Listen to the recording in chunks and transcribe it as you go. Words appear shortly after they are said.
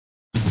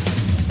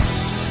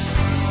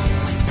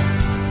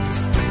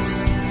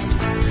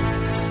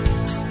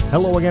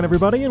Hello again,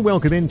 everybody, and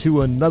welcome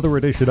into another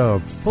edition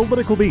of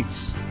Political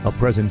Beats, a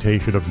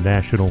presentation of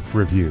National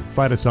Review.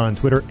 Find us on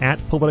Twitter at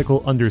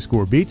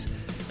political_beats.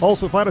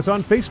 Also find us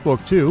on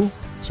Facebook, too.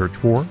 Search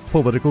for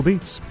Political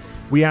Beats.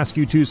 We ask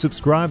you to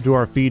subscribe to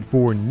our feed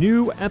for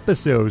new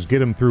episodes. Get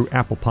them through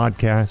Apple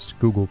Podcasts,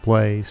 Google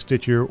Play,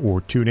 Stitcher,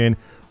 or TuneIn,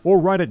 or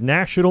right at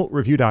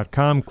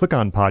nationalreview.com. Click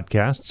on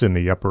podcasts in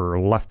the upper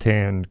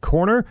left-hand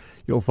corner.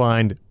 You'll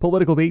find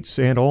Political Beats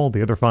and all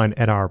the other fine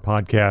NR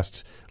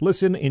podcasts.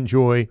 Listen,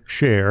 enjoy,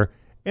 share,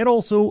 and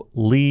also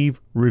leave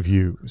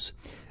reviews.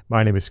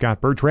 My name is Scott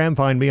Bertram.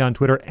 Find me on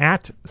Twitter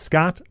at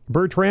Scott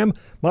Bertram.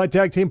 My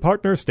tag team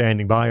partner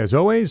standing by as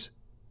always,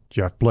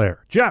 Jeff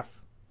Blair.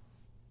 Jeff.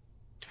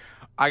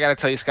 I got to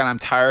tell you, Scott, I'm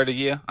tired of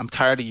you. I'm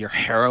tired of your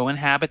heroin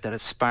habit that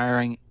is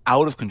spiraling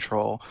out of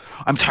control.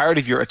 I'm tired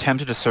of your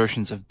attempted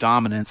assertions of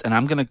dominance, and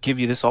I'm going to give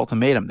you this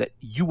ultimatum that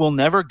you will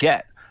never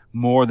get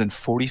more than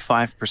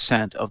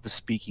 45% of the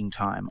speaking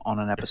time on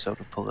an episode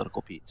of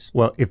Political Beats.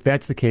 Well, if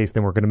that's the case,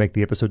 then we're going to make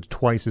the episodes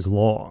twice as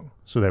long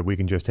so that we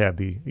can just have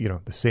the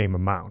same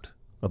amount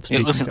of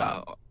speaking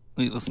time.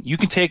 Listen, you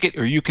can take it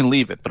or you can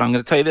leave it, but I'm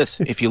going to tell you this.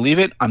 If you leave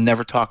it, I'm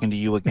never talking to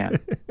you again.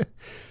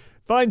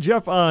 Find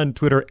Jeff on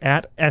Twitter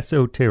at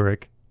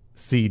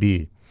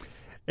EsotericCD.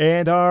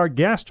 And our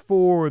guest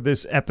for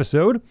this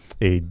episode,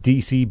 a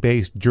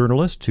D.C.-based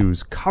journalist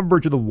whose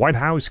coverage of the White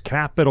House,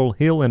 Capitol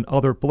Hill, and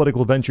other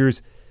political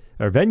venues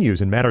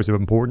and matters of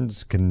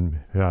importance can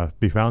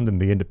be found in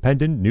The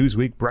Independent,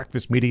 Newsweek,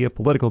 Breakfast Media,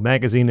 Political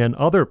Magazine, and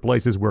other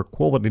places where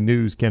quality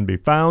news can be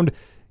found.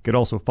 You can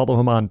also follow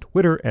him on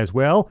Twitter as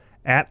well,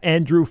 at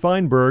Andrew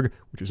Feinberg,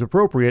 which is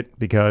appropriate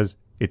because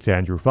it's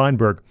Andrew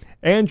Feinberg.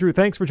 Andrew,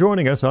 thanks for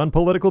joining us on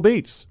Political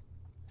Beats.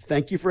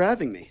 Thank you for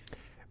having me.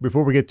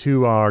 Before we get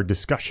to our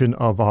discussion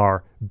of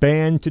our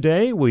band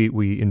today,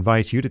 we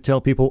invite you to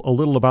tell people a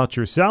little about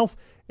yourself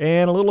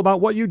and a little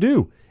about what you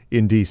do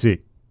in D.C.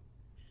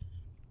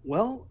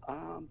 Well,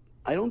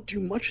 I don't do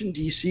much in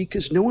D.C.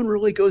 because no one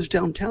really goes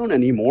downtown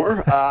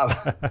anymore.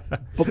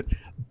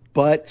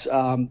 But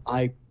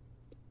I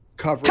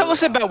cover... Tell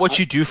us about what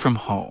you do from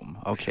home.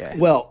 Okay.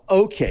 Well,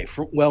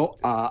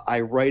 I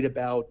write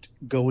about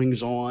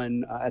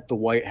goings-on at the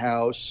White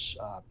House,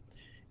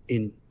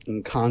 in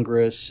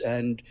Congress,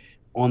 and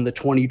on the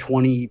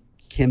 2020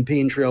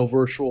 campaign trail,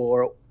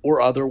 virtual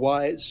or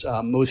otherwise.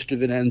 Most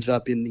of it ends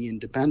up in The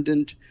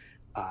Independent.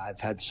 I've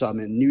had some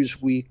in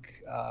Newsweek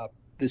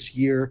this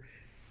year.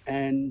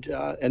 And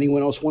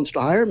anyone else wants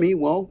to hire me,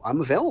 well,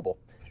 I'm available.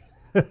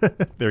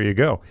 There you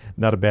go.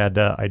 Not a bad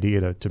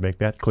idea to make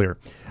that clear.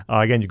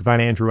 Again, you can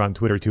find Andrew on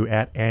Twitter, too,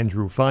 at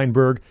Andrew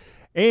Feinberg.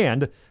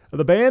 And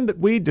the band that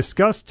we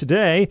discussed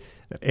today,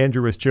 that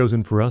Andrew has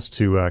chosen for us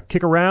to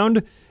kick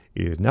around,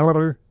 is none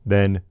other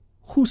than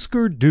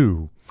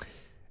Hüsker.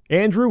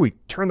 Andrew, we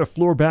turn the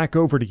floor back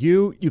over to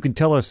you. You can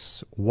tell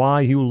us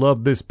why you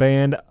love this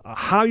band,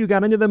 how you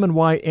got into them, and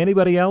why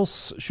anybody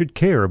else should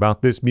care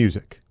about this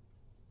music.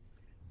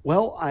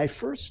 Well, I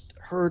first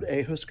heard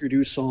a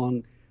Hüsker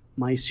song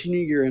my senior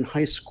year in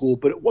high school,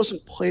 but it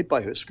wasn't played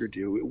by Hüsker.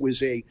 It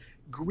was a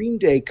Green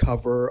Day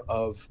cover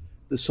of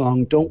the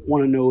song Don't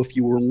Want to Know If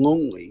You Were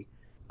Lonely,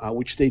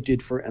 which they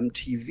did for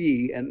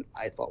MTV. And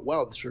I thought,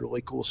 wow, this is a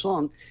really cool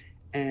song.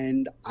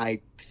 And I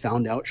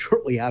found out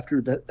shortly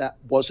after that that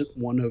wasn't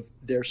one of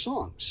their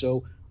songs.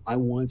 So I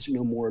wanted to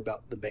know more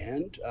about the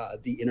band.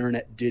 The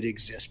internet did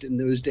exist in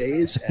those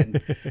days,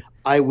 and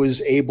I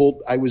was able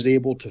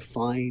to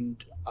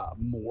find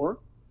more.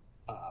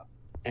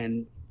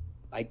 And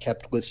I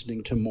kept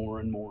listening to more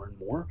and more and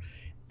more.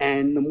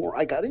 And the more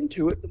I got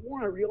into it, the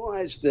more I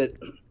realized that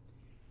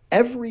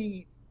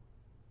every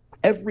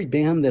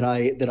band that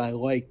I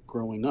liked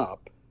growing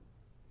up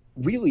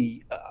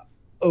really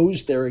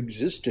owes their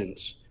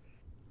existence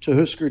to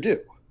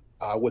Hüsker.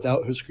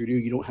 Without Hüsker,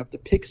 you don't have the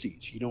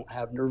Pixies, you don't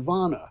have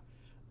Nirvana.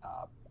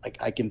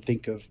 I can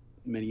think of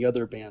many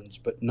other bands,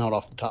 but not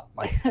off the top of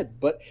my head.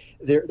 But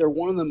they're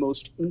one of the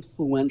most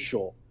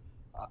influential,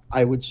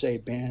 I would say,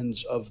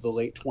 bands of the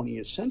late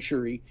 20th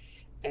century,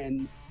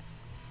 and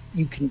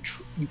you can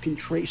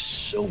trace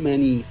so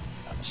many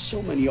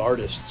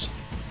artists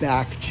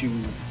back to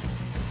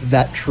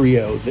that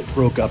trio that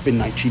broke up in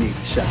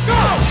 1987.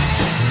 Go!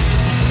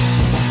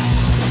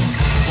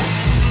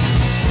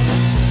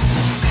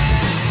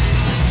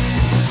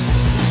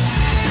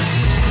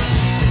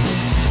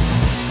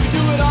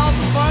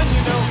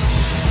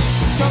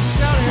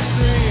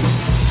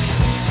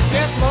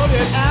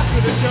 After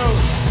the show,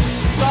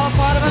 it's all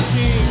part of a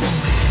scheme.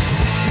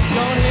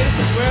 Don't hate us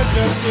 'cause we're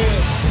just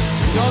kids.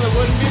 You know that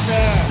wouldn't be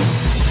fair.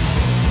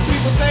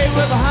 People say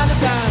we're behind the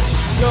times.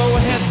 Go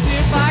ahead and see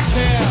if I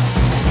care.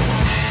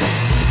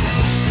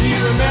 Do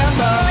you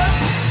remember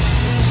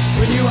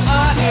when you were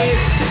our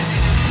age?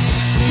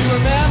 Do you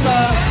remember?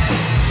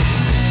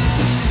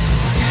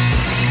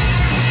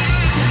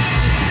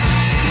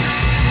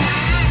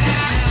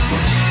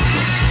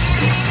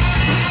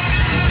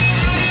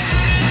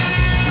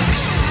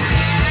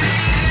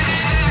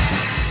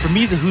 For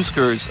me, the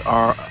Hüskers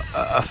are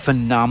a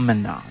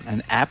phenomenon,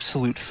 an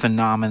absolute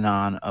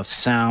phenomenon of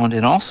sound,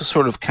 and also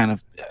sort of kind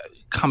of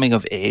coming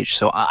of age.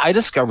 So I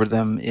discovered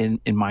them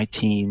in my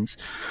teens.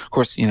 Of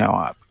course,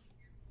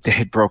 they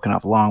had broken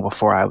up long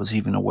before I was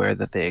even aware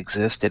that they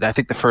existed. I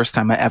think the first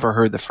time I ever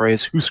heard the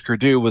phrase Hüsker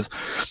Du was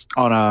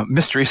on a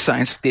Mystery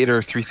Science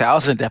Theater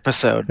 3000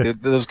 episode.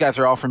 Those guys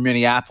are all from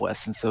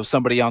Minneapolis. And so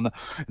somebody in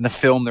the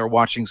film they're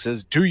watching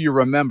says, "Do you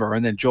remember?"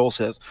 And then Joel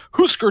says,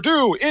 "Hüsker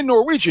Du in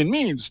Norwegian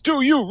means,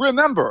 do you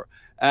remember?"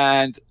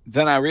 And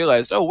then I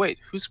realized, oh, wait,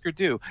 Hüsker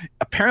Du.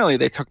 Apparently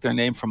they took their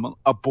name from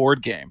a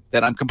board game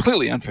that I'm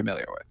completely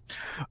unfamiliar with.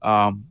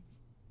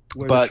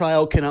 Where the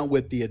child can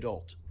outwit the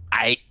adult.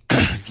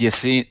 You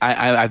see,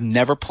 I've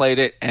never played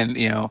it, and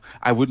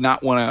I would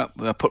not want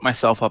to put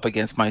myself up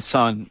against my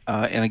son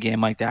in a game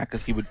like that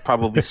because he would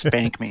probably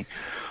spank me.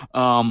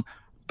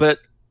 But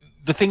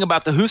the thing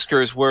about the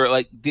Hüskers were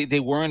like they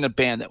weren't a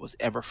band that was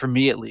ever, for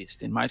me at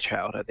least, in my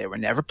childhood, they were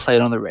never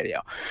played on the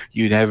radio.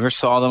 You never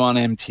saw them on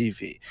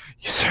MTV.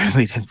 You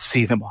certainly didn't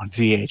see them on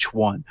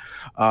VH1.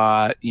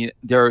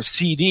 Their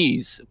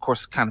CDs, of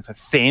course, kind of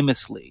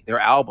famously, their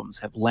albums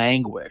have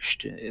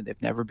languished.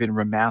 They've never been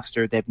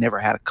remastered. They've never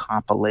had a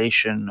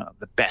compilation of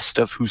the best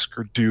of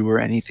Hüsker Du or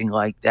anything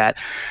like that.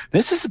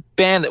 This is a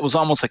band that was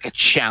almost like a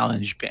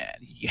challenge band.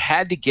 You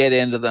had to get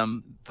into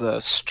them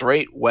the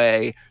straight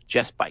way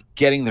just by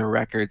getting the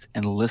records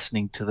and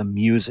listening to the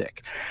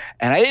music.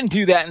 And I didn't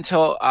do that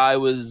until I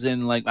was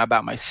in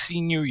about my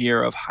senior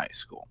year of high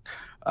school.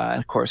 And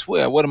of course,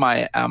 what am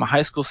I? I'm a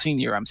high school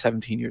senior. I'm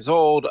 17 years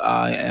old.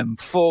 I am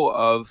full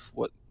of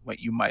what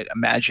you might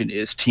imagine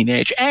is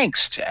teenage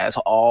angst, as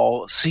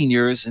all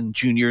seniors and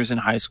juniors in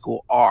high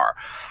school are.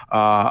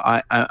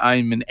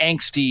 I'm an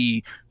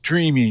angsty,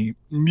 dreamy,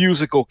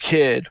 musical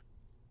kid.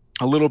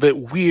 A little bit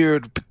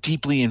weird, but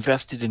deeply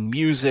invested in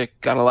music,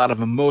 got a lot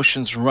of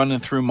emotions running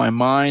through my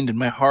mind and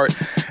my heart.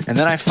 And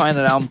then I find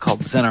an album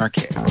called Zen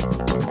Arcade.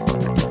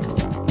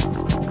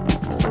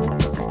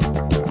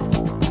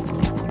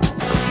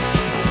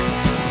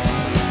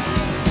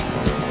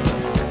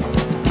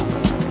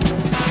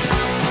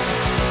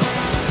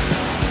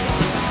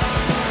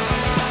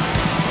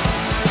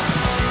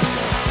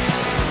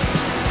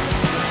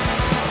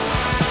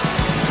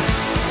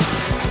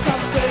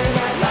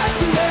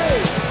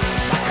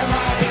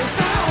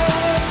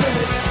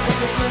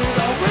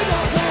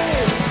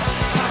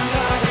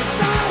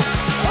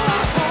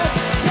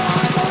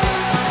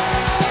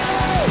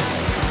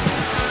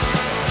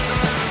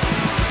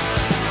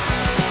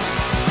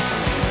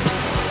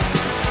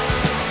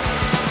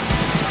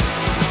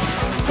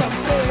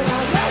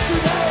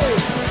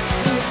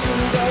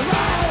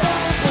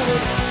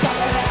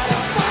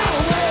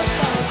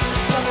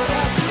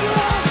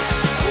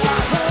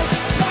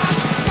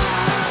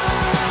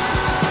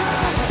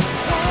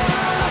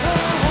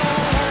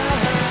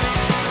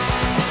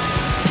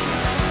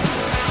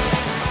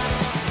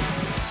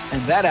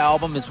 That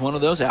album is one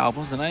of those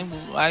albums, and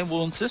I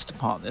will insist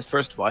upon this.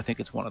 First of all, I think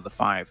it's one of the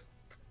 5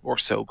 or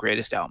so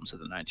greatest albums of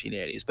the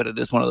 1980s, but it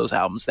is one of those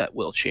albums that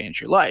will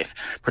change your life,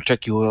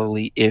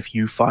 particularly if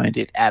you find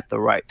it at the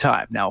right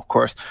time. Now, of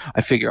course,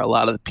 I figure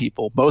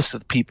most of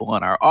the people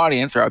in our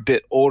audience are a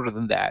bit older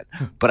than that,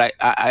 but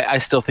I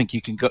still think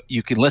you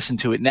can listen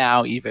to it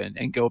now even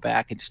and go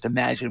back and just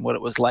imagine what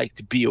it was like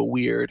to be a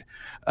weird,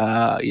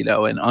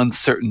 an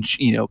uncertain,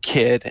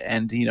 kid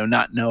and,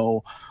 not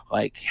know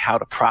how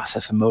to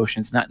process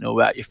emotions, not know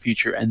about your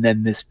future, and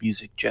then this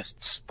music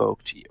just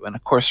spoke to you. And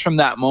of course, from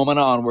that moment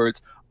onwards,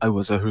 I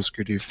was a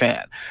Hüsker Du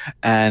fan.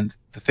 And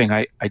the thing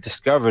I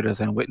discovered as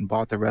I went and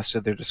bought the rest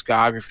of their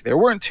discography, there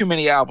weren't too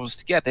many albums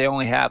to get. They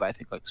only have, I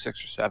think,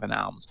 6 or 7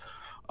 albums.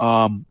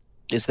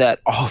 Is that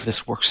all of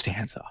this work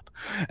stands up.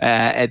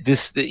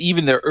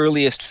 Even their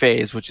earliest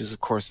phase, which is, of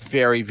course,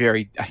 very,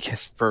 very, I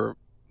guess, for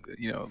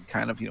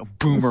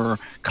boomer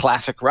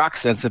classic rock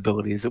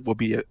sensibilities, it will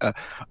be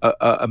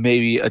a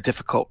maybe a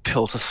difficult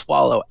pill to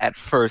swallow at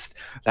first.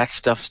 That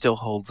stuff still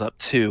holds up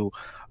too.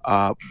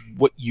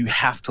 What you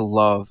have to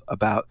love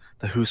about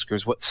the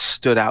Hüskers, what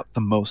stood out the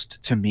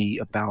most to me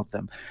about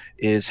them,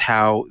 is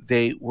how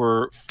they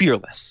were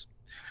fearless.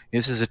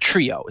 This is a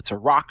trio. It's a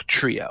rock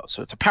trio,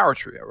 so it's a power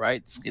trio,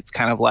 right? It's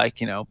kind of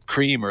like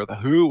Cream or the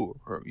Who,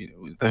 or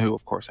the Who.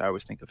 Of course, I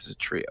always think of as a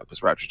trio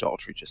because Roger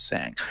Daltrey just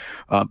sang.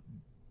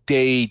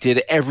 They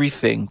did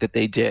everything that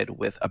they did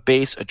with a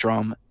bass, a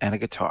drum, and a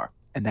guitar.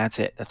 And that's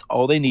it. That's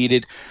all they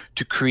needed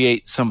to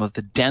create some of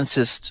the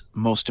densest,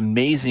 most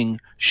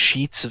amazing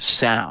sheets of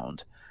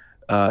sound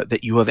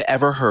that you have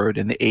ever heard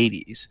in the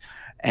 80s.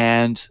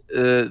 And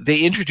they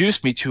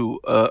introduced me to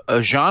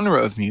a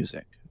genre of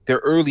music. Their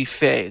early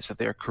phase of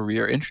their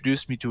career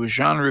introduced me to a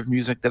genre of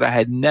music that I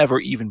had never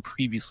even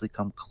previously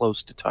come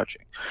close to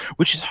touching,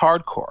 which is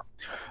hardcore.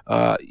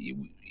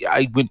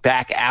 I went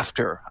back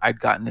after I'd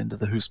gotten into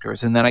the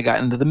Hüskers, and then I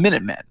got into the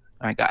Minutemen.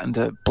 I got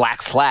into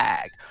Black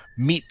Flag,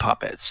 Meat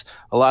Puppets,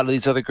 a lot of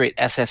these other great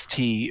SST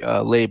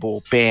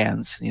label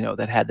bands,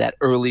 that had that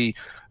early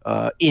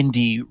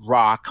indie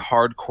rock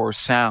hardcore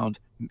sound,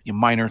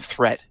 Minor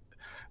Threat,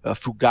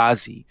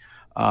 Fugazi.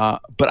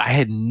 but I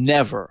had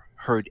never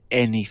heard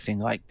anything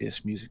like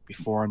this music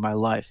before in my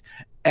life.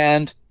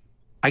 And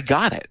I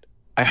got it.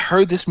 I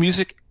heard this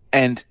music,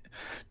 and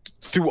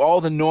through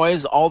all the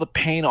noise, all the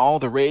pain, all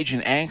the rage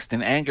and angst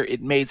and anger,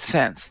 it made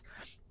sense.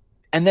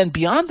 And then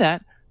beyond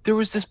that, there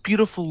was this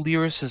beautiful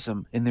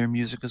lyricism in their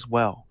music as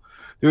well.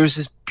 There was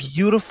this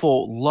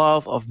beautiful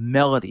love of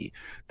melody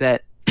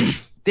that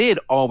they had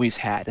always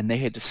had, and they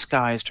had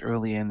disguised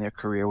early in their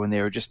career when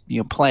they were just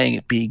playing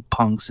at being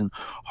punks and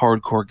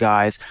hardcore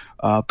guys,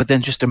 but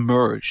then just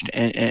emerged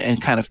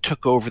and kind of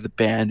took over the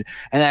band.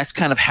 And that's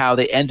kind of how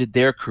they ended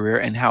their career,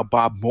 and how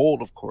Bob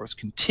Mould, of course,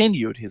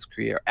 continued his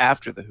career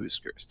after the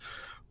Hüskers.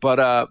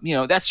 But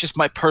that's just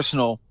my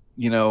personal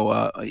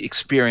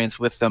experience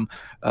with them.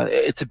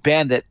 It's a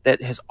band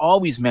that has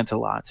always meant a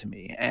lot to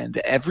me. And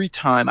every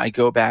time I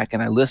go back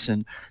and I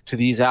listen to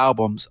these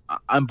albums,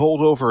 I'm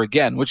bowled over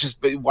again, which is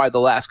why the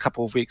last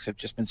couple of weeks have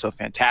just been so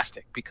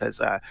fantastic,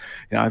 because,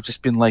 I've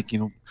just been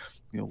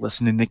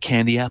listening to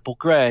Candy Apple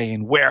Grey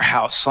and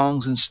Warehouse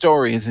Songs and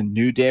Stories and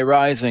New Day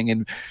Rising,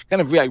 and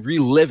kind of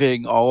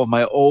reliving all of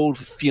my old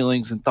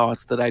feelings and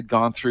thoughts that I'd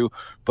gone through,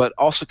 but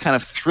also kind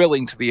of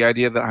thrilling to the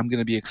idea that I'm going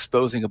to be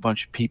exposing a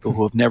bunch of people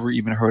who have never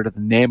even heard of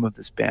the name of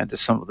this band to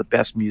some of the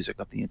best music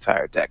of the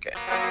entire decade.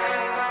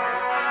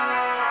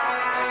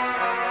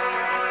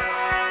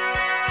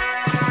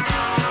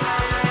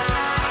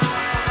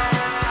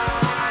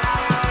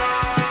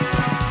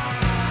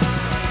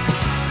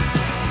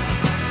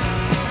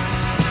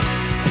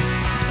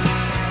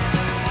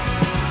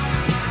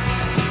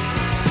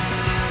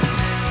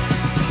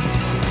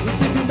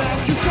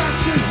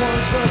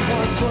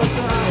 Once was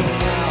not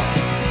enough.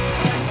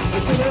 They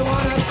say they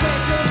want a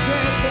second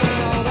chance,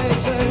 and all they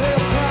say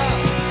is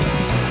tough.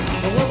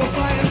 The world of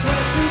science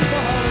went too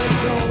far, there's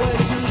no way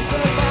to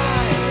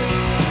survive.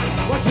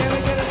 Why can't we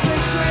get a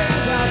six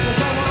straight out?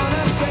 'Cause I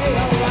wanna stay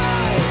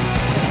alive.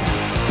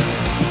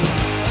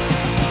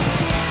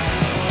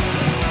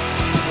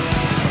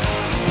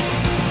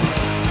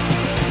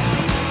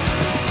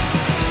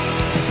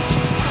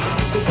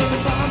 They've been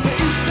bombed the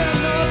east and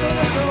north, and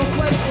there's no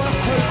place left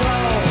to go.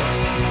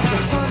 The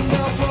sun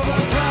melts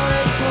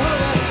overcrowded, so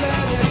that's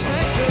Sandwich,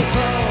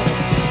 Mexico.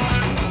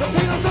 The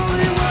people's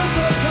only worth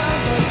their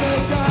time, but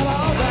they've got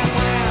all that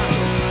land.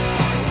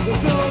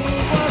 There's no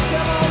need for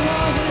civil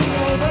war, we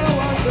know they'll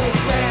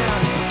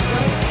understand.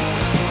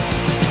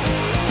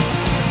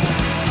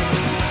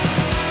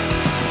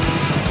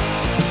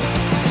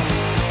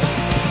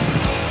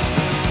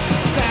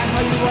 Is that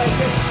how you like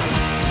it?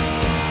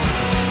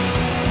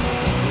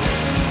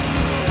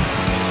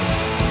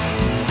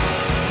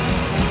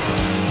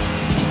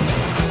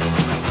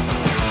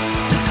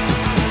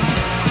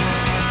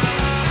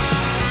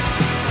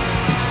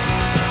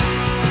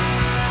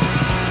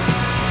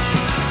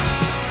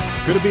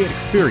 Going to be an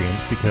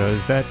experience,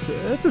 because that's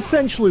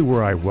essentially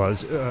where I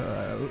was,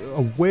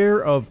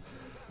 aware of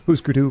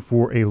Hüsker Dü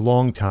for a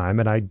long time,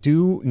 and I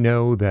do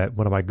know that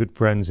one of my good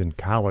friends in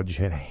college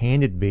had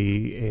handed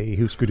me a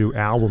Hüsker Dü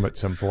album at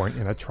some point,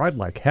 and I tried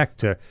like heck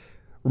to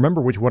remember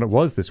which one it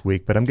was this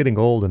week, but I'm getting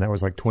old, and that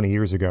was like 20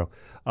 years ago.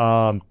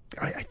 I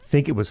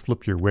think it was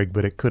Flip Your Wig,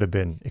 but it could have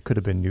been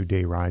New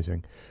Day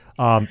Rising.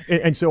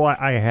 And so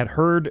I had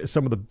heard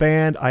some of the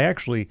band. I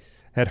actually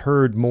had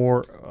heard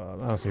more,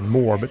 I don't say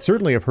more, but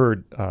certainly have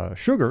heard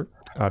Sugar,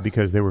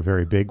 because they were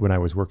very big when I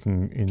was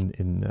working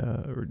in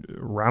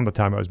around the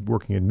time I was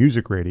working in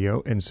music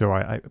radio, and so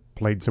I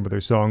played some of their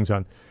songs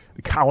on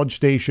the college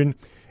station,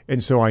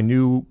 and so I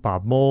knew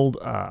Bob Mould.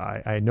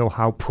 I know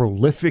how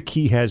prolific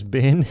he has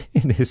been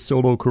in his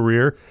solo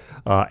career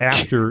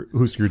after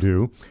Hüsker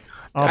Dü.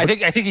 I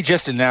think he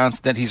just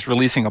announced that he's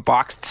releasing a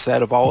boxed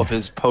set of all of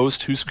his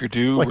post Hüsker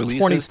Dü like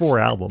releases. 24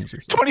 albums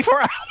or something. 24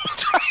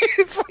 albums, right?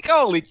 It's like,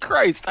 holy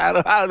Christ!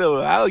 How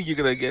are you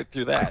gonna get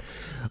through that?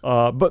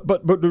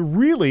 But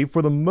really,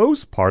 for the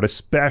most part,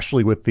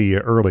 especially with the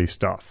early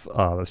stuff,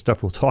 the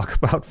stuff we'll talk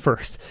about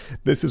first,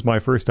 this is my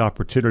first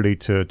opportunity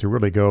to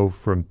really go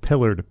from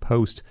pillar to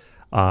post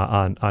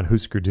on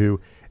Hüsker Dü.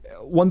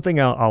 One thing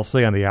I'll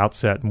say on the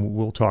outset, and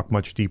we'll talk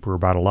much deeper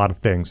about a lot of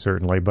things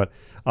certainly, but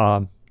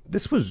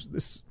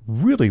this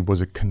really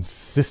was a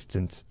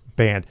consistent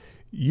band.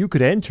 You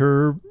could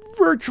enter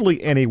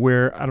virtually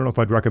anywhere. I don't know if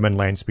I'd recommend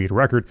Land Speed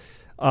Record.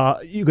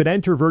 You could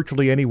enter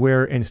virtually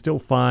anywhere and still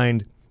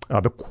find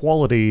the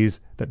qualities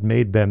that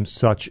made them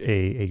such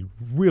a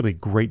really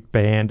great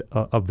band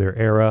of their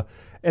era.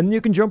 And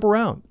you can jump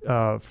around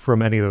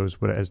from any of those,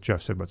 as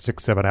Jeff said, about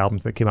 6-7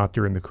 albums that came out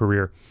during the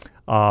career.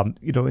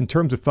 In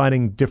terms of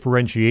finding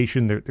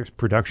differentiation, there's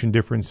production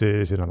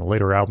differences, and on the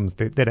later albums,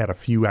 they'd add a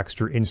few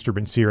extra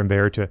instruments here and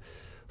there to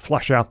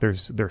flesh out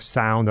their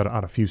sound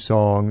on a few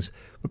songs.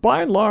 But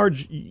by and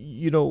large,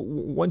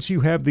 once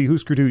you have the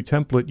Hüsker Dü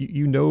template,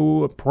 you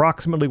know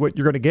approximately what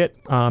you're going to get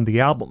on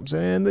the albums,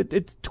 and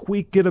it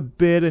tweak it a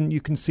bit, and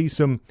you can see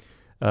some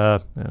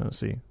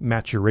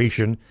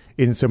maturation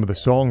in some of the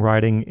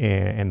songwriting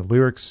and the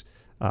lyrics.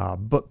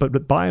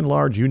 But by and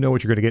large, you know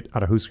what you're going to get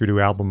out of Hüsker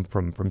Dü album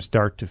from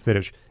start to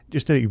finish.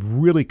 Just a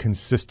really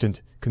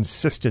consistent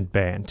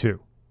band too.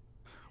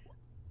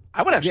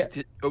 I would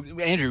actually.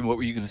 Andrew, what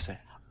were you going to say?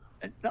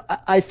 No,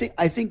 I think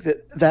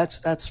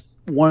that's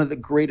one of the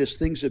greatest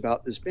things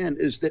about this band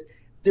is that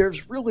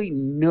there's really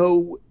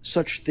no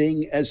such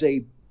thing as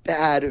a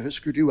bad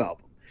Hüsker Dü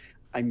album.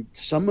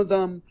 Some of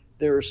them,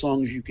 there are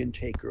songs you can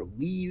take or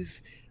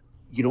leave.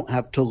 You don't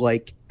have to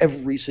like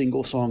every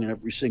single song and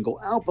every single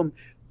album,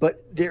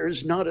 but there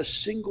is not a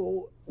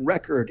single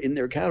record in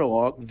their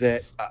catalog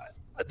that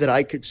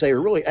I could say,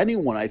 or really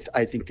anyone I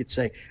think could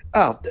say,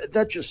 oh,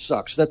 that just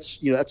sucks. That's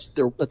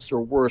their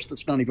worst.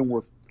 That's not even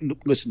worth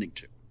listening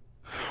to.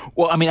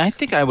 Well, I mean, I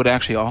think I would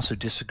actually also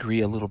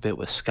disagree a little bit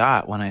with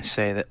Scott when I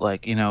say that,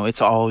 like, it's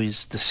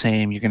always the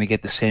same. You're going to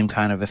get the same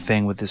kind of a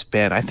thing with this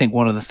band. I think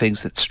one of the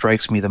things that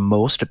strikes me the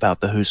most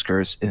about the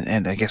Hüskers,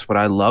 and I guess what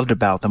I loved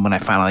about them when I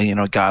finally,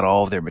 got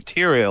all of their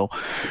material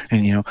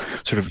and,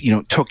 sort of,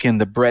 took in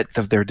the breadth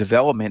of their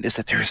development, is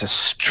that there's a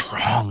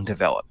strong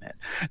development.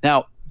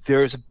 Now,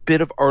 there's a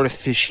bit of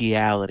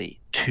artificiality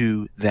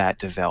to that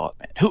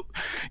development.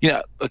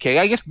 Okay,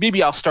 I guess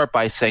maybe I'll start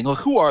by saying, well,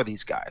 who are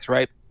these guys,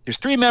 right? There's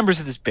 3 members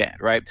of this band,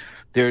 right?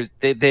 They're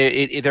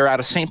out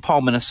of St. Paul,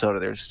 Minnesota.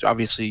 There's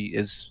obviously,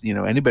 as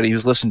anybody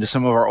who's listened to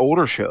some of our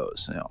older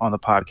shows on the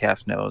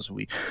podcast knows,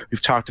 we've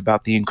talked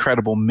about the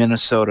incredible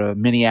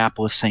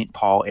Minneapolis, St.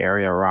 Paul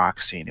area rock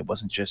scene. It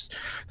wasn't just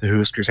the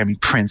Hüskers. I mean,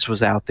 Prince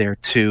was out there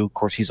too. Of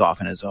course, he's off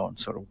in his own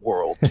sort of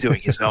world,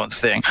 doing his own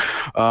thing.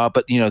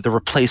 But the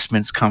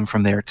Replacements come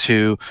from there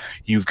too.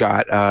 You've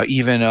got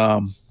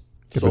even.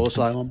 Soul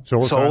Asylum.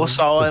 Soul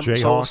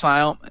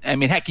Asylum. I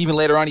mean, heck, even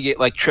later on, you get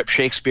like Trip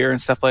Shakespeare and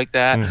stuff like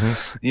that.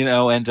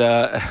 And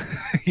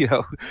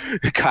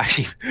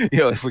gosh,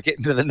 if we're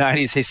getting to the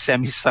 90s, hey,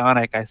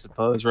 Semisonic, I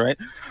suppose, right?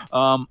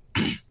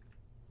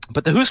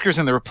 But the Hüskers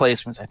and the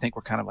Replacements, I think,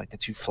 were kind of like the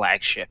 2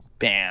 flagship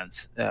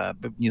bands.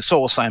 But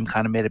Soul Asylum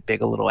kind of made it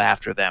big a little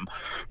after them.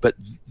 But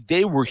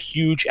they were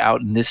huge out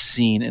in this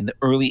scene in the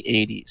early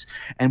 80s.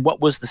 And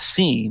what was the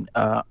scene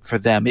for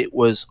them? It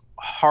was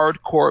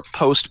hardcore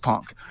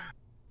post-punk,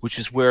 which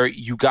is where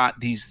you got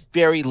these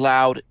very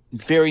loud,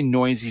 very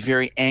noisy,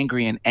 very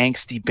angry and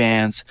angsty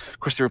bands. Of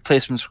course, the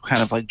Replacements were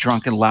kind of like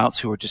drunken louts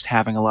who were just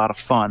having a lot of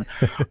fun.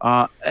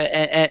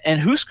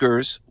 And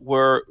Hüskers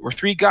were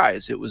 3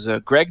 guys. It was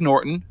Greg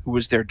Norton, who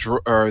was their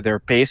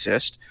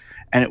bassist,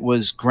 and it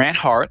was Grant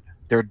Hart,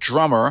 their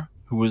drummer,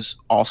 who was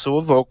also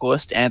a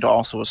vocalist and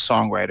also a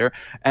songwriter,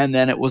 and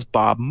then it was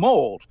Bob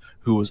Mould,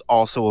 who was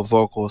also a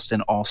vocalist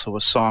and also a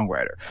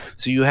songwriter.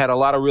 So you had a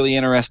lot of really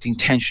interesting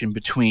tension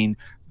between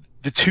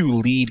the 2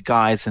 lead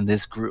guys in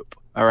this group.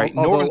 All right.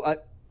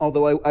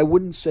 Although I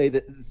wouldn't say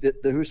that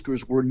the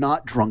Hüskers were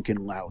not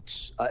drunken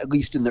louts, at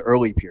least in the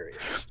early period.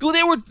 Well,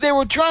 they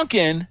were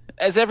drunken,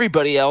 as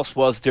everybody else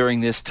was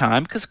during this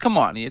time. Because come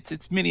on,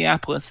 it's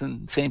Minneapolis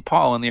and St.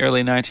 Paul in the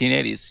early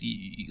 1980s.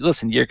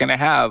 Listen, you're going to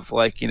have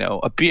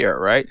a beer,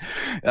 right?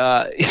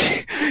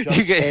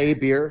 Just a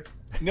beer.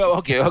 No,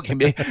 okay.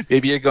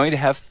 Maybe you're going to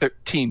have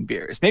 13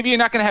 beers. Maybe you're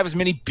not going to have as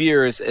many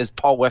beers as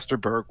Paul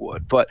Westerberg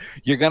would, but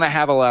you're going to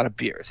have a lot of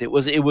beers. It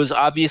was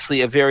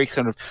obviously a very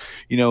sort of,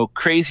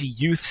 crazy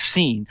youth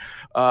scene.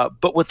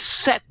 But what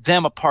set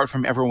them apart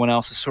from everyone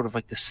else is sort of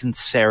like the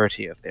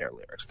sincerity of their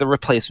lyrics. The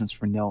Replacements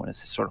were known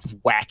as this sort of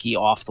wacky,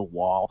 off the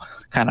wall,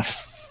 kind of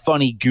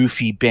funny,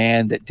 goofy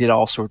band that did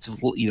all sorts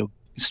of,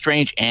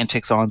 strange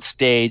antics on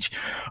stage.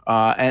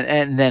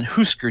 And then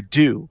Hüsker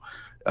Dü,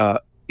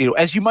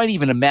 as you might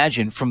even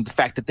imagine from the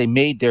fact that they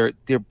made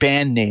their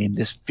band name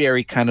this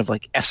very kind of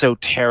like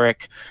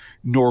esoteric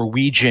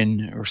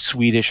Norwegian or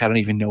Swedish, I don't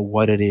even know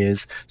what it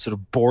is, sort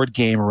of board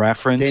game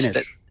reference.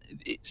 Danish.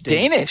 It's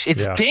Danish.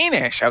 It's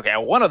Danish. Okay,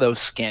 one of those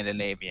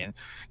Scandinavian.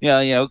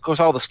 Of course,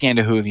 all the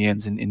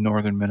Scandinavians in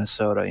northern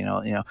Minnesota,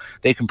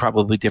 they can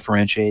probably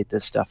differentiate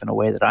this stuff in a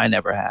way that I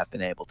never have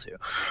been able to.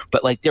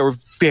 But they were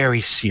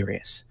very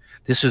serious.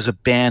 This was a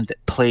band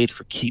that played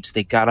for keeps.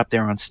 They got up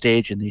there on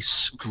stage and they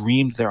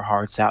screamed their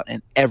hearts out,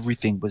 and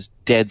everything was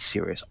dead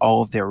serious.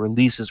 All of their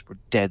releases were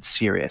dead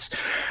serious.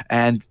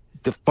 And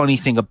the funny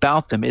thing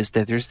about them is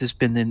that there's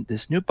been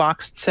this new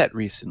boxed set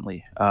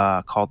recently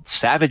called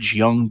Savage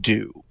Young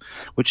Dü,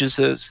 which is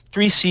a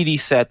 3 CD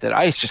set that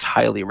I just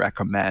highly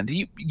recommend.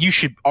 You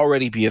should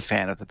already be a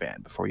fan of the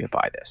band before you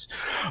buy this.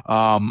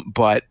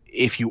 But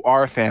if you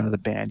are a fan of the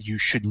band, you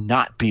should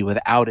not be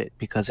without it,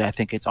 because I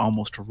think it's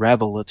almost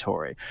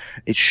revelatory.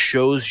 It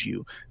shows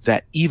you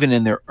that even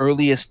in their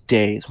earliest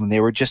days, when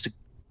they were just a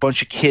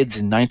bunch of kids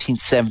in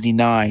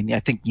 1979. I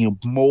think,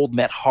 Mould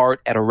met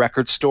Hart at a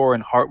record store,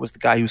 and Hart was the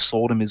guy who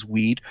sold him his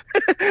weed.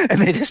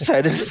 And they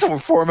decided to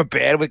form a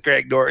band with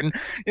Greg Norton.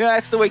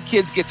 That's the way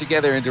kids get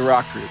together into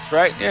rock groups,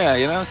 right?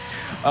 Yeah,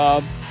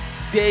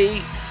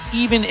 they,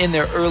 even in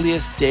their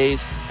earliest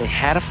days, they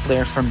had a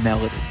flair for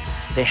melody.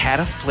 They had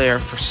a flair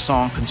for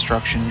song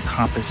construction and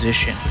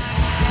composition.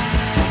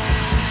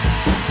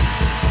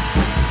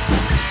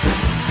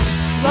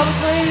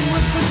 Lover's Lane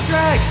with such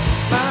drag,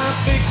 my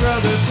big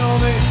brother told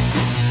me.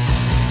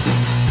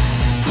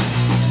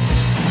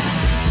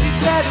 She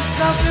said it's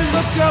nothing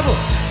but trouble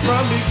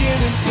from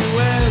beginning to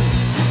end.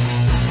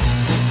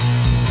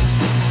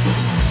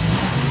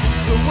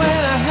 So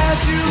when I had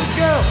you,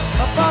 girl,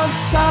 up on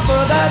top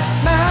of that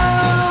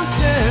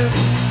mountain,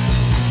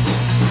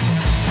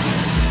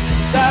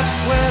 that's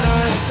when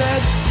I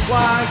said,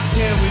 why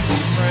can't we be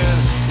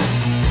friends?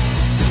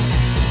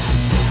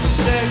 But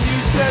then you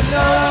said, no,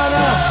 no,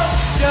 no,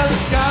 just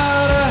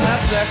gotta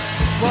have sex.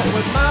 What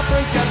would my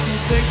friends got to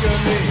think of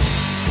me?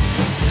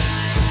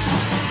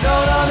 No,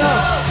 no, no,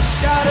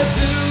 gotta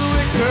do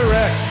it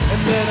correct.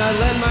 And then I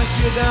let my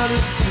shit down,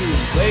 it's too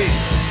late.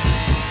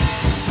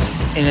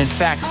 And in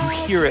fact, you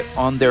hear it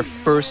on their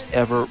first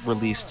ever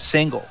released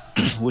single,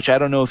 which I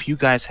don't know if you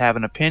guys have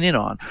an opinion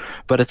on,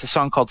 but it's a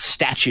song called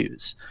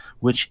Statues,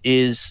 which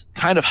is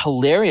kind of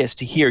hilarious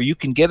to hear. You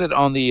can get it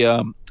on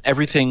the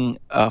Everything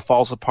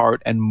Falls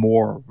Apart and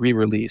More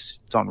re-release.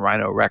 It's on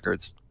Rhino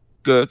Records.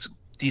 Good, it's a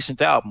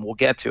decent album. We'll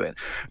get to it.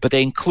 But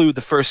they include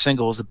the first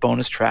single as a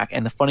bonus track.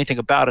 And the funny thing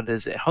about it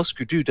is that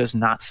Hüsker Dü does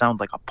not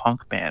sound like a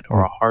punk band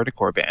or a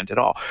hardcore band at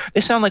all.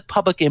 They sound like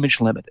Public Image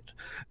Limited.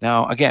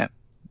 Now, again,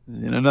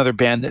 in another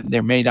band that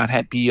there may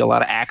not be a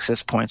lot of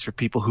access points for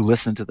people who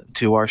listen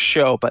to our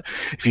show, but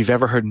if you've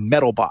ever heard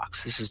Metal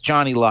Box, this is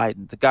Johnny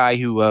Lydon, the guy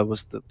who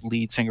was the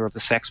lead singer of the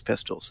Sex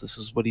Pistols. This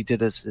is what he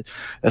did as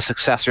a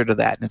successor to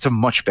that, and it's a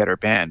much better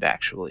band,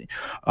 actually.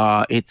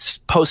 It's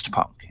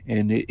post-punk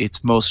in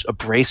its most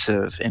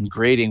abrasive and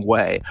grating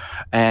way,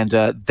 and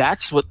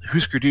that's what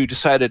Hüsker Dü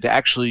decided to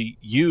actually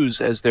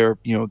use as their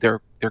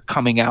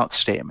coming out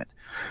statement,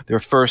 their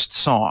first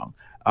song.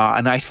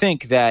 And I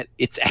think that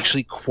it's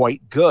actually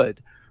quite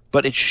good,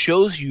 but it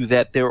shows you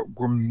that there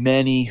were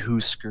many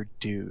Hüsker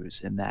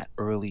Düs in that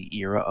early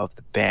era of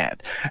the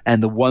band.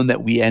 And the one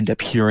that we end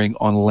up hearing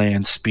on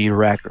Land Speed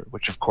Record,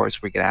 which of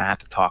course we're going to have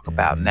to talk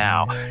about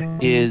now,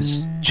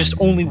 is just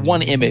only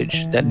one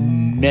image that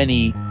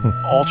many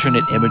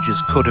alternate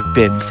images could have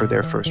been for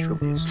their first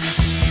release.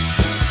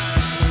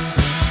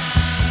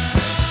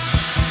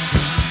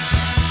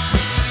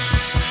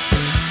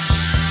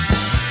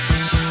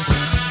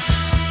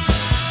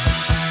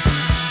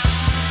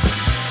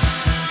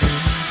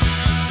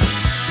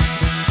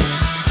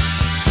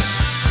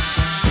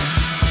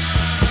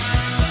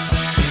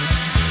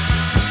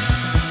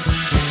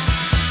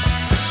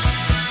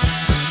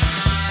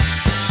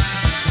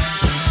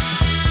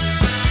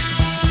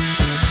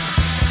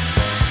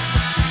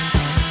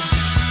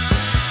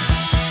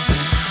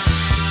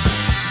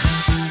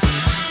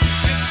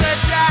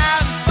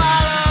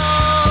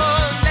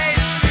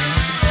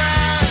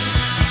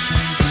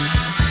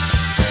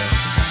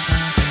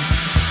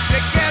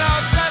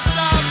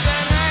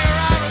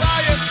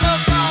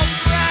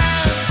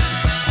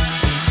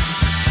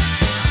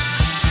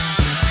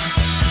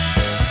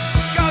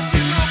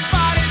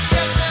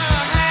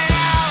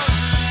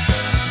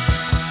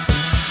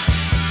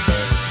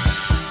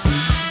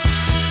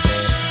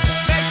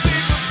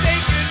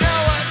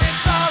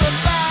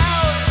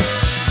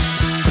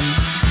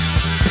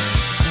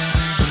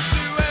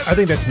 I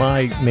think that's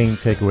my main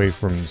takeaway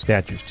from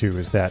Statues 2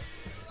 is that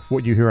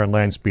what you hear on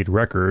Land Speed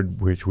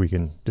Record, which we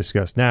can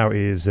discuss now,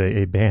 is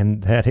a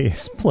band that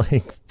is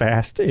playing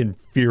fast and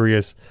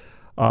furious,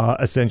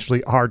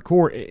 essentially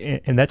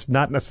hardcore, and that's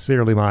not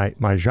necessarily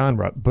my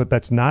genre, but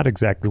that's not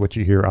exactly what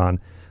you hear on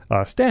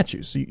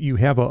Statues. So you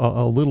have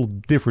a little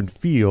different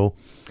feel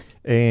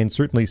and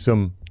certainly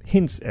some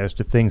hints as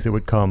to things that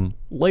would come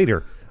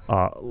later.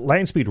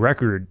 Land Speed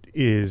Record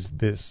is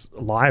this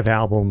live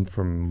album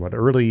from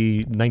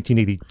early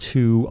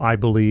 1982, I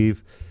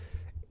believe,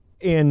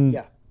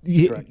 and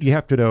you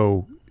have to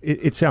know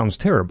it sounds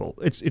terrible.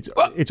 It's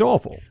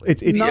awful.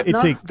 The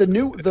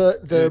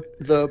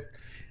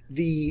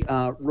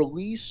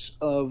release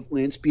of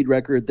Land Speed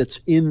Record that's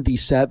in the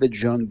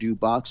Savage Young Do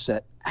box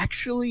set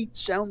actually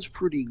sounds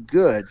pretty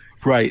good,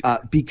 right?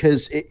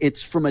 Because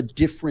it's from a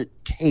different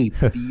tape.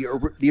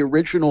 The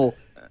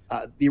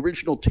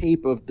original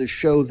tape of the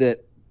show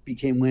that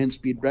became Land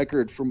Speed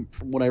Record, from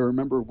what I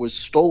remember, was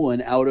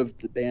stolen out of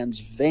the band's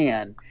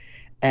van,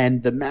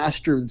 and the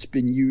master that's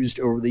been used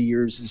over the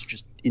years is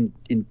just in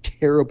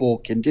terrible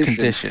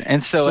condition.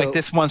 And so like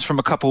this one's from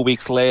a couple of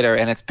weeks later,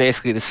 and it's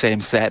basically the same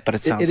set, but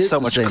it sounds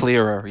so much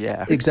clearer.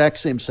 Yeah, exact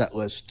same set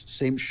list,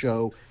 same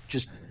show,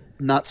 just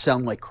not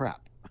sound like crap.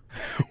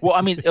 Well,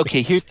 I mean,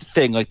 okay, here's the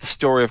thing. Like, the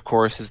story, of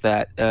course, is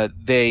that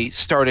they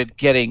started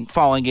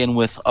falling in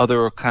with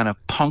other kind of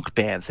punk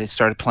bands. They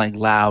started playing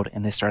loud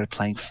and they started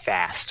playing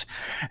fast.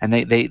 And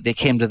they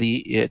came to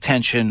the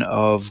attention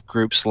of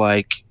groups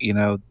like,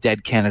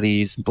 Dead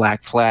Kennedys,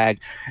 Black Flag,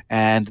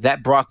 and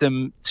that brought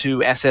them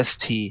to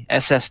SST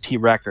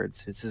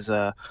Records. This is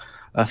a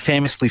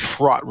famously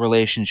fraught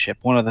relationship.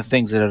 One of the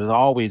things that has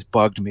always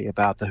bugged me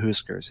about the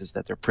Hüskers is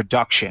that their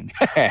production,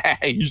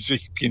 you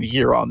can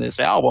hear on this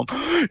album,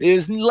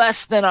 is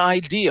less than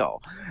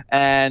ideal.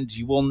 And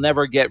you will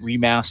never get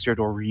remastered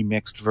or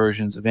remixed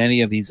versions of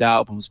any of these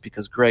albums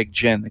because Greg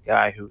Ginn, the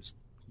guy who's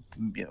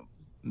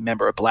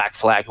member of Black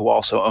Flag, who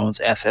also owns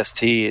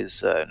SST,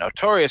 is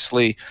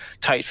notoriously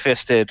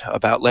tight-fisted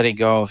about letting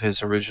go of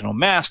his original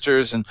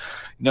masters, and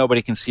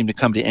nobody can seem to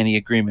come to any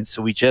agreement.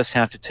 So we just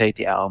have to take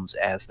the albums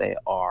as they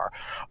are.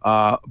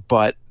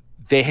 But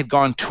they had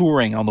gone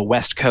touring on the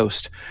West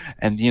Coast,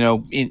 and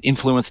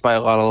influenced by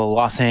a lot of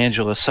Los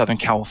Angeles, Southern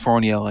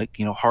California, like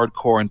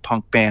hardcore and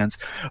punk bands.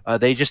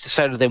 They just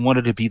decided they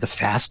wanted to be the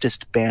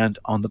fastest band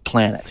on the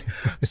planet.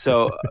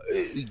 So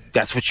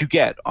that's what you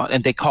get,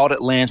 and they called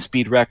it Land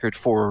Speed Record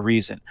for a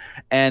reason.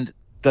 And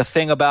the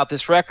thing about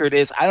this record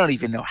is, I don't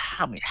even know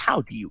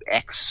how do you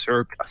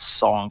excerpt a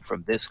song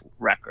from this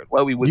record?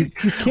 Well, you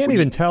can't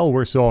even tell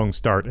where songs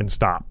start and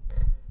stop.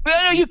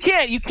 No, you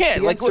can't.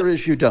 The answer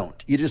is you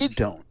don't. You just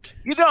don't.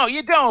 You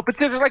don't. But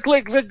there's like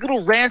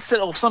little rants that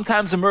will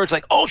sometimes emerge,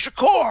 like, "Oh,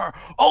 Shakur,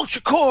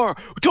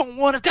 don't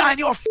want to die in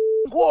your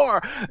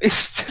war."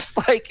 It's just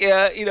like,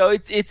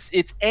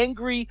 it's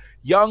angry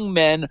young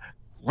men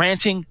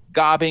ranting,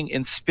 gobbing,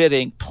 and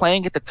spitting,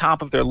 playing at the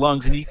top of their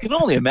lungs, and you can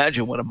only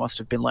imagine what it must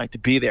have been like to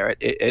be there at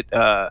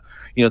the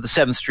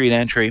 7th Street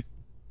entry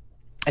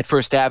at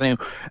First Avenue,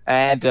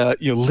 and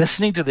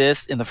listening to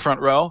this in the front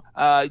row.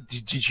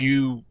 Did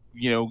you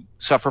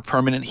suffer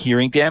permanent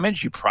hearing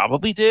damage? You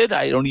probably did.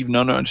 I don't even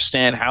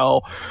understand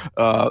how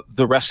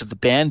the rest of the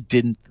band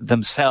didn't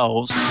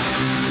themselves.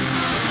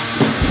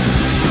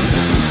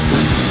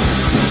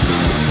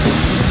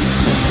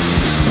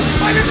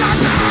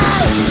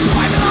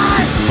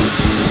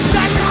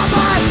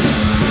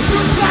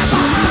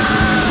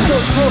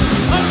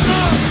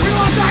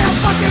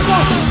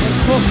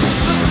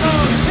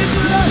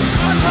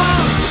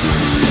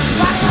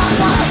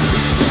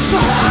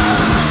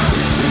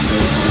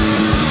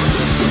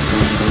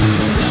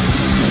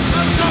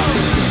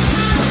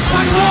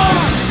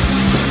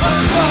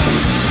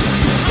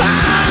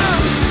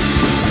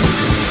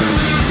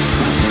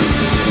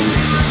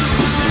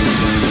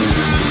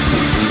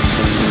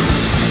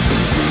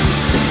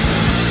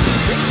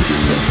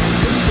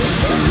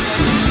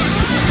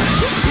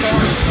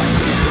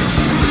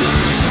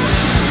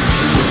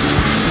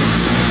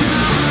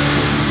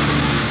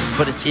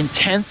 But it's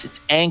intense, it's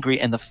angry,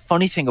 and the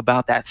funny thing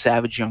about that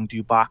Savage Young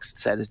Do box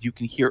set is you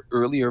can hear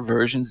earlier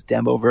versions,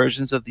 demo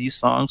versions of these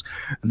songs,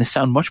 and they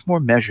sound much more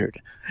measured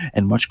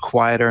and much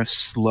quieter,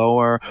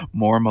 slower,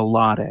 more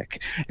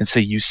melodic. And so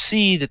you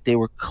see that they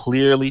were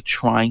clearly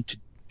trying to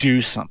do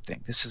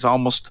something. This is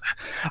almost,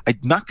 I'm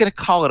not going to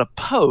call it a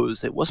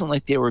pose. It wasn't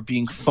like they were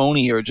being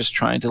phony or just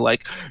trying to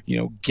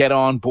get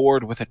on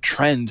board with a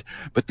trend,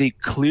 but they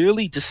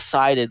clearly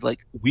decided, like,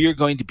 we are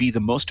going to be the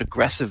most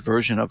aggressive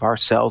version of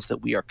ourselves that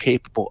we are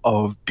capable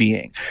of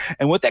being.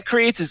 And what that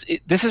creates is,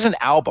 this is an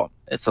album.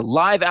 It's a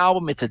live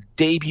album. It's a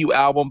debut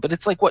album, but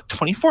it's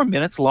 24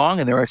 minutes long,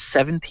 and there are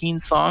 17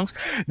 songs.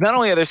 Not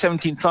only are there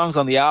 17 songs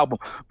on the album,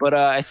 but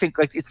I think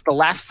it's the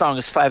last song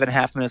is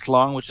 5.5 minutes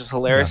long, which is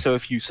hilarious. Yeah. So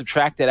if you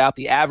subtract that out,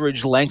 the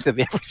average length of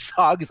every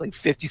song is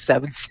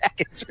 57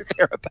 seconds or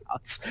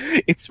thereabouts.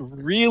 It's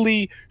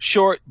really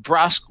short,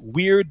 brusque,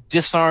 weird,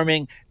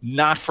 disarming,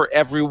 not for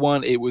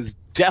everyone. It was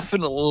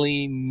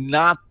definitely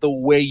not the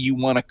way you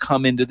want to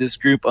come into this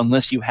group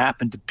unless you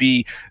happen to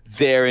be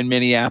there in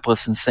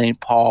Minneapolis and St.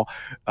 Paul,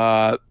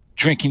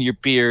 drinking your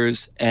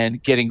beers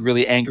and getting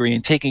really angry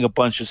and taking a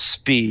bunch of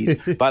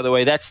speed. By the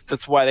way,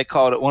 that's why they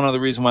called it, one of the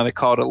reasons why they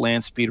called it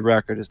Land Speed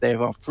Record is they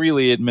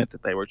freely admit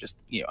that they were just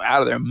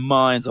out of their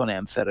minds on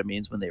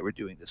amphetamines when they were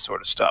doing this sort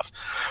of stuff.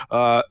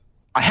 I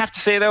have to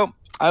say, though,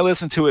 I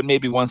listen to it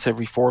maybe once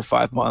every 4 or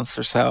 5 months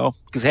or so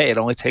because, hey, it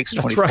only takes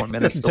 24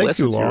 minutes to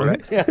listen to,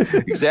 right? Yeah.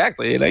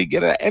 Exactly. And I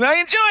get it. And I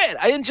enjoy it.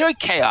 I enjoy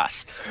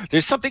chaos.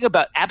 There's something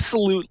about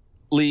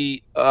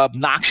absolutely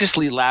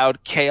obnoxiously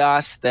loud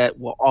chaos that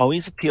will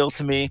always appeal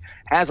to me,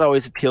 has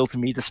always appealed to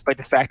me, despite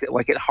the fact that,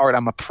 at heart,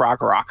 I'm a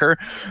prog rocker.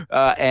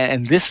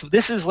 And this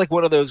is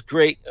one of those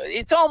great,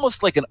 it's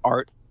almost like an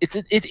art. It's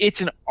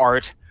an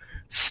art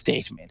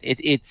statement.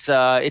 It's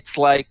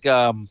like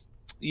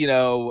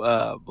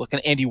like an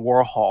Andy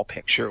Warhol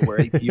picture where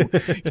he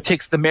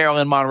takes the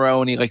Marilyn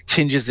Monroe and he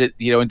tinges it,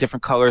 in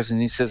different colors,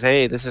 and he says,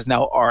 "Hey, this is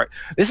now art."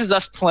 This is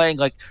us playing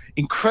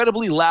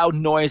incredibly loud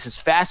noise as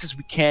fast as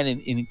we can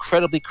in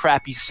incredibly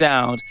crappy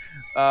sound.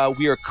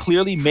 We are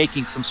clearly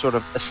making some sort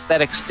of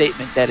aesthetic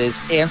statement that is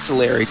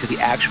ancillary to the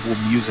actual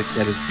music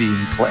that is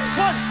being played.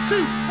 1, 2,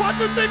 1,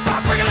 2, 3,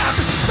 4, bring it up!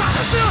 Stop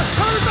the ceiling!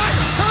 Hurry back!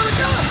 Hurry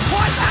go!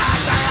 One back!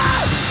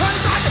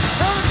 Hurry back!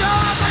 Hurry go!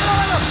 Bring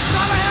it on!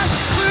 Stop my head!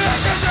 Bring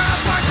it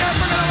on!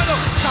 Bring it on!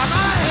 Stop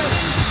my head!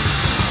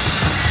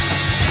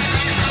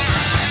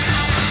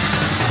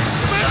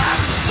 Bring it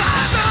up! Stop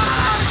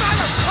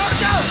it! Hurry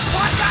go!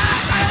 One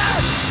back! Bring it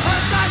on!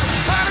 Hurry back!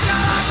 Hurry go!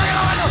 Bring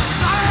it on!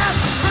 Stop my head!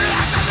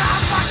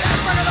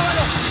 Bring it up! Bring it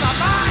on! Stop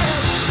my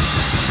head!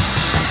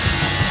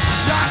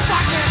 You're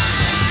fucking...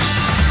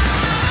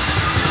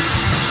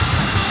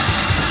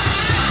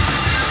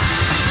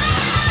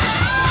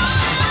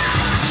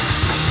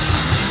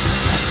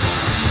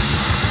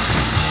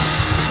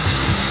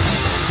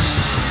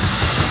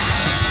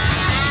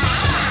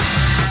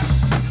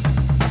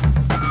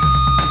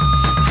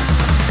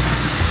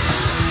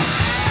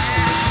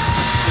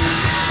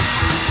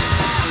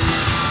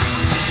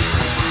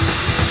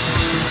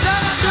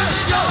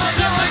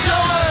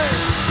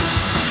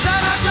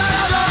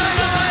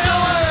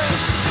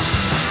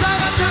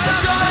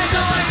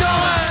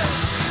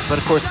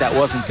 course, that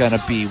wasn't going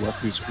to be what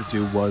Hüsker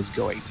Dü was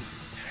going to be.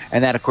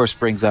 And that, of course,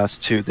 brings us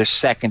to their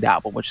second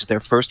album, which is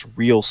their first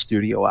real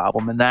studio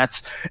album, and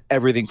that's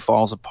Everything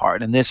Falls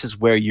Apart. And this is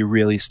where you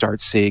really start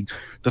seeing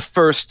the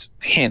first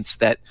hints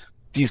that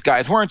these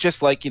guys weren't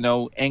just like,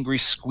 angry,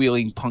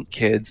 squealing punk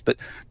kids, but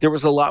there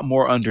was a lot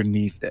more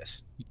underneath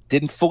this.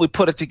 Didn't fully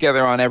put it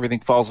together on Everything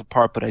Falls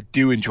Apart, but I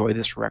do enjoy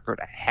this record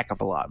a heck of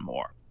a lot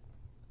more.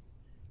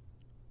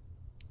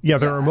 Yeah,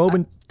 there are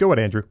moments. Go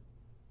ahead, Andrew.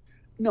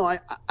 No, I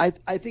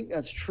think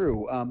that's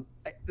true.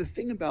 The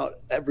thing about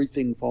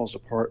Everything Falls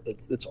Apart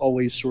that's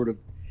always sort of,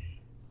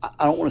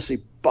 I don't want to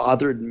say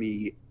bothered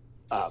me,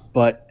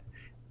 but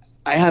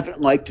I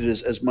haven't liked it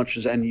as much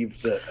as any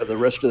of the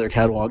rest of their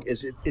catalog.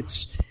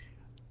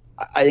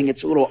 I think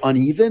it's a little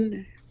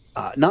uneven,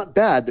 not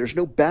bad. There's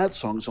no bad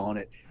songs on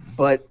it,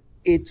 but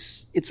I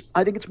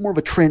think it's more of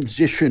a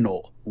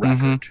transitional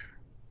record,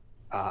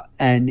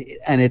 and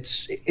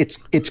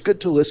it's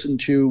good to listen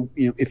to.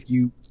 If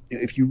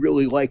you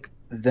really like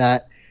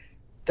that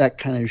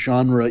kind of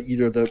genre,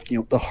 either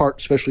the hard,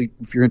 especially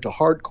if you're into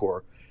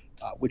hardcore,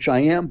 which I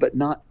am, but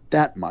not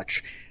that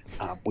much,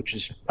 which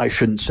is, I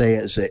shouldn't say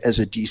as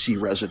a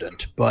DC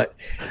resident, but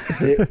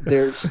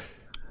there's.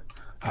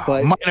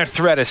 But Minor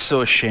Threat is so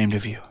ashamed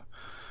of you.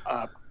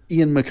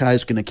 Ian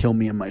Mackay's going to kill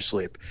me in my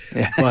sleep,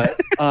 but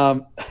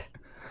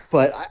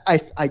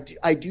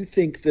I do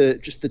think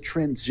just the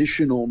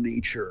transitional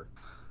nature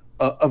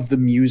of the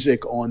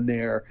music on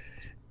there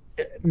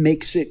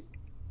makes it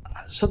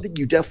something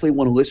you definitely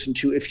want to listen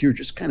to if you're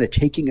just kind of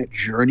taking a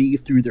journey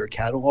through their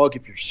catalog.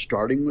 If you're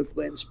starting with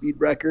Land Speed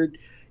Record,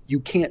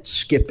 you can't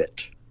skip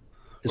it.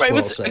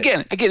 Right,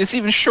 again, it's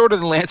even shorter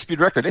than Land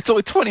Speed Record. It's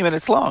only 20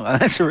 minutes long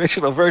on its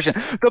original version.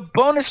 The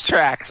bonus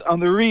tracks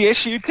on the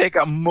reissue take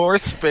up more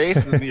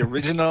space than the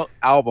original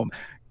album.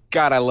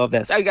 God, I love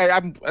this.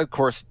 I'm, of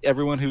course,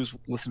 everyone who's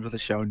listened to the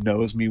show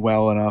knows me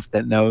well enough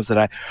that knows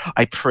that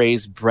I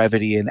praise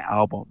brevity in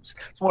albums.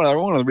 It's one of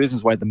the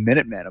reasons why the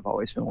Minutemen have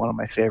always been one of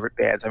my favorite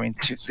bands. I mean,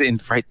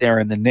 right there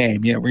in the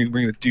name, we're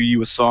going to do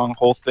you a song,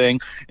 whole thing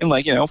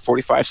in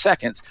 45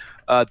 seconds.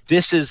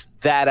 This is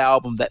that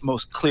album that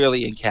most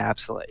clearly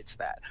encapsulates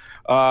that.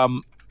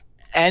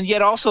 And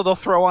yet also they'll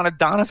throw on a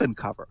Donovan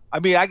cover. I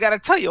mean, I got to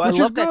tell you, I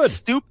love that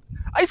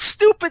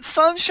stupid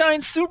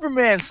Sunshine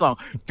Superman song.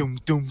 Doom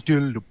doom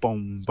diddle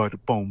boom bada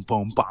boom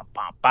boom bom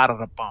bom bada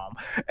da bom.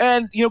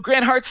 And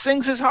Grant Hart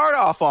sings his heart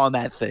off on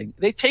that thing.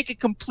 They take it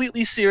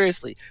completely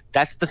seriously.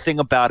 That's the thing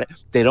about it.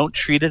 They don't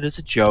treat it as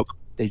a joke.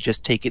 They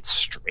just take it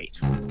straight.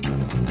 Sunshine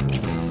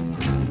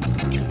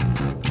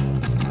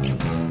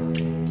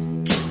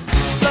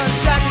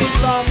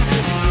on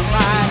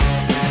my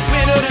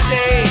window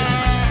today.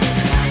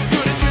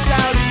 Could have turned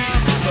out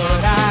easy,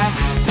 but I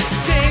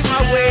changed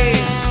my way.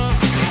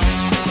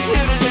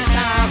 It'll take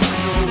time to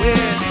know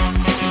it,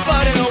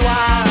 but in a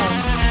while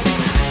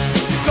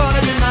you're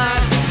gonna be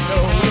mine.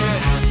 Know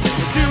it,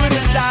 we'll do it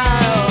in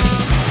style.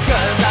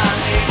 'Cause I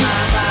made my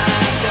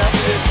mind up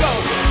to go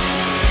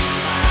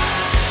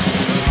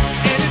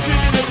and the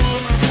trick in the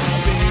book,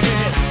 baby,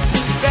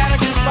 that I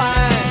can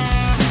find.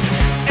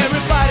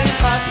 Everybody's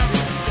talking.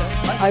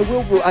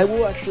 I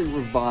will actually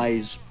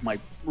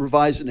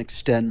revise and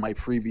extend my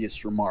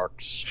previous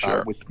remarks.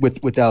 Sure.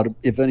 Without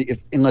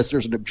unless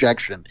there's an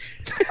objection.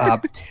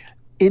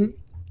 In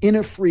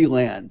a Free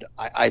Land,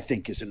 I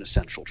think is an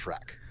essential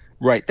track.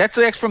 Right. That's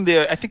the from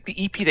the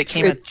EP that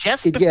came out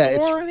just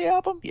before the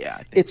album. Yeah.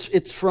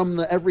 It's from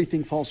the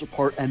Everything Falls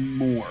Apart and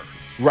more.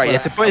 Right.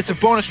 It's a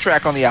bonus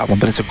track on the album,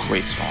 but it's a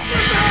great song.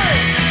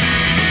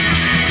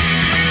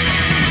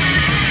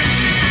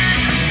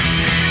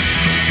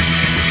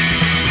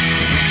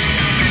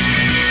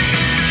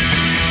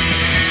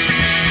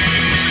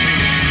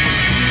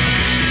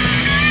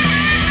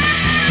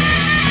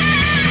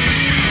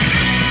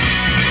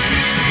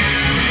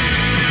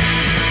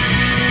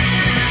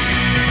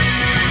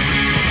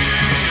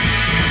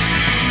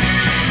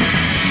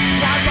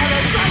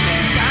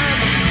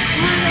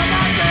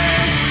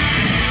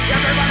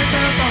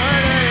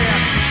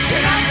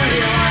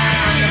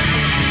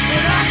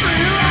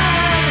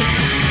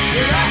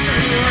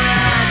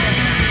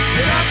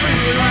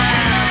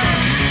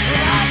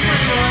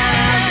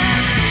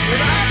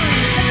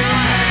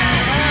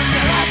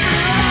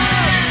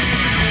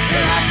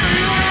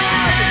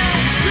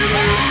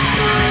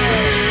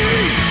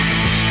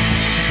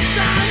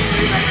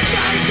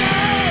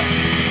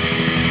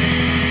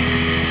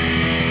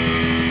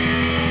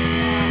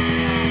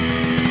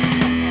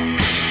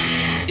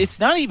 It's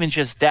not even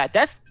just that.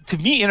 That's, to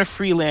me, Inner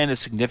Free Land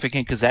is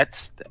significant because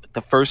that's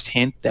the first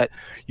hint that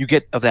you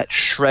get of that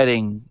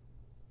shredding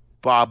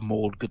Bob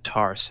Mould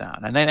guitar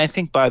sound. And then I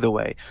think, by the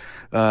way,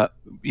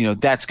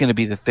 that's going to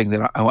be the thing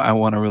that I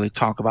want to really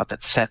talk about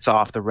that sets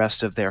off the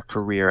rest of their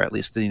career, at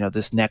least,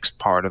 this next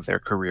part of their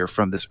career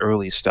from this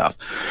early stuff.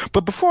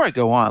 But before I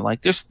go on,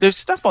 there's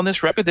stuff on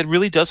this record that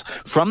really does,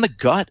 from the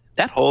gut,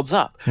 that holds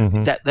up.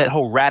 Mm-hmm. That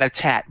whole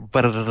rat-a-tat,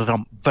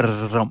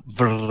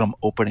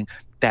 opening,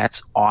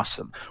 that's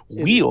awesome.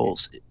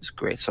 Wheels is a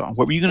great song.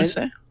 What were you going to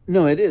say?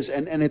 No, it is,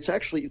 and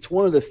it's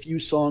one of the few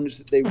songs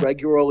that they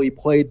regularly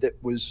played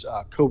that was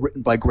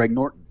co-written by Greg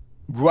Norton.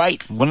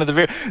 Right, one of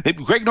the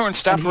Greg Norton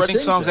stopped writing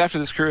songs it. after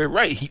this career.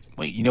 Right,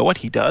 wait, you know what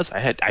he does?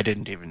 I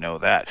didn't even know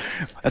that.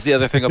 That's the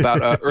other thing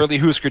about early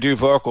Hüsker Dü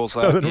vocals.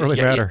 Doesn't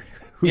really matter.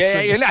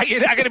 You're not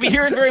going to be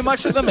hearing very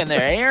much of them, and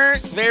they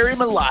aren't very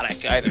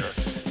melodic either.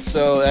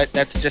 So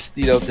that's just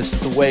this is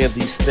the way of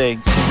these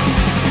things.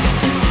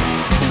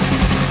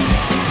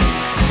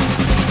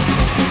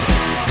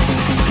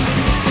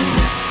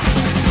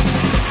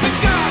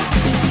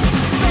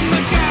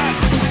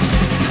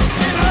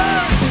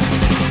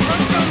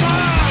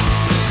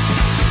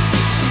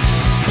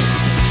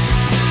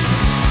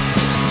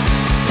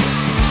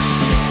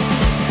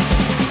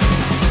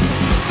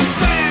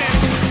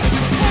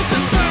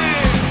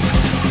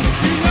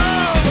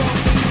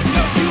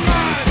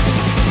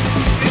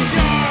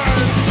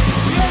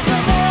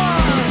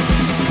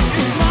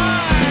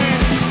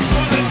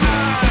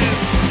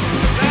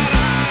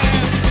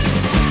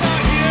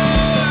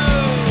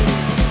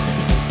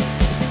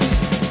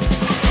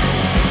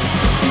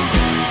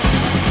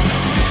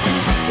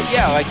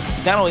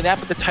 Not only that,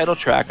 but the title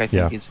track, I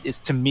think, is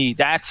to me,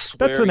 that's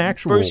an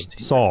actual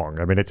song.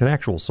 I mean, it's an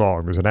actual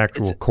song. There's an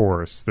actual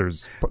chorus.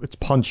 It's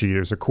punchy.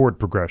 There's a chord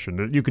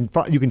progression. You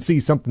can see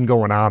something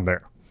going on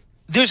there.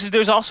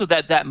 There's also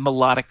that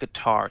melodic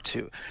guitar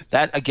too.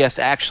 That, I guess,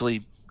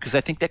 actually, because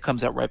I think that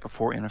comes out right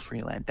before In a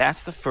Free Land.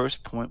 That's the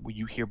first point where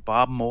you hear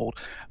Bob Mould.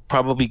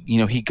 Probably,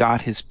 he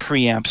got his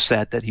preamp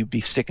set that he'd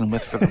be sticking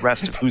with for the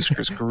rest of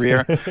Hüsker's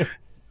career.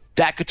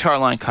 That guitar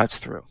line cuts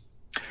through.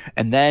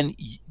 And then,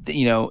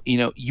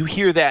 you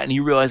hear that and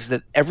you realize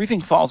that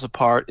Everything Falls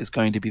Apart is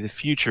going to be the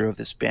future of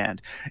this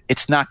band.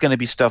 It's not going to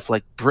be stuff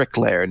like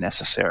Bricklayer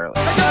necessarily.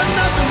 I got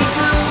nothing to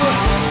do.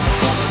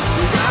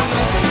 You got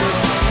nothing to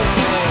say.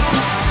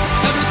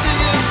 Everything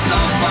is so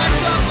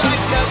fucked up, I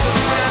guess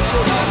it's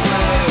natural to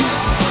play.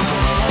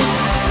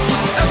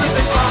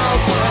 Everything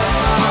falls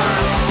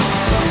apart.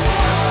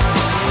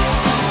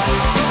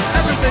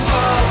 Everything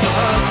falls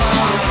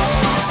apart.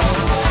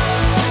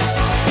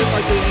 If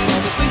I did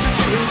all the things that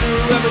you do,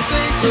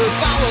 everything could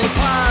fall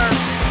apart.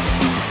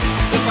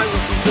 If I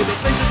listened to the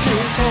things that you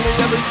told me,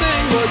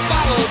 everything would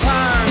fall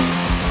apart.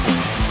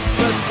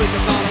 Let's think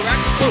about our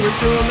actions before we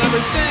do them,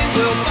 everything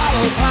will fall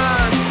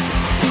apart.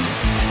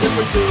 If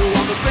we do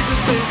all the things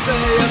that we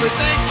say,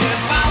 everything can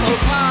fall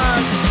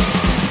apart.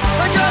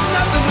 I got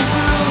nothing to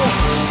do,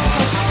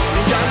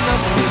 I got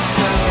nothing to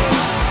say.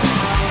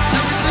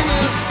 Everything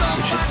is so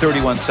Which is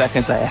 31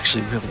 seconds I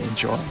actually really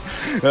enjoy.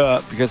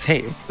 Because,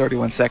 hey, it's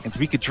 31 seconds.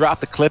 We could drop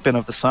the clip in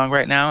of the song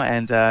right now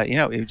and,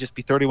 it would just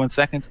be 31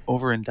 seconds,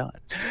 over and done.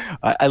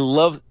 I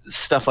love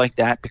stuff like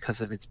that because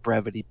of its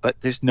brevity, but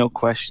there's no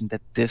question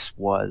that this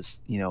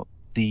was,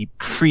 the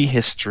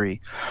prehistory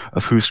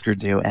of Hüsker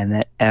Dü, and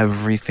that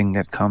everything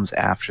that comes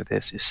after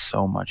this is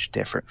so much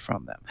different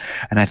from them.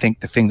 And I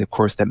think the thing, of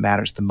course, that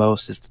matters the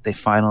most is that they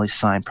finally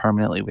signed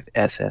permanently with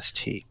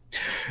SST.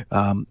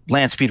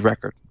 Land Speed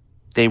Record.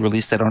 They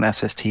released that on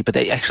SST, but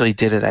they actually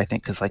did it, I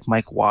think, because like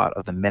Mike Watt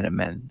of the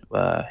Minutemen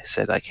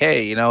said, like,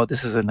 hey,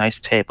 this is a nice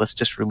tape. Let's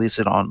just release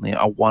it on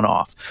a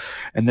one-off.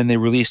 And then they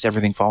released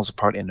Everything Falls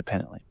Apart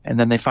independently. And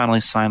then they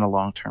finally signed a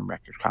long-term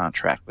record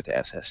contract with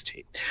SST.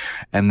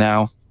 And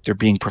now they're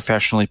being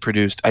professionally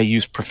produced. I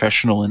use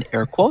professional in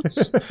air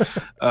quotes. Big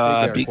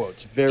air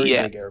quotes. Very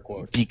big air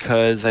quotes.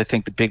 Because I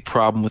think the big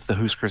problem with the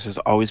Hüskers has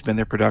always been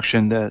their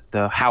production.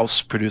 The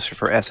house producer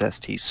for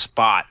SST,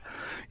 Spot,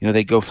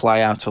 they go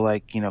fly out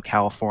to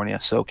California,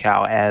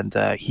 SoCal,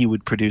 and he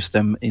would produce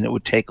them, and it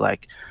would take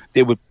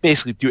they would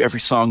basically do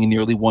every song in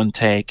nearly one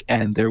take,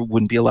 and there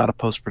wouldn't be a lot of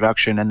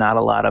post-production and not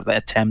a lot of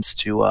attempts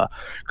to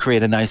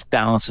create a nice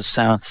balance of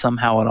sound.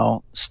 Somehow it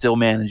all still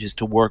manages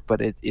to work, but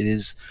it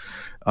is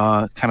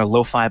kind of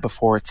lo-fi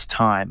before its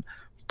time.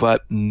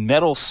 But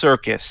Metal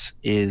Circus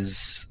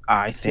is,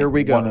 I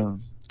think, one of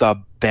the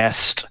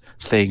best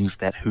things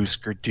that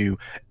Hüsker Dü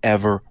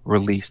ever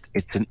released.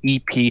 It's an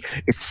EP.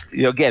 It's,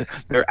 again,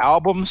 their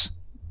albums,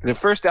 their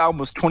first album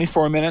was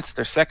 24 minutes.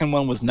 Their second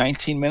one was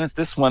 19 minutes.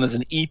 This one is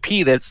an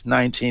EP that's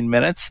 19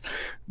 minutes.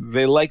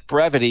 They like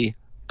brevity,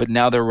 but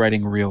now they're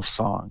writing real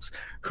songs.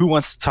 Who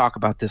wants to talk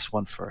about this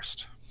one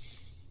first?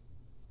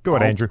 Go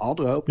ahead, Andrew. I'll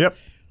do it. Yep.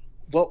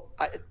 Well,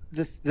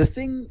 the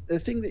thing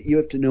that you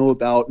have to know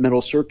about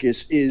Metal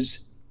Circus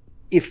is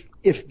if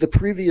the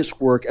previous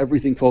work,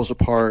 Everything Falls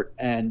Apart,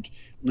 and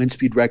Land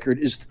Speed Record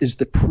is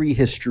the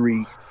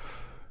prehistory,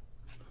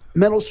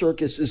 Metal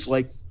Circus is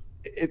like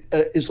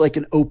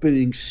an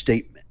opening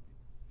statement.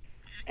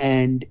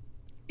 And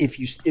if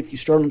you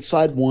start on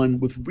side one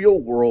with Real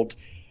World,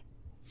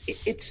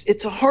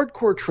 it's a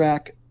hardcore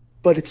track,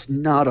 but it's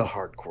not a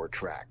hardcore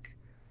track.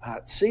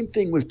 Same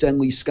thing with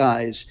Deadly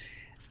Skies.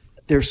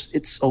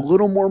 It's a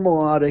little more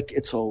melodic.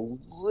 It's a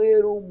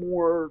little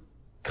more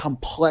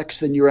complex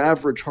than your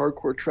average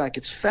hardcore track.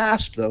 It's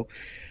fast though,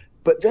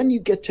 but then you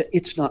get to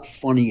It's Not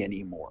Funny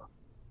Anymore.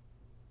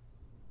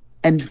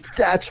 And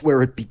that's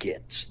where it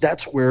begins.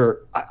 That's where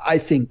I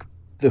think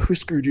the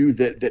Hüsker Dü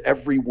that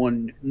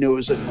everyone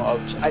knows and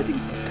loves, I think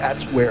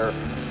that's where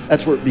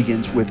That's where it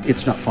begins with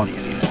It's Not Funny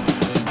Anymore. You can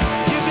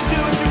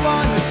do what you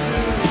want to do.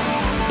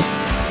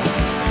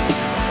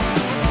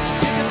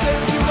 You can say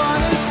what you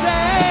want to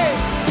say.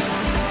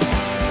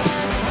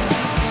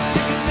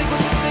 You can think what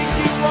you think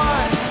you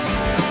want.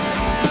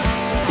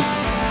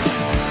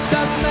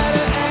 Doesn't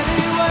matter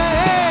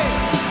anyway.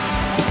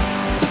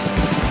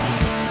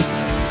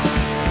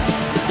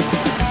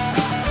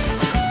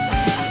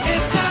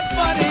 It's not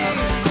funny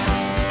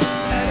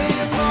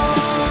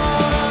anymore.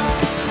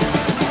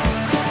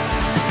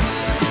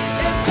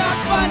 It's not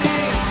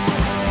funny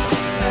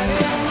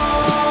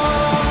anymore.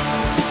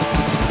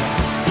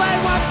 Play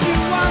what you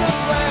wanna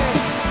play.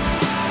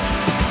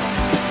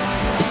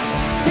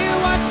 Hear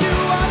what you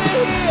wanna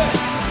hear.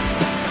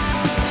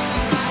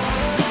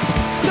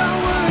 Don't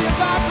worry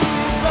about the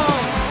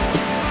result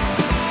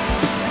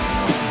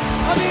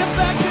or the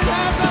effect it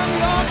has on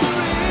your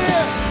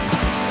career.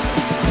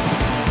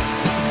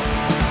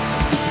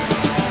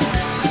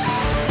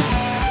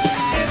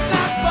 It's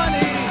not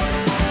funny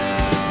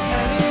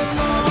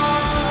anymore.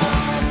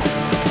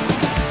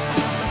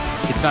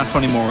 It's Not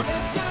Funny More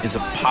is a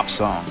pop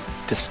song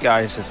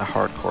disguised as a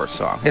hardcore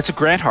song. It's a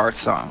Grant Hart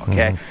song,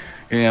 okay?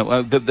 You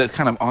know, the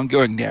kind of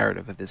ongoing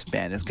narrative of this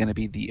band is going to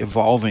be the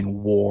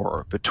evolving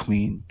war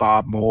between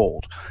Bob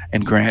Mould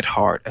and Grant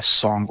Hart as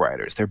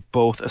songwriters. They're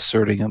both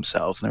asserting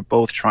themselves, and they're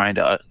both trying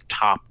to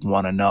top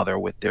one another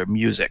with their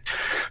music.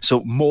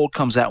 So Mould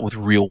comes out with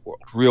Real World.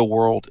 Real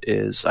World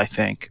is, I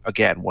think,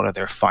 again, one of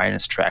their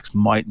finest tracks,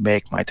 might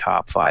make my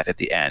top 5 at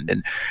the end.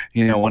 And,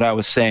 you know, what I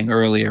was saying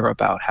earlier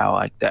about how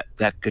like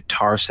that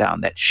guitar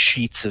sound, that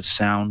sheets of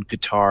sound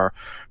guitar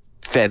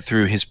fed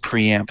through his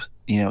preamp,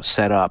 you know,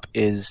 setup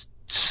is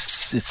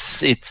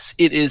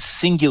it is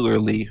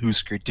singularly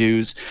Hüsker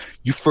Dü's.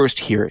 You first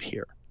hear it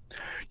here.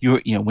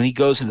 You know, when he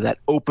goes into that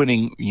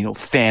opening, you know,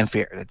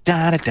 fanfare, the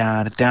da da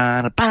da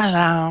da da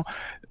da,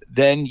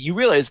 then you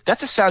realize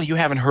that's a sound you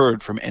haven't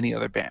heard from any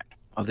other band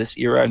of this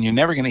era, and you're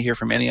never going to hear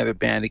from any other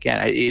band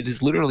again. It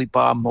is literally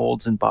Bob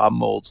Mould's and Bob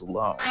Mould's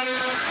alone.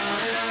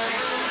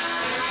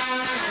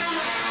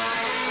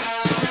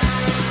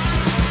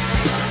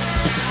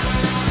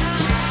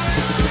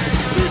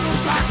 People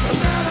talk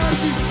about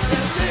anarchy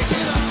and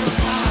taking up their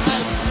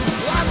lives.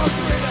 I'm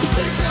afraid of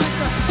things like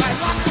that. I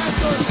lock my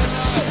doors at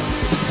night.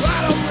 I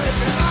don't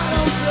rape and I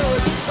don't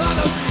pillage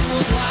other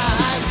people's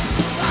lives.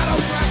 I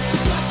don't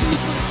practice what you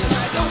preach and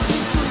I don't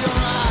see through your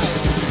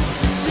eyes.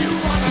 You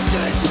wanna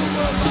change the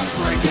world by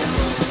breaking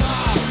rules and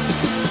laws.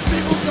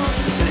 People don't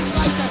do things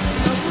like that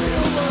in the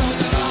real world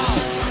at all.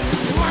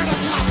 You aren't a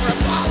cop or a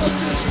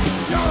politician.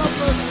 You're a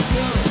person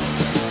too.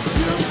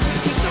 You see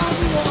this all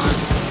you want.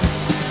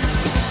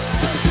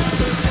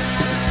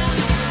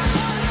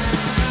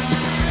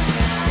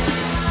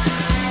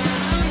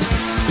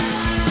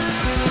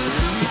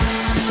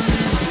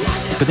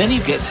 But then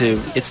you get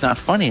to It's Not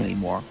Funny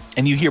Anymore,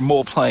 and you hear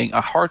Mould playing a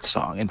Hart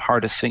song, and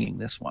Hart is singing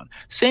this one.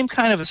 Same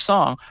kind of a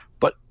song,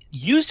 but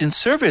used in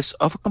service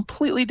of a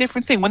completely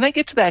different thing. When they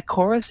get to that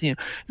chorus, you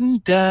know,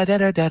 da da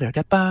da da da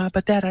da ba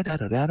ba da da da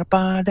da da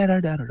ba da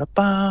da da da da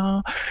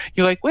ba.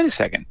 You're like, wait a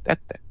second, that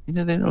you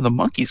know the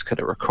Monkees could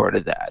have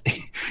recorded that.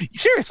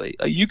 Seriously,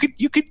 you could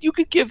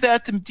give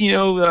that to you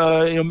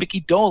know Mickey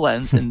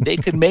Dolenz, and they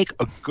could make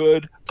a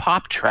good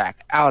pop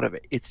track out of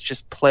it. It's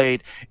just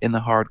played in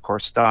the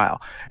hardcore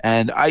style.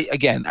 And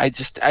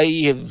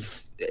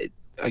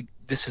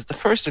this is the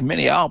first of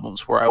many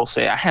albums where I will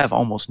say I have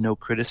almost no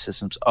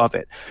criticisms of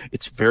it.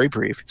 It's very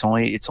brief. It's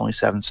only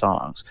 7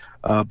 songs,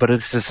 but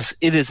it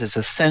is as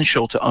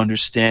essential to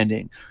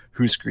understanding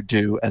Hüsker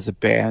Dü as a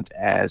band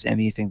as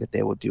anything that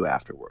they would do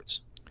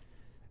afterwards.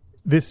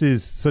 This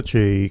is such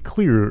a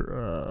clear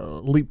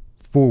leap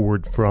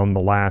forward from the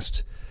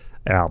last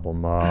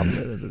album,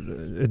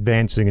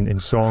 advancing in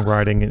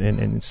songwriting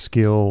and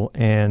skill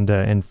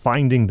and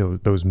finding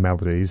those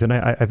melodies. And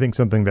I think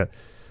something that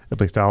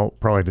at least I'll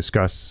probably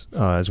discuss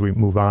as we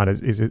move on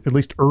is at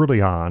least early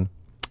on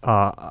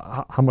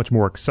how much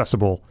more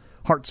accessible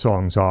Hart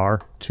songs are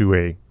to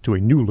a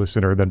new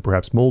listener than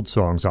perhaps Mould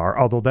songs are.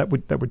 Although that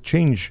would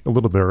change a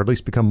little bit, or at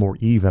least become more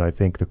even, I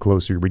think, the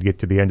closer we get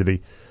to the end of the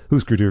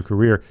Hüsker Dü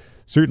career.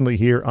 Certainly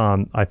here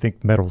on, I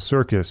think, Metal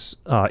Circus,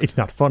 It's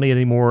Not Funny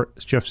Anymore.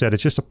 As Jeff said,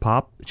 it's just a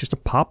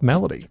pop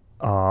melody.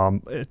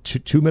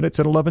 2 minutes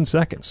and 11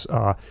 seconds.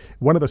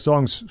 One of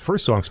the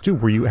first songs too,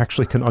 where you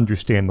actually can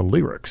understand the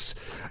lyrics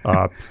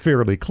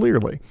fairly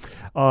clearly.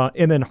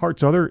 And then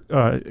Hart's other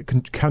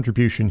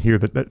contribution here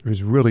that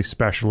is really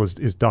special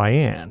is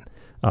Diane.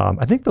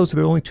 I think those are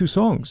the only 2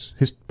 songs.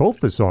 Both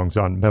the songs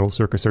on Metal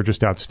Circus are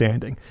just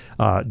outstanding.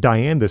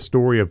 Diane, the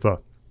story of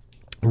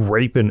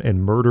rape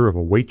and murder of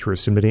a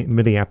waitress in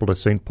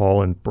Minneapolis, St.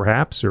 Paul, and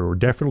perhaps or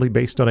definitely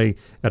based on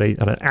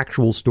an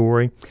actual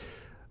story.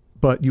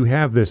 But you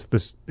have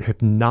this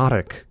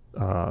hypnotic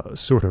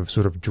sort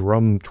of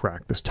drum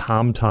track, this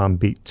tom-tom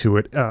beat to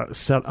it,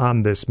 set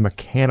on this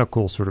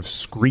mechanical sort of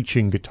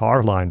screeching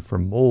guitar line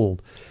from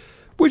Mould,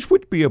 which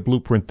would be a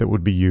blueprint that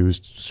would be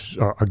used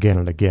again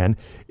and again.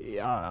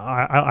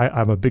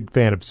 I'm a big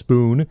fan of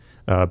Spoon,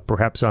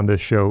 perhaps on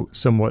this show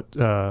somewhat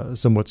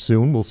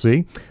soon, we'll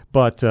see.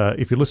 But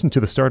if you listen to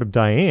the start of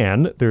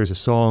Diane, there's a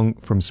song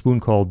from Spoon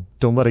called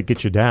Don't Let It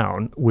Get You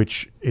Down,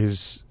 which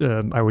is,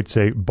 I would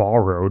say,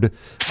 borrowed.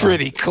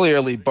 Pretty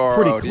clearly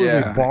borrowed,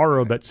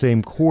 borrowed that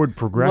same chord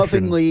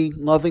progression.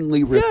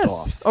 Lovingly ripped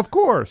off. Yes, of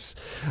course.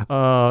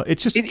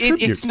 It's just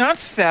it's not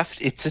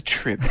theft, it's a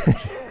tribute.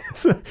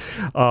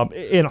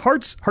 And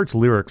Hart's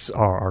lyrics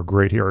are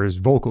great here. His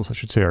vocals, I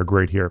should say, are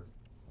great here.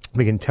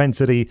 The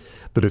intensity,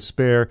 the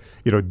despair.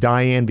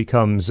 Diane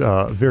becomes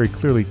very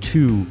clearly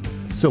two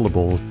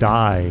syllables,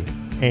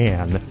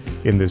 Die-Anne,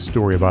 in this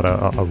story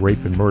about a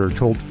rape and murder,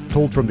 told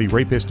from the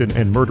rapist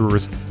and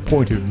murderer's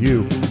point of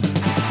view.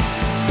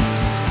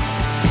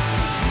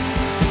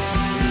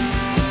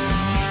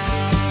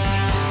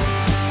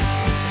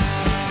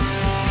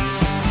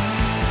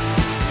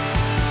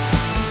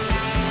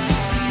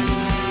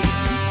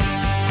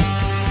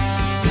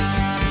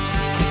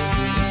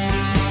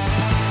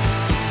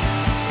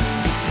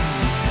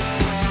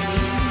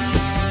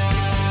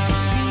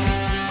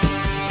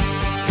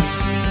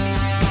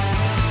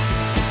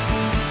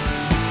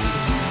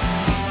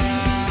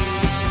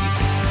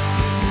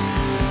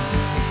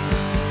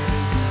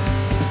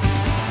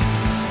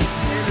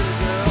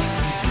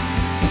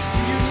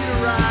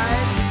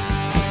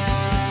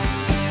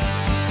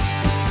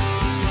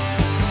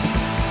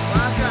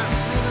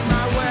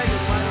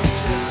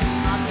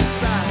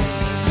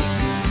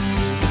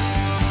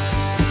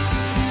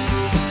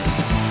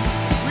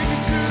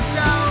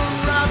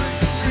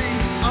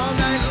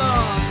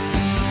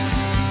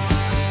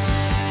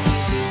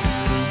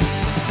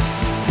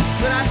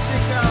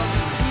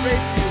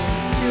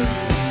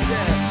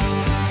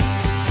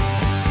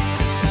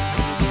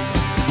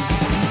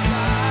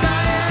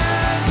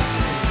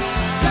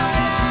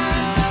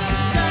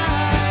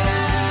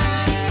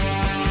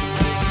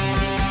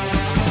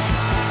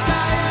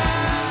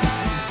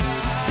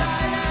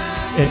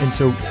 And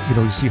so,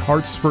 you see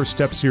Hart's first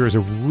steps here as a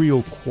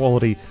real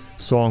quality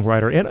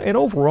songwriter, and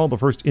overall the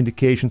first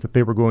indications that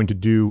they were going to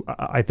do,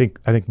 I think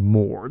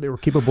more. They were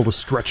capable of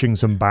stretching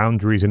some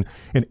boundaries and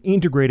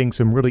integrating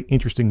some really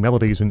interesting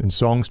melodies and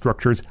song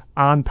structures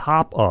on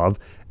top of,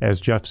 as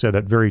Jeff said,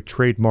 that very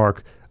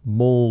trademark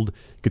Mold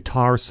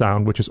guitar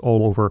sound, which is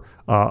all over,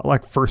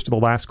 like First to the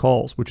Last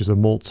Calls, which is a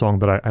Mold song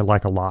that I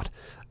like a lot.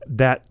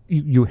 That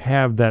you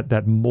have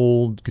that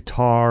Mold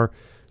guitar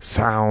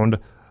sound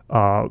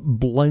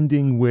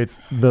blending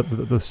with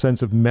the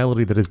sense of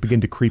melody that has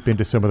begun to creep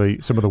into some of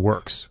the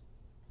works.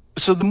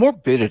 So the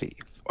morbidity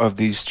of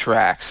these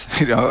tracks,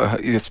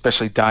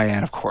 especially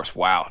Diane, of course,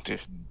 wow,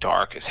 just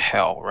dark as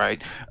hell, right?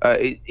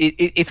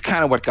 It's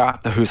kind of what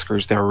got the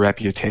Hüskers their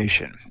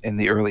reputation in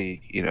the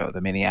early,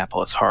 the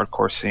Minneapolis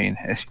hardcore scene.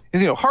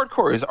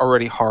 Hardcore is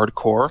already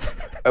hardcore,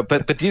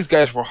 but these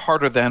guys were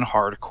harder than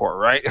hardcore,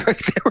 right?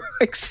 They were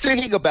like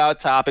singing about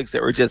topics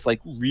that were just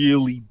like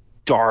really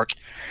dark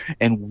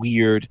and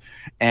weird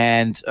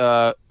and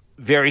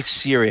very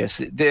serious.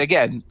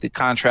 Again, the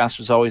contrast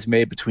was always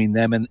made between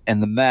them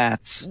and the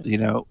Mats.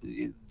 The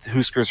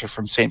Hüskers are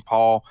from St.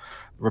 Paul.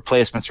 The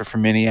Replacements are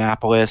from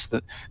Minneapolis.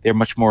 They're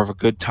much more of a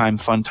good time,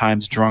 fun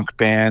times, drunk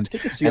band. I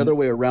think it's the other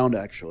way around,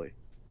 actually.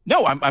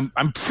 No,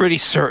 I'm pretty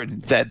certain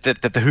that the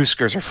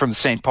Hüskers are from the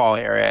St. Paul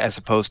area as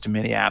opposed to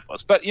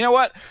Minneapolis. But you know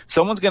what?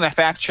 Someone's going to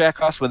fact check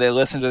us when they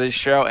listen to this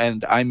show,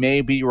 and I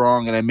may be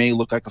wrong, and I may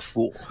look like a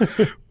fool.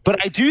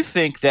 But I do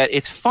think that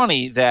it's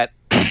funny that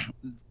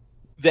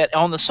that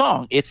on the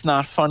song, It's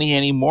Not Funny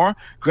Anymore,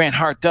 Grant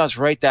Hart does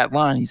write that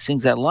line. He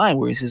sings that line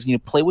where he says,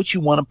 play what you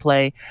want to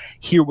play,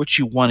 hear what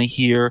you want to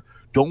hear.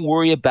 Don't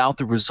worry about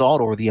the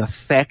result or the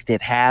effect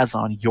it has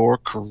on your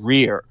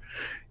career.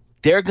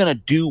 They're going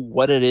to do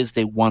what it is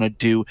they want to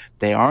do.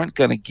 They aren't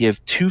going to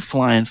give two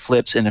flying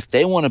flips. And if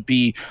they want to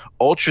be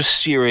ultra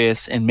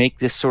serious and make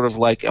this sort of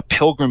like a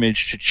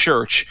pilgrimage to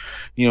church,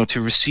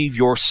 to receive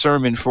your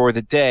sermon for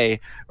the day,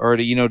 or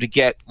to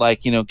get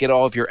get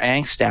all of your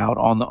angst out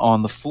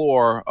on the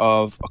floor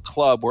of a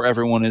club where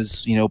everyone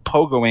is,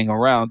 pogoing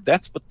around,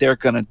 that's what they're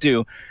going to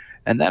do.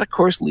 And that, of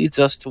course, leads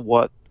us to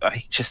what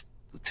I just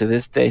to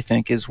this day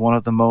think is one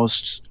of the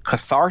most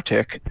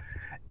cathartic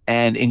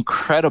and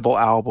incredible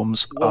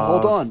albums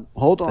of the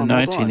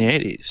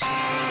 1980s.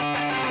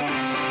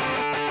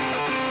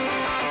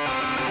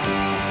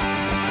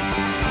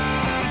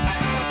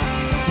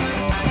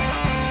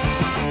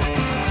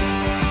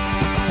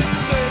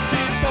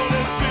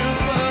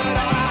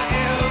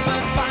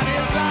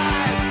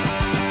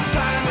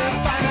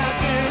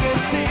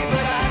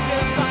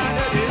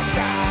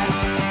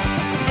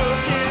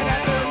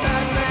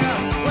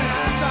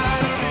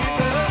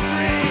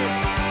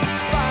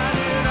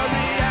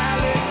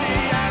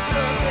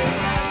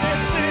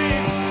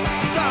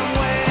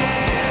 Somewhere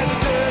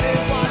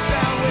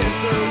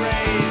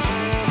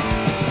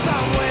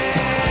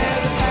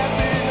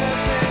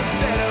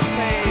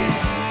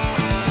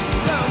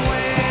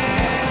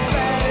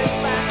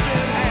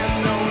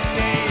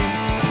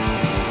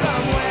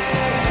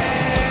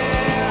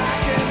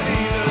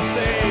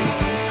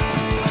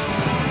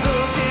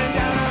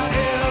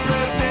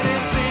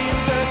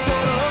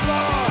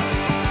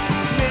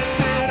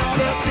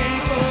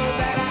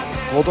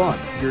hold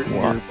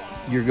on.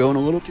 You're going a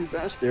little too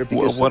fast there.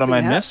 Because what am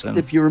I missing?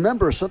 If you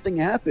remember, something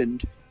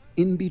happened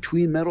in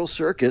between Metal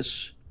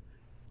Circus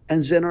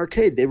and Zen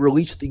Arcade. They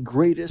released the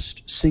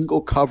greatest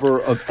single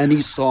cover of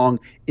any song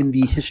in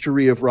the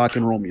history of rock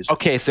and roll music.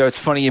 Okay, so it's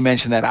funny you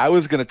mentioned that. I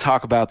was going to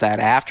talk about that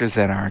after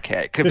Zen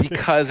Arcade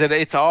because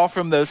it's all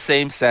from those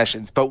same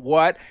sessions. But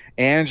what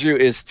Andrew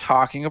is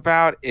talking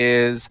about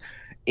is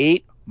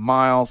 8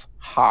 Miles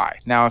High.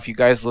 Now, if you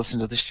guys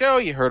listened to the show,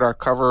 you heard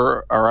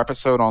our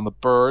episode on the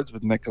Byrds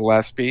with Nick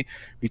Gillespie.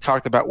 We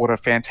talked about what a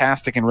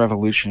fantastic and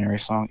revolutionary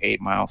song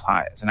 8 Miles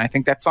High is. And I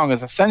think that song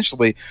is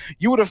essentially,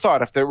 you would have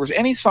thought if there was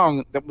any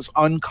song that was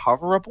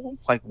uncoverable,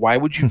 like why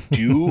would you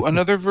do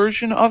another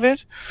version of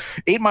it?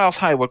 8 Miles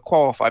High would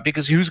qualify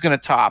because who's going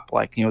to top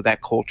that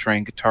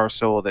Coltrane guitar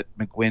solo that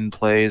McGuinn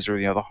plays, or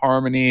the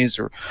harmonies,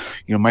 or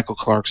Michael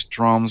Clark's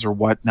drums or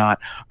whatnot.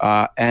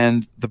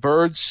 And the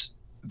Byrds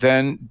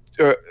then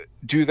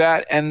do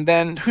that, and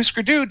then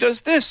Hüsker Dü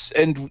does this.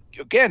 And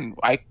again,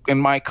 in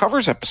my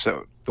covers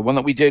episode, the one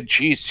that we did,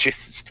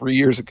 it's 3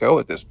 years ago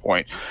at this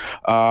point,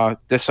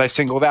 this I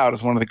singled out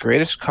as one of the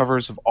greatest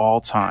covers of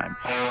all time.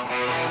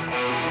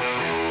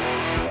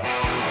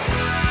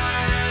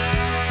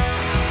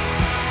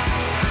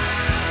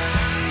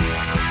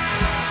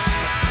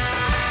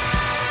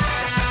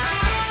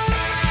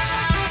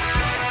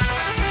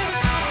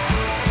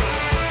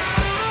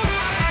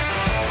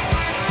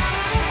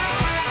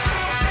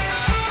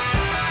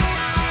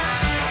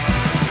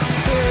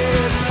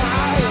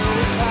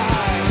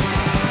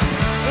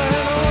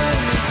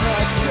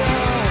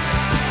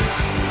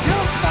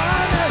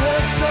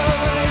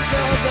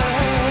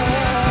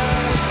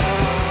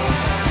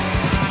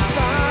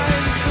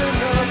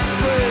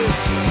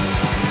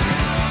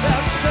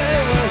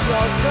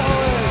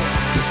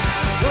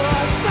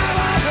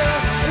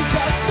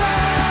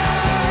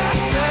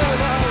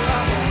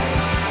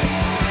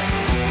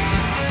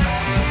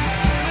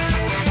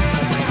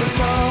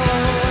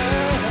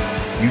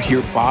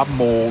 Hear Bob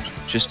Mould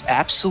just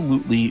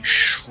absolutely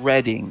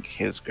shredding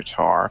his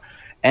guitar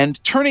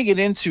and turning it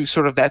into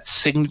sort of that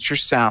signature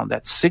sound,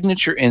 that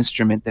signature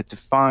instrument that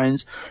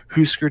defines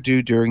Hüsker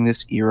Dü during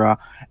this era.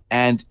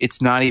 And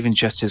it's not even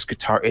just his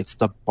guitar, it's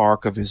the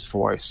bark of his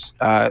voice.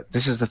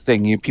 This is the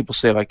thing. People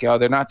say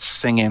they're not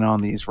singing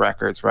on these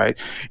records, right?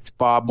 It's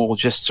Bob Mould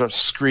just sort of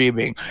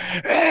screaming,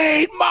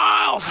 8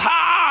 miles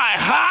high,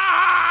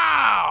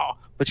 how?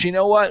 But you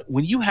know what?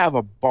 When you have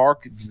a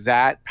bark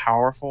that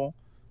powerful,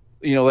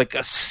 like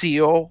a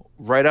seal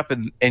right up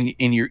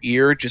in your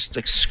ear, just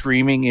like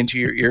screaming into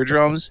your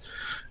eardrums.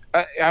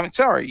 I'm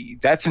sorry,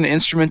 that's an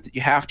instrument that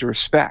you have to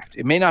respect.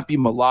 It may not be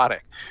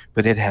melodic,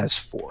 but it has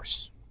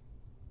force.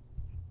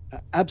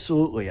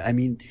 Absolutely. I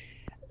mean,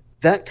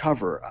 that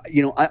cover,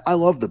 I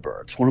love the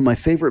Byrds, one of my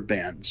favorite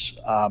bands.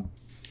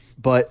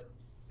 But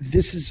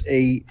this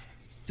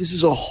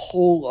is a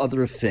whole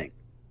other thing.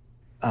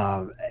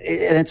 And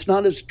it's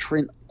not as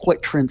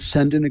quite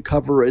transcendent a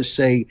cover as,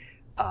 say,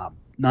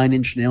 9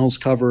 Inch Nails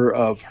cover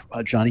of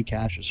Johnny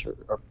Cash's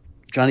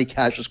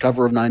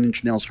cover of 9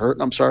 Inch Nails Hurt.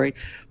 I'm sorry,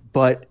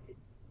 but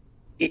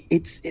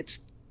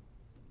it's.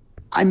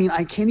 I mean,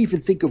 I can't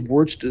even think of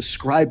words to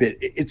describe it.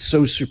 It's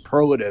so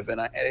superlative, and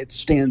it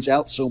stands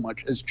out so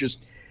much as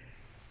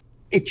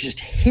it just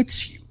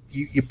hits you.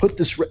 You put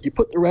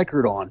the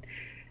record on,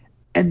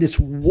 and this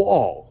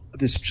wall,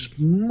 this just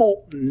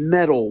molten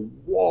metal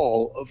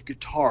wall of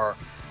guitar,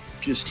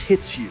 just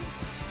hits you.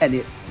 And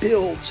it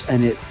builds,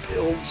 and it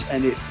builds,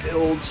 and it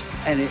builds,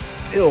 and it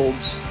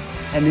builds,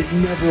 and it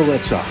never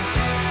lets up.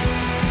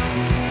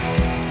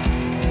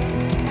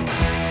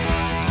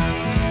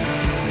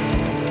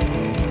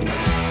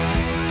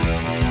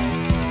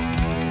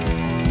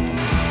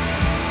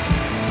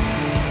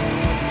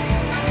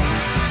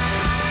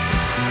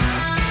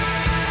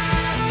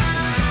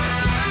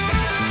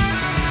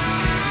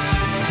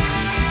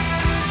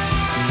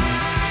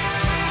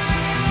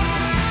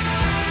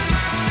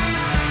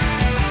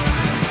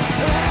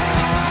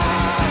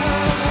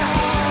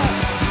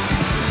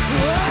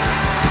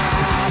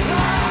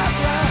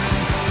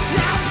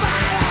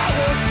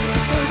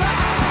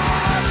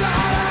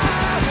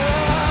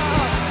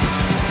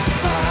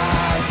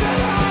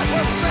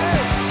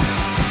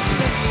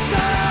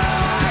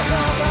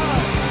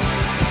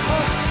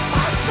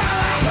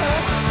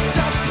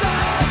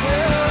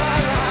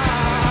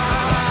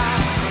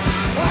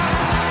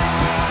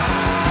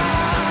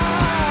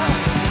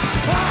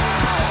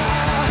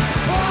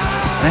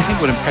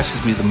 What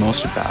impresses me the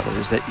most about it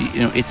is that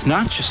it's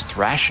not just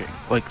thrashing.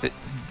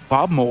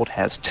 Bob Mould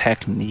has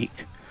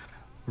technique,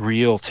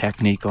 real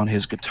technique on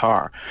his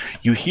guitar.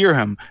 You hear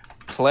him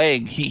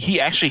playing. He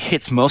actually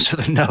hits most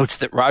of the notes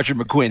that Roger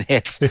McGuinn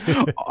hits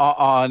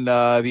on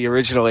the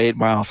original 8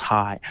 Miles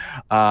High.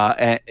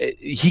 And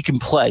he can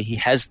play. He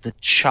has the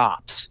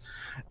chops,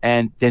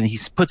 and then he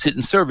puts it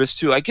in service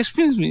too. I guess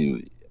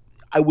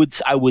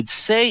I would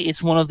say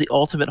it's one of the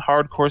ultimate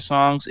hardcore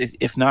songs,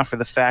 if not for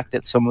the fact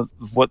that some of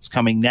what's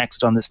coming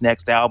next on this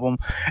next album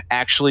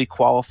actually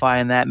qualify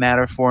in that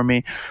matter for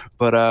me.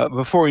 But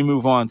before we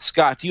move on,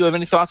 Scott, do you have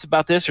any thoughts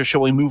about this, or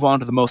shall we move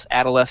on to the most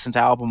adolescent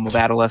album of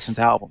adolescent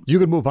albums? You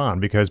can move on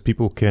because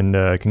people can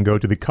go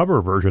to the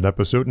cover version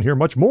episode and hear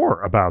much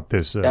more about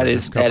this. That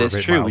is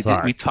true.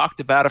 We talked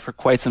about it for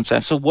quite some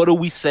time. So what do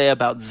we say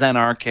about Zen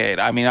Arcade?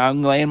 I mean,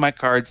 I'm laying my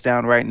cards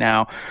down right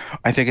now.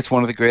 I think it's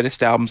one of the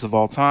greatest albums of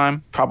all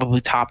time, probably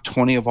top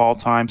 20 of all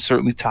time,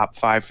 certainly top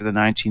 5 for the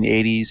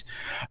 1980s.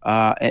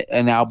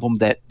 An album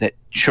that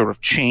sort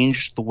of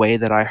changed the way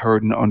that I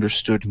heard and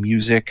understood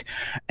music.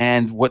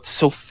 And what's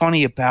so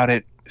funny about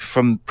it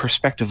from the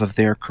perspective of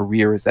their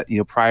career is that,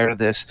 prior to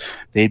this,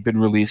 they'd been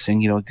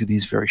releasing,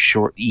 these very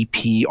short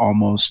EP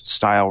almost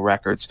style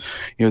records.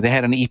 They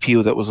had an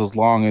EP that was as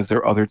long as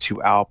their other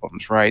 2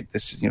 albums, right?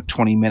 This is,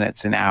 20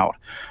 minutes and out.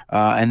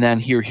 And then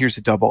here's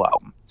a double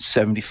album,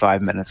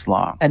 75 minutes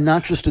long. And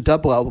not just a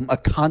double album, a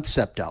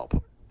concept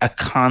album. A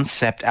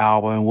concept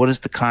album. And what is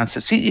the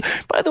concept? See,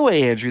 by the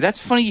way, Andrew, that's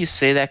funny you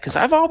say that, because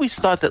I've always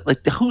thought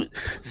that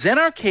Zen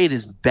Arcade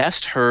is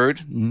best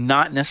heard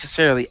not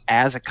necessarily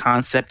as a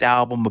concept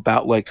album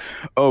about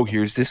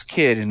here's this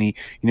kid and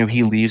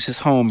he leaves his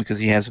home because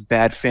he has a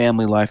bad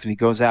family life and he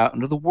goes out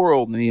into the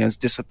world and he has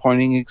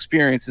disappointing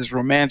experiences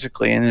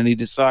romantically, and then he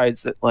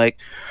decides that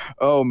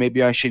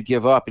maybe I should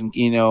give up and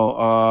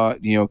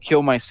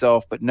kill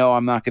myself, but no,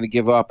 I'm not going to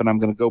give up and I'm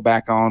going to go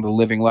back on to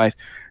living life.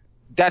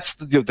 That's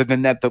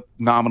the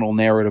nominal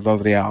narrative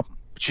of the album.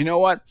 But you know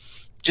what?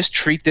 Just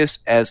treat this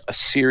as a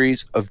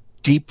series of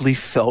deeply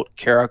felt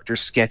character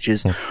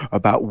sketches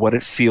about what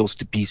it feels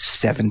to be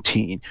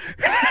 17.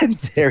 And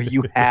there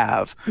you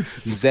have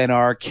Zen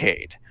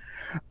Arcade.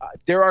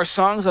 There are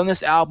songs on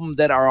this album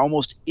that are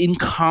almost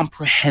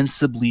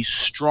incomprehensibly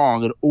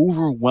strong and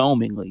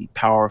overwhelmingly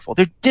powerful.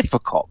 They're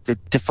difficult. They're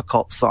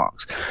difficult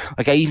songs.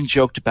 I even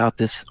joked about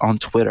this on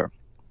Twitter.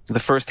 The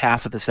first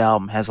half of this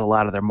album has a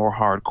lot of their more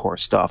hardcore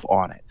stuff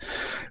on it.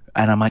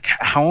 And I'm like,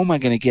 how am I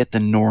going to get the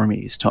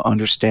normies to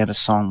understand a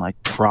song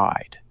like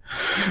Pride?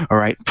 All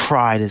right.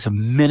 Pride is a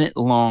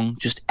minute-long,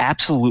 just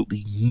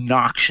absolutely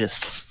noxious,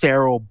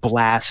 feral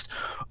blast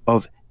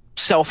of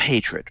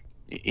self-hatred.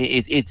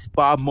 It's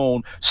Bob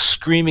Moan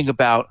screaming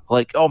about,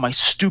 my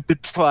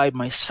stupid pride,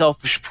 my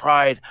selfish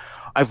pride.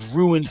 I've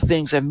ruined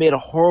things. I've made a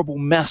horrible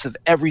mess of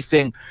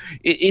everything.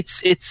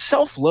 It's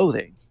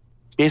self-loathing,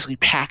 basically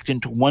packed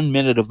into 1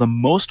 minute of the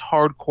most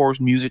hardcore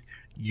music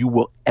you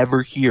will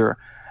ever hear.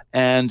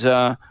 And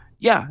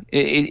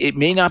it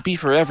may not be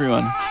for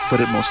everyone, but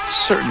it most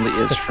certainly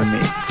is for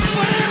me.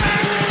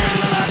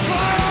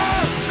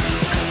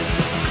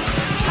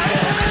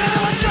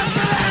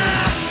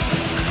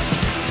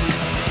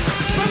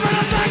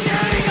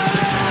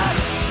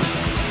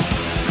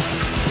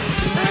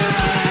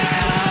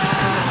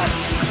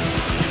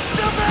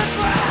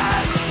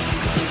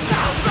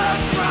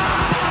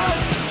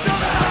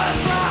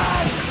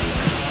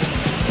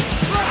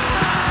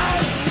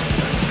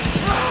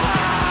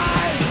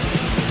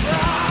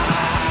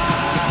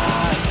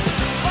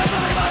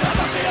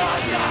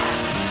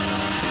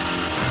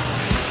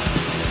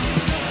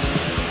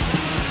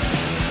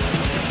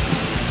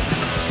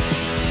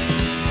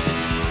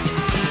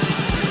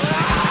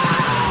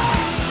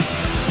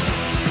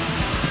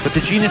 But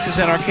the genius of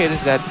Zen Arcade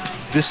is that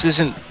this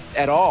isn't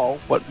at all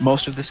what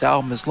most of this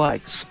album is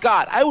like.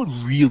 Scott, I would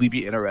really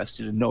be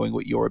interested in knowing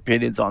what your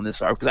opinions on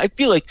this are, because I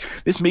feel like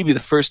this may be the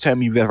first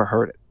time you've ever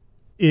heard it.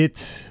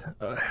 It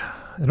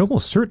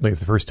almost certainly is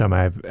the first time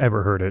I've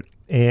ever heard it,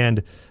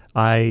 and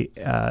I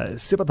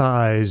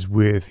sympathize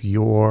with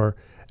your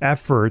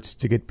efforts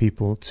to get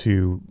people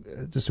to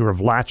sort of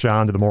latch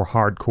on to the more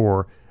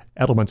hardcore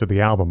elements of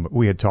the album.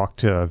 We had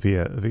talked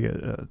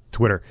via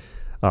Twitter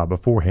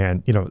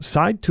beforehand.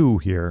 Side 2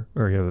 here,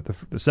 or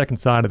the second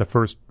side of the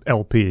first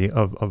LP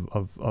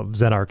of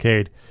Zen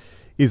Arcade,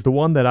 is the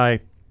one that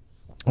I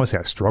want to say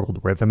I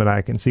struggled with. I mean,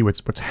 I can see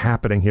what's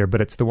happening here, but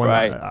it's the one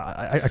right.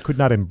 that I could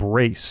not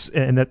embrace,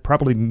 and that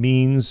definitely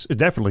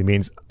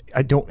means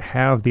I don't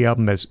have the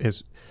album as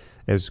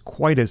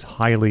quite as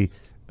highly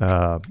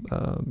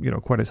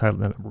quite as highly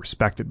not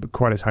respected, but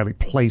quite as highly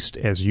placed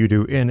as you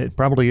do. And it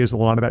probably is a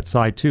lot of that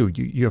side 2.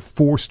 You have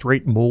 4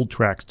 straight mold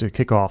tracks to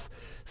kick off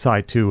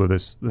side 2 of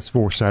this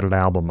 4-sided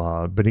album,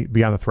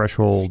 Beyond the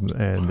Threshold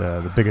and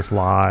The Biggest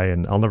Lie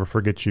and I'll Never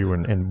Forget You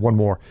and one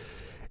more.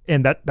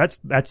 And that's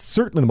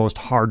certainly the most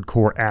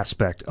hardcore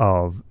aspect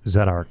of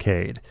Zen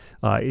Arcade.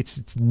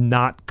 It's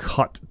not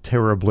cut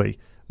terribly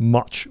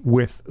much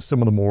with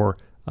some of the more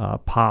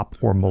pop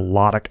or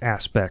melodic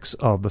aspects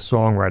of the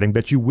songwriting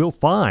that you will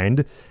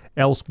find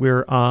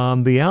elsewhere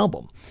on the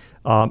album.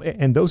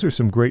 And those are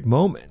some great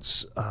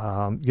moments.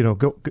 Some of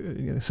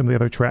the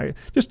other tracks.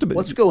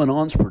 What's Going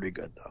On's pretty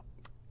good though.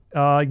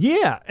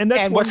 Yeah, and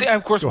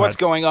What's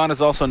Going On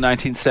is also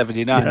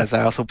 1979, yes. as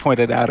I also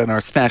pointed out in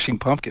our Smashing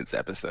Pumpkins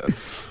episode.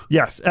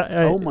 Yes.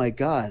 Oh my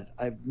God!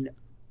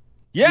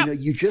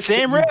 You just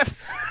same riff.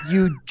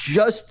 You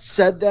just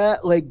said that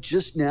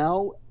just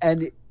now,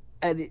 and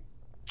it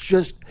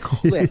just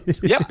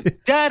clicked. Yep.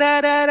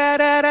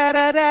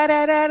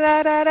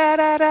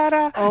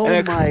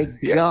 Oh my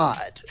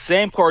God!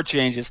 Same chord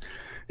changes.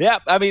 Yeah,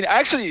 I mean,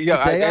 actually,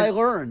 Today I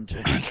learned.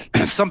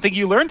 something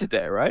you learned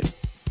today, right?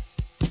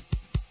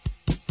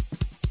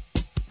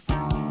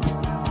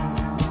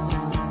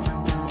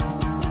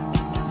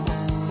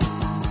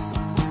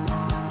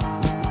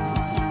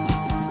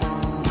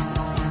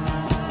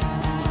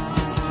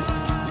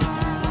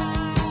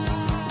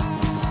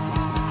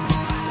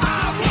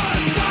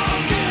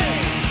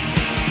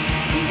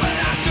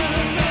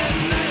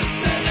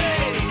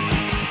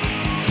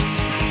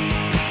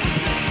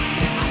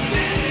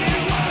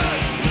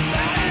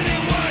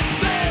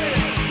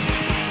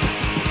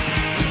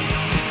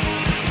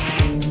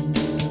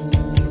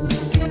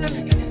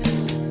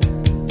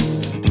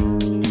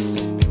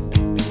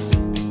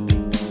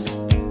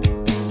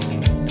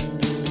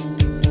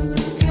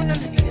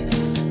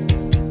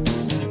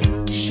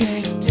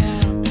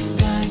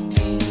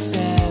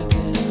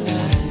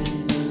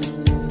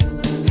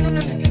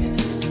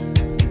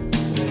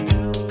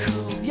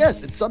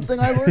 Yes, it's something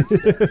I learned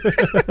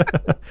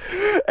today.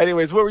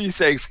 Anyways, what were you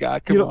saying,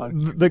 Scott? Come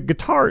on. The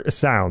guitar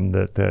sound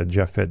that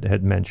Jeff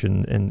had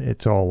mentioned, and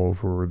it's all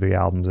over the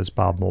albums as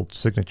Bob Mould's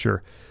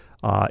signature.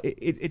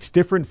 It's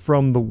different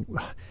from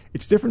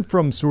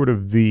sort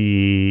of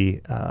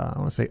the I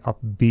want to say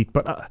upbeat,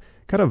 but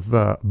kind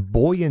of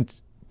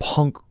buoyant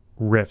punk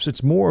riffs.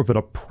 It's more of an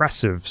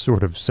oppressive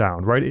sort of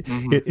sound, right?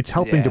 It's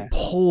helping to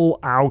pull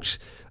out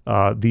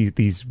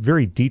these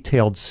very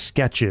detailed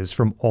sketches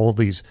from all of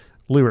these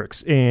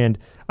lyrics, and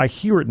I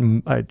hear it.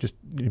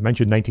 You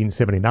mentioned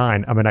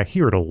 1979. I mean, I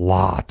hear it a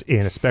lot,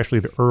 and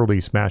especially the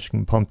early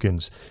Smashing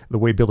Pumpkins, the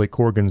way Billy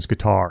Corgan's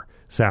guitar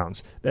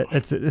sounds.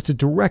 It's a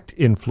direct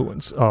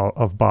influence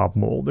of Bob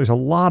Mould. There's a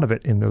lot of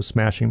it in those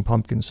Smashing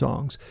Pumpkins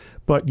songs,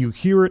 but you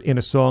hear it in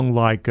a song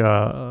like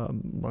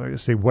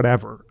say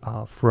Whatever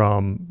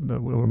from the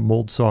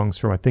Mould songs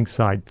from I think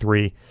side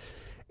 3,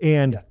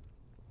 and. Yeah.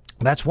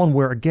 That's one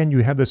where, again,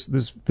 you have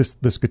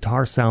this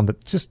guitar sound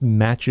that just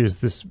matches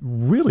this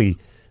really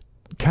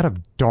kind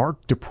of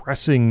dark,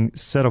 depressing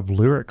set of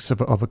lyrics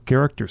of a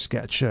character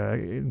sketch.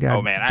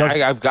 Oh man,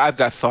 I've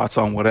got thoughts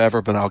on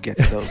Whatever, but I'll get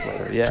to those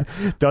later. Yeah,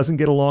 doesn't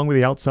get along with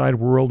the outside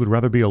world. Would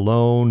rather be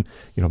alone.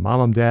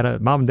 Mom and dad,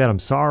 I'm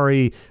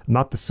sorry. I'm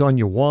not the son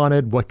you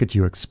wanted. What could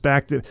you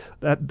expect?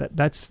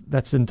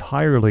 That's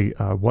entirely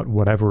what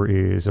Whatever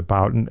is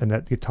about, and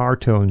that guitar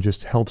tone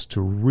just helps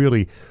to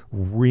really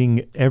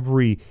wring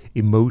every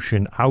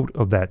emotion out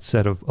of that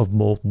set of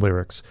Mould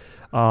lyrics.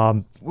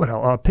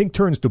 Pink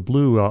Turns to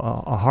Blue,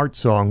 a heart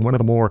song, one of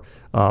the more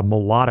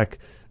melodic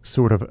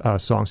sort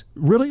of songs.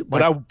 Really,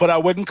 but I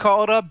wouldn't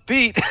call it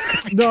upbeat.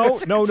 No.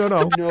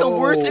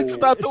 It's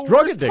about the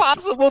worst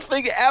possible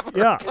thing ever.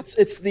 Yeah,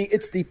 it's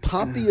the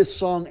poppiest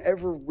song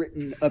ever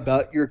written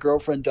about your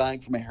girlfriend dying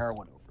from a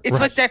heroin overdose. It's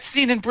like that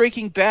scene in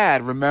Breaking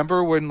Bad.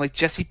 Remember when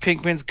Jesse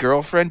Pinkman's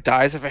girlfriend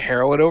dies of a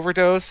heroin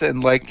overdose,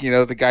 and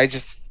the guy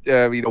just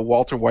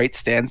Walter White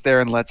stands there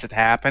and lets it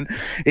happen.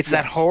 It's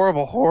that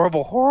horrible,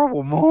 horrible,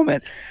 horrible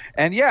moment.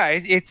 And yeah,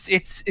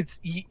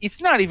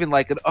 it's not even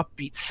like an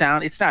upbeat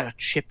sound. It's not a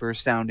chipper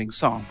sounding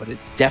song, but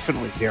it's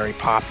definitely very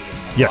poppy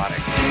and melodic.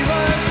 Yes. She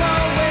was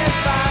always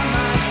by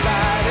my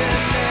side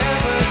and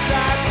never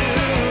tried to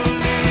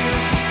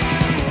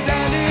leave.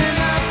 Standing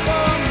up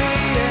for me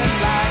and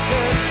like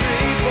a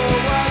tree for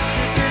what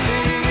she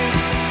believed.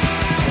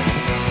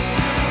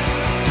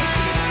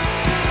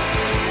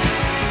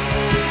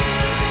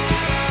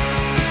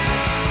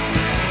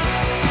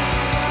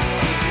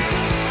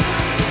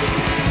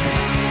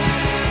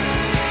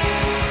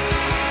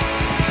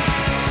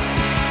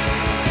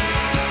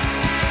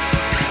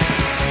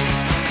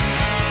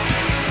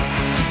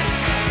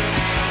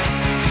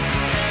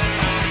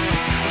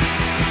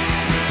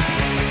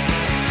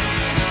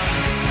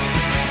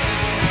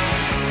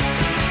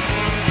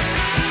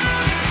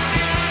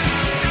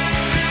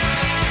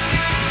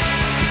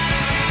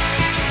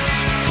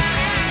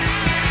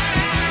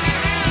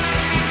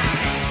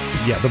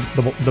 Yeah,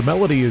 the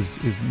melody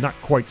is not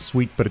quite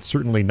sweet, but it's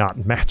certainly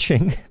not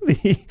matching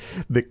the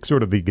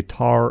sort of the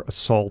guitar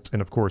assault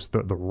and, of course,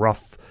 the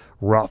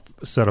rough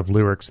set of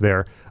lyrics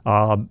there.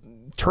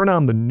 Turn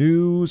on the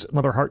News,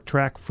 another heart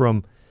track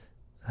from,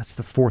 that's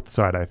the fourth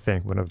side, I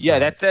think.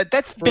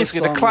 That's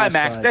basically the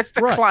climax. That's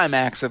the right.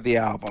 climax of the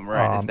album,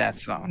 right? Is that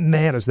song?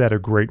 Man, is that a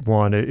great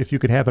one. If you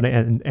could have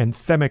an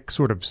anthemic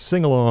sort of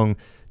sing-along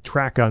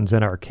track on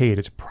Zen Arcade,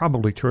 it's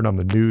probably Turn on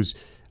the News.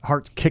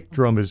 Hart's kick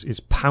drum is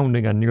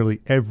pounding on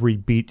nearly every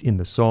beat in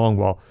the song,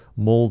 while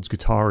Mould's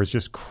guitar is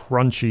just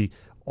crunchy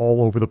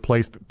all over the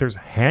place. There's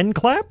hand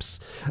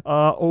claps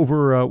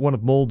over one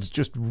of Mould's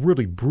just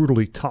really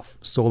brutally tough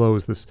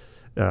solos. This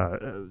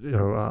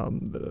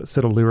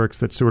set of lyrics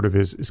that sort of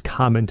is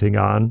commenting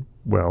on,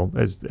 well,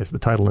 as the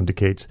title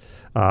indicates,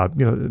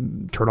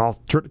 turn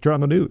on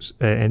the news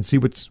and see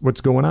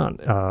what's going on.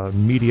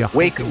 Media.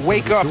 Wake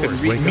up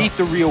and meet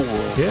the real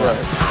world. Yeah. Right.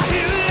 I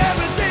hear it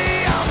every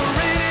day on the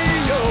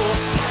radio.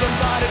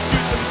 Somebody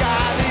shoots some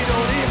guy they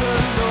don't even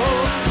know.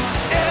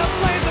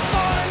 Airplanes are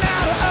falling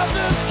out of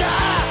the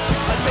sky.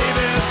 A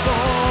baby is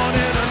born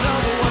and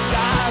another one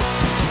dies.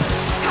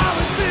 How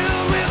it's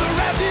filled with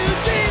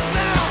refugees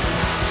now.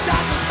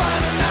 Doctors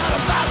finding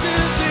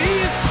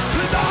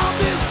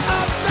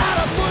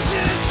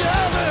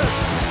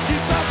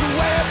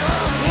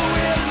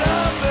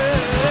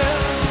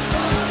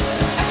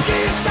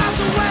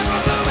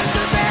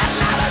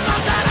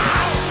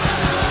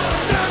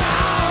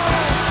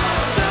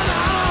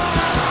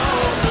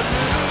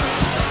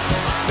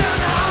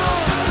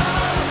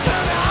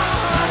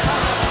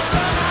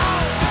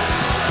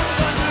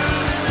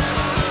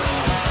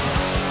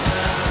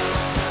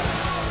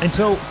And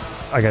so,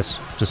 I guess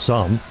to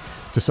sum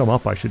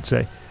up, I should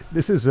say,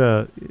 this is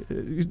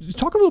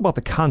talk a little about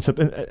the concept,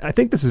 and I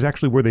think this is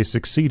actually where they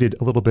succeeded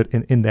a little bit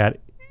in that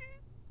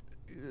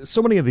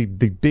so many of the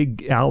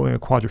big album,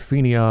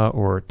 Quadrophenia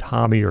or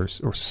Tommy or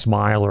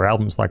Smile or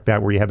albums like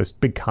that, where you have this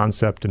big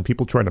concept and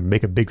people trying to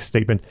make a big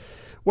statement.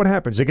 What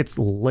happens? It gets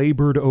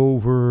labored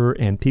over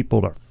and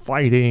people are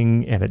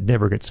fighting and it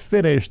never gets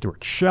finished or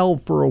it's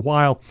shelved for a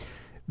while.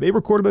 They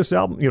recorded this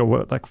album,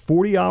 like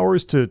 40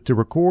 hours to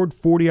record,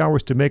 40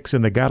 hours to mix,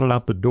 and they got it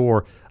out the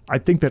door. I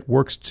think that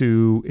works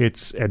to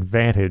its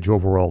advantage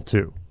overall,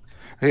 too.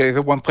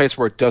 The one place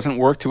where it doesn't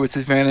work to its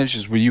advantage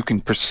is where you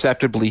can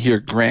perceptibly hear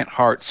Grant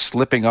Hart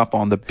slipping up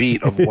on the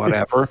beat of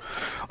whatever.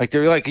 Like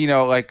they're like,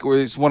 where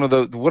it's one of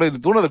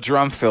the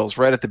drum fills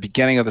right at the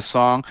beginning of the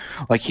song.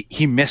 Like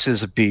he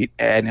misses a beat,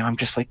 and I'm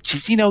just like,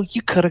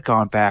 you could have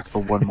gone back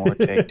for one more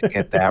take to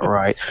get that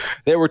right.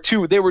 They were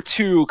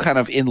too kind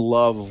of in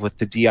love with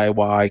the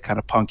DIY kind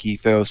of punk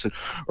ethos,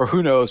 or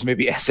who knows,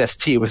 maybe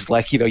SST was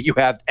like, you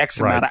have X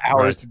amount of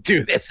hours to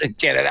do this and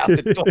get it out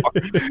the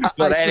door.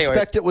 But I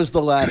suspect it was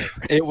the latter.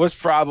 It was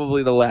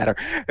probably the latter.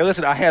 Hey,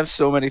 listen, I have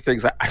so many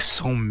things I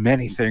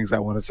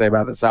want to say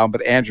about this album,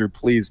 but Andrew,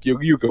 please,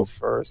 you go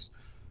first.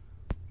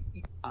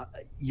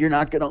 You're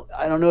not gonna.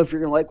 I don't know if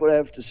you're gonna like what I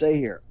have to say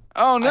here.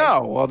 Oh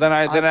no! Then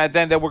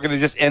we're gonna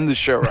just end the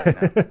show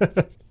right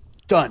now.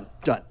 Done.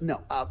 No.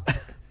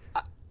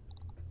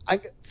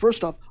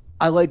 First off,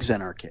 I like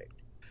Zen Arcade.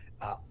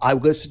 I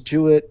listen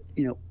to it,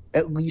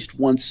 at least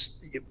once,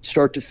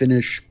 start to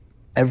finish.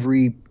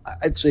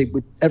 I'd say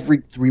with every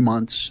 3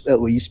 months at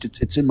least.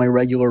 It's in my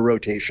regular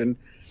rotation,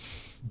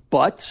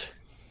 but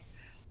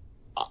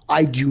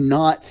I do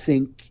not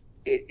think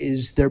it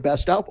is their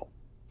best album.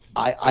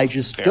 I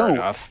just Fair don't.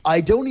 enough.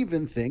 I don't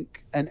even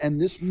think,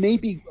 and this may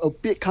be a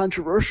bit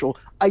controversial,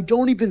 I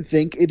don't even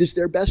think it is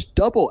their best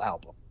double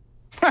album.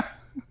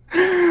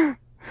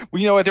 Well,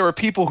 you know what? There were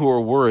people who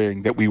were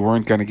worrying that we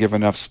weren't going to give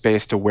enough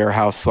space to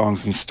warehouse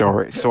songs and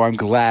stories. So I'm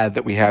glad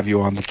that we have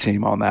you on the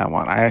team on that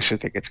one. I actually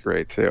think it's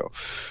great too.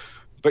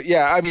 But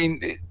yeah, I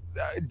mean,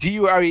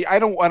 I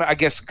don't want to, I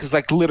guess, because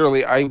like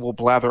literally I will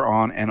blather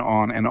on and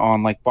on and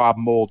on like Bob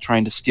Mould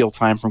trying to steal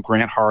time from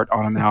Grant Hart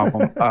on an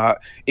album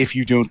if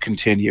you don't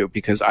continue,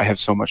 because I have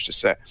so much to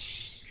say.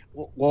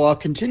 Well, I'll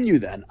continue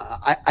then.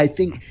 I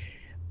think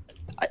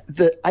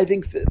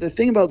the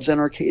thing about Zen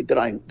Arcade that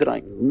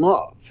I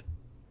love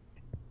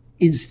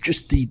is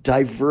just the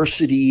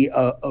diversity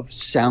of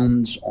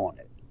sounds on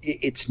it.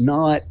 It's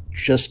not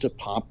just a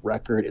pop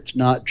record. It's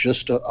not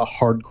just a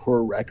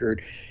hardcore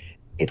record.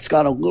 It's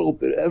got a little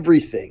bit of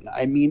everything.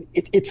 I mean,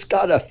 it's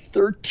got a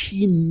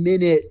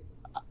 13-minute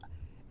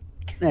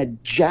kind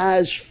of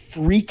jazz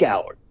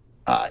freakout,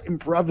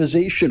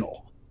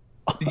 improvisational.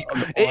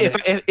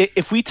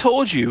 If we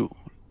told you,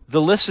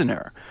 the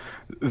listener,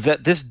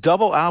 that this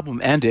double album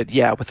ended,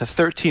 with a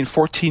 13,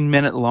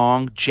 14-minute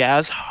long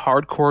jazz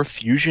hardcore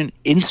fusion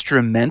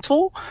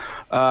instrumental,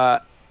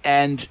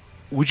 and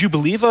would you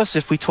believe us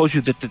if we told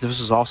you that this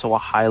was also a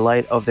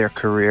highlight of their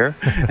career,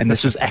 and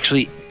this was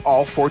actually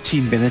all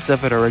 14 minutes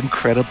of it are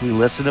incredibly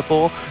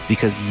listenable?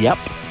 Because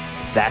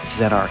that's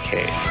Zen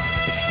Arcade.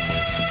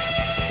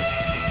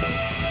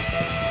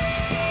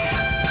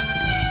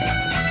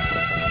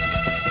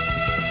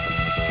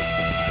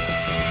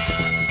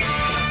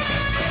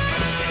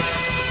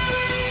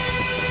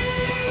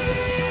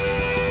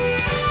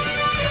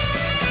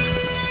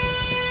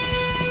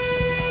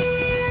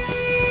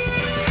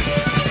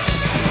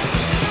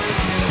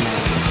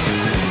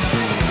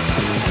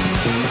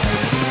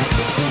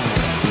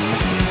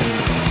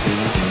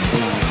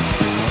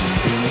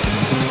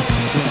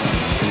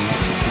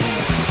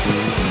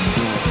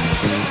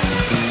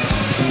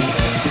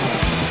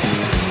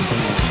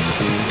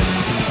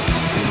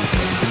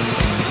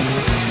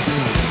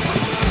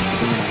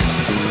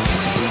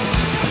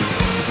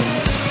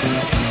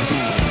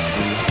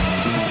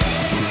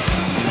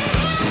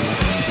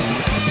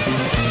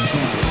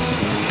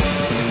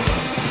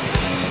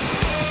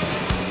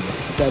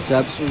 That's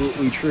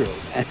absolutely true,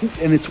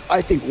 and it's,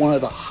 I think, one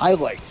of the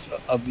highlights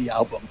of the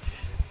album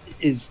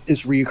is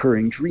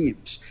Reoccurring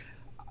Dreams.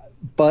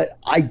 But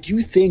I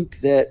do think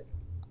that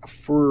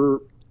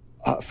for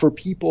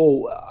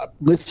people,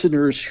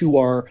 listeners who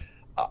are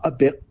a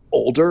bit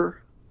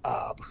older,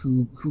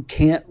 who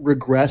can't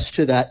regress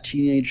to that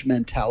teenage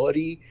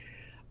mentality,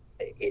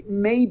 it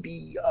may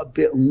be a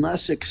bit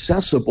less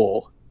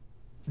accessible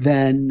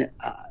than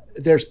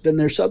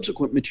their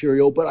subsequent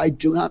material, but I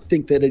do not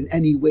think that in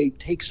any way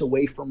takes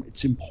away from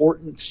its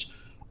importance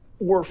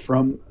or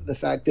from the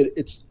fact that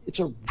it's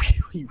a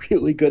really,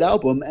 really good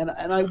album, and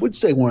I would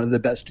say one of the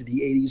best of the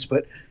 80s,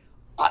 but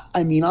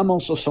I mean, I'm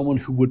also someone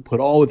who would put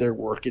all of their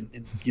work in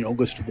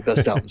list of the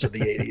best albums of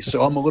the 80s,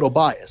 so I'm a little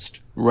biased.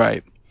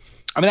 Right.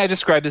 I mean, I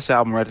described this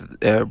album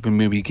right when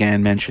we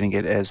began mentioning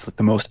it as like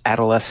the most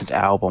adolescent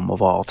album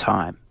of all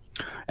time.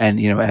 And,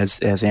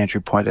 as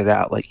Andrew pointed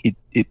out, like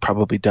it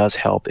probably does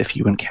help if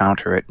you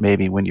encounter it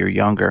maybe when you're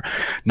younger,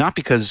 not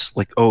because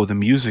like, oh, the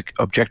music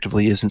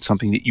objectively isn't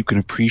something that you can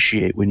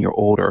appreciate when you're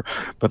older,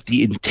 but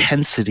the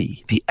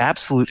intensity, the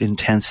absolute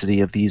intensity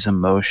of these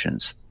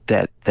emotions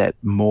that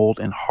Mold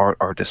and Heart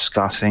are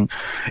discussing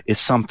is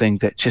something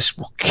that just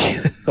will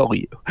kill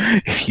you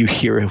if you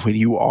hear it when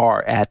you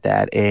are at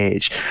that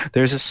age.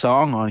 There's a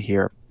song on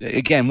here.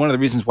 Again, one of the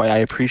reasons why I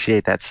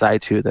appreciate that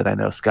side too, that I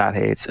know Scott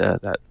hates,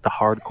 the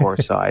hardcore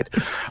side.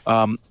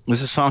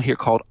 There's a song here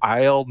called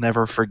 "I'll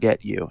Never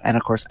Forget You," and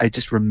of course, I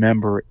just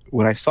remember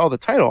when I saw the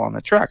title on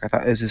the track, I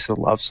thought, "Is this a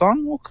love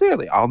song?" Well,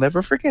 clearly, "I'll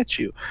Never Forget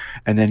You,"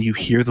 and then you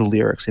hear the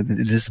lyrics, and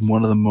it is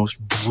one of the most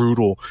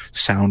brutal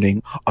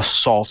sounding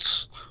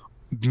assaults.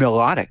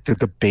 Melodic,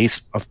 the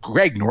bass of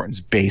Greg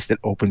Norton's bass that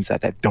opens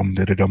at that dum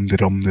da dum da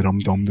dum da dum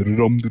dum da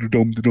dum da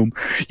dum da dum.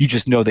 You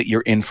just know that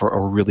you're in for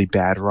a really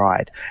bad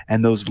ride.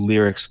 And those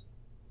lyrics,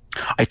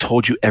 I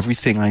told you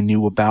everything I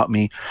knew about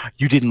me.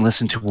 You didn't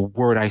listen to a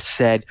word I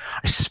said.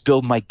 I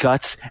spilled my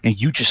guts and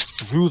you just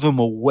threw them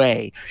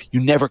away. You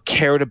never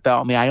cared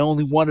about me. I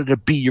only wanted to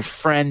be your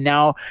friend.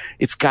 Now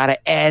it's got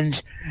to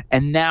end.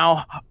 And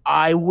now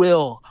I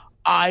will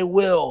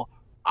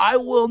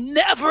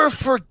never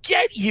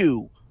forget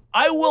you.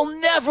 I will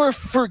never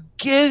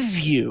forgive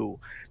you.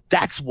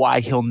 That's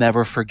why he'll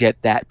never forget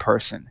that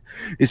person,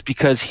 is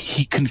because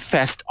he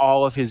confessed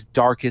all of his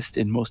darkest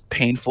and most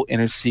painful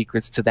inner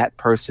secrets to that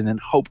person and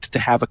hoped to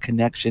have a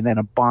connection and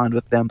a bond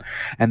with them.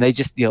 And they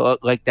just,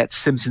 like that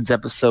Simpsons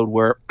episode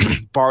where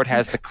Bart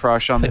has the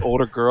crush on the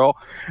older girl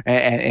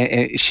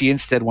and she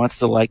instead wants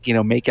to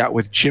make out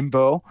with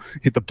Jimbo,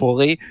 the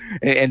bully.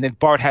 And then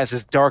Bart has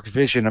this dark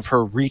vision of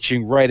her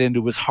reaching right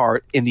into his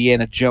heart,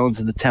 Indiana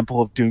Jones in the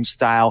Temple of Doom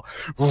style,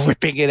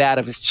 ripping it out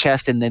of his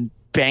chest and then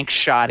bank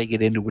shotting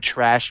it into a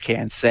trash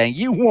can saying,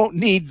 "You won't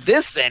need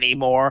this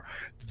anymore."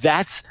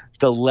 That's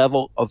the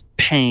level of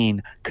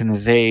pain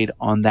conveyed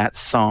on that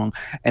song.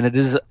 And it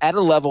is at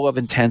a level of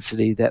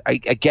intensity that I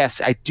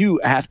guess I do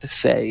have to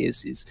say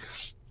is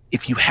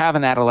if you have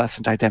an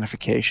adolescent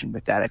identification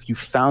with that, if you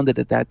found it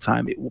at that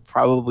time, it will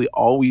probably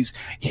always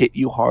hit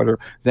you harder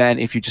than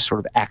if you just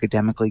sort of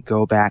academically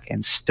go back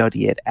and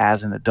study it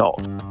as an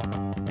adult.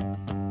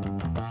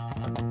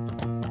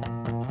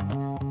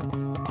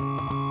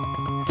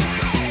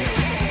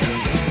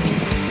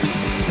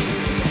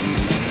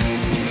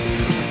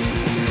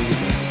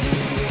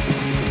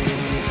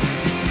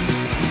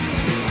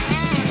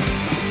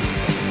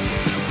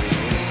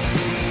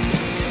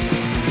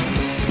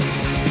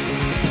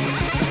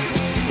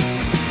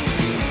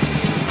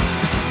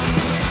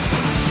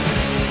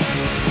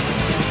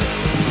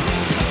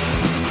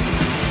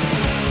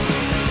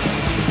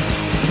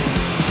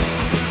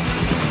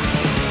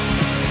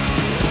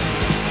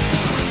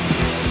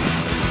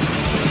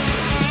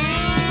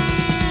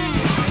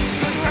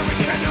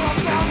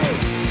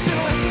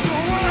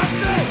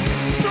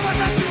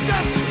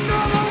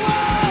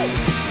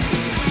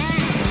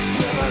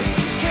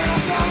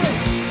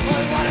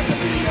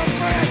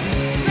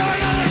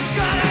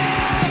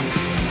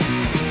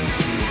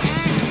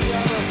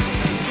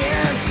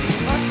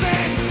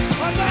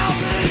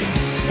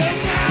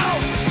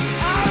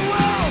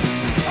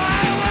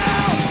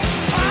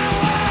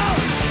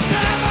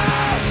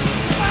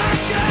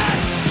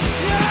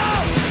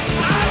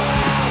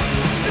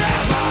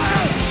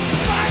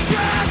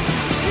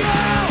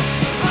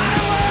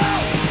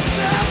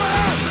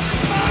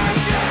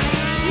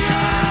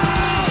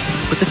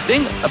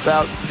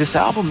 About this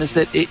album is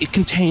that it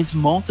contains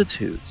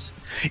multitudes.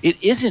 It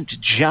isn't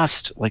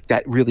just like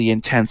that really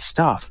intense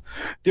stuff.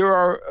 There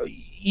are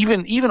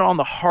even on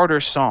the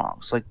harder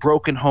songs like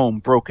Broken Home,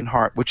 Broken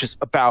Heart, which is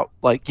about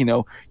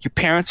your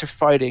parents are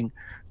fighting.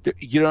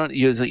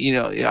 He's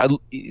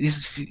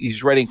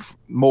writing.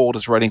 Mold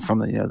is writing from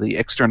the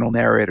external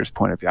narrator's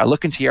point of view. I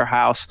look into your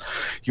house,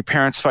 your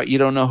parents fight. You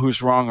don't know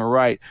who's wrong or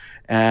right,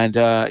 and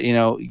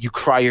you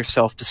cry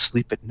yourself to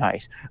sleep at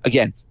night.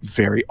 Again,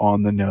 very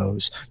on the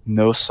nose,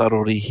 no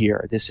subtlety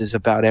here. This is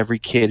about every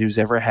kid who's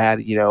ever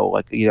had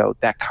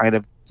that kind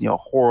of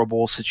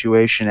horrible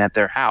situation at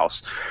their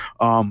house.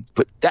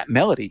 But that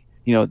melody.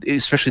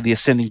 Especially the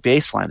ascending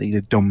bass line,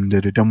 the dum da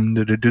da dum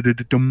da da da da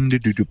dum da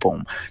da da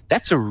boom.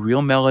 That's a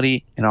real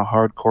melody in a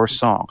hardcore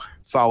song.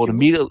 Followed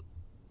immediately.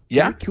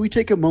 Yeah. Can we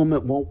take a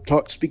moment?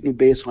 Speaking of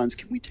bass lines,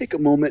 can we take a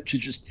moment to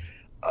just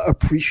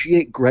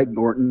appreciate Greg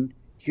Norton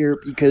here,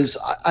 because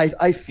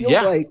I feel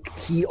like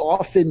he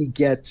often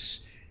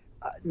gets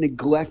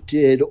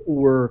neglected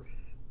or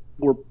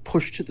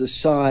pushed to the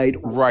side.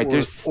 Right.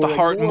 There's the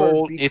heart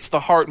mold. It's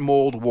the heart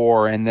mold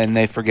war, and then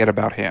they forget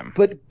about him.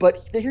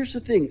 But here's the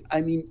thing.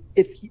 I mean,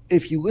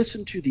 if you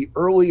listen to the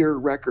earlier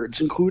records,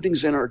 including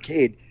Zen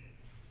Arcade,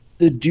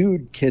 the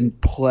dude can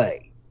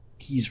play.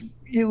 He's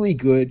really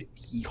good.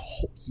 He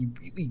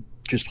really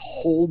just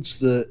holds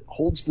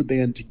the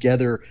band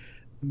together,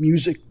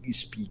 musically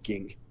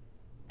speaking,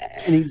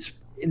 and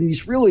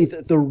he's really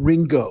the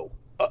Ringo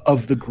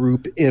of the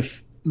group.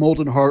 If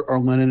Mold and Heart are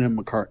Lennon and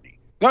McCartney.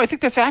 No, I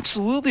think that's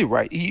absolutely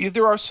right.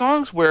 There are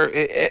songs where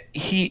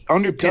he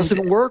underpins. It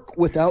doesn't work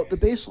without the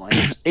bass line.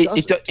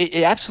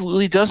 It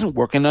absolutely doesn't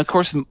work. And of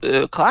course,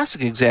 a classic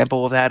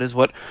example of that is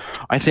what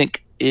I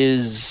think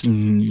is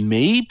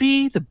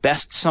maybe the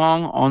best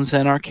song on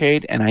Zen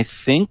Arcade, and I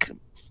think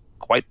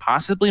quite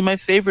possibly my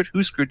favorite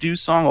Hüsker Dü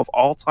song of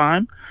all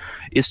time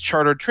is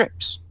Chartered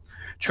Trips.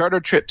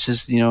 Chartered Trips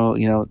is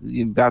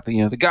about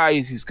the guy,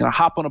 he's going to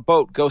hop on a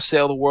boat, go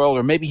sail the world,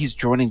 or maybe he's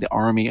joining the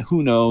army,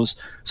 who knows,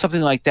 something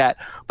like that.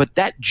 But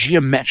that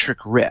geometric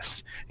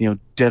riff,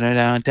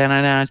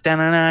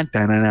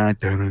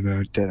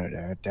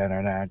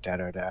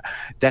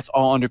 that's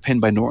all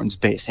underpinned by Norton's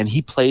bass, and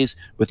he plays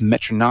with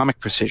metronomic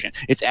precision.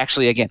 It's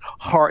actually, again,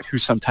 Hart who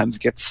sometimes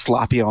gets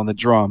sloppy on the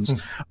drums,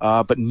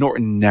 but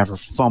Norton never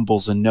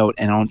fumbles a note.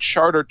 And on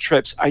Chartered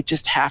Trips, I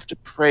just have to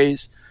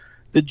praise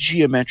the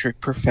geometric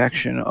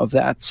perfection of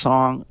that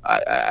song.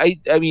 I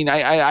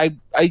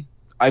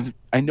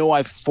know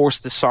I've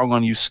forced this song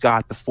on you,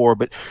 Scott, before,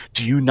 but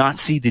do you not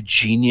see the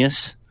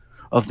genius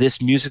of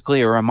this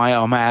musically, or am I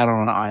out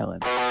on an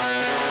island?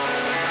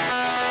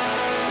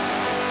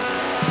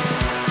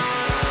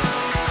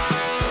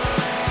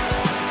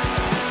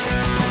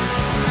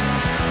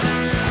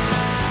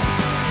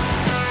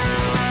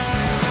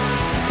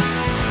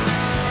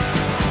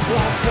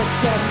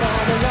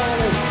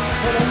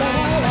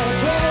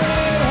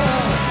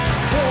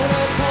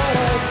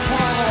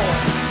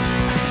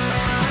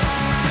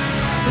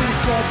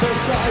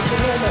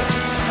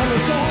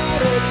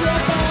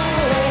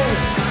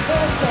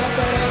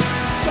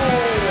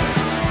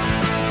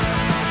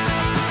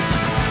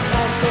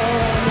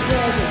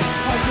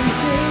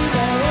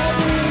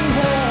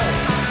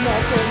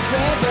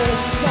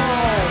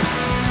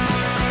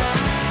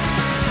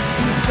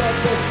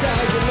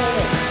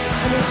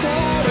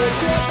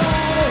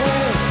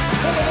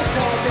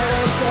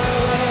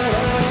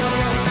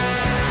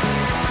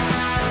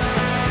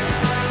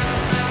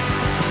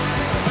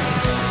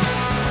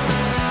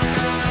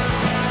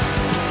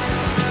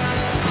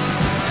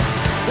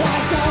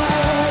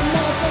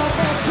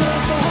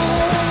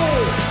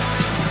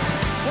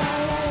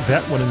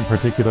 That one in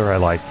particular I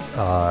like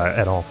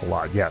an awful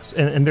lot, yes.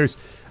 And there's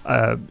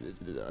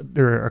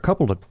there are a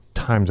couple of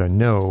times I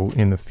know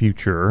in the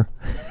future,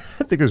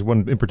 I think there's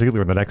one in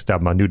particular in the next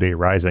album on New Day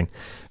Rising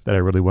that I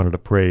really wanted to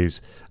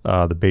praise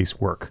the bass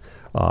work.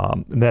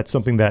 And that's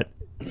something that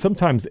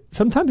sometimes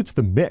it's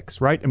the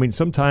mix, right? I mean,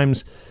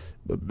 sometimes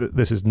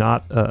this is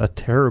not a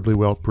terribly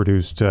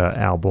well-produced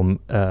album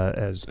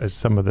as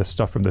some of the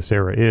stuff from this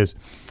era is.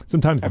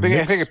 Sometimes I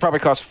think it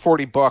probably costs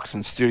 $40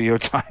 in studio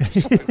time.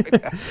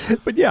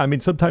 But yeah, I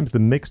mean, sometimes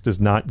the mix does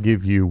not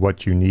give you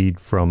what you need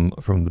from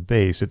the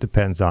bass. It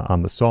depends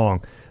on the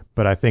song,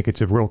 but I think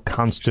it's a real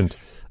consistent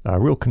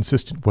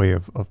way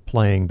of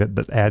playing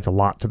that adds a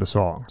lot to the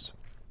songs.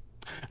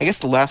 I guess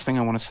the last thing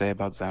I want to say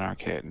about Zen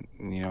Arcade,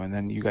 and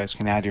then you guys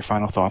can add your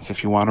final thoughts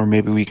if you want, or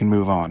maybe we can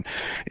move on,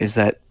 is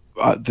that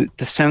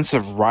the sense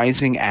of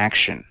rising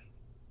action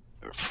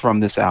from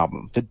this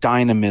album, the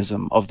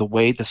dynamism of the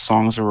way the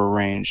songs are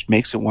arranged,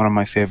 makes it one of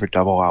my favorite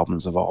double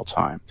albums of all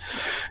time.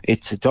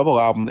 It's a double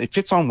album. It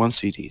fits on one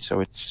CD, so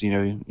it's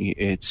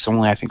it's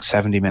only, I think,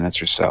 70 minutes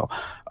or so.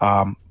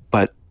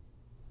 But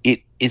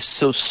it is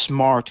so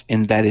smart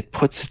in that it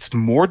puts its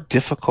more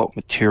difficult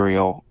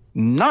material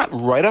not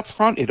right up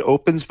front. It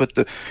opens with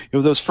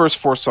those first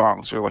four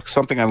songs are like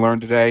Something I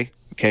Learned Today.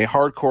 Okay,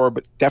 hardcore,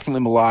 but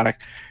definitely melodic.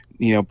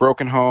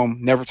 Broken Home,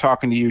 Never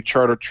Talking to You,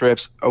 Chartered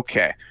Trips.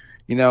 Okay,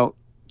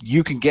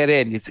 you can get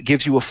in. It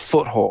gives you a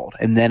foothold,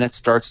 and then it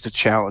starts to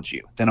challenge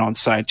you. Then on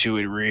side two,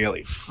 it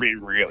really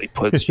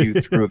puts you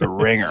through the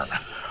ringer.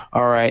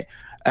 All right,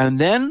 and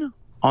then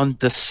on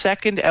the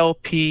second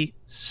LP,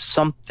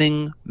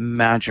 something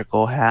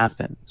magical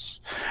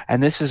happens,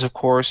 and this is, of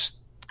course,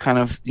 kind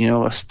of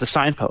the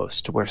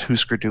signpost to where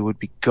Hüsker Dü would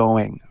be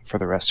going for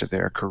the rest of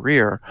their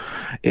career.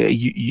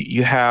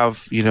 You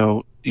have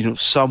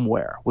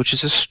Somewhere, which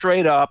is a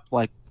straight up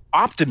like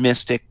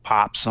optimistic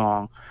pop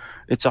song.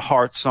 It's a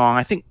heart song.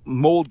 I think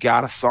Mold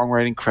got a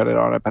songwriting credit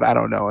on it, but I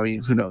don't know. I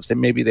mean, who knows?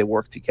 Maybe they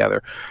work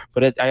together.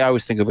 But I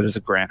always think of it as a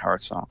Grant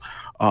Hart song.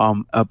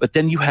 But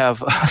then you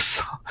have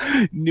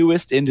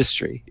Newest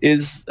Industry.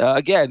 Is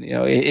again,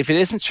 if it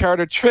isn't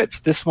Chartered Trips,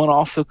 this one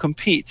also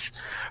competes,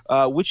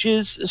 which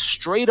is a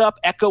straight up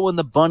Echo and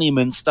the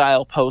Bunnymen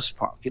style post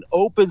punk. It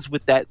opens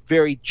with that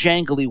very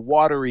jangly,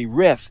 watery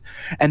riff,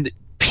 and the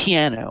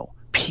piano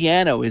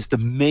is the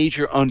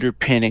major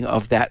underpinning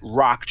of that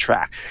rock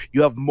track.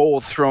 You have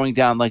Mold throwing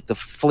down like the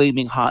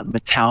flaming hot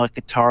metallic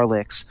guitar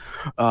licks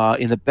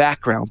in the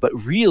background, but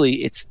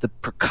really it's the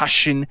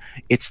percussion,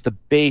 it's the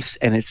bass,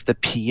 and it's the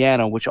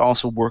piano, which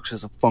also works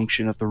as a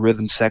function of the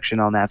rhythm section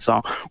on that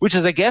song, which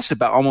is, I guess,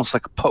 about almost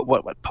like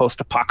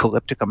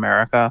post-apocalyptic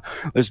America.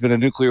 There's been a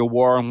nuclear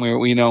war, and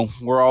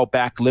we're all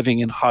back living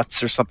in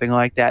huts or something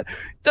like that.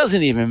 It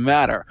doesn't even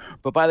matter.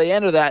 But by the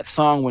end of that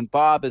song, when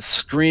Bob is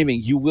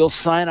screaming, "You will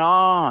sign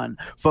on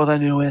for the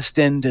newest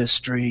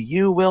industry.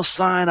 You will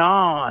sign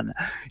on."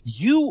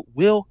 You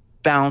will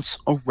bounce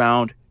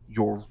around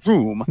your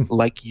room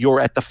like you're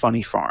at the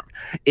funny farm.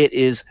 It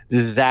is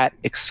that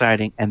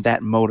exciting and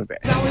that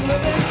motivating. Now we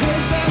live in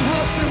caves and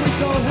huts and we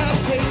don't have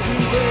pay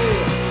TV.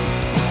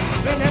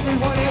 And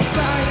everyone is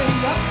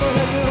signing up for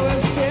the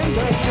newest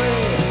industry.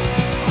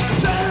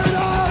 They're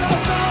all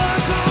that's all I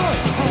call.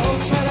 Oh,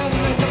 try to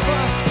make a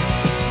buck.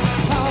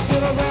 I'll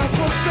sit around,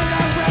 smoke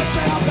cigarettes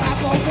and I'll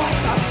babble, what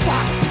the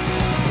fuck?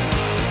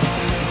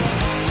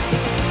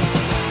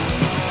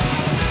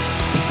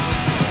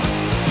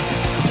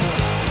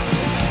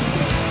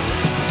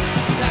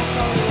 That's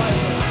all right.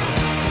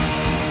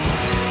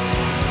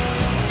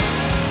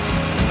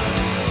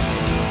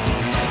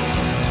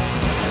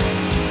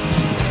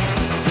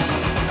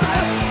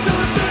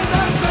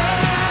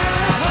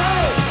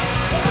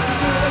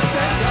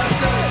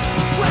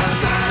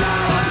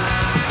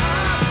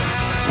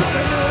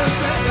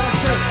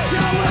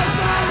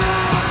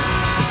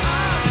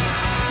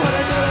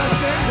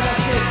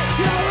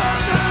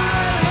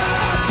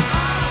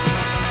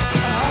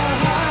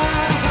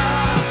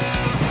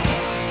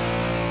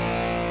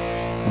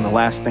 And the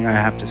last thing I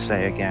have to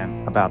say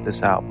again about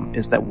this album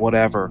is that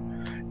Whatever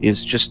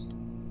is just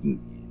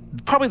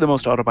probably the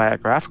most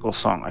autobiographical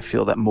song I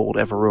feel that Mold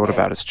ever wrote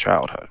about his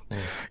childhood.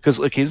 Because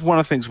look, he's one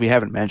of the things we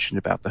haven't mentioned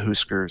about the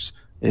Hüskers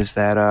is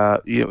that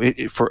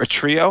for a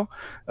trio,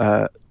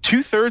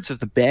 2/3 of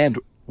the band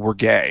were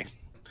gay.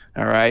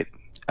 All right.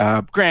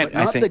 Grant, But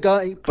not I think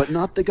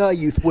not the guy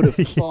you would have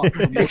thought.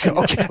 From looking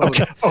at the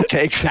photo.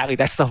 okay, exactly.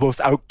 That's the most.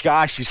 Oh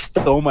gosh, you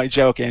stole my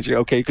joke, Andrew.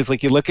 Okay, because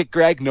like you look at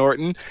Greg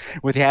Norton,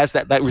 when he has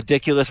that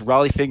ridiculous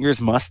Raleigh Fingers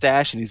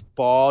mustache and he's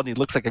bald and he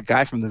looks like a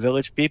guy from the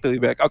Village People.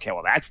 You'd be like, okay,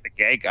 well that's the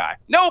gay guy.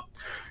 Nope,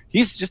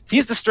 he's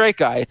the straight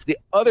guy. It's the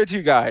other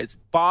two guys,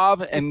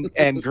 Bob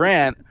and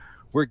Grant,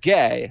 were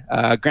gay.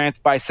 Grant's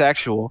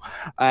bisexual,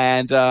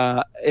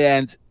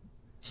 and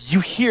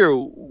you hear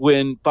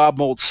when Bob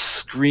Mould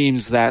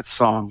screams that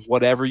song,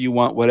 whatever you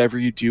want, whatever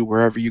you do,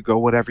 wherever you go,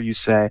 whatever you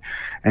say.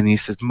 And he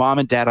says, Mom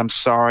and Dad, I'm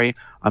sorry.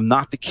 I'm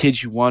not the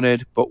kid you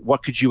wanted, but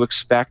what could you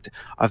expect?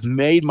 I've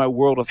made my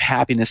world of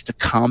happiness to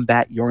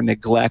combat your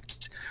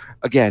neglect.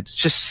 Again, it's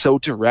just so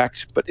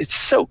direct, but it's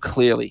so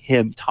clearly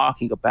him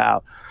talking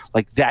about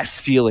like that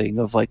feeling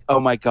of like, oh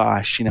my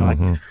gosh, like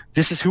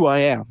this is who I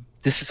am.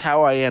 This is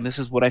how I am. This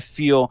is what I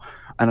feel.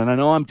 And I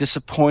know I'm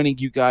disappointing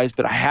you guys,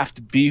 but I have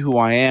to be who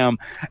I am.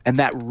 And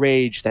that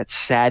rage, that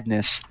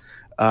sadness,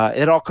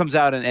 it all comes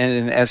out.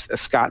 And as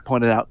Scott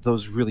pointed out,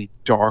 those really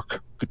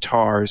dark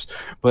guitars.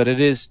 But it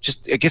is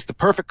just, I guess, the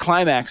perfect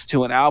climax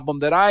to an album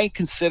that I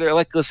consider,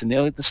 like, listen,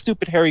 the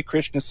stupid Hare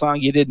Krishna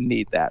song, you didn't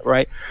need that,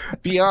 right?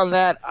 Beyond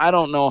that, I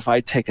don't know if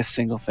I'd take a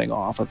single thing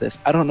off of this.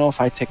 I don't know if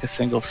I'd take a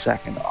single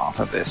second off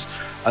of this.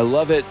 I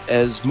love it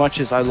as much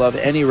as I love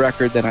any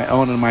record that I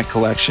own in my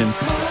collection.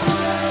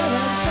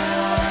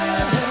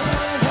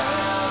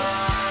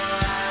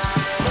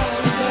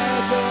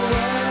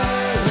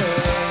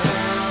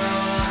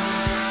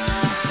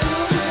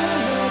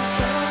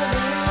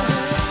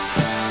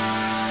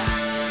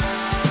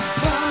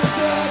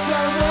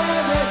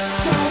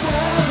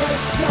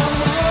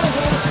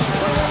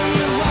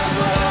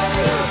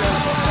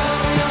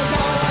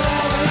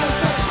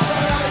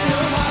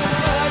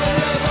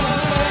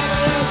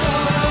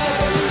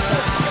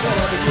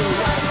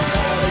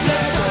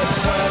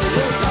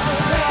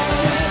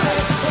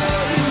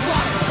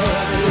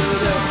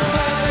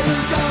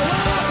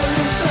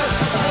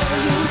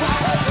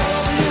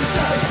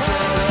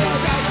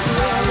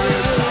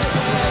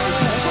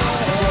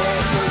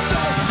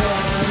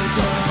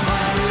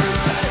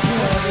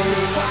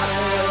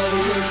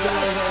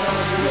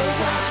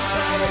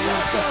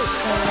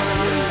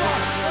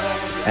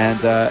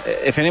 And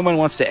if anyone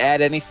wants to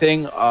add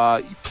anything,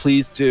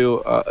 please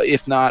do.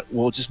 If not,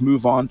 we'll just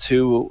move on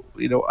to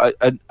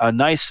a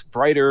nice,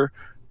 brighter,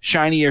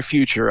 shinier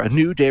future, a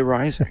new day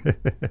rising.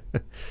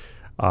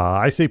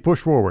 I say push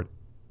forward.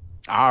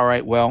 All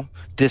right. Well,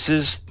 this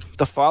is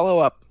the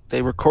follow-up.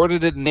 They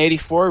recorded it in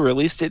 '84,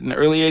 released it in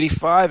early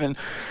 '85, and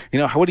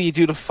what do you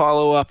do to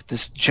follow up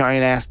this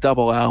giant-ass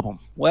double album?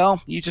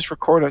 Well, you just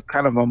record a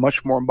kind of a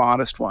much more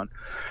modest one.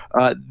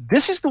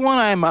 This is the one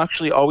I'm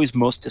actually always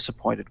most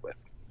disappointed with.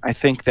 I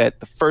think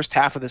that the first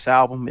half of this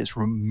album is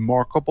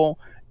remarkable,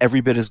 every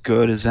bit as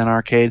good as Zen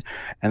Arcade,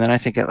 and then I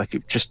think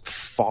it just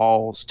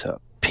falls to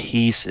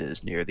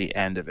pieces near the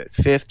end of it.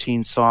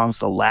 15 songs,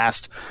 the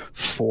last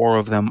 4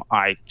 of them,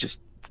 why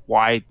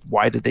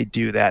did they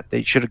do that?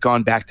 They should have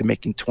gone back to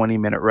making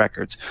 20-minute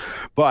records.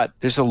 But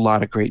there's a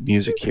lot of great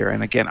music here,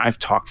 and again, I've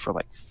talked for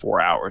like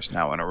 4 hours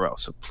now in a row,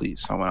 so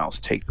please, someone else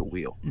take the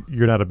wheel.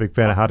 You're not a big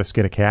fan of How to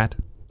Skin a Cat?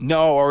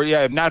 No,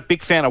 I'm not a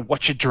big fan of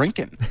What You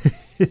Drinking.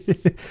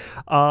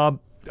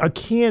 I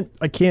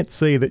can't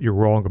say that you're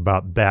wrong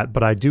about that,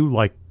 but I do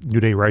like New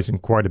Day Rising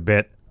quite a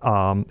bit.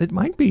 It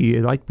might be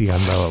on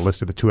the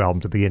list of the 2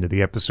 albums at the end of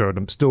the episode.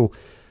 I'm still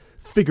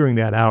figuring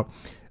that out.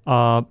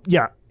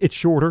 It's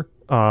shorter,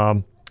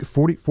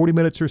 40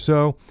 minutes or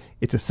so.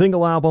 It's a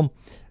single album,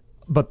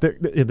 but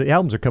the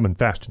albums are coming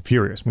fast and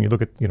furious. When you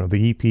look at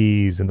the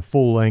EPs and the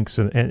full lengths,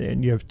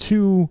 and you have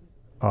 2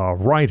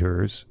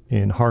 writers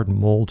in Hard and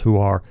Mold who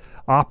are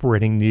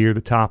operating near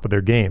the top of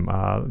their game.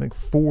 I think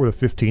 4 of the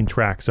 15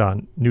 tracks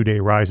on New Day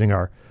Rising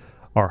are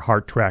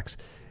heart tracks.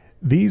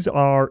 These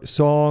are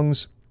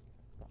songs,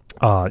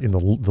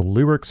 the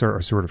lyrics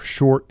are sort of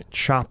short,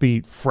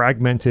 choppy,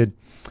 fragmented.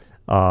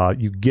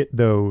 You get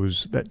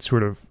that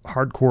sort of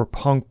hardcore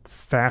punk,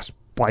 fast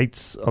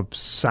bites of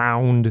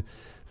sound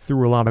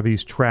through a lot of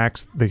these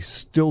tracks. They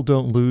still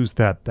don't lose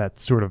that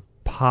sort of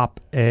pop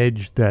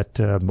edge, that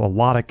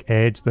melodic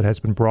edge that has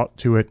been brought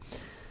to it.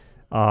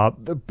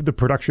 The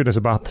production is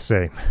about the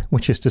same,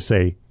 which is to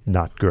say,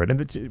 not good. And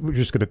we're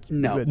just going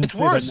to it's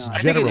worse.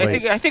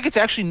 I think it's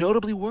actually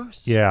notably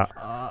worse. Yeah.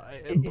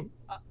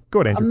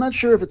 Go ahead, Andrew. I'm not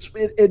sure if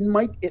it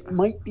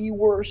might be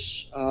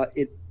worse.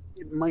 It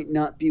might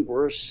not be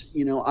worse.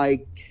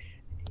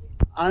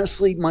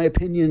 Honestly, my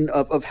opinion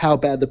of how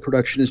bad the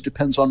production is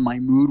depends on my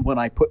mood when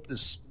I put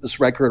this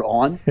record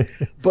on.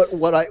 But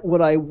what I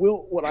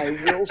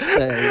will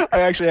say, I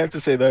actually have to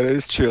say that it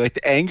is true. Like,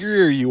 the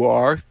angrier you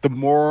are,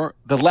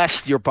 the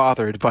less you're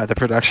bothered by the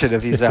production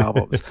of these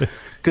albums.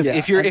 Because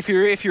if you're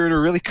in a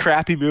really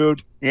crappy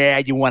mood,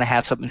 you want to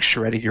have something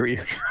shred in your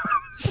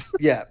eardrums.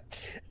 Yeah,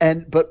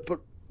 but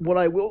what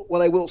I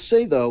will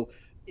say though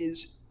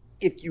is,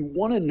 if you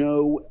want to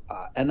know,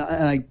 and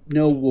I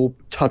know we'll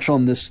touch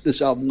on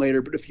this album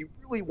later, but if you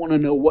really want to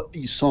know what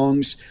these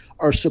songs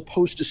are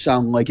supposed to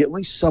sound like, at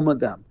least some of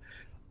them,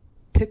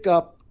 pick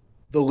up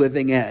The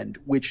Living End,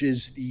 which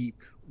is the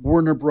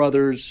Warner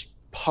Brothers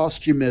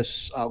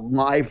posthumous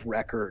live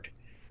record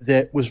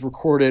that was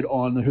recorded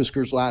on the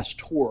Hüskers' last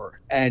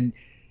tour. And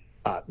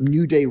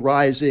New Day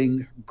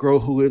Rising, Girl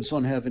Who Lives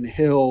on Heaven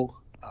Hill,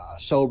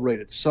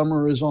 Celebrated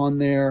Summer is on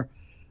there.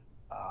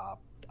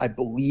 I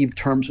believe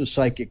Terms of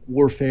Psychic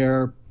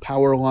Warfare,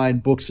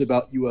 Powerline, books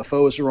about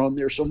UFOs are on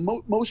there. So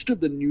most of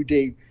the New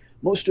Day,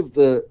 most of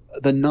the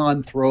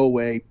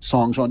non-throwaway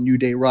songs on New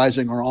Day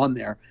Rising are on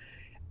there.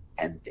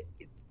 And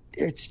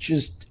it's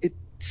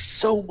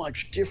so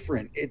much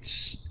different.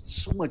 It's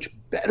so much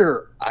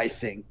better, I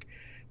think,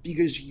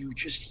 because you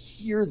just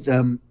hear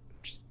them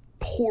just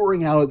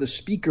pouring out of the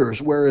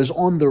speakers, whereas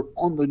on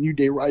the New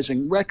Day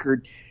Rising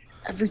record,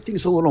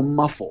 everything's a little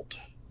muffled.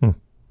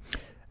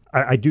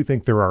 I do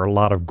think there are a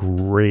lot of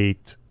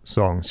great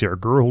songs here.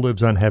 Girl Who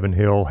Lives on Heaven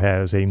Hill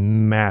has a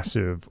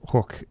massive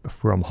hook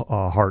from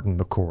Heart in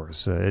the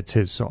chorus. It's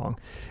his song.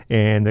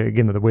 And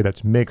again, the way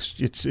that's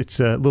mixed, it's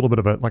a little bit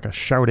of a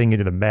shouting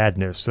into the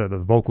madness. The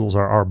vocals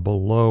are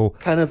below.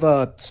 Kind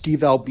of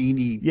Steve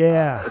Albini.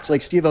 Yeah. It's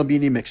like Steve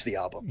Albini mixed the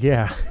album.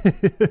 Yeah.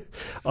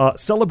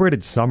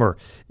 Celebrated Summer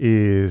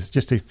is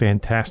just a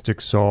fantastic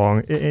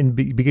song. And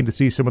begin to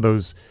see some of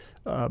those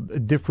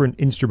different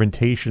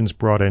instrumentations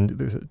brought in.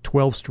 There's a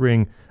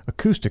 12-string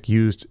acoustic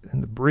used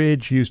in the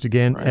bridge, used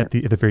again at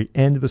the very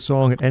end of the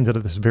song. It ends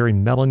at this very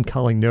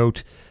melancholy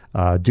note.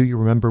 Do you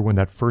remember when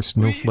that first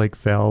snowflake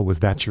fell? Was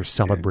that your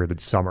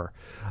celebrated summer?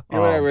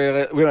 What I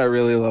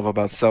really love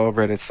about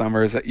Celebrated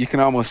Summer is that you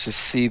can almost just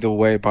see the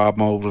way Bob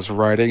Mould was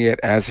writing it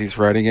as he's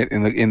writing it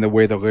in the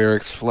way the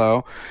lyrics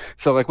flow.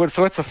 So like what's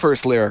the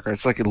first lyric?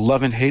 It's like,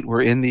 love and hate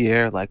were in the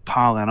air like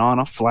pollen on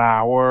a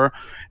flower.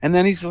 And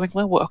then he's like,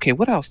 well, okay,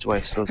 what else do I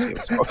associate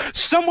with?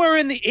 Somewhere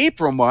in the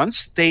April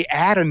months, they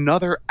add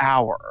another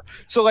hour.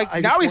 So like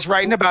now he's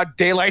writing about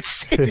daylight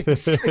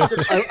savings.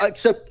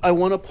 Except I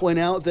want to point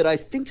out that I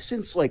think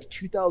since like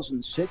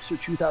 2006 or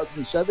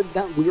 2007,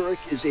 that lyric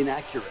is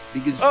inaccurate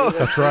because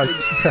that's right.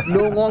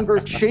 no longer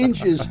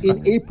changes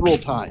in April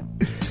time.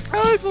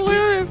 Oh, it's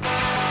hilarious.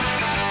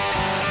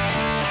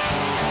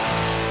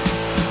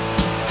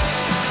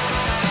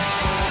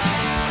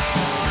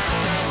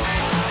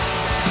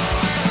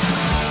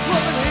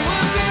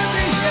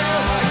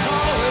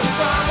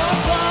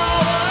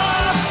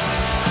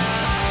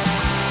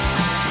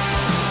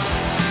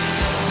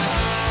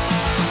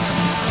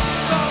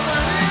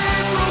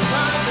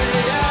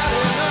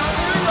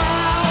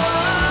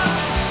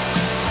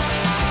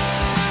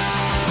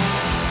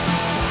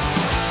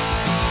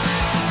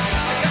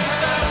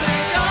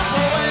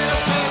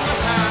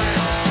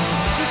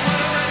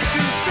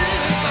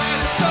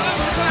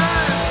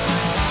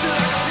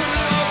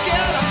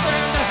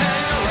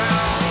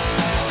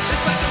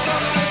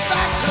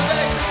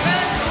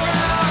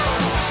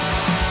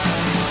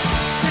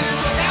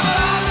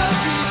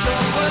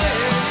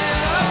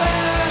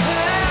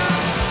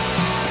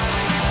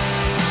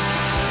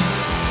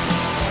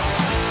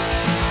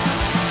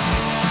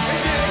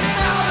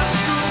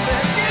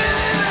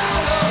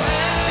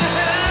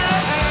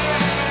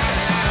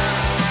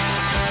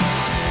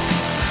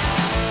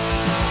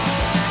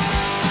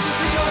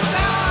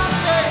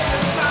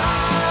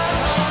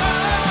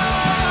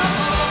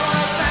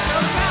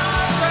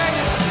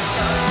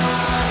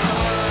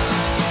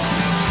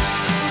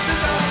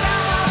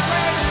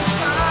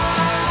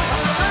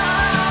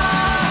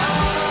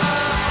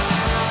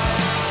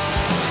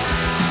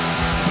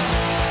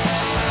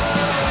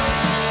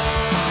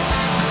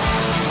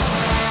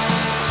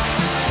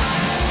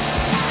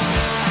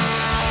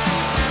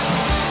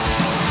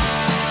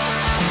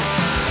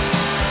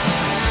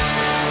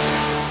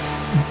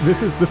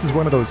 This is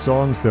one of those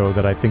songs, though,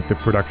 that I think the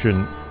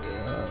production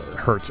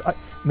hurts.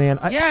 When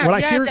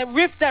I hear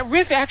that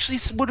riff actually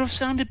would have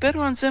sounded better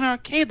on Zen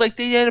Arcade. Like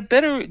they had a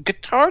better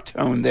guitar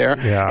tone there.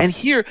 Yeah. And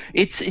here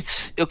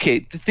it's okay.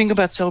 The thing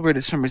about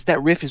Celebrated Summer is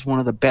that riff is one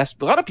of the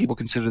best. A lot of people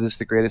consider this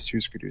the greatest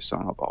Hüsker Dü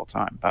song of all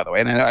time, by the way,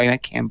 and I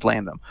can't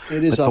blame them.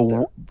 It is up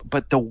there.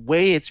 But the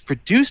way it's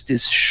produced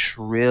is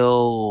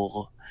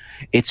shrill.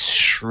 It's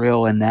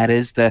shrill, and that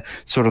is the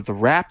sort of the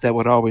rap that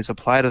would always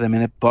apply to them,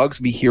 and it bugs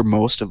me here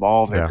most of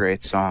all their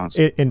great songs.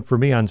 And for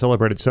me on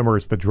Celebrated Summer,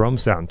 it's the drum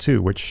sound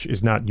too, which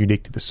is not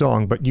unique to the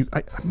song, but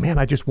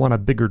I just want a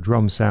bigger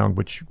drum sound,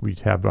 which we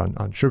have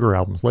on Sugar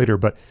albums later,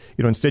 but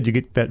instead you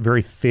get that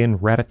very thin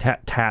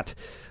rat-a-tat-tat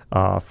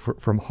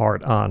from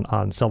Heart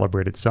on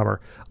Celebrated Summer.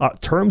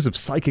 Terms of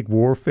Psychic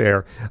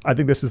Warfare, I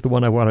think this is the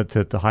one I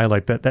wanted to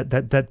highlight.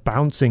 That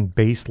bouncing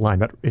bass line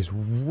that is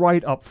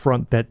right up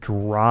front that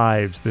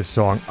drives this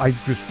song. I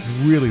just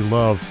really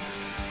love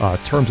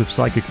Terms of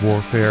Psychic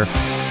Warfare.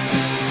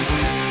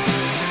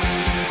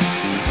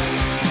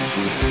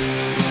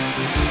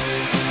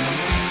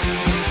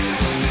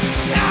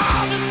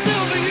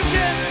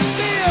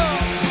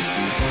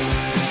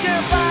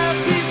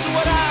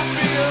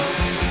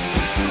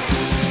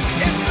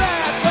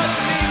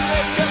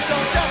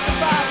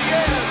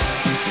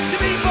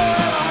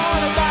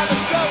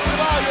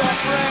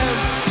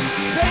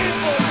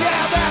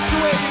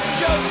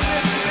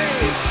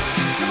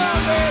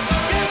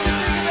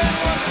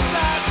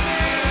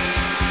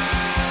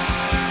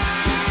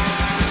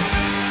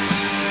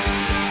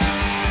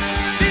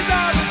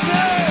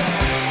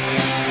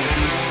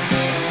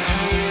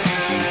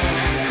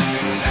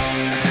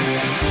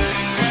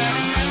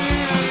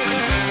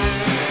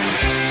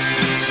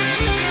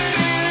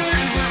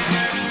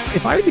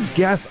 If I were to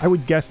guess, I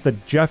would guess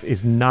that Jeff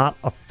is not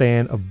a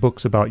fan of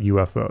books about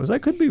UFOs. I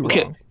could be wrong.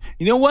 Okay.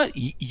 You know what?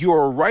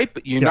 You're right,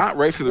 but you're not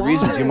right for the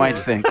reasons you might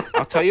think.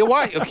 I'll tell you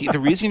why. Okay, the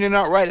reason you're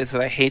not right is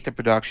that I hate the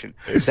production.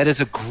 That is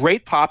a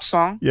great pop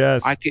song.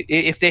 Yes.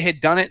 If they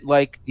had done it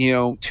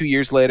 2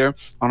 years later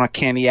on a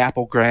Candy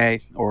Apple Gray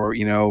or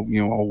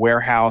a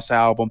Warehouse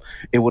album,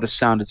 it would have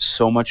sounded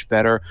so much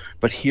better.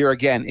 But here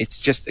again,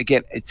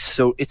 it's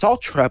all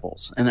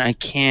trebles, and I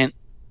can't.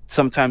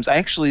 Sometimes I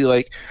actually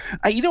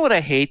you know what I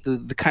hate?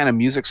 The kind of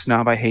music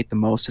snob I hate the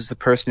most is the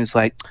person who's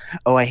like,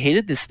 oh, I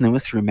hated this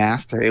newest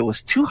remaster. It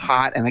was too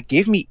hot and it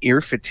gave me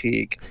ear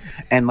fatigue.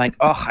 And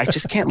I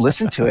just can't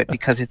listen to it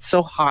because it's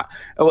so hot.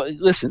 Oh,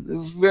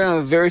 listen,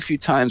 very, very few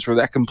times where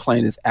that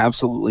complaint is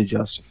absolutely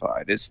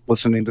justified is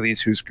listening to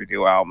these Hüsker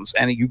Dü albums.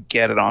 And you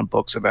get it on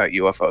books about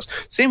UFOs.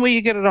 Same way you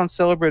get it on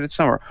Celebrated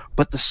Summer.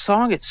 But the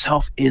song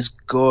itself is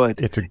good.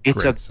 It's a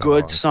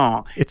good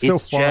song. It's so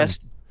fun.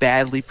 Just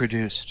badly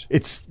produced.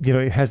 It's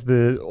it has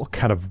the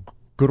kind of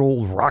good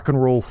old rock and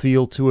roll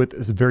feel to it.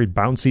 It's a very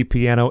bouncy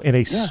piano and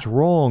a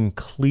strong,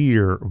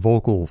 clear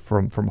vocal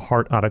from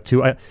Heart on it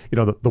too.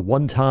 The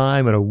one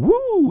time and a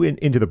woo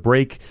into the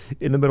break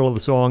in the middle of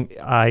the song.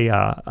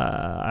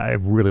 I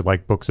really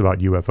like books about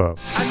UFO.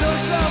 I know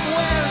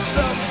somewhere in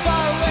some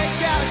faraway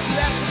galaxy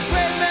that's a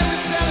great memory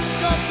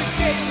telescope that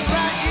gazes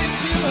right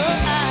into her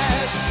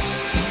eyes.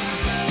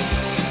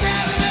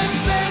 Telling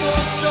the same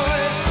old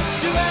story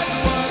to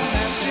everyone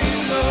that she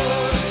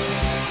knows.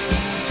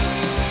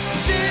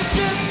 She's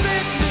just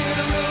sitting in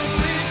a room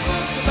reading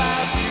books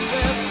about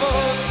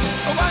UFOs.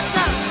 Oh, one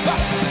time, whoa.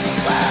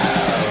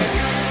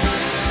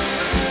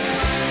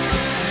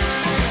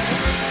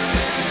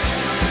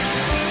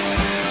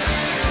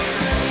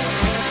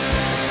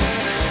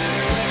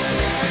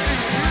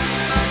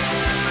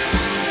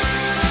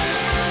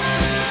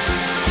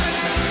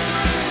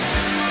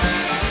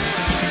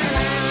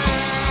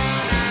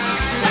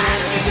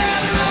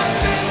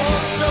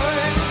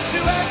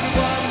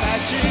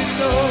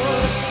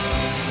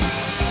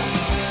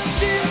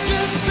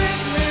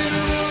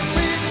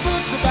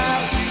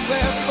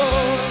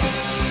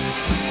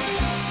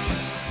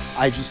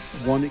 I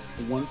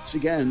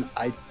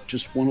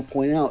just want to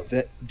point out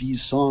that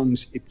these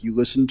songs, if you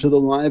listen to the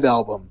live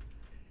album,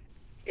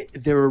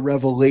 they're a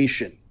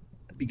revelation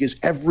because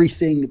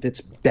everything that's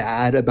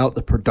bad about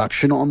the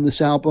production on this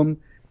album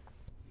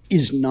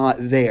is not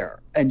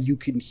there, and you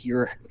can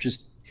hear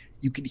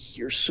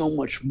so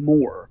much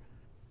more,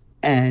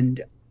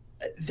 and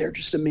they're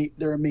just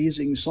they're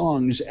amazing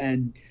songs,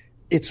 and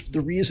it's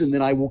the reason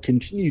that I will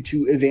continue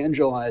to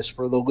evangelize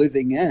for The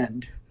Living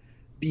End,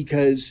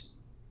 because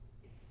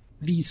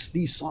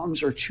these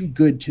songs are too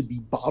good to be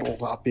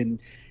bottled up in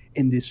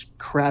this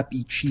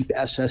crappy, cheap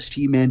SST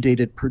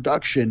mandated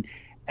production.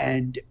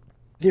 And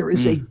there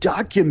is a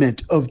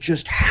document of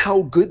just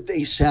how good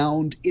they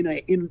sound in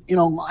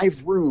a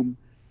live room.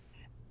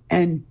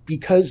 And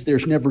because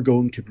there's never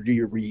going to be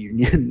a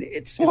reunion,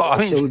 it's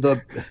also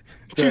the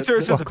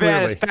 2/3 of the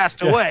band has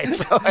passed away,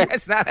 so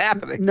it's not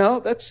happening. No,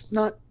 that's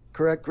not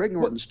correct. Greg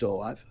Norton's still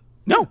alive.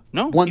 No,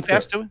 he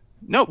passed away.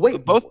 No,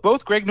 wait,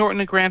 both Greg Norton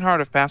and Grant Hart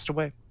have passed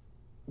away.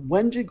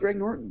 When did Greg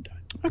Norton die?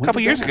 A couple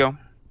years ago.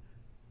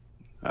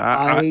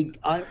 I'm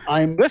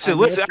listen. I'm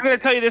going to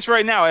tell you this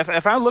right now.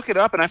 If I look it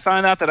up and I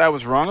find out that I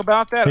was wrong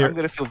about that, I'm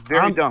going to feel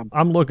very dumb.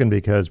 I'm looking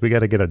because we got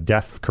to get a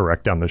death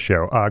correct on the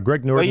show.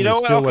 Greg Norton is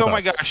still with us. Oh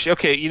my gosh.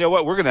 Okay, you know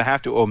what? We're going to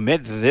have to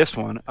omit this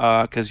one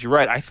because you're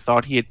right. I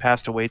thought he had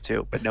passed away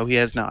too, but no, he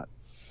has not.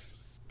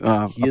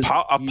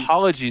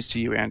 Apologies to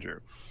you, Andrew.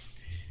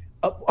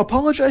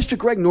 Apologize to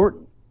Greg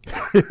Norton.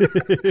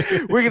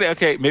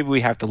 Maybe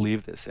we have to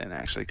leave this in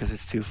actually because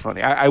it's too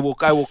funny. I will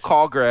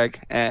call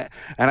Greg and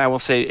I will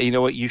say, you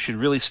know what, you should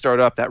really start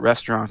up that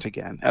restaurant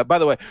again. By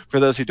the way, for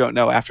those who don't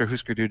know, after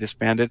Hüsker Dü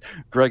disbanded,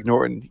 Greg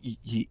Norton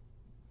he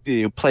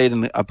played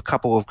in a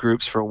couple of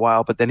groups for a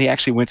while, but then he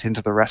actually went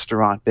into the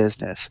restaurant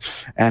business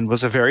and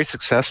was a very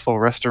successful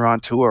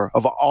restaurateur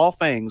of all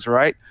things.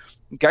 Right,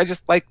 the guy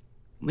just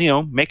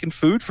making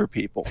food for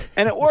people,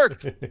 and it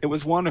worked. It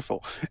was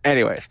wonderful.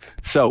 Anyways,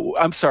 so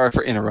I'm sorry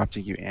for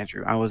interrupting you,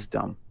 Andrew. I was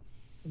dumb.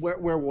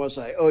 Where was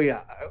I? Oh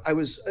yeah, I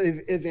was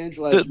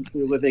evangelizing for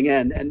the living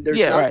end, and there's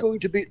not going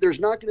to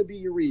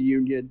be a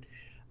reunion,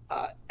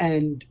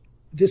 and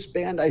this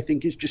band I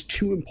think is just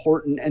too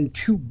important and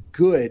too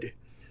good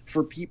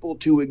for people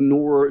to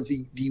ignore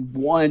the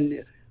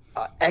one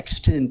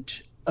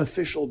extant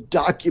official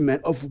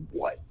document of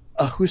what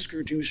a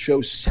Hüsker Dü show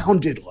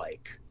sounded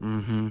like.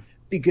 Mm-hmm.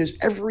 Because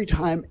every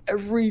time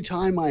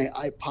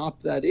I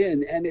pop that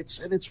in, and it's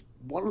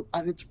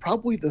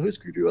probably the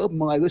Hüsker Dü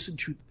album I listen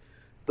to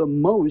the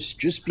most,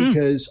 just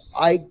because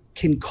I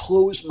can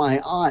close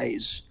my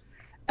eyes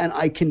and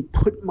I can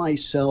put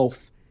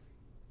myself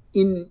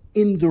in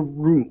the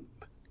room,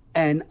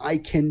 and I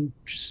can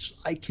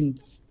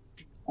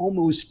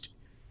almost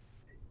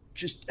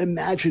just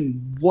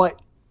imagine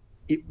what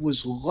it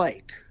was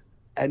like,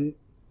 and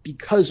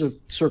because of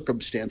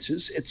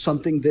circumstances, it's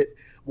something that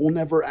will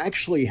never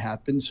actually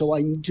happen. So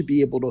I need to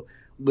be able to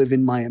live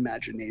in my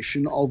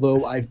imagination,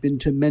 although I've been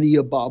to many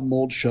a Bob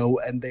Mould show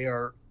and they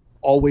are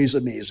always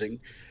amazing.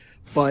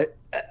 But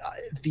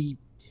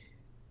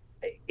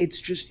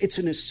it's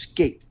an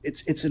escape.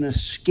 It's an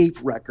escape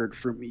record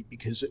for me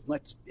because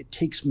it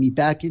takes me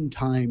back in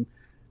time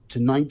to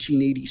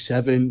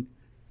 1987.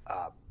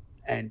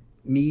 And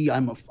me,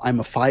 I'm a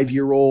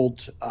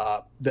 5-year-old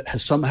that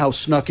has somehow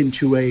snuck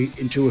into a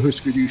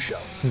Hüsker Dü show.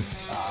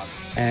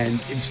 And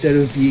instead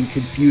of being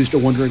confused or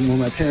wondering where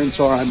my parents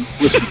are, I'm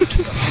listening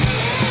to them.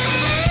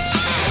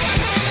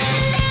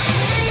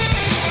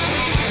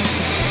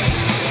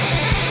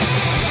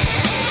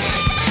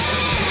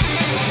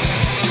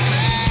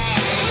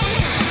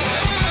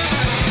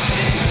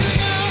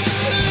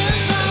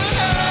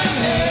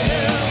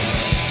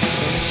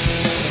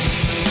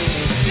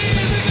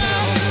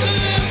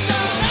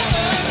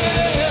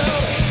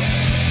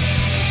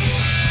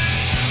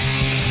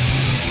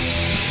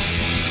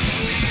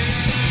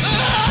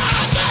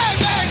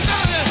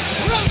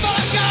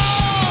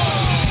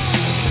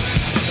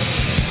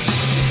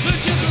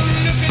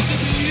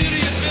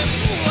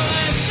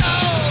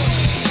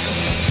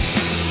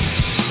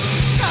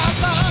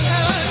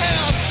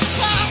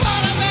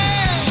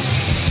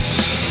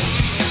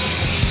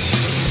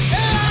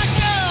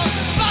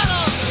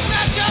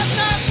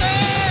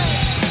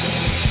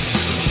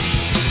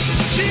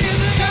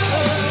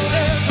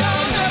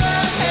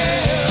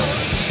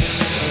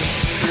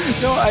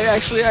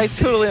 I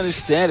totally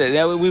understand it.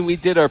 Now, when we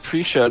did our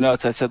pre-show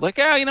notes, I said,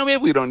 maybe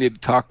we don't need to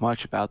talk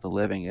much about The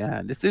Living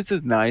End. It's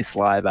a nice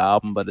live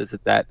album, but is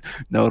it that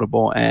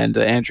notable? And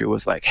Andrew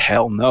was like,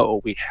 hell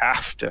no, we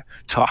have to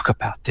talk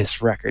about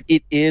this record.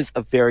 It is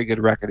a very good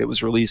record. It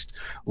was released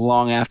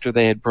long after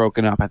they had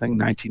broken up, I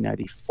think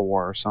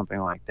 1994 or something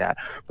like that.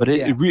 But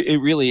it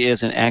really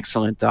is an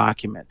excellent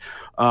document.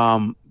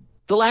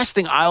 The last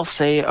thing I'll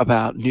say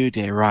about New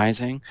Day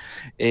Rising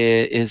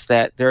is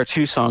that there are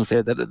two songs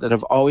there that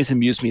have always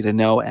amused me to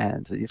no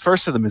end. The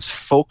first of them is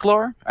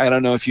Folklore. I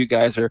don't know if you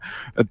guys are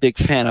a big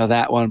fan of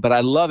that one, but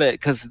I love it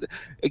because,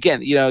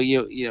 again,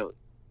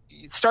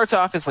 it starts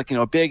off as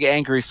a big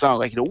angry song,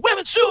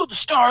 women sued the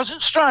stars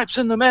and stripes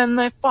and the men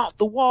they fought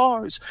the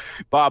wars.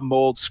 Bob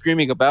Mould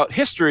screaming about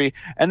history,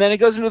 and then it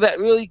goes into that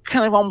really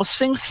kind of almost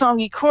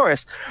sing-songy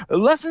chorus. A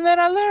lesson that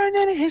I learned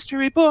in a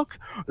history book.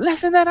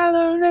 Lesson that I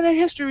learned in a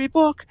history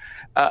book.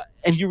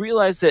 And you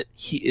realize that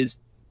he is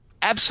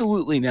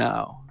absolutely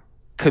now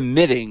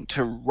committing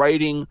to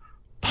writing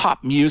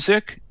pop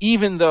music,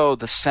 even though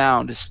the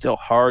sound is still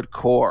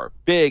hardcore,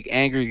 big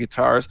angry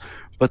guitars,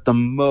 but the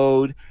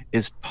mode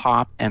is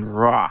pop and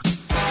rock.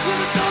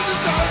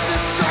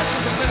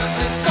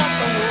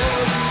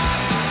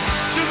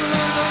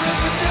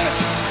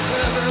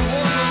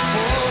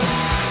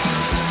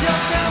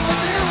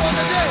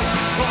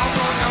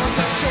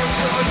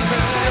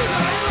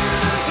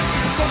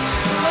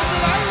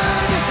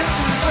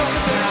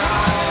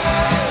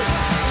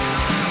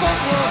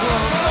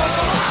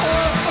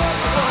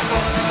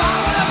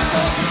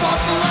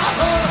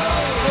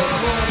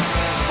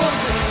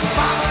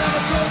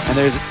 And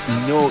there's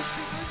no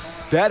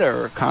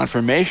better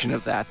confirmation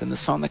of that than the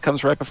song that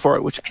comes right before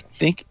it, which I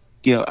think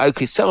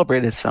okay,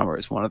 Celebrated Summer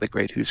is one of the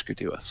great Hüsker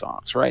Due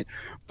songs, right?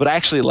 But I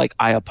actually like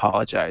I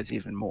Apologize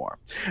even more.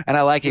 And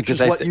I like it because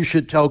what you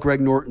should tell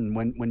Greg Norton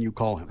when you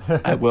call him.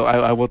 I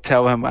will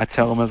tell him. I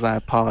tell him as I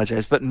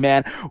apologize. But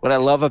man, what I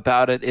love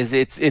about it is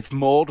it's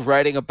Mold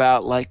writing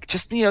about like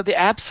just the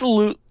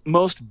absolute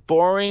most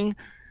boring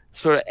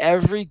sort of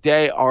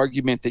everyday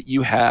argument that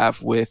you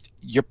have with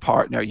your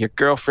partner, your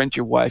girlfriend,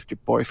 your wife, your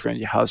boyfriend,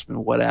 your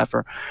husband,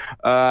 whatever.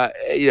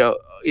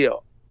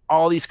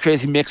 All these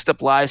crazy mixed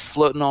up lies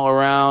floating all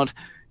around.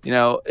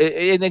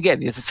 And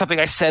again, it's something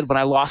I said when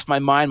I lost my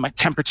mind, my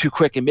temper too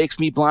quick, it makes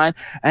me blind.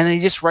 And then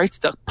he just writes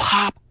the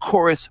pop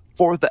chorus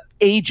for the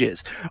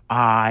ages.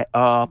 I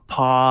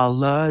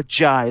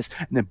apologize.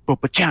 And then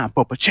boop-a-cham,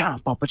 boop-a-cham,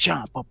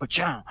 boop-a-cham,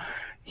 boop-a-cham.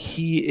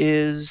 He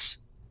is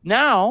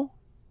now,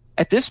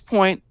 at this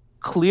point,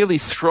 clearly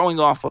throwing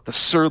off the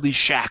surly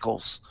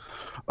shackles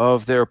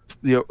of their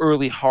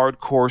early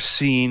hardcore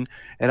scene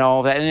and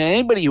all that. And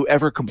anybody who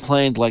ever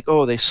complained like,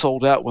 oh, they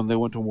sold out when they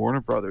went to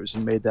Warner Brothers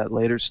and made that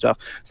later stuff,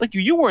 it's like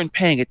you weren't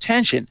paying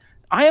attention.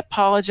 I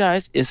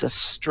Apologize is a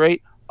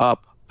straight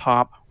up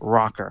pop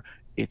rocker.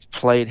 It's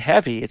played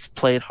heavy, it's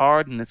played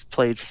hard, and it's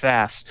played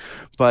fast,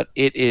 but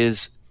it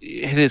is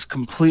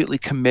completely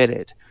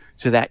committed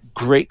to that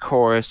great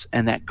chorus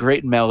and that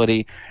great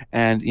melody.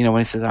 And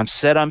when he says,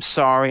 I'm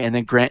sorry, and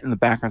then Grant in the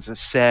background says,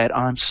 said,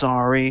 I'm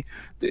sorry.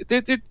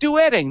 They're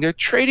duetting. They're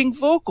trading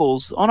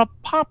vocals on a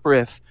pop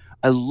riff.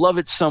 I love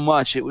it so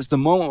much. It was the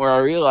moment where I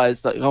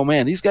realized that, oh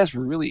man, these guys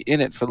were really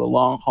in it for the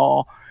long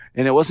haul.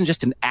 And it wasn't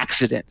just an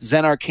accident.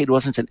 Zen Arcade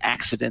wasn't an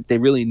accident. They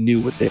really knew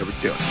what they were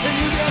doing. And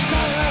you get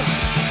tired,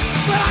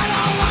 but I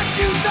know what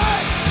you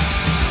think.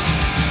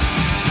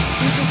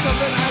 This is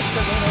something I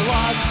said when I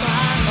lost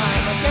my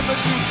mind. My temper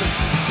too quick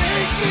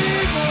makes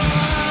me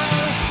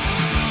blind.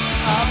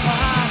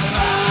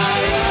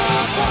 I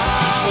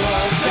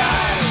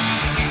apologize.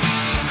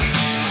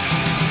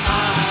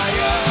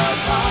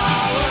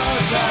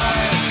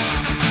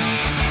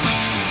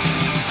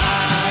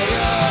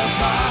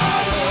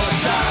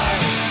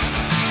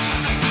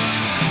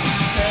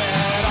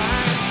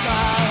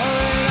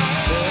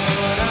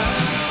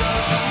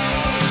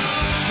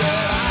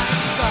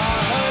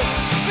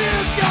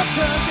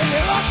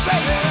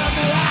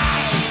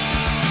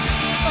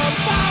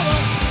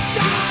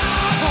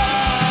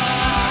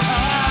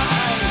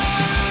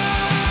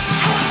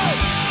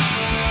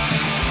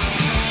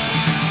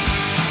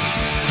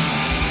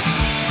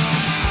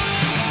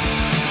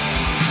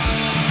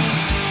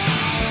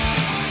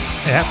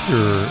 After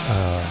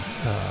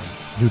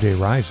New Day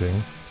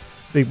Rising,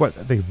 they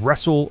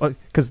wrestle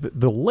because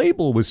the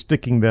label was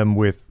sticking them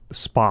with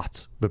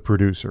Spot, the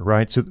producer,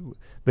 right? So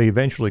they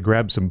eventually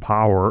grabbed some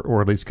power, or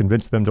at least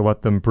convinced them to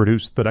let them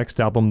produce the next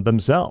album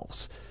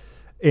themselves.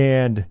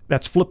 And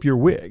that's Flip Your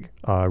Wig,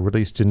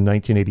 released in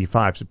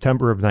 1985,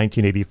 September of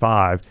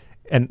 1985.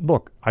 And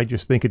look, I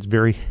just think it's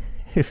very...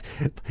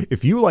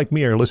 If you, like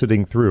me, are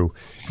listening through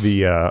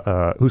the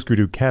Hüsker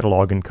Dü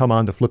catalog and come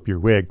on to Flip Your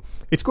Wig,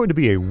 it's going to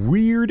be a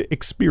weird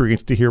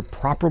experience to hear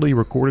properly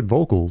recorded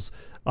vocals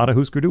on a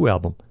Hüsker Dü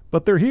album.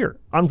 But they're here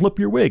on Flip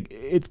Your Wig.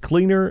 It's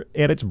cleaner,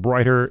 and it's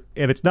brighter,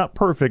 and it's not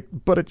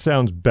perfect, but it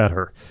sounds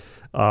better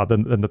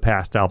than the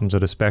past albums,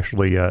 and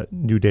especially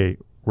New Day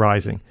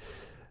Rising.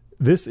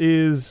 This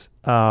is...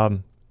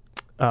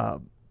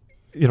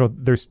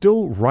 they're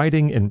still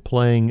writing and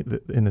playing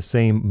in the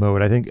same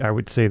mode. I think I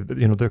would say that,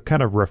 they're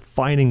kind of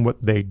refining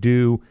what they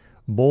do.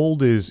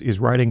 Mold is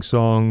writing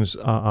songs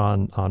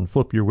on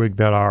Flip Your Wig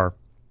that are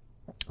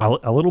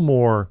a little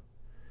more,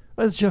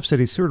 as Jeff said,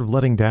 he's sort of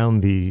letting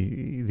down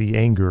the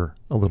anger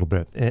a little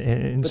bit.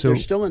 And but so they're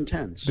still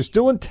intense. They're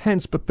still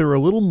intense, but they're a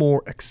little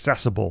more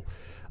accessible.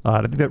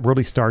 I think that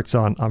really starts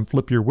on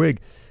Flip Your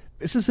Wig.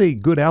 This is a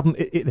good album.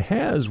 It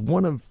has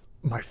one of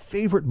my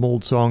favorite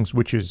Mold songs,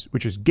 which is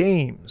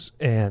Games,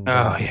 and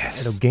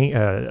yes,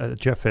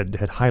 Jeff had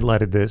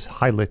highlighted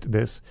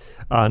this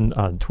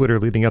on Twitter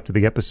leading up to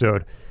the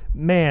episode.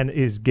 Man,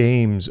 is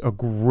Games a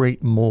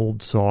great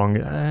Mold song?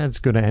 It's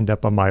going to end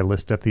up on my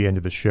list at the end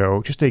of the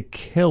show. Just a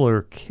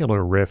killer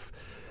riff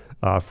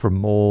from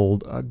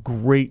Mold. A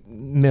great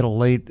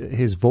middle eight.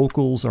 His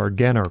vocals are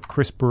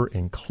crisper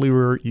and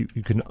clearer. You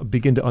can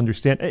begin to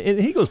understand, and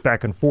he goes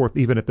back and forth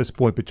even at this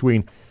point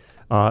between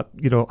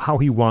how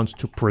he wants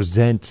to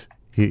present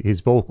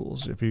his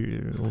vocals. If you're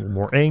a little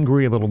more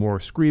angry, a little more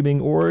screaming,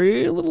 or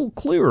a little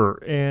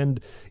clearer and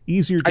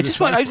easier to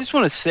decipher. I just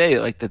want to say,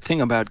 like, the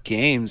thing about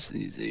Games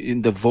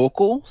in the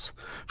vocals,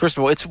 first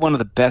of all, it's one of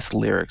the best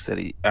lyrics that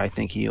I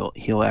think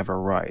he'll ever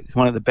write. It's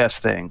one of the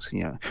best things,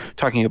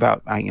 talking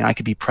about, I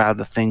could be proud of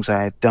the things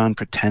I have done,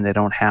 pretend I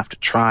don't have to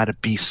try to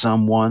be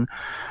someone.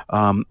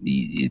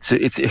 It's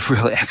a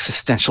really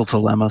existential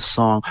dilemma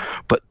song,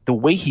 but the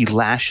way he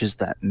lashes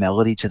that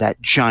melody to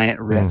that giant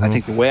riff, I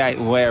think the way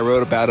I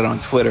wrote about it on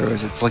Twitter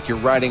is it's like you're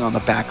riding on the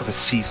back of a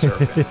sea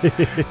serpent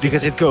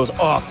because it goes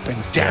up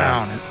and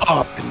down and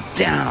up and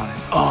down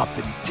and up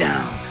and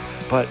down,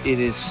 but it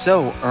is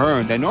so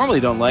earned. I normally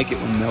don't like it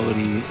when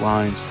melody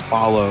lines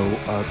follow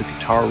the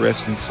guitar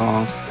riffs in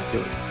songs because I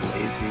feel like it's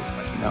lazy,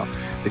 but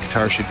the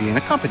guitar should be an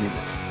accompaniment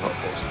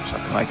vocals or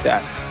something like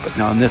that. But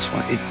no, on this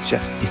one,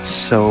 it's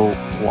so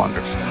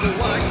wonderful.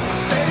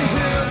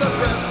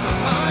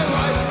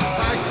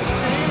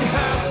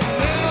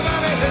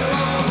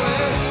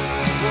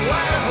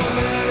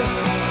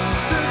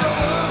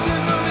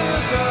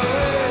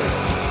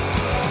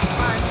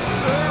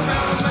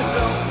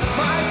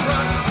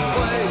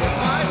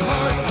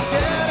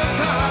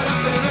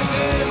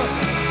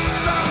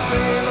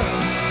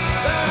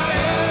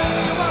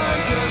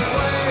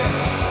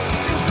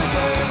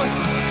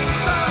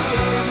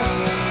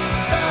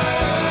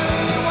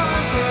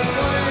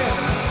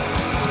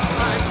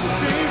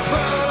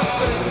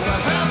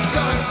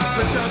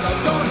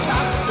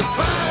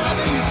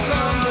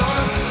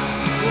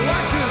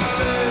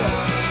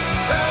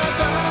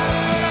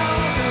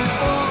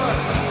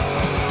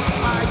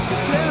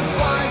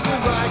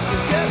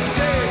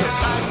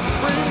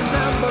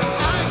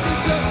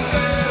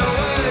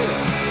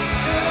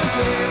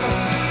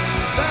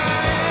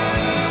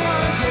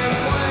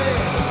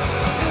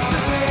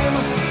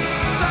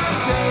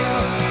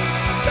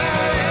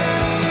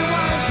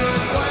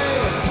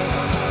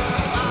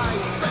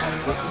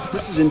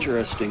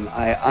 Interesting.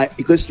 I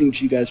listening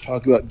to you guys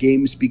talk about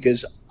games,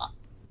 because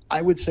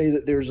I would say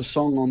that there's a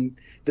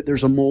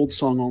Mold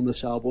song on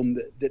this album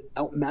that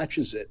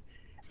outmatches it,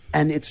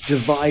 and it's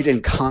Divide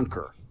and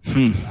Conquer.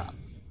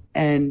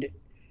 And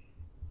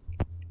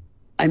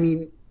I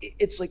mean,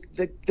 it's like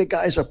the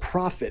guy's a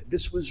prophet.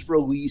 This was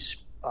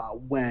released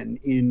when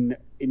in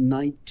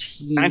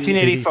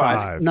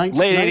 1985,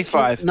 late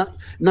 85,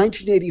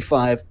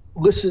 1985.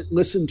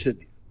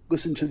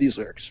 Listen to these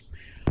lyrics.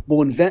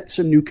 We'll invent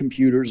some new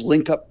computers,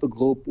 link up the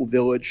global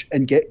village,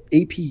 and get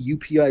AP,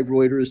 UPI,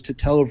 Reuters to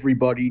tell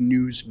everybody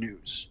news.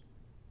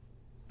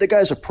 The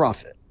guy's a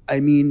prophet. I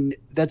mean,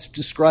 that's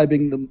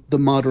describing the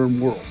modern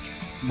world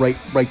right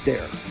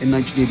there in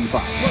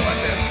 1985. We'll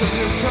invent some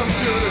new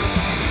computers,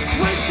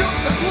 link up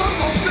the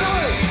global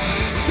village,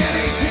 get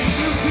AP,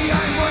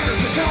 UPI,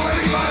 Reuters to tell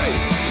everybody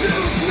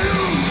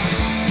news.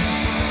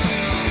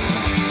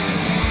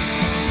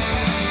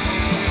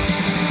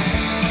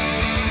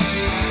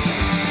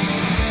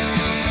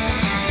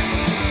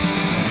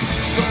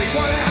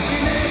 One happy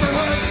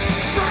neighborhood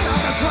spread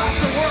out across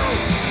the world.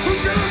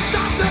 Who's gonna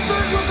stop that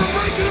burglar from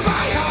breaking into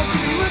my house if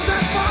he lives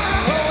that far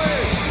away?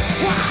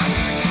 Wow!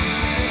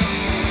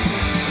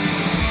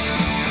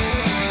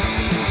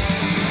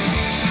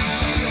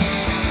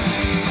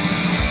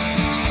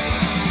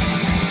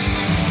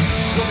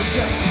 We're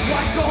just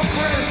like old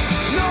friends,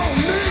 no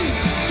means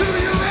to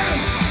your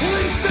ends.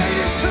 Police state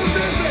is too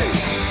busy.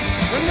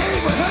 The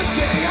neighborhood's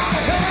getting out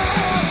of hand.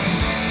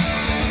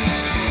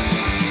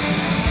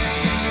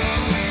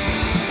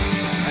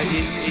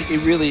 It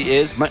really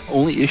is. My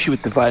only issue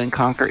with Divide and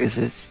Conquer is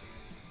it's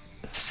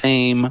the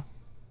same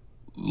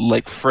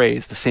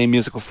phrase, the same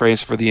musical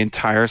phrase for the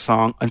entire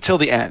song until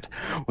the end.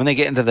 When they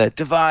get into the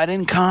divide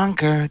and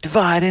conquer,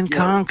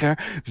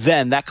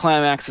 then that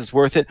climax is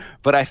worth it.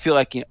 But I feel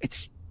like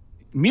it's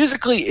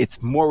musically,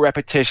 it's more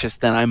repetitious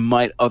than I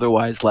might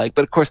otherwise like.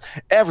 But of course,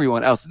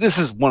 everyone else. This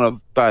is one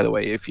of, by the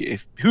way, if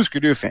Hüsker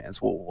Dü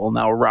fans will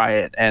now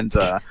riot and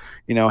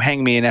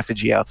hang me in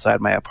effigy outside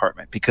my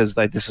apartment, because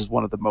this is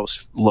one of the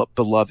most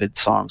beloved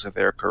songs of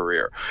their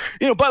career.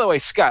 By the way,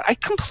 Scott, I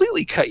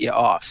completely cut you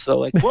off.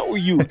 So what were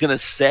you gonna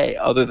say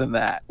other than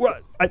that? Well,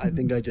 I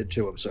think I did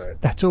too. I'm sorry.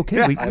 That's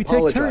okay. We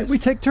take turns. We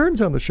take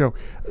turns on the show.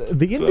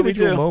 The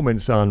individual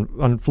moments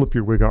on Flip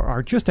Your Wig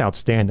are just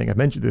outstanding. I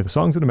mentioned the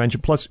songs that I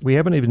mentioned. Plus, we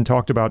haven't even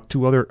talked about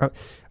two other.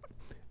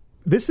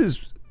 This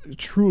is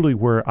truly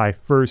where I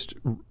first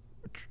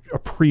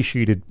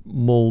appreciated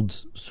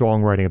Mold's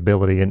songwriting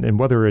ability, and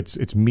whether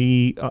it's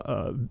me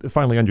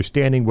finally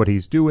understanding what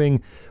he's doing,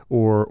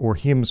 or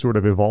him sort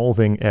of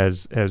evolving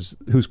as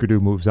Hüsker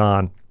Dü moves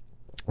on.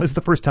 This is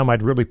the first time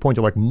I'd really point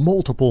to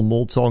multiple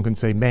Mold songs and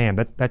say, man,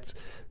 that's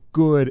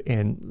good,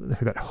 and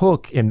that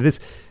hook and this,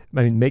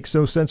 I mean, makes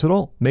no sense at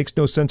all. Makes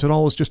no sense at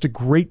all. It's just a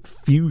great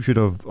fusion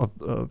of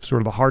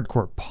sort of the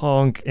hardcore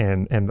punk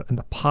and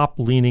the pop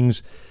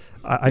leanings.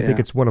 I think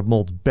it's one of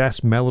Mold's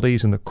best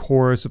melodies, and the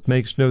chorus, it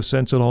makes no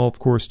sense at all, of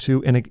course,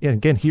 too. And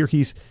again, here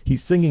he's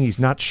singing, he's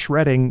not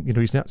shredding,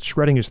 he's not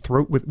shredding his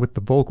throat with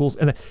the vocals.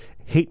 And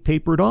Hate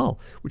Paper Doll,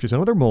 which is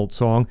another Mold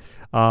song.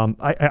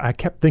 I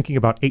kept thinking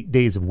about 8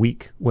 Days a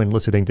Week when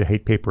listening to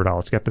Hate Paper Doll.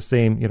 It's got the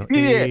same, 8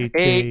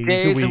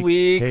 days a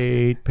week.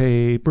 Hate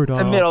Paper Doll.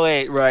 The middle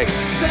 8, right.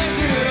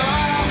 Taking it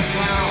all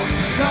down,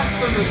 cut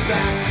from the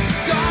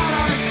sack, got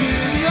on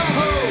TV,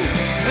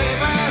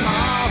 paper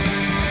off,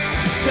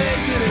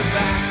 taking it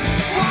back,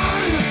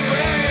 wanted to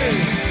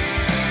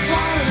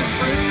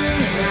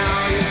free,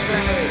 now you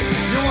say,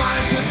 you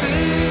wanted to be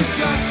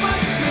just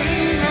like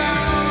me now.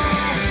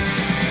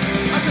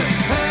 I said,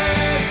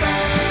 hey,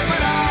 paper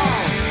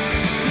doll,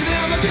 you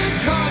never get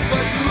caught,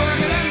 but you're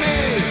looking at me.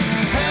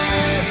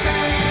 Hey,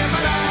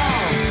 paper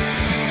doll,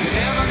 you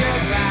never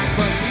get back,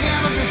 but you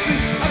never can see.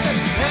 I said,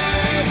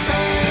 hey,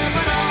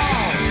 paper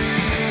doll,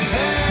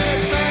 hey,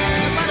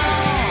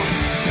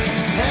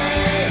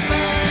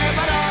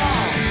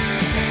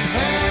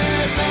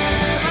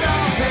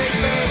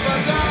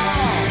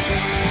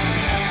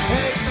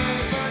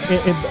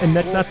 And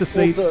that's not to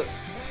say...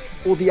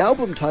 Well, the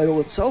album title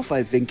itself,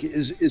 I think,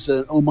 is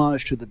an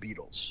homage to the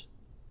Beatles.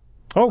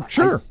 Oh,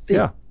 sure.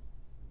 Yeah.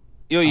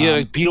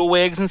 Like Beetle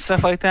wigs and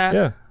stuff like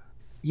that?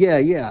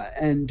 Yeah.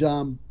 And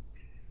the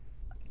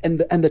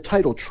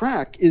title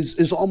track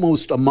is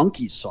almost a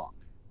Monkees song.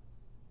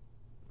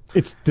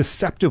 It's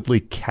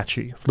deceptively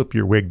catchy, Flip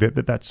Your Wig,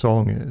 that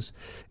song is.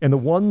 And the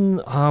one,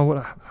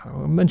 I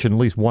mentioned at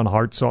least one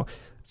Heart song,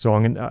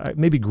 and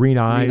maybe Green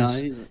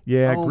Eyes.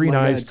 Yeah, Green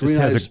Eyes just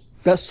has a...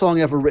 Best song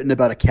ever written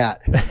about a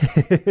cat.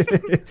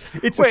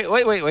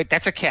 Wait,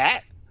 that's a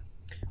cat?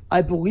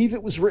 I believe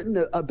it was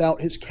written about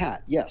his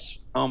cat, yes.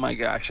 Oh my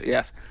gosh,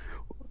 yes.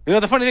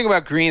 The funny thing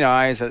about Green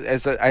Eyes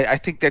is that I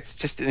think that's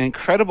just an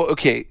incredible...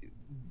 Okay,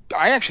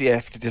 I actually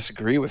have to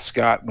disagree with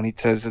Scott when he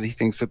says that he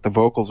thinks that the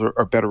vocals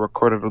are better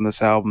recorded on this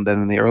album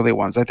than in the early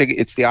ones. I think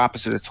it's the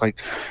opposite. It's like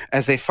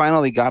as they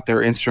finally got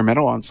their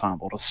instrumental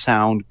ensemble to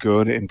sound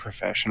good and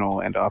professional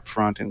and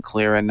upfront and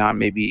clear and not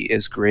maybe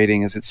as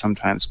grating as it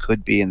sometimes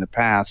could be in the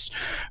past,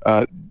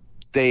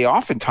 they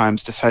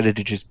oftentimes decided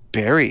to just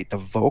bury the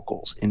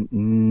vocals in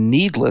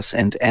needless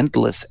and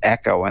endless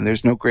echo. And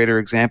there's no greater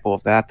example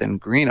of that than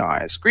Green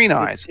Eyes. Green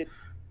Eyes.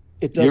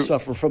 It does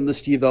suffer from the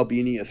Steve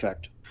Albini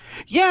effect.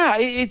 Yeah,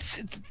 it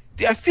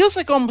feels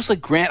like almost like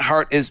Grant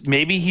Hart is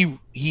maybe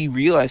he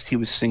realized he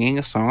was singing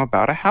a song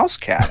about a house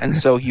cat, and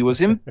so he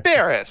was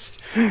embarrassed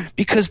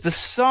because the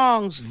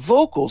song's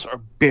vocals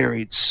are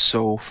buried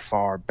so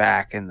far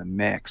back in the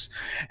mix,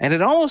 and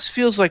it almost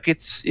feels like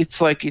it's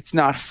like it's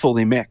not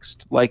fully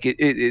mixed. Like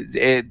this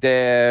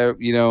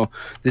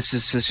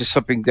is just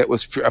something that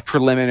was a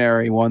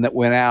preliminary one that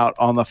went out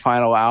on the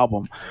final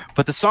album,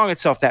 but the song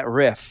itself, that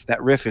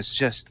riff is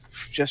just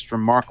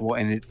remarkable,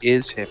 and it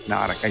is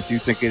hypnotic. I do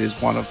think it is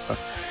one of the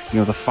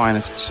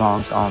finest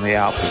songs on the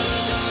album.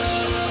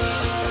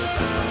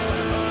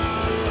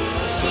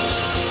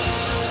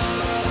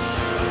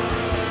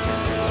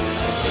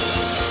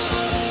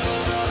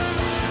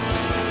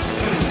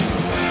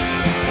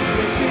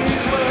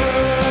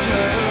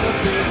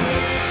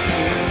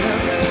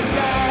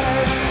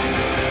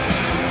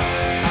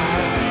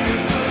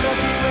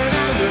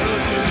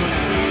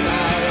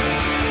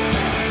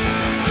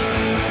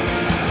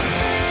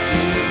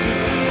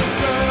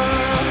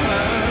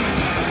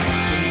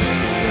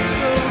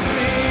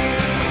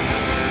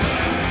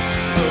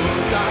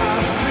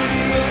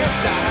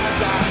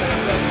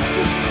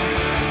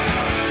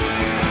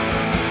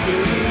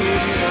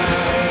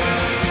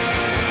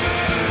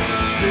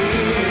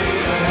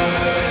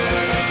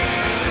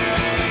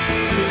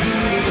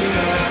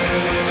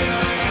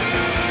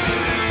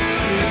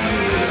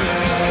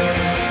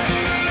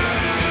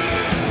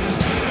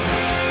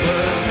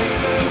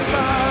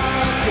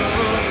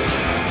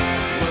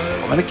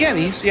 And again,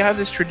 you have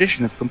this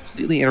tradition of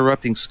completely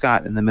interrupting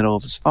Scott in the middle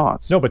of his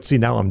thoughts. No, but see,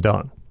 now I'm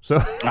done. So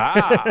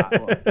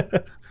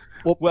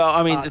well,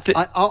 I mean,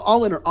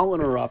 I'll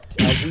interrupt.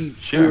 We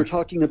were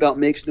talking about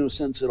Makes No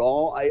Sense at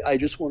All. I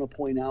just want to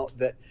point out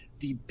that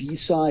the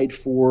B-side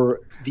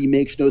for the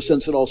Makes No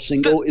Sense at All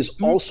single is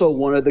also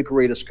one of the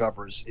greatest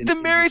covers. The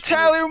Mary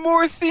Tyler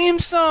Moore theme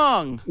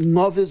song.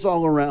 Love Is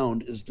All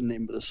Around is the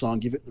name of the song.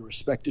 Give it the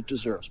respect it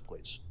deserves,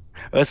 please.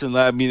 Listen,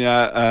 I mean,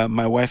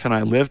 my wife and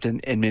I lived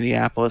in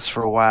Minneapolis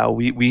for a while.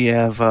 We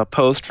have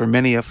posed for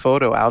many a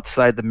photo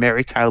outside the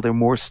Mary Tyler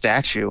Moore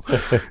statue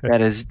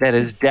that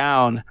is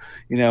down,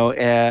 in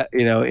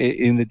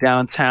the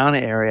downtown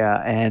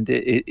area, and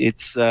it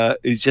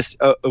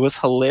was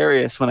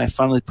hilarious when I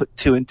finally put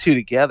two and two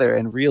together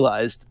and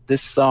realized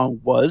this song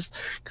was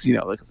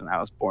because when I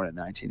was born in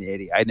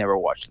 1980, I never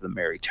watched the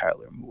Mary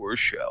Tyler Moore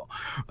show,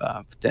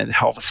 but then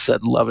all of a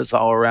sudden, Love Is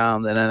All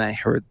Around, and then I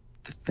heard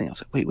the thing. I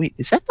was like, wait,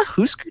 is that the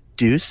Hüsker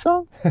Dü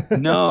song?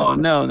 No.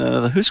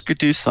 The Hüsker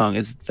Dü song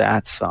is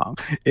that song.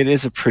 It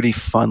is a pretty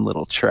fun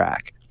little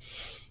track.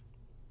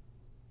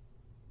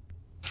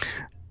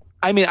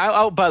 I mean,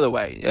 by the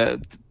way,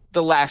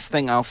 the last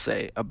thing I'll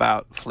say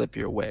about Flip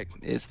Your Wig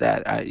is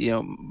that,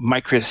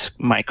 my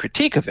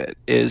critique of it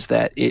is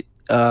that it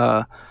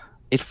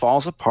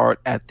falls apart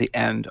at the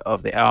end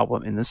of the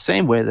album in the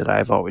same way that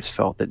I've always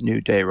felt that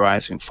New Day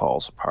Rising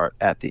falls apart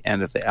at the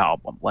end of the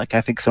album. Like,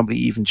 I think somebody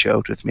even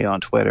joked with me on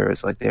Twitter,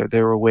 is like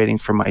they were waiting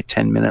for my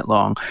 10-minute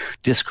long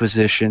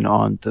disquisition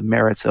on the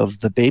merits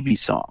of the Baby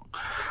song,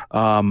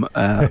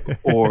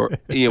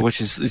 which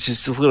is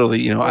just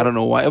literally, I don't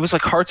know why. It was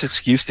like Hart's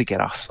excuse to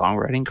get a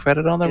songwriting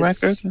credit on the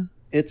record.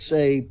 It's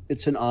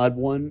an odd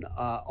one,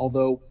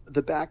 although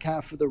the back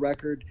half of the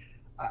record,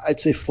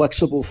 I'd say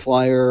Flexible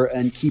Flyer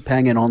and Keep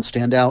Hanging On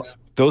stand out.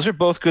 Those are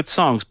both good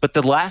songs, but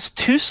the last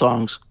two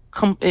songs,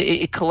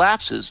 it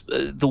collapses.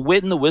 The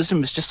Wit and the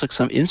Wisdom is just like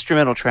some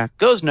instrumental track.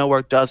 Goes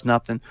nowhere, does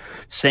nothing.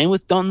 Same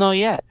with Don't Know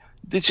Yet.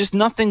 There's just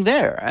nothing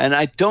there, and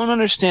I don't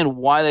understand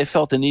why they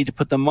felt the need to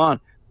put them on.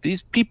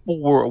 These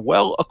people were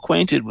well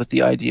acquainted with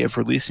the idea of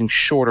releasing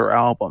shorter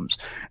albums,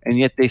 and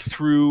yet they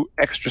threw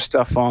extra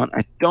stuff on.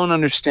 I don't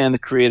understand the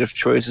creative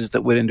choices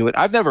that went into it.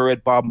 I've never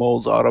read Bob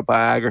Mole's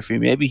autobiography.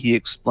 Maybe he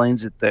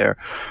explains it there,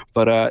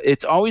 but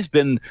it's always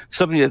been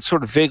something that's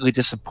sort of vaguely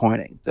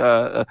disappointing.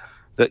 The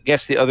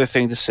guess the other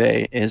thing to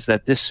say is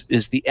that this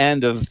is the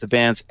end of the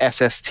band's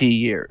SST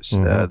years.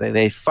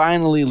 They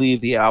finally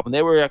leave the album.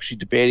 They were actually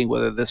debating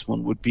whether this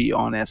one would be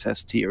on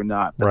SST or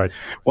not. But right.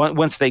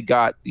 Once they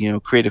got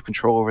creative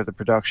control over the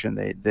production,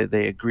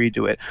 they agreed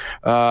to it.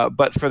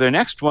 But for their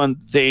next one,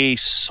 they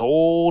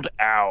sold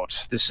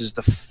out. This is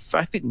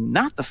I think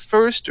not the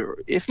first, or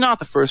if not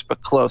the first,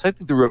 but close. I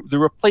think the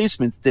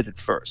Replacements did it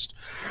first.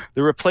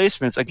 The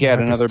Replacements, again,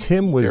 another.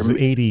 Tim was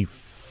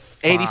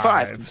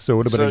 85, so it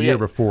would have been a year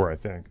before, I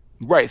think.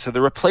 Right, so the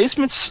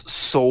Replacements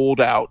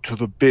sold out to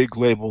the big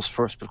labels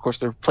first, but of course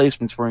the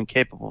Replacements were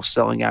incapable of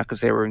selling out because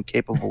they were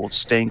incapable of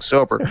staying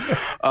sober.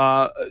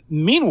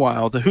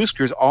 Meanwhile, the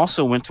Hüskers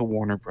also went to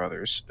Warner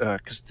Brothers,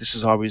 because this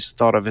is always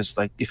thought of as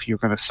like, if you're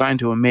going to sign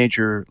to a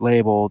major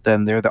label,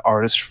 then they're the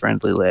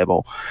artist-friendly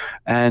label.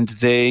 And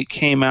they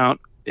came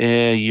out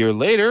a year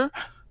later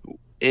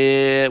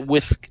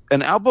with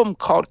an album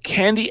called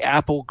Candy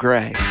Apple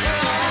Grey.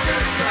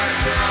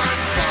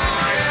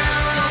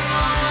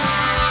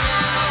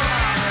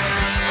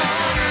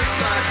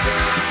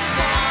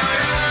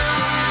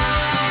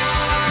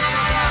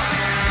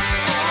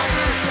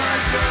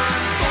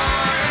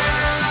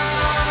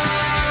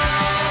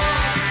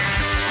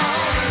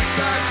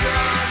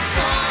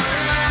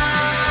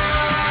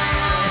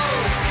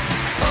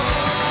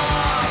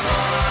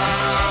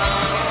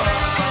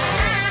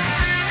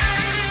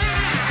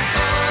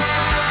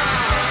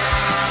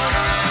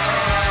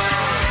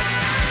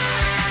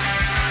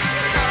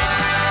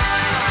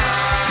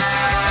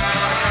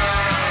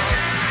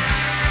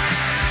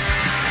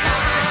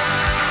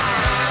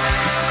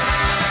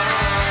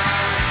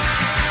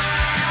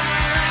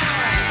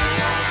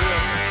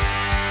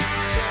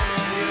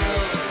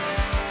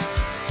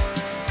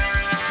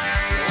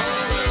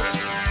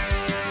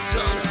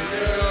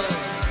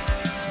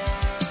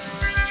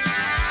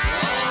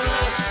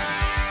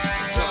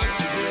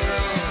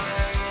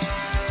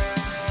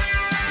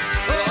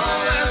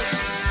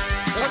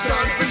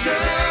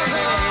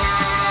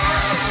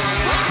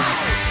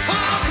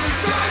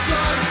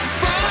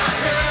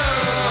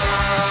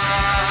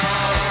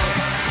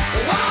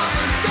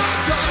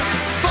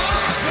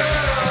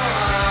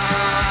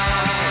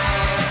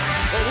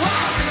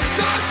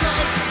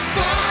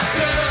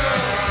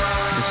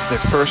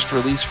 First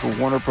release for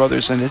Warner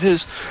Brothers, and it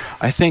is,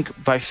 I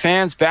think, by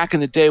fans back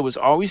in the day, was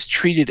always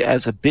treated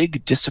as a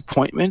big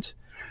disappointment.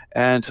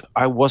 And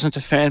I wasn't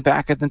a fan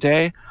back in the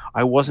day.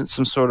 I wasn't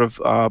some sort of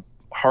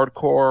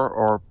hardcore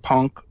or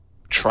punk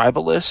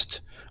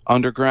tribalist,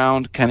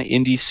 underground kind of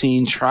indie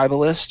scene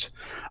tribalist.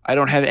 I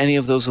don't have any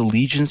of those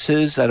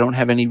allegiances. I don't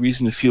have any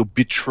reason to feel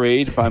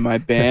betrayed by my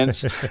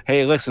bands.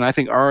 Hey, listen, I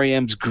think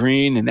REM's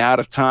Green and Out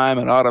of Time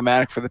and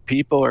Automatic for the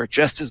People are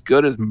just as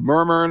good as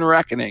Murmur and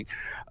Reckoning.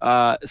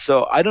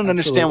 So I don't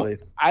understand.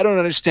 I don't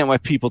understand why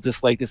people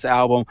dislike this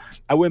album.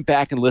 I went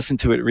back and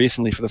listened to it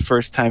recently for the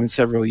first time in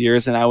several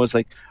years, and I was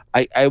like,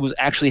 I was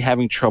actually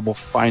having trouble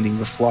finding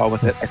the flaw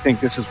with it. I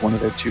think this is one of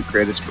their two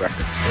greatest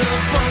records.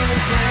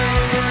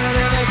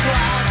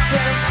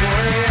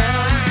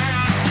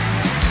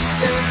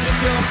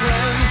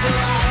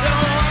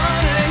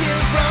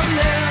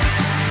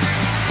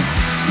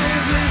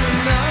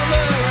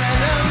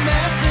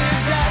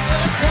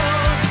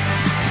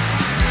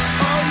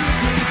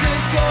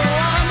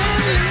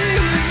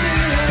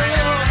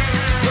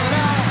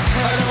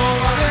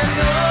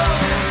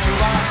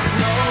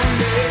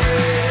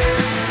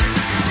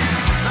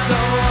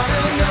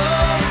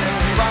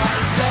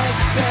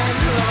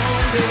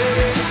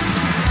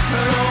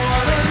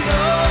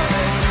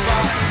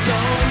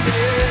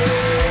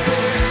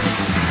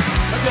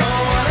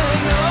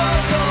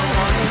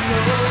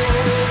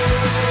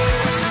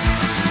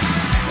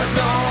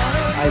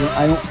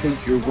 I don't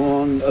think you're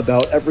wrong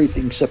about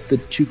everything except the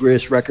two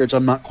greatest records.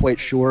 I'm not quite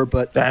sure,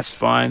 but that's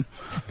fine.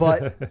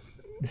 But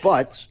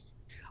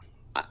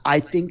I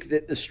think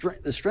that the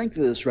strength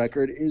of this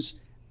record is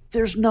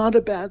there's not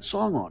a bad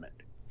song on it.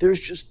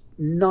 There's just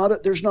not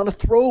a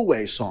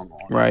throwaway song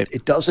on right. it.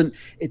 It doesn't.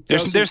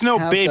 There's no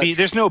baby.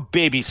 There's no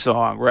baby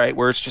song, right?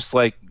 Where it's just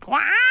like wah!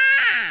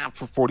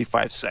 For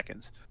 45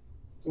 seconds.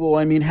 Well,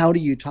 I mean, how do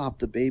you top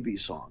the baby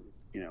song?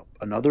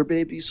 Another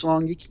baby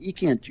song, you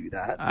can't do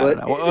that. I don't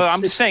know. Well,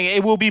 I'm just saying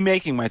it will be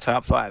making my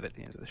top 5 at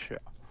the end of the show.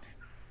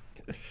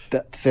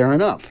 Fair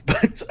enough,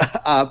 but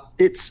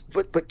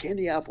but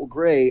Candy Apple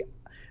Grey,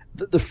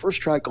 the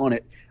first track on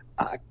it,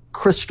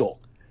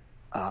 Crystal,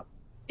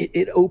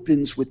 it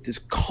opens with this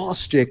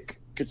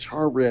caustic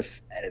guitar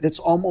riff that's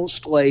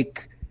almost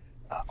like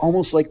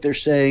they're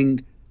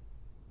saying,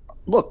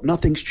 "Look,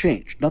 nothing's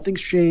changed.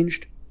 Nothing's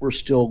changed. We're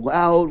still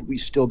loud. We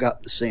still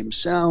got the same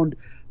sound."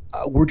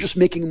 We're just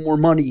making more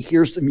money.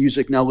 Here's the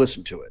music. Now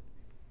listen to it.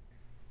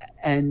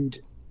 And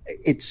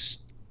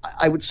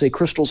I would say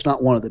Crystal's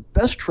not one of the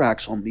best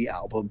tracks on the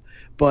album,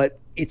 but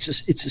it's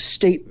a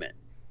statement.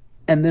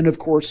 And then, of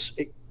course,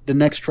 the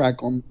next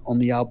track on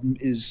the album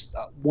is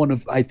one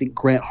of, I think,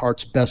 Grant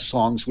Hart's best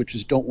songs, which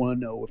is Don't Want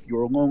to Know If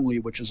You're Lonely,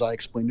 which, as I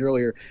explained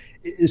earlier,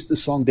 is the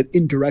song that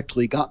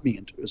indirectly got me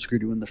into Hüsker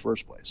Du in the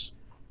first place.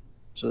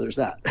 So there's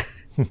that.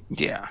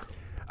 Yeah.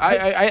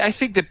 I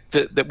think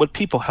that what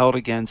people held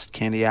against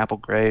Candy Apple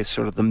Gray is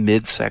sort of the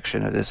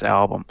midsection of this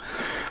album,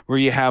 where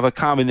you have a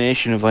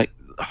combination of like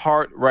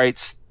Hart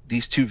writes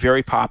these two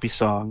very poppy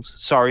songs,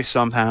 Sorry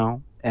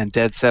Somehow and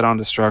Dead Set on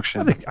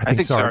Destruction. I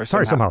think Sorry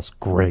Somehow's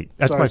great.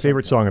 That's my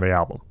favorite song of the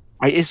album.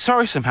 It's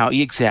Sorry Somehow,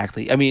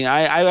 exactly. I mean,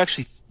 I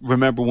actually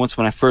remember once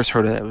when I first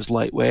heard it was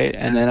lightweight,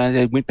 and then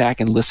I went back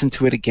and listened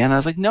to it again. I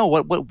was like, no,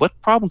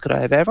 what problem could I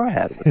have ever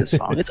had with this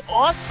song? It's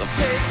awesome.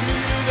 Take me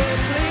to the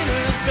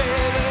cleaners,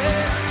 baby.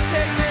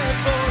 Take me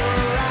for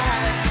a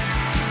ride.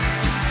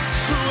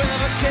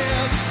 Whoever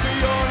cares for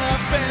your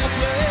affairs,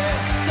 we're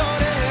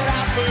sorting it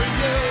out for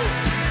you.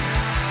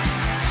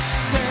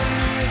 Send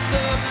me a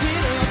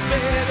subpoena,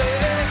 baby.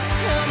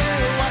 Tell me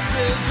what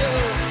to do.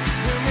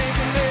 You're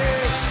making me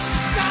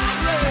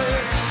sorry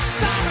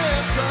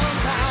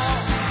somehow.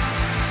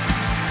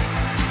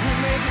 You're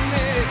making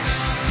me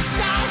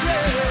sorry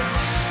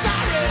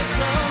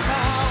somehow.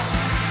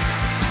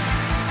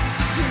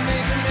 You're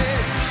making me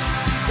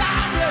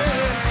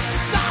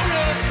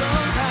sorry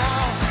somehow.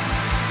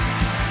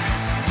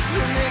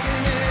 You're making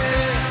me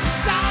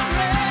sorry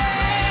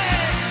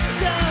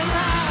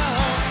somehow.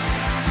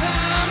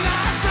 I'm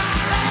not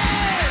sorry.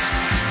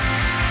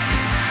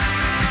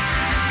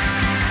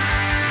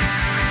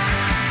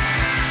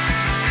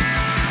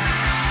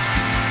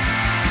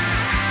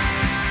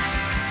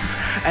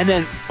 And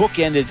then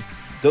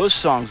those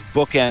songs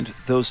bookend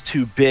those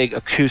two big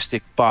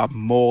acoustic Bob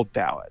Mould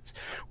ballads,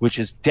 which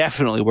is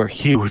definitely where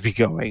he would be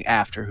going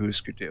after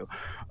Hüsker Du.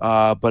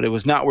 But it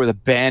was not where the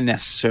band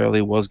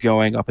necessarily was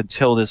going up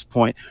until this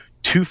point.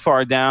 Too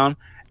Far Down,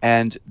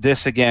 and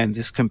this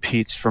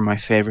competes for my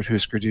favorite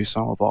Hüsker Du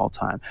song of all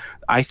time.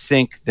 I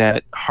think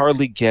that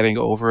Hardly Getting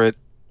Over It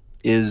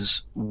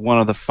is one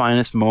of the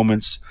finest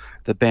moments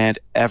the band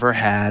ever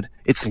had.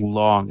 It's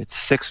long. It's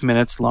 6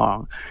 minutes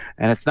long.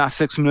 And it's not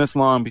 6 minutes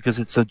long because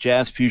it's a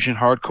jazz fusion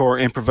hardcore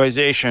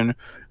improvisation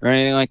or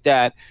anything like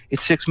that.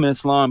 It's 6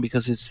 minutes long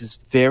because it's this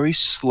very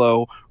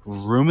slow,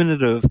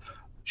 ruminative,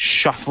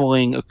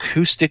 shuffling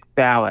acoustic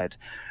ballad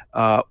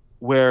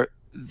where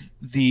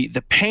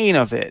the pain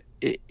of it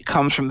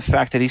comes from the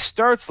fact that he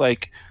starts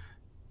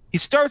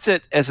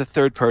it as a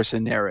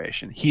third-person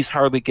narration. He's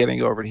hardly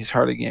getting over it. He's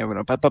hardly getting over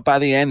it. But by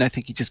the end, I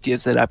think he just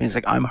gives that up, and he's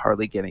like, "I'm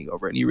hardly getting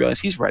over it." And you realize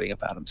he's writing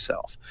about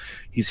himself.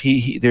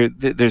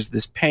 There's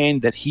this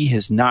pain that he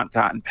has not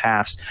gotten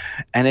past,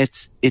 and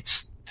it's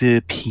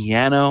the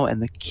piano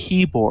and the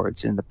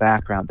keyboards in the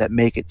background that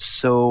make it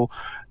so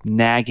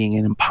nagging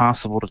and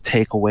impossible to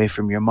take away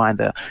from your mind.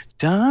 The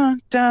dun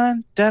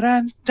dun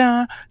dun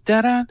dun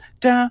dun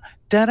dun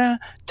dun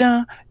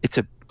dun. It's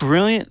a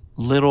brilliant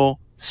little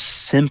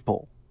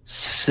simple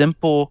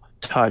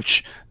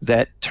touch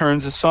that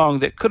turns a song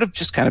that could have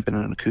just kind of been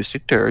an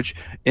acoustic dirge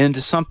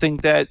into something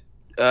that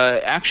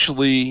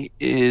actually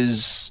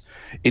is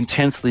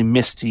intensely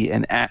misty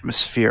and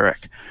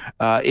atmospheric.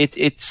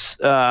 It's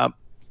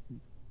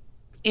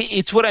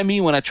what I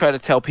mean when I try to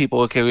tell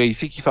people, okay, well, you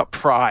thought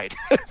Pride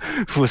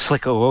was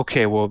like, oh,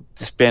 okay, well,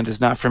 this band is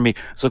not for me.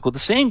 It's like, well, the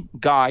same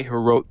guy who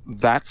wrote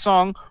that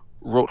song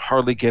wrote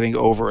Hardly Getting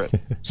Over It.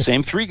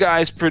 Same three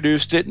guys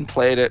produced it and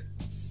played it.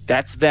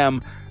 That's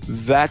them.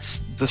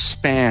 That's the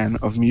span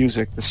of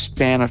music, the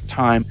span of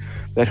time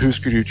that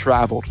Hüsker Du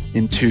traveled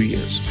in 2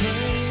 years. 20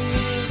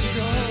 years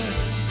ago,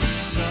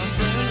 some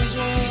friend was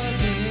walking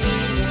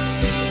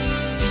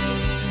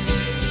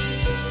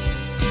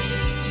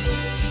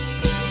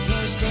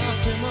I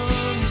stopped him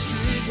on the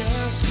street,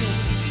 asking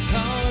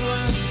how it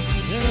went,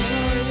 and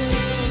all he did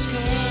was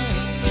cry.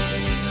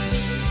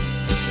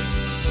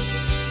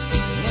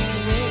 I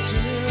looked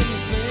him in the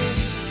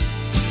face,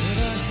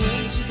 and I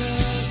couldn't see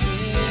past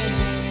his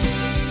eyes.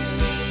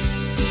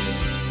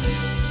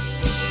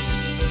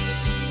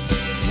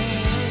 I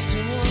asked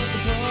him what the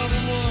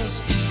problem was,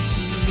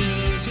 so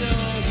here's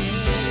your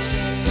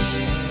disguise.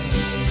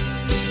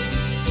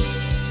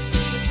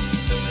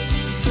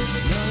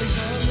 Now he's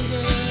hardly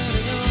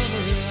getting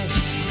over it.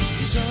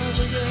 He's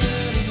hardly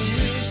getting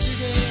used to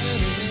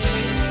getting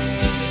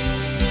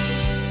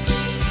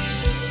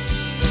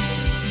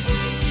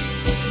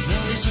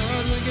Now he's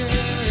hardly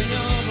getting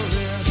over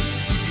it.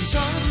 He's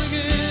hardly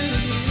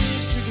getting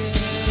used to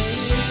getting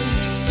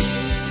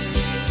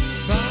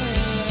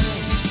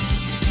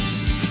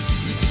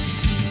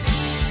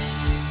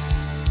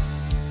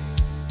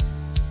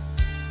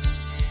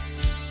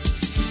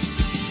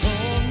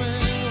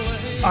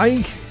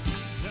I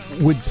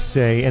would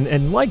say,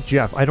 and like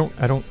Jeff, I don't,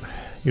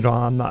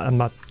 I'm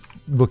not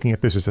looking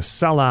at this as a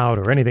sellout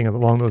or anything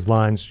along those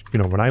lines.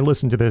 When I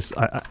listen to this,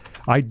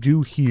 I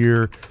do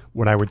hear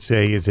what I would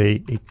say is a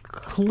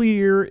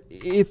clear,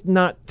 if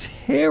not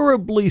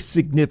terribly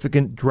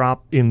significant,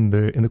 drop in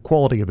the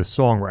quality of the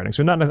songwriting.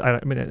 So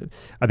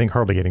I think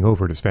Hardly Getting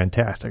Over It is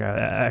fantastic.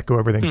 I echo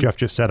everything Jeff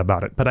just said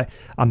about it, but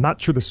I'm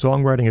not sure the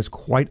songwriting is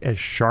quite as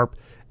sharp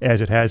as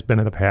it has been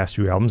in the past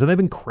few albums, and they've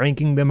been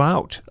cranking them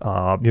out,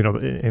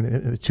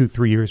 in the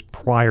 2-3 years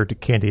prior to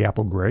Candy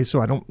Apple Gray.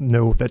 So I don't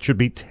know if that should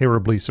be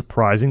terribly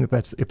surprising if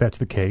that's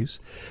the case.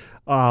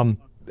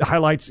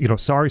 highlights,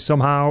 Sorry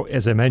Somehow,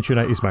 as I mentioned,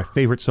 is my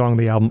favorite song on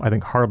the album. I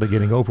think Hardly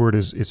Getting Over It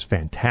is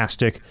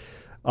fantastic.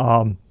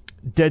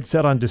 Dead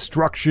Set on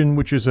Destruction,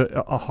 which is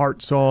a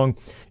heart song.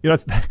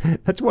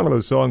 That's one of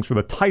those songs for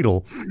the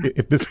title.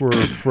 If this were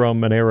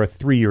from an era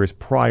 3 years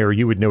prior,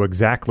 you would know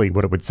exactly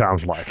what it would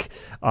sound like.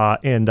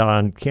 And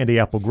on Candy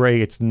Apple Grey,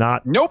 it's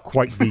not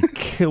quite the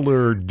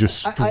killer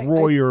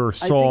destroyer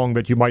song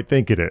that you might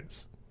think it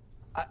is.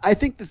 I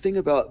think the thing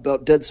about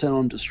Dead Set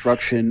on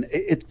Destruction,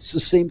 it's the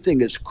same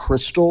thing as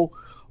Crystal,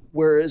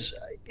 whereas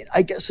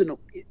I guess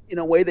in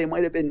a way they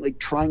might have been like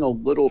trying a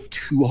little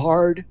too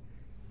hard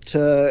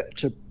to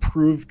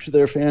prove to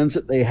their fans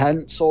that they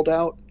hadn't sold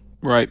out.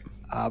 Right.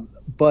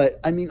 But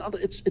I mean,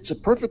 it's a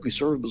perfectly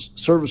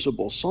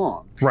serviceable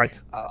song. Right.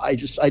 I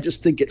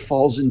just think it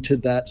falls into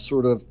that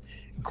sort of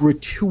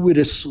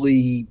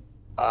gratuitously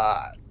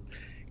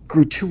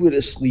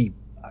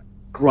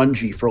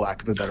grungy, for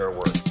lack of a better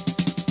word.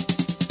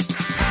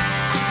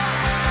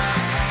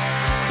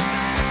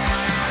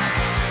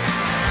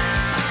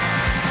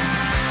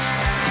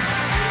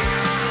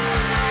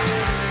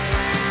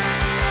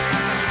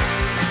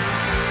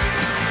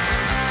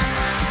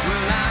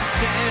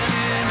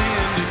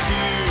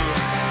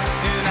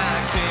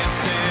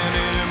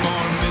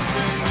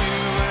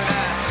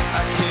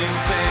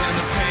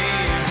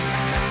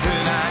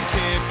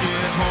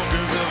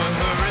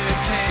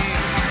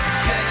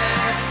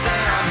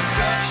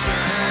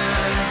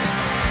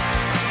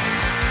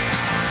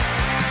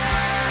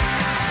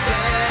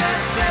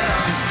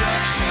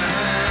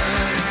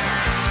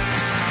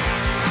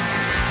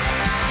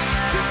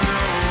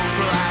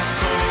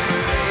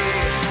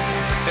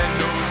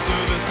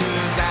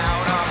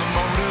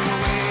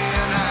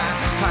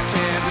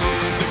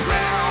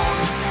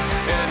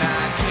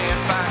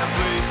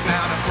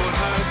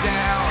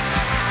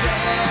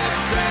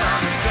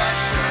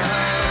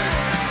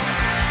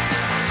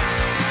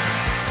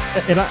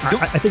 And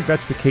I think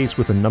that's the case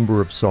with a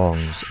number of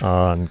songs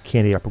on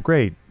Candy Apple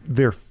Grey.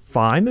 They're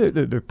fine.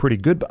 They're pretty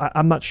good. But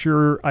I'm not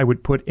sure I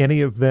would put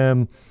any of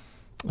them,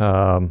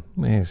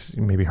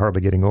 maybe Hardly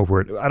Getting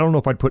Over It. I don't know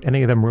if I'd put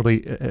any of them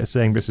really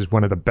saying this is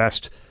one of the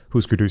best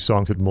Hüsker Dü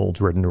songs that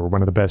Mold's written or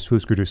one of the best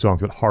Hüsker Dü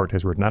songs that Hart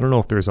has written. I don't know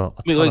if there's a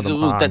ton of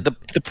them on.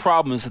 The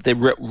problem is that they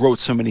wrote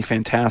so many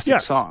fantastic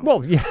songs.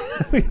 Well, yeah.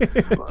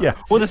 Yeah.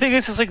 Well, the thing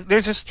is like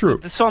there's this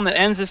the song that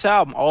ends this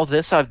album, All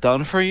This I've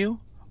Done For You.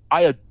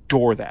 I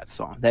adore that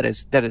song. That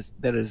is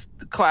the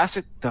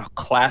classic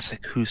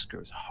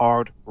Hüsker's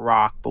hard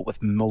rock, but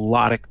with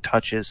melodic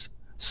touches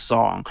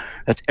song.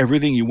 That's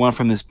everything you want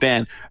from this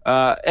band.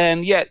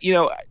 And yet,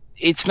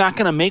 it's not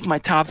going to make my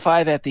top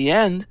 5 at the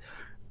end.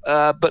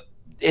 But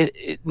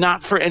it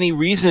not for any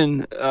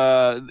reason,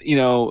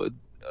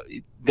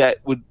 that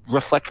would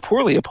reflect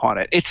poorly upon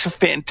it. It's a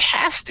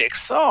fantastic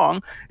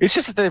song. It's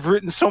just that they've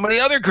written so many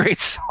other great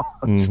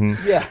songs.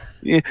 Mm-hmm. Yeah.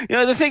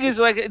 The thing is,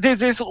 like,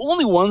 there's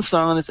only one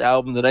song on this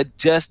album that I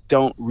just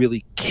don't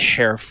really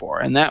care for,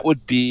 and that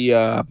would be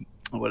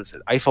what is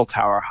it? Eiffel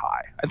Tower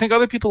High. I think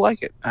other people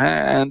like it,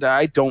 and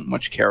I don't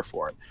much care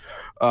for it.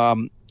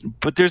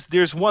 But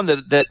there's one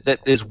that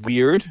is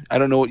weird. I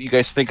don't know what you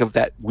guys think of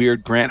that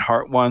weird Grant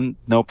Hart one.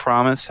 No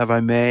Promise Have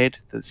I Made.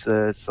 It's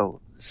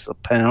a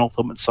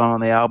penultimate song on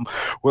the album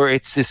where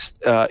it's this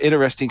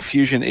interesting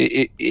fusion.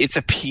 It's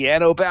a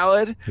piano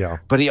ballad,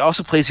 but he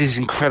also plays these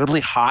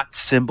incredibly hot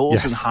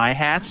cymbals and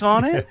hi-hats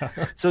on it.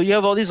 Yeah. So you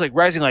have all these like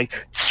rising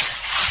like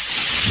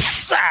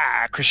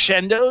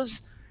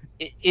crescendos.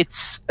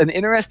 It's an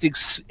interesting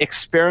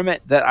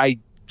experiment that I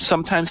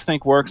sometimes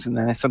think works and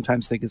then I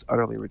sometimes think is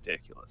utterly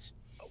ridiculous.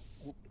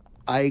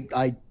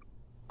 I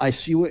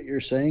see what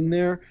you're saying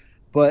there,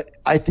 but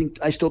I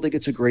still think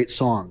it's a great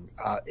song.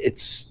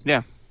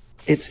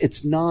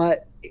 It's not.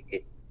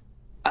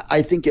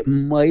 I think it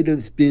might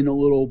have been a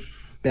little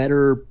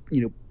better,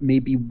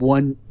 maybe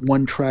one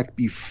track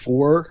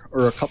before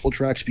or a couple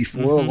tracks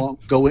before,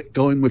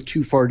 going with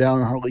Too Far Down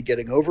and Hardly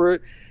Getting Over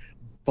It.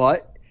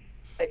 But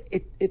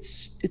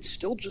it's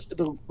still just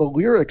the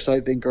lyrics.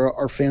 I think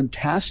are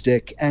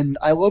fantastic, and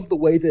I love the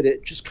way that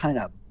it just kind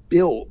of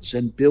builds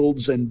and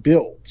builds and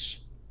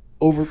builds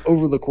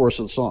over the course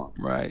of the song.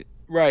 Right.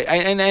 I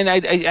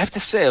have to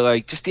say,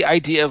 like, just the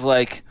idea of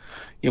like,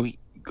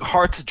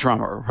 Hart's a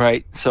drummer,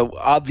 right? So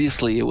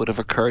obviously it would have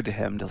occurred to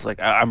him to like,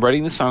 I'm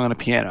writing this song on a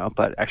piano,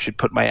 but I should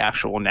put my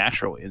actual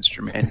natural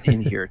instrument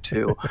in here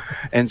too.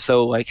 And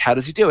so like, how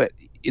does he do it?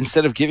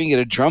 Instead of giving it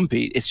a drum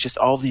beat, it's just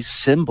all these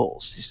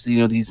cymbals, just,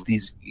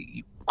 these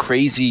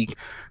crazy,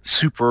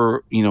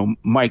 super,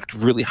 mic'd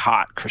really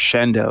hot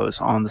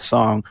crescendos on the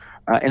song.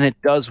 And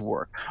it does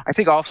work. I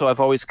think also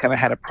I've always kind of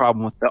had a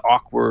problem with the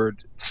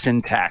awkward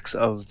syntax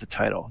of the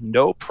title.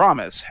 No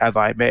Promise Have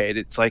I Made.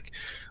 It's like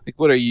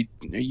what are you?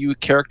 Are you a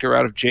character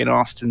out of Jane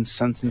Austen's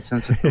Sense and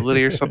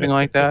Sensibility or something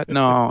like that?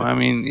 No, I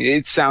mean,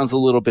 it sounds a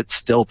little bit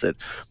stilted,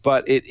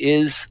 but it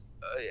is.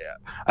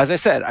 As I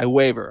said, I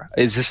waver.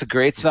 Is this a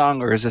great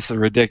song or is this a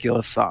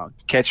ridiculous song?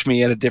 Catch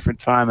me at a different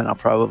time and I'll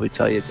probably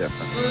tell you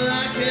different. Well,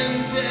 I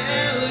can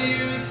tell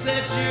you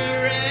set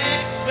your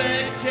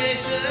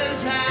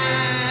expectations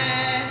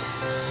high.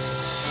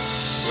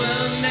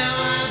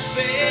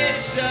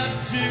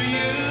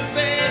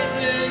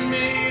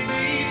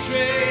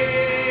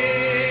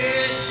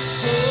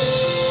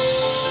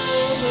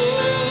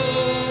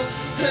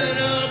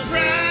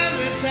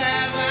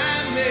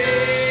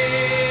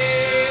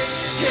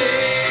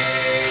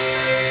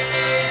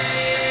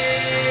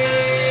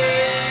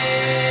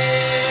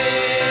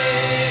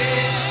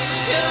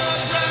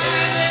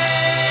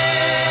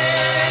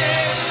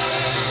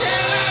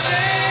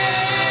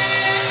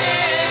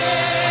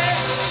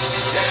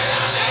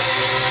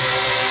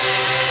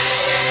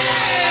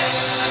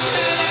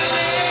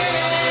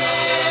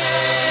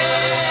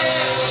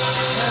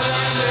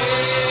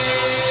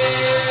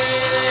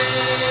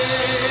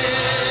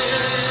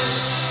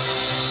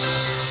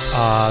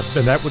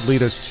 and that would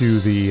lead us to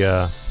the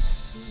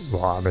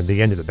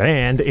end of the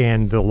band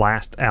and the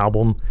last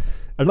album.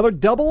 Another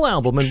double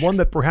album, and one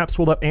that perhaps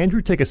we'll let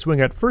Andrew take a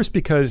swing at first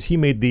because he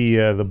made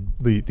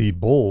the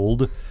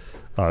bold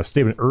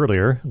statement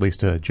earlier, at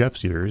least to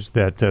Jeff's ears,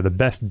 that the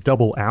best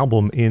double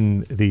album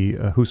in the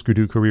Hüsker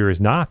Dü career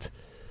is not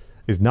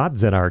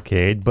Zen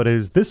Arcade, but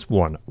is this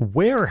one,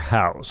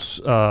 Warehouse.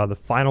 The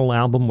final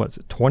album, what's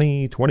it,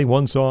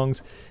 21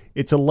 songs?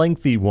 It's a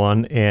lengthy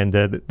one, and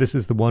this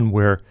is the one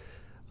where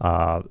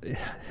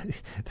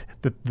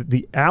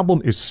the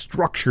album is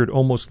structured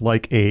almost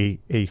like a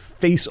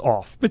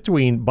face-off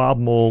between Bob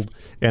Mould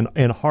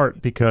and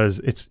Hart, because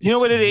it's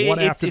one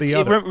after the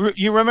other.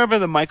 You remember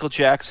the Michael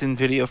Jackson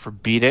video for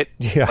 "Beat It"?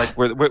 Yeah, like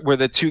where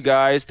the two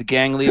guys, the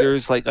gang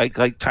leaders, like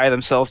tie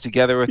themselves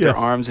together with their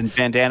arms and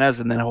bandanas,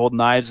 and then hold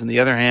knives in the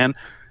other hand.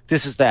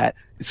 This is that.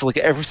 It's like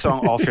every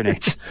song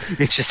alternates.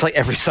 It's just like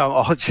every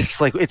song, just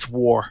like it's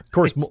war. Of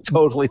course, it's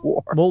totally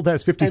war. Mould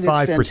has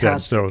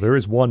 55%, so there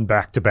is one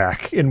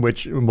back-to-back in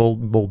which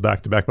Mould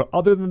back-to-back. But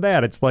other than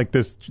that, it's like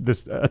this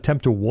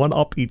attempt to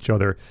one-up each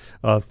other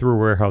through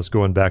Warehouse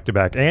going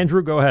back-to-back.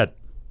 Andrew, go ahead.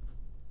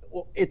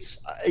 Well, it's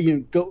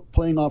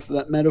playing off of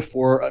that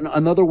metaphor.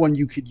 Another one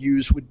you could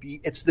use would be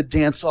it's the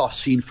dance-off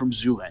scene from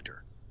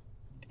Zoolander.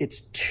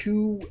 It's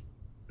two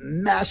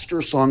master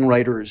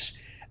songwriters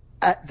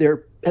at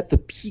the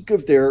peak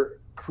of their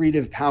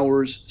creative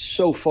powers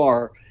so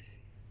far,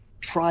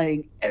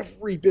 trying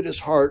every bit as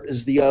hard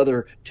as the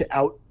other to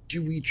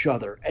outdo each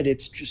other. And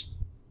it's just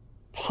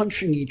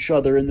punching each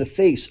other in the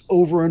face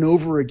over and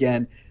over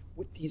again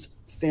with these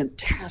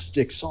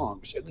fantastic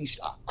songs. At least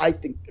I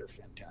think they're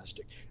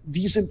fantastic.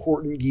 These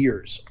Important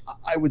Years,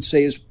 I would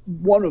say, is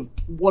one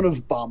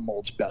of Bob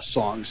Mould's best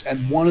songs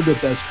and one of the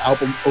best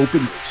album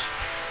openers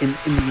in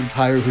the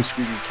entire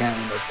Hüsker Dü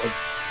canon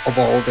of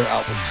all of their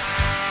albums.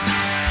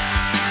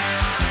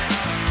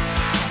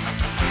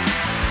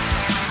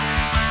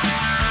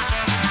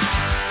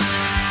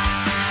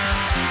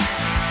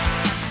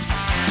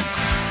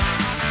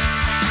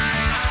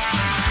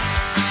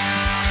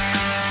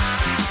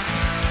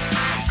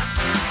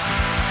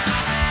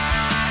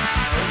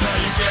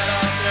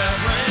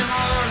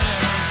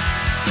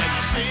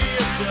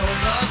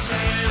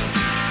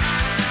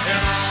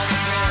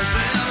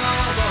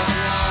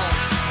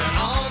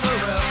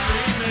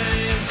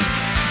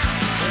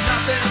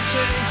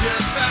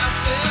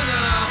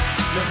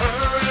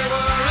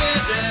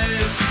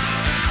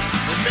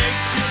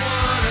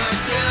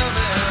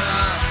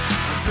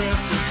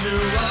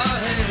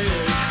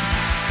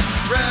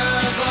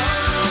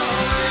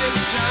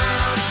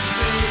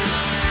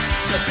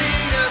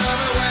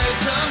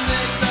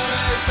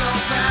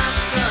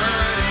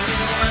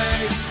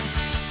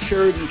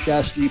 Charity,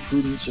 Chastity,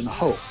 Prudence, and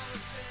Hope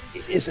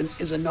is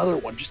another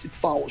one. Just it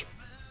follows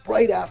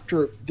right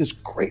after this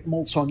great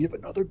Mould song. You have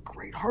another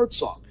great Hart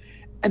song,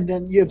 and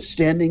then you have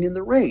Standing in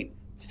the Rain,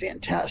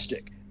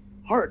 fantastic.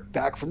 Hart,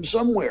 Back from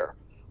Somewhere,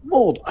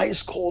 Mould,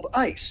 Ice Cold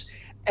Ice,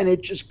 and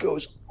it just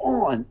goes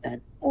on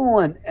and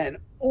on and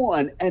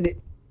on, and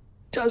it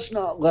does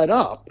not let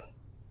up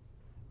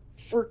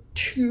for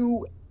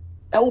 2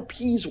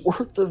 LPs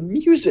worth of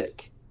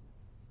music.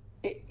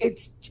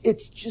 It's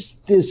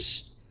just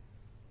this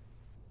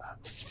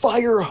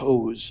fire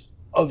hose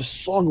of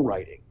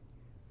songwriting,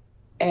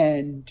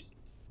 and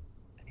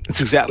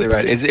that's exactly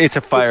right. It's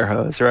a fire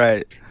hose,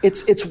 right?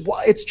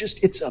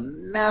 It's a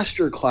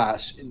master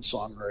class in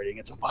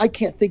songwriting. I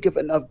can't think of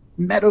enough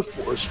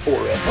metaphors for it.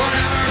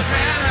 Whatever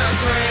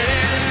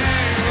penetrating,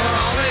 but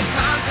always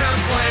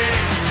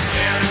contemplating,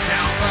 standing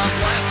down the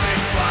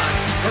blessing flood.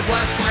 We're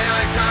blessed by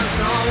icons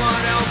no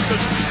one else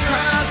could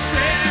trust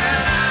in.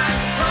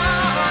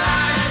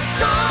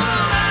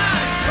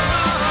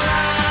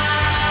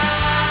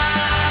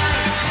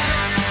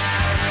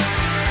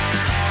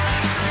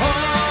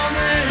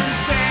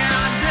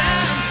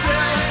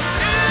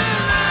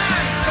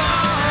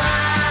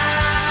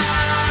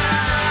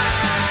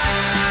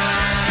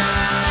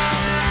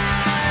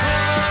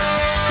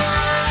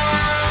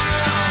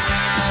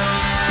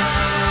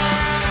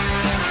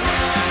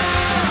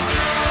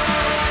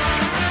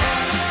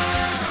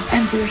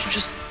 There's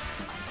just,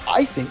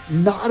 I think,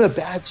 not a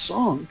bad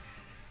song,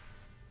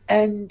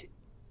 and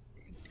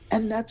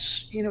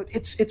that's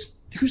it's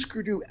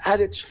Hüsker Dü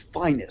at its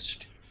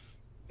finest.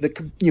 The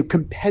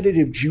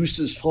competitive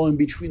juices flowing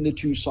between the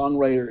two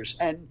songwriters,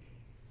 and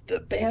the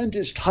band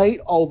is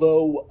tight.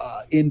 Although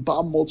in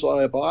Bob Mould's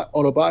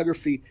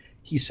autobiography,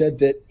 he said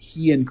that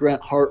he and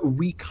Grant Hart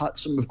recut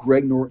some of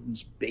Greg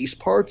Norton's bass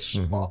parts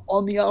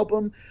on the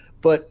album,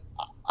 but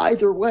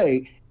either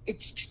way,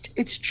 it's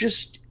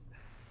just.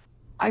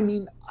 I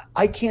mean,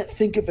 I can't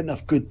think of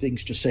enough good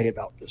things to say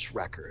about this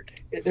record.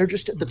 They're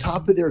just at the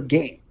top of their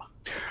game.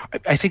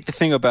 I think the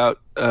thing about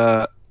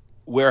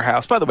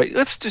Warehouse, by the way,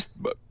 let's just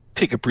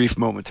take a brief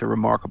moment to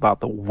remark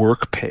about the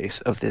work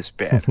pace of this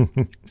band.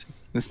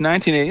 It's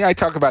 1980. I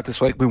talk about this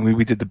like when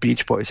we did the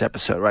Beach Boys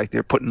episode, right?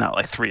 They're putting out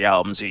like 3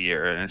 albums a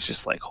year, and it's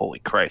just like, holy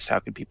Christ, how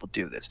can people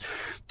do this?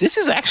 This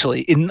is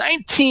actually, in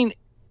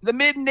the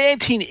mid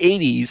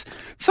 1980s,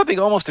 something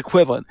almost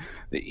equivalent.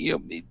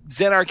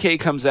 Zen Arcade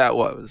comes out,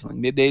 what was it, like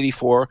mid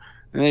 84,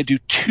 and they do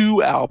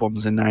 2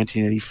 albums in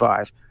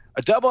 1985.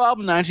 A double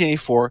album in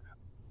 1984,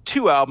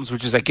 2 albums,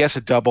 which is, I guess,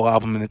 a double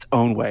album in its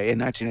own way in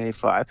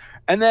 1985,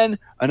 and then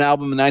an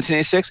album in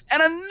 1986,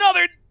 and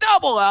another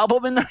double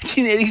album in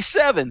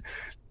 1987.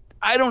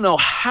 I don't know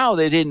how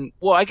they didn't.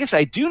 Well, I guess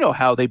I do know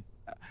how they.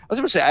 I was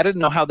going to say I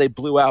didn't know how they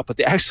blew out, but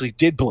they actually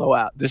did blow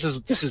out. This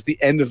is the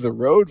end of the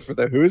road for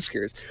the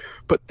Hüskers.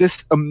 But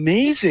this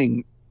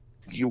amazing,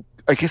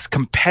 I guess,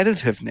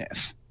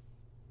 competitiveness.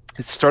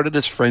 It started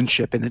as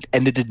friendship and it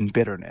ended in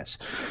bitterness.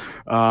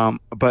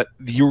 But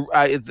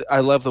I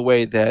love the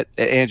way that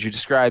Andrew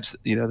describes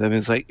them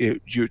as like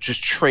you're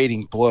just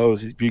trading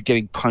blows. You're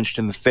getting punched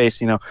in the face.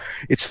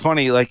 It's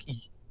funny, like.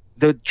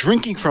 The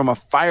drinking from a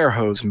fire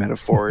hose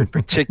metaphor in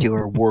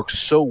particular works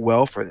so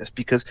well for this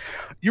because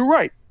you're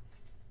right.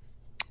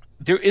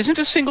 There isn't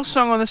a single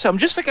song on this album,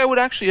 just like I would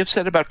actually have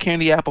said about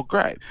Candy Apple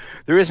Grey.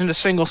 There isn't a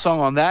single song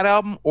on that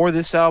album or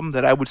this album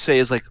that I would say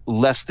is like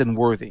less than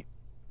worthy.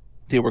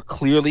 They were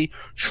clearly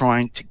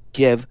trying to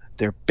give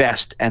their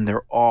best and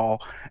their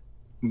all,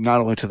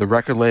 not only to the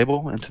record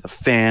label and to the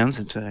fans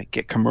and to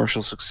get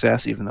commercial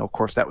success, even though, of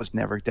course, that was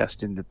never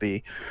destined to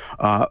be,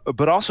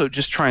 but also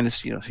just trying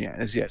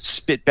to,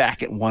 spit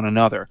back at one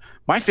another.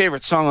 My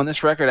favorite song on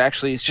this record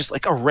actually is just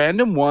like a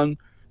random one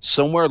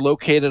somewhere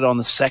located on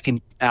the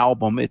second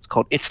album. It's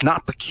called It's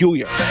Not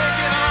Peculiar. Taking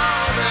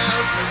all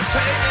this is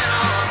taking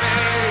all of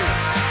me.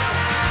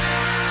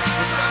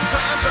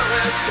 Sometimes I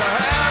wish I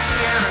had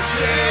the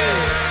energy.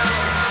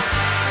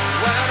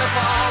 When it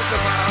falls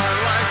apart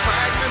like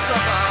fragments of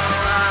our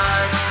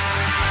lives,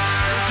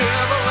 give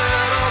a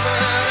little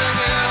bit and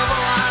give a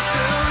lot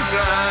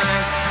today.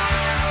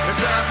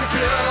 It's not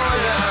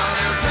peculiar,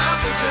 there's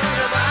nothing to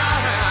your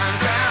bad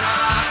hands.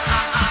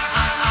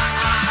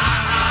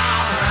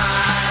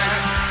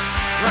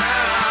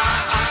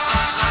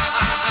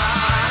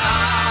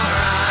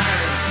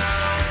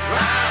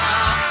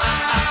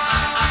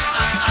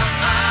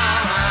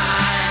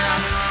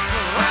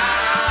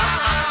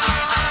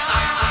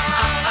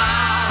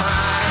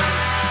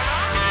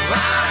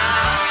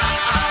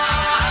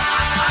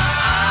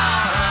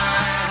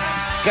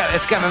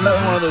 It's got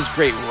another one of those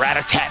great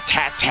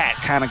rat-a-tat-tat-tat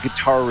kind of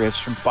guitar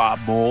riffs from Bob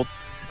Mould.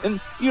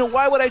 And,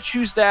 why would I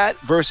choose that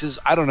versus,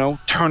 I don't know,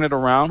 Turn It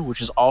Around,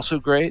 which is also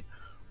great,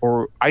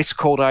 or Ice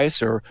Cold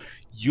Ice, or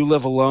You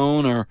Live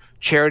Alone, or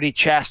Charity,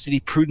 Chastity,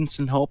 Prudence,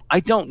 and Hope?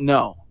 I don't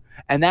know.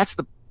 And that's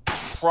the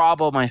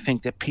problem, I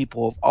think, that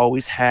people have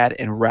always had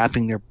in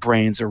wrapping their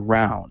brains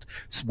around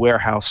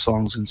warehouse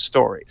songs and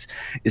stories,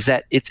 is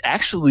that it's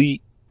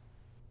actually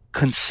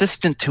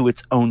consistent to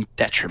its own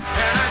detriment. And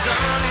I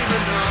don't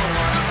even know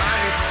what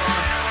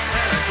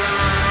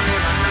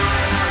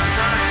I'm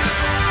fighting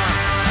for.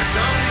 And I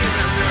don't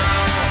even know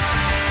what I'm dying for. I don't even know.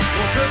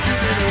 Well, could you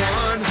be the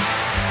one?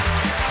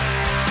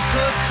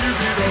 Could you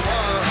be the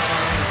one?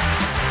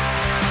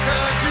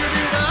 Could you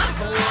be the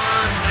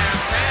one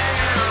that's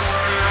hanging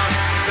around?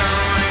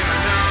 Don't even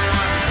know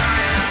what I'm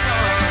dying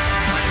for.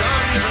 I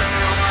don't even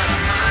know what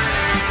I'm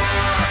hiding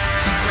for.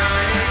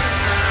 Not even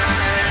trying.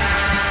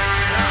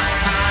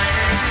 I'm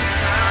hiding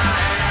inside.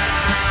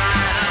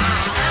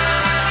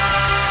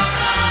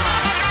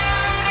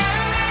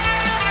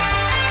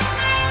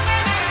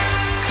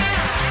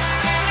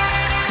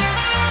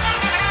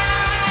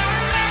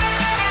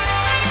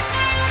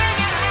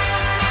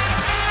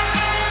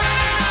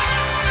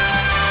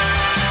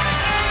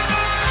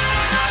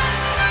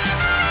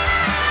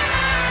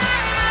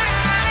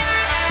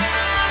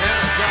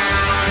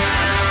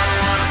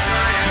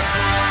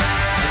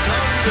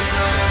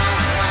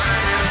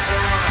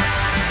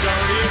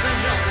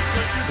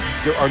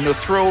 There are no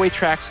throwaway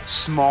tracks,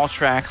 small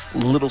tracks,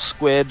 little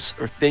squibs,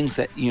 or things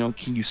that,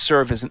 can you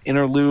serve as an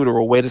interlude or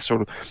a way to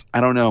sort of,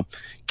 I don't know,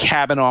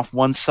 cabin off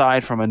one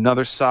side from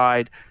another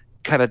side,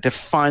 kind of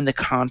define the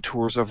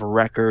contours of a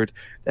record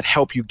that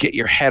help you get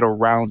your head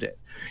around it.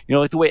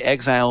 Like the way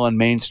Exile on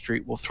Main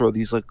Street will throw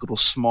these like little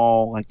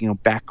small,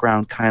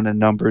 background kind of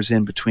numbers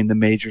in between the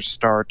major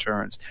star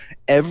turns.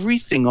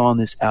 Everything on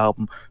this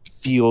album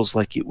feels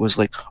like it was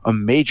like a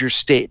major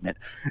statement.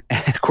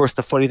 And of course,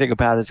 the funny thing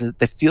about it is that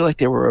they feel like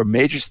they were a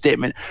major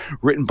statement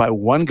written by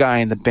one guy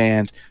in the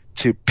band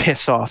to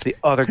piss off the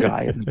other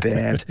guy in the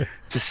band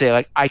to say,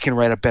 like, I can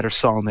write a better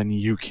song than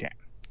you can.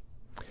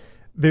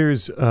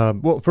 There's,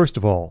 first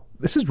of all,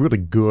 this is really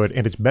good,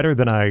 and it's better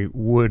than I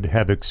would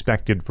have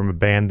expected from a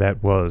band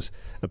that was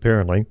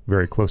apparently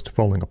very close to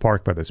falling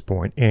apart by this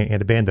point,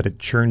 and a band that had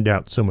churned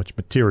out so much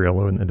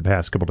material in the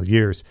past couple of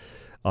years.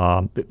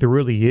 There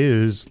really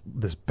is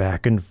this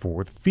back and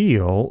forth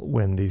feel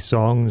when these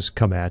songs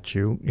come at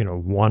you,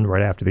 one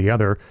right after the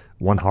other,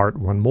 one heart,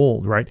 one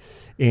mold, right?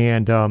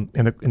 And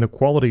the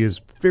quality is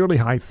fairly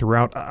high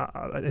throughout.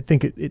 I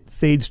think it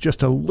fades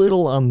just a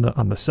little on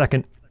the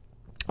second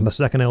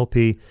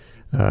LP,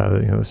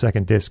 the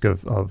second disc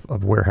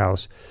of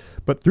Warehouse.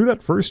 But through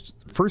that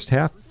first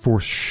half, for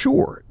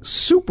sure,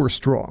 super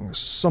strong.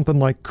 Something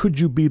like "Could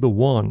You Be the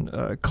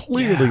One"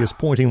 clearly is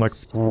pointing like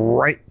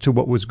right to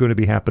what was going to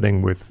be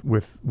happening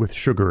with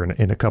Sugar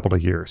in a couple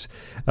of years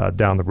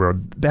down the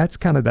road. That's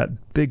kind of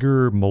that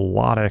bigger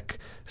melodic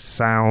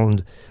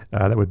sound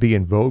that would be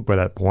in vogue by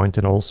that point,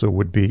 and also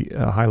would be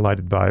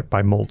highlighted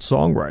by Mold's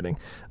songwriting.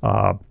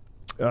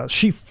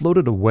 She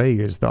Floated Away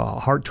is the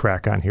heart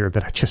track on here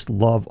that I just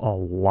love a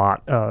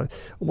lot.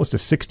 Almost a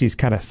 60s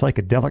kind of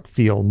psychedelic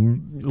feel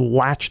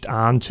latched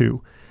onto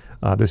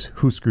this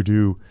Hüsker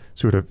Dü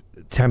sort of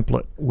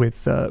template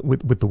with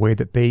the way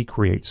that they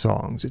create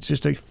songs. It's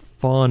just a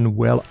fun,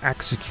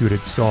 well-executed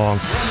song.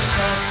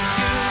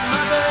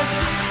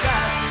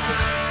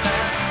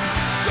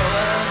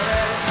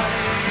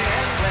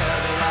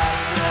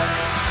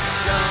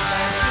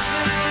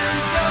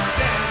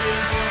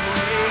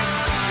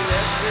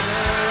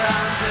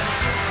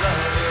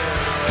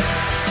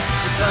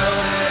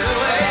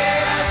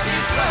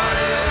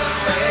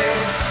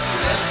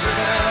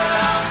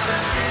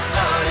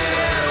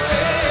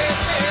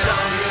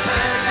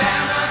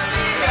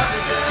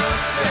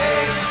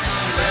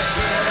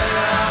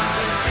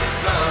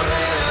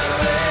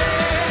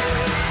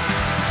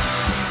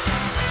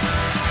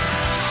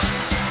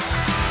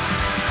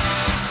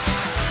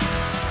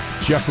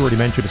 Jeff already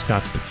mentioned It's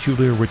Not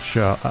Peculiar, which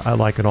I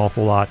like an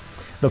awful lot.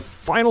 The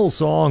final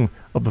song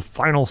of the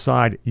final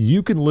side,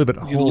 You Can Live at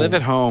Home. You Live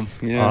at Home,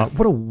 yeah.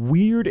 What a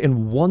weird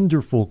and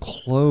wonderful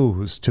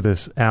close to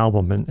this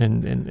album,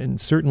 and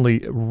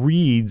certainly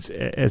reads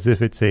as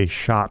if it's a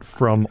shot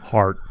from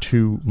heart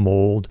to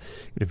Mold.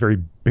 A very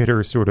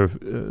bitter sort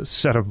of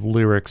set of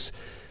lyrics.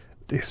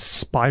 There's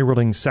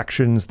spiraling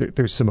sections.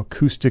 There's some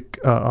acoustic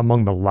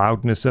among the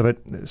loudness of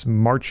it. There's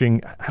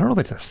marching. I don't know if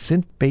it's a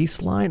synth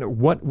bass line or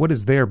what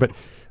is there, but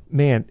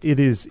man, it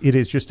is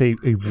just a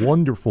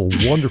wonderful,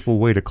 wonderful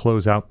way to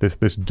close out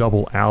this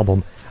double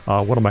album.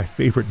 One of my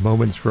favorite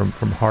moments from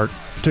Heart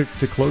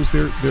to close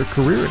their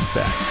career, in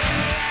fact.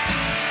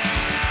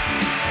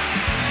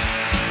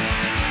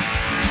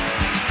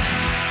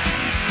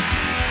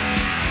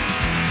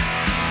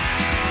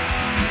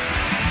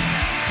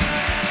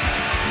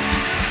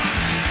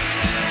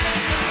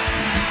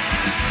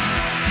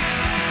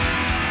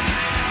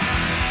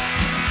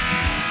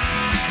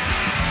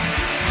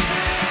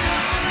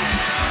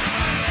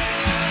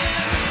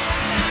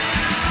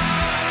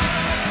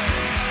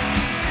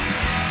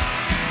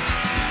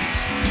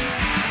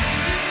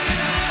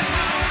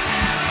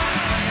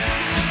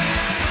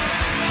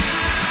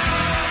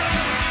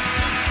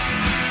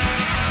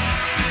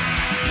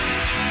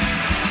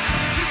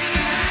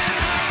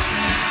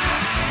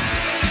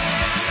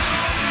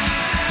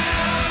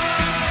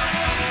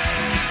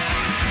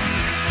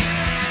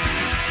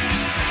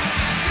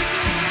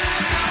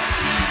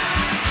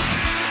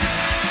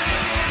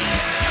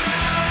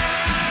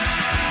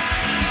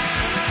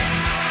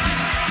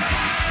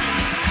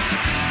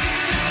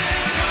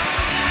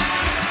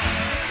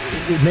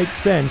 It makes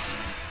sense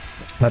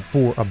that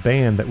for a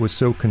band that was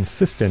so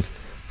consistent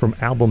from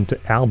album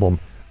to album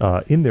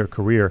in their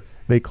career,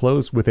 they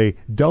closed with a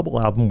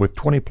double album with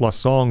 20 plus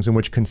songs in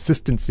which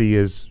consistency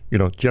is,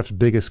 Jeff's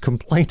biggest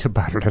complaint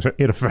about it,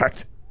 in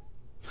effect.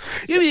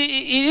 Yeah,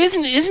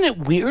 isn't it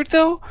weird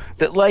though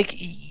that like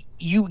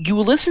you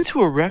listen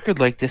to a record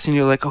like this and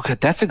you're like, okay,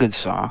 that's a good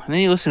song, and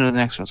then you listen to the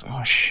next one, it's like,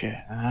 oh shit,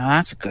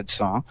 that's a good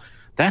song,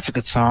 that's a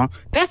good song,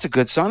 that's a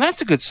good song,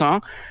 that's a good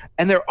song,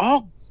 and they're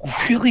all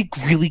really,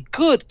 really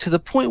good to the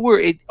point where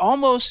it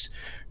almost,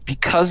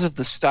 because of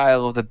the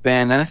style of the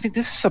band, and I think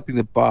this is something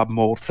that Bob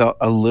Mould felt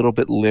a little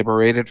bit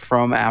liberated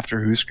from after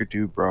Hüsker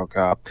Dü broke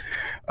up,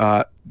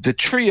 the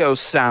trio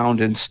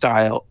sound and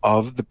style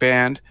of the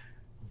band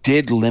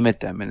did limit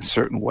them in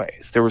certain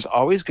ways. There was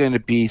always going to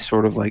be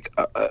sort of like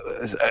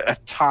a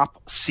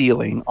top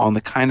ceiling on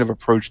the kind of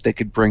approach they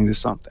could bring to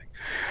something.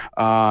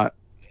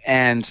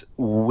 And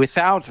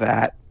without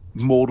that,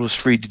 Mould was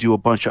free to do a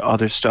bunch of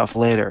other stuff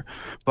later.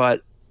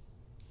 But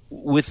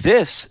with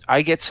this,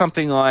 I get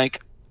something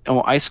like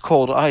Ice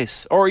Cold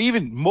Ice, or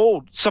even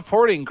Mould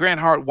supporting Grant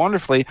Hart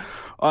wonderfully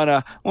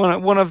on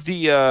one of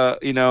the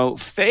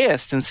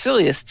fayest and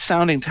silliest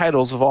sounding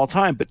titles of all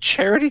time. But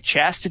Charity,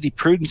 Chastity,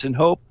 Prudence, and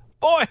Hope,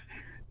 boy,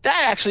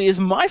 that actually is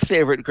my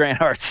favorite Grant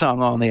Hart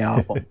song on the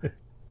album.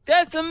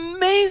 That's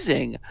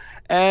amazing.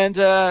 And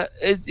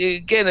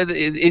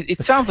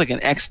it sounds like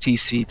an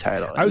XTC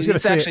title. I was going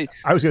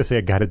to say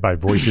a Guided by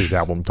Voices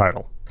album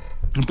title.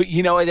 But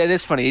that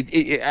is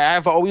funny.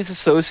 I've always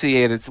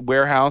associated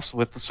Warehouse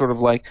with sort of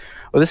like,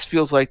 this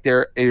feels like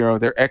their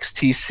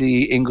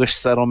XTC English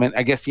settlement.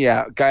 I guess,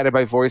 yeah, Guided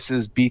by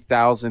Voices,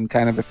 B1000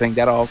 kind of a thing.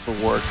 That also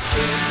works.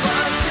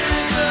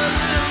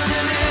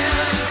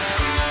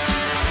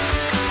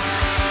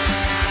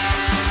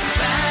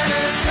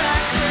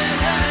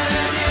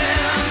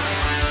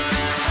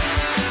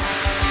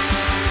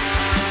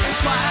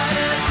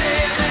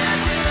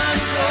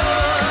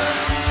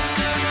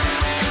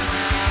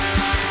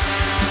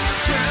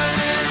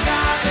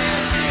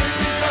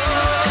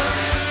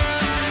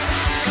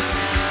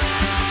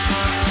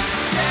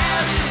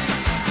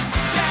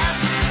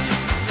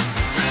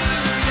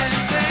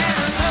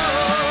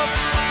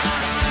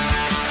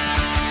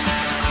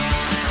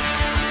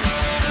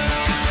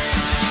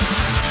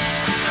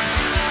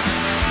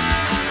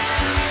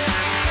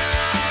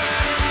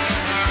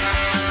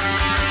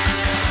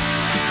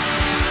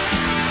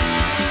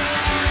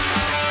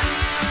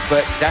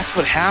 But that's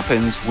what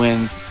happens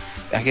when,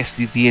 I guess,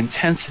 the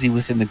intensity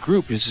within the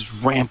group is just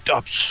ramped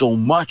up so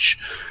much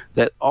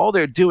that all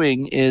they're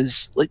doing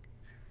is like,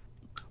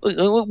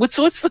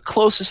 what's the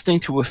closest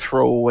thing to a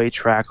throwaway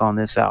track on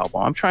this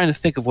album? I'm trying to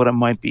think of what it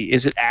might be.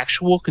 Is it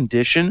Actual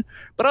Condition?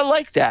 But I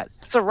like that.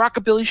 It's a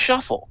rockabilly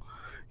shuffle.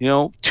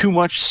 Too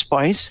Much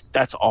Spice.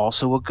 That's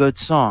also a good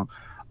song.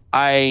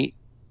 I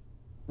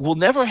will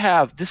never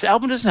have, this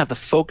album doesn't have the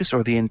focus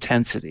or the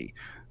intensity,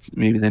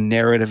 maybe the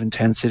narrative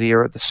intensity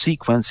or the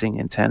sequencing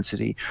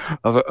intensity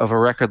of a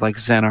record like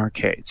Zen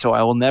Arcade. So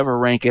I will never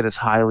rank it as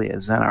highly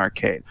as Zen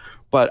Arcade.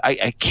 But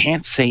I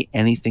can't say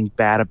anything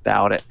bad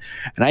about it.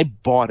 And I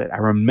bought it. I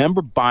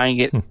remember buying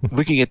it,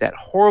 looking at that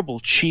horrible,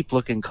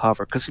 cheap-looking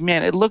cover. Because,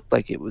 man, it looked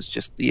like it was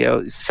just,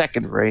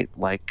 second-rate,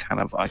 like, kind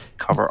of like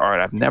cover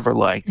art. I've never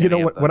liked it.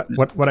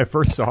 When I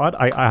first saw it,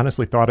 I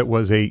honestly thought it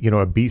was a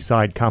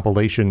B-side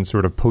compilation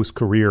sort of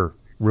post-career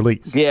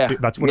release. Yeah,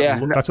 that's what the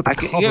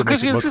cover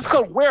makes it look it's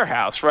called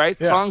Warehouse, right?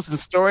 Yeah. Songs and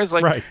stories,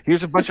 like right.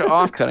 Here's a bunch of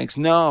offcuttings.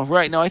 No,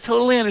 I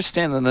totally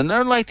understand that. And I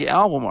never liked the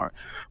album art,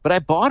 but I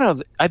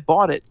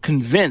bought it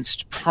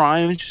convinced,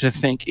 primed to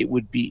think it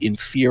would be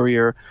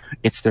inferior.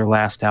 It's their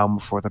last album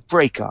before the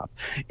breakup.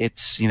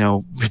 It's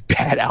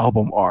bad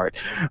album art.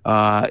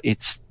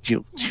 It's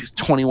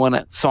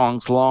 21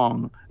 songs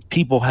long.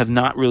 People have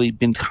not really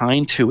been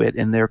kind to it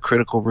in their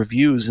critical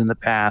reviews in the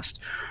past.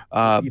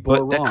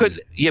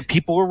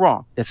 People were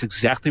wrong. That's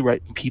exactly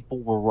right. People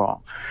were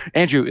wrong.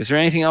 Andrew, is there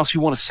anything else you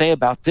want to say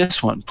about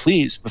this one,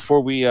 please, before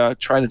we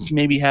try to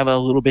maybe have a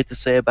little bit to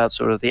say about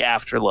sort of the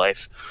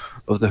afterlife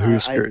of the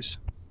Hüskers?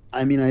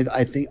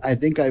 I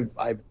think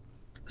I've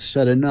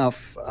said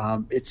enough.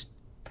 This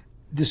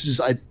is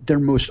their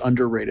most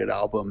underrated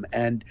album,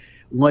 and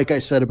like I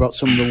said about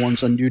some of the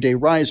ones on New Day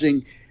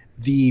Rising,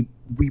 the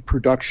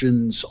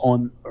reproductions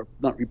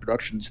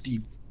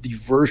the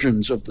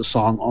versions of the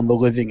song on The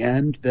Living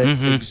End that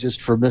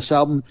exist from this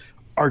album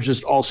are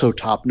just also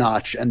top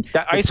notch. And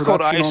that Ice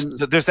Cold Ice,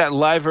 there's that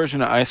live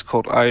version of Ice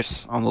Cold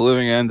Ice on The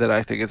Living End that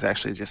I think is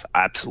actually just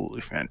absolutely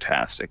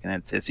fantastic,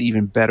 and it's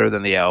even better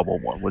than the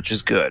album one, which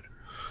is good.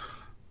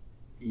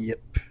 Yep,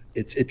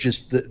 it's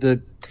just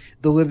the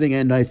Living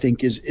End, I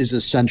think, is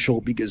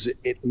essential because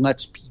it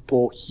lets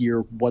people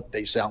hear what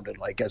they sounded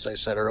like, as I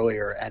said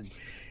earlier,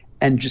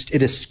 and just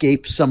it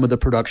escapes some of the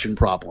production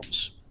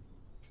problems.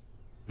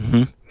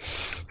 Mm-hmm.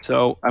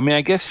 So,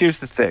 I guess here's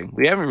the thing.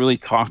 We haven't really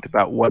talked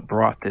about what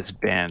brought this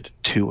band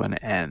to an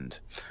end.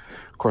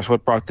 Of course,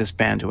 what brought this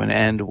band to an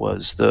end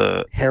was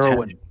the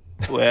heroin.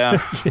 Well,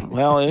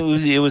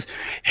 it was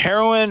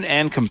heroin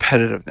and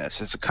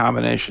competitiveness. It's a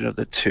combination of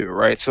the two,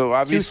 right? So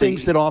obviously, two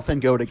things that often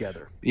go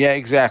together. Yeah,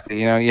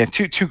 exactly.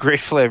 Two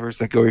great flavors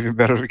that go even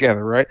better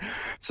together, right?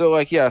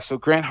 So so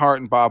Grant Hart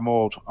and Bob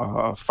Mould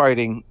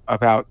fighting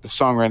about the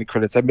songwriting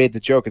credits. I made the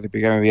joke at the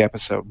beginning of the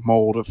episode.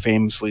 Mould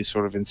famously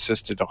sort of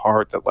insisted to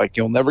Hart that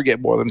you'll never get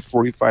more than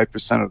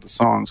 45% of the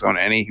songs on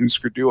any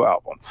Hüsker Du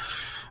album.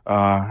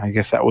 I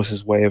guess that was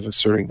his way of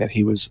asserting that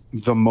he was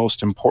the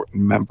most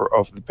important member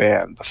of the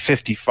band, the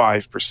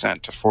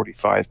 55% to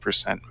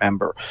 45%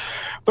 member.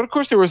 But of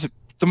course, there was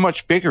the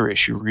much bigger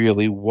issue.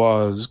 Really,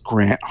 was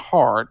Grant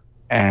Hart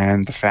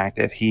and the fact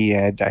that he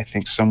had, I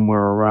think,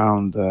 somewhere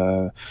around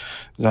the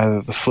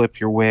Flip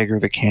Your Wig or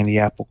the Candy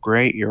Apple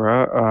Grey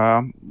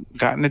era,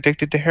 gotten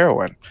addicted to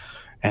heroin.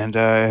 And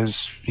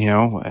as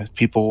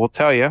people will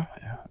tell you,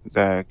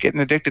 getting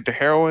addicted to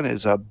heroin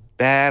is a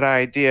bad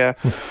idea,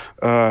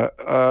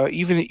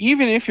 even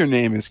if your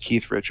name is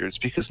Keith Richards,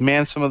 because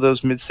man, some of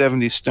those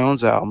mid-70s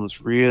Stones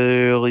albums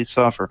really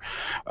suffer,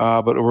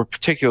 but were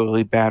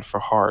particularly bad for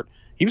Hart.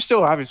 He was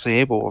still obviously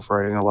able of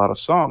writing a lot of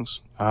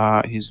songs.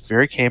 He's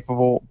very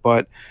capable,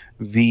 but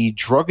the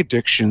drug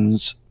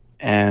addictions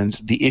and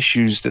the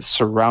issues that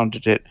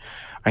surrounded it,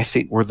 I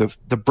think, were the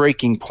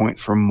breaking point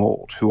for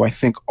Mould, who I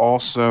think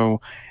also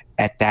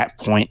at that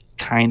point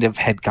kind of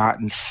had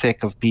gotten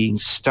sick of being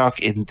stuck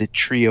in the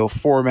trio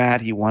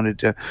format. He wanted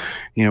to,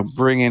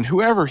 bring in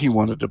whoever he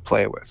wanted to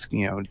play with,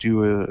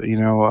 do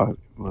a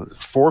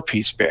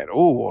 4-piece band.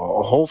 Oh,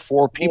 a whole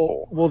 4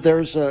 people. Well,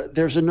 there's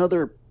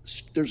another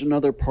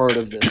part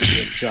of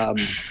this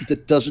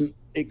that doesn't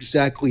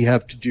exactly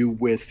have to do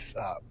with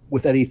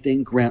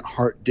anything Grant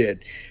Hart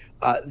did.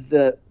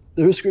 The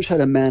Hüskers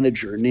had a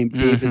manager named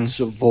David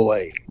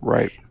Savoy.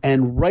 Right.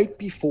 And right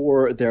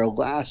before their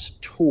last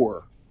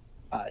tour,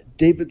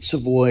 David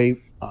Savoy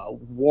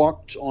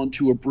walked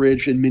onto a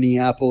bridge in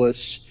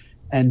Minneapolis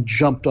and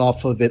jumped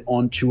off of it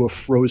onto a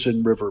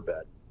frozen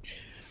riverbed.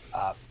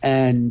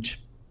 And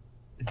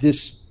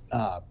this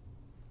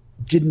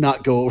did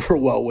not go over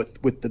well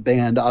with the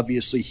band.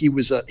 Obviously, he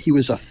was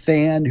a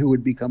fan who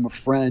would become a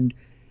friend,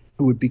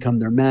 who would become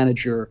their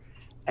manager,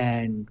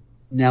 and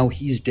now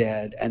he's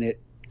dead. And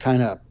it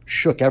kind of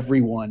shook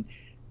everyone.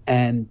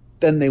 And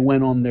then they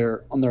went on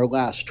their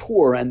last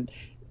tour, and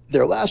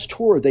their last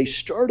tour, they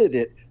started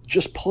it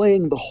just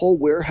playing the whole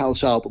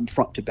Warehouse album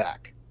front to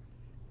back.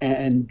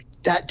 And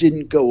that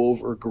didn't go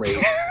over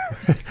great.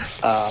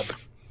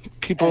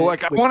 People are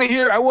like, I want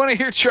to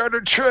hear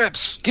Chartered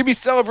Trips. Give me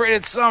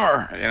Celebrated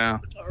Summer,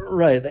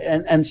 Right,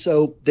 and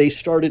so they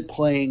started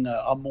playing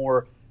a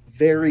more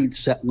varied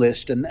set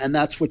list, and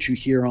that's what you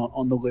hear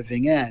on the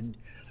Living End.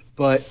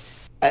 But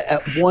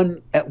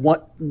one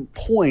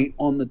point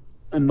in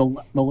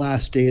the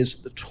last days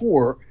of the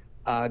tour,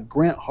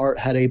 Grant Hart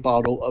had a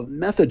bottle of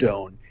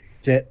methadone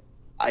that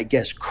I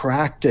guess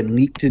cracked and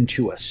leaked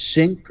into a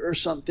sink or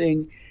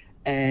something,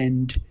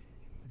 and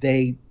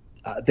they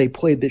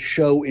played the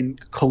show in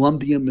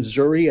Columbia,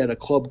 Missouri, at a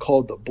club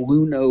called the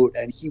Blue Note,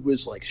 and he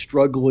was like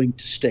struggling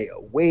to stay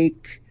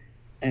awake,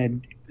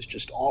 and it was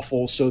just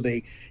awful. So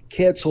they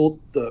canceled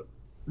the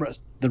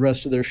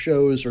rest of their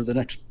shows, or the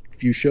next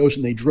few shows,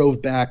 and they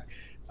drove back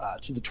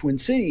to the Twin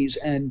Cities.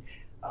 And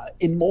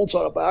in Mould's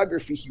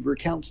autobiography, he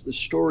recounts the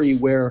story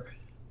where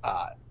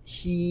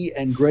he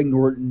and Greg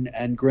Norton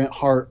and Grant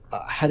Hart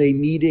had a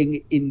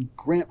meeting in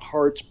Grant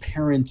Hart's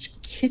parents'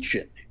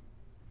 kitchen.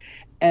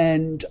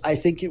 And I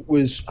think it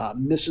was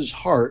Mrs.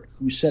 Hart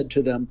who said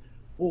to them,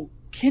 well,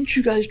 can't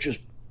you guys just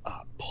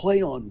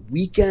play on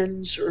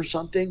weekends or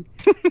something?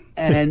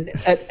 and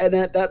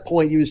at that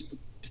point, he was,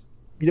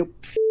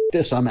 F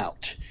this, I'm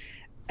out.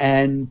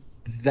 And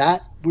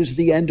that was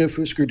the end of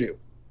Hüsker Dü.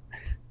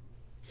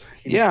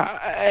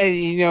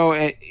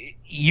 Yeah,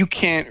 you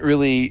can't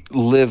really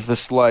live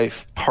this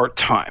life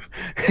part-time.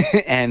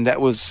 And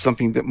that was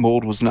something that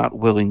Mould was not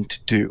willing to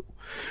do.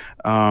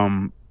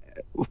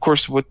 Of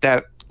course, what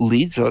that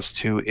leads us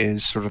to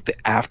is sort of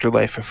the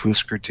afterlife of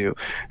Hüsker Dü.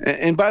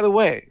 And by the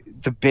way,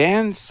 the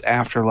band's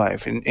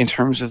afterlife, in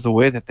terms of the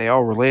way that they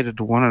all related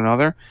to one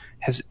another,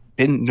 has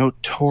been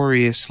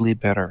notoriously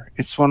better.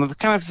 It's one of the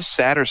kind of the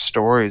sadder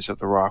stories of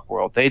the rock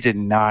world. They did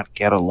not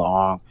get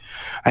along.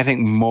 I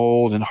think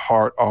Mould and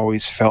Hart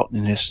always felt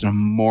this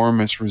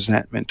enormous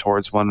resentment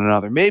towards one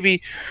another.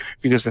 Maybe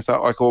because they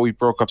thought, like, well, we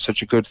broke up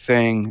such a good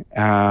thing,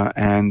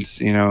 and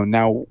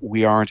now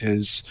we aren't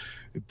as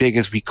big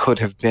as we could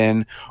have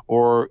been,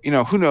 or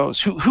who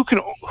knows, who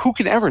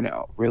can ever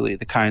know really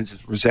the kinds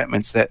of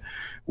resentments that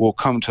will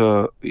come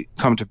to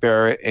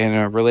bear in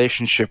a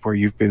relationship where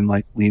you've been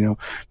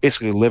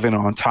basically living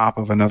on top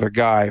of another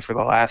guy for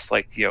the last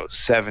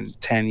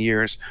 7-10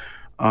 years.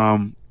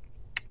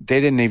 They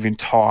didn't even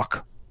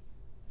talk.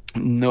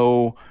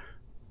 No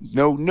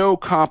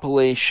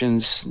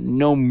compilations,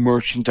 no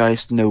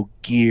merchandise, no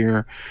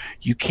gear.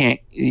 You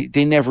can't.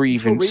 They never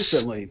even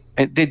recently.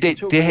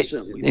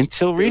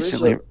 Until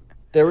recently.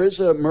 There is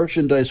a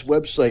merchandise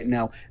website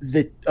now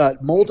that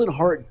Mould and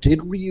Hart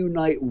did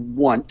reunite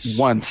once.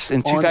 I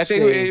think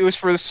it was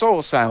for the Soul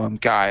Asylum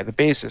guy, the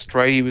bassist,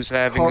 right? He was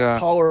having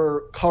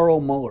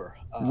Carl Muller,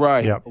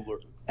 right? Yep.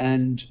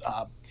 And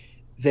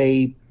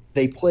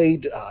they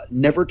played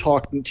 "Never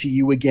Talking to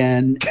You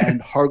Again"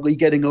 and "Hardly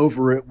Getting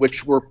Over It,"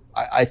 which were,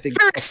 I think,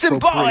 very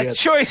symbolic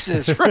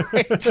choices,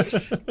 right?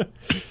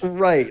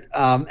 Right,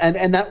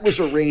 and that was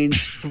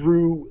arranged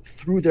through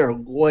their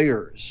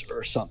lawyers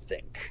or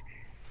something,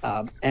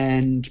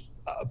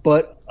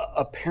 but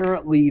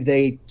apparently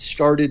they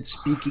started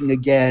speaking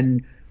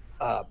again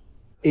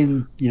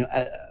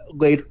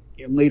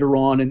later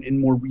on in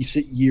more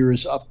recent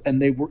years,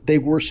 and they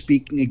were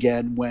speaking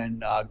again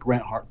when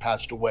Grant Hart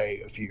passed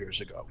away a few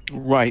years ago.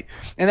 Right,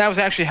 and that was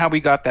actually how we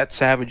got that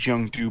Savage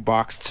Young Do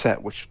boxed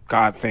set, which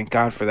thank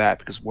God for that,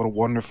 because what a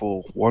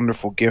wonderful,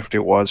 wonderful gift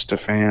it was to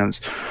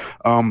fans.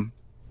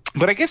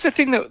 But I guess the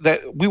thing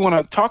that we want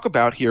to talk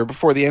about here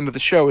before the end of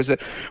the show is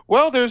that,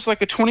 well, there's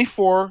like a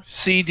 24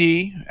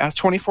 CD, a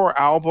 24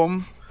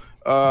 album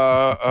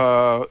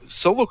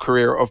solo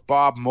career of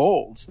Bob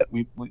Mould's that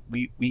we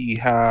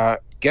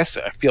guess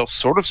I feel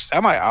sort of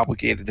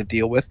semi-obligated to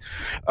deal with.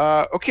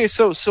 Okay,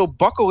 so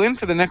buckle in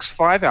for the next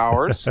 5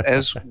 hours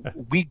as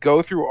we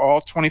go through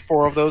all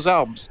 24 of those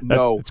albums.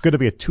 It's going to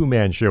be a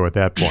two-man show at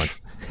that point.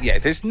 Yeah,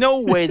 there's no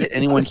way that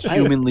anyone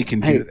humanly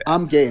can do that.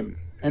 I'm game.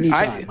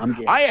 Anytime, I'm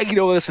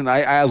game. Listen,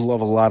 I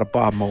love a lot of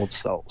Bob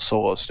Mould's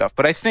solo stuff,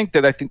 but I think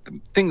the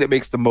thing that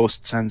makes the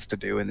most sense to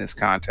do in this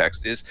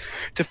context is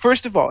to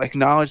first of all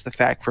acknowledge the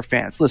fact for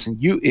fans. Listen,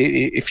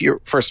 if you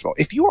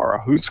are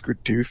a Hüsker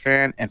Dü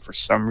fan and for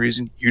some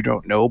reason you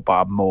don't know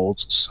Bob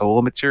Mould's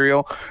solo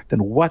material,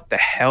 then what the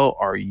hell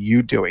are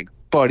you doing?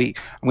 Buddy,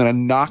 I'm going to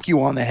knock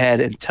you on the head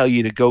and tell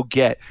you to go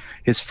get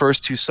his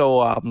first 2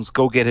 solo albums,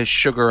 go get his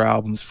Sugar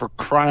albums, for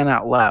crying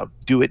out loud.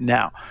 Do it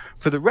now.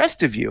 For the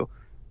rest of you,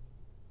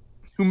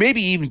 who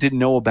maybe even didn't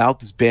know about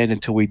this band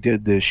until we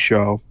did this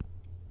show,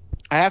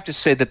 I have to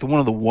say that one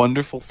of the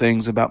wonderful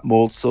things about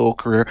Mould's solo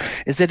career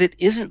is that it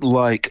isn't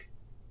like,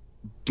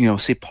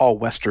 say Paul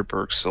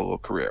Westerberg's solo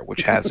career,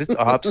 which has its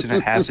ups and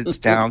it has its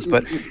downs,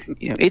 but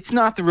it's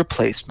not the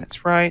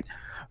Replacements, right?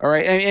 All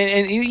right,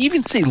 and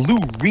even say Lou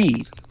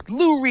Reed.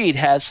 Lou Reed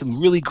has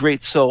some really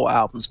great solo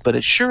albums, but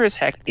it sure as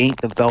heck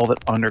ain't the Velvet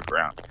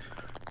Underground.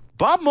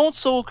 Bob Mould's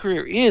solo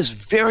career is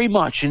very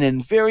much, and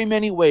in very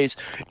many ways,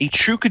 a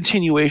true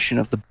continuation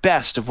of the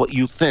best of what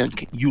you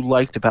think you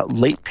liked about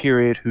late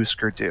period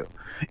Hüsker Dü.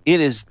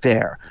 It is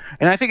there.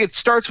 And I think it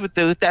starts with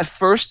that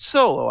first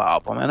solo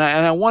album. And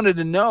I wanted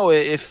to know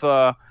if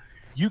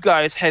you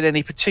guys had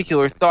any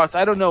particular thoughts.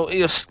 I don't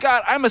know.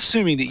 Scott, I'm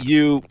assuming that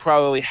you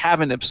probably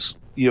haven't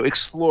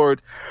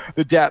explored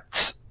the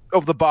depths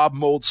of the Bob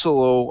Mould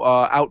solo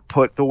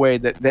output the way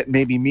that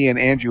maybe me and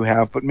Andrew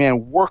have. But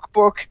man,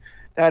 Workbook,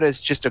 that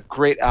is just a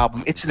great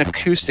album. It's an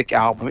acoustic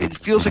album. It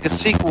feels like a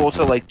sequel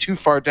to like Too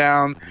Far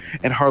Down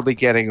and Hardly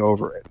Getting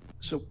Over It.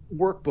 So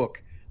Workbook,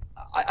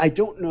 I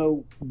don't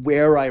know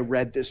where I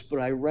read this, but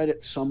I read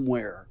it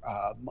somewhere.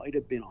 Might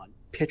have been on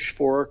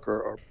Pitchfork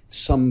or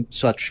some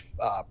such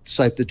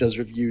site that does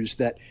reviews,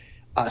 that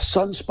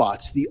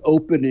Sunspots, the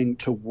opening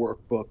to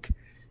Workbook,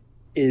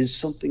 is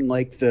something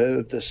like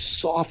the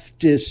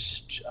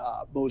softest,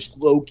 most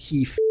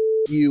low-key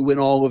you in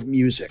all of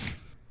music.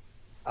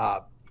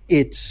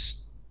 It's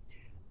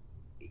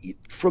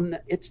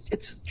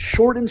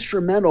short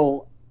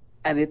instrumental,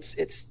 and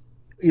it's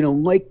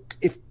like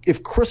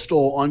if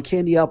Crystal on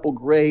Candy Apple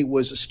Grey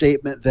was a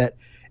statement that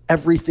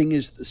everything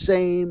is the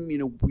same,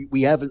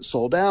 we haven't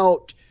sold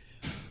out.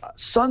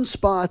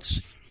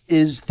 Sunspots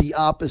is the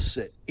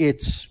opposite.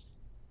 It's,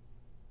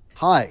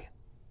 hi,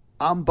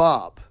 I'm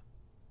Bob.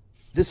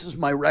 This is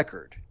my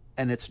record,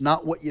 and it's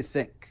not what you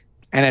think.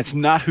 And it's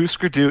not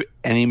Hüsker Dü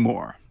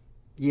anymore.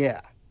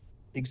 Yeah,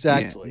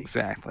 exactly. Yeah,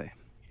 exactly.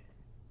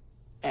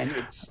 And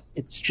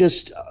it's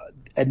just,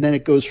 and then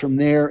it goes from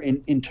there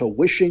into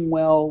Wishing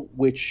Well,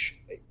 which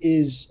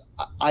is,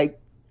 I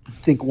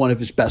think, one of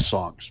his best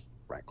songs,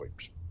 frankly,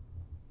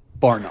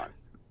 bar none.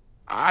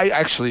 I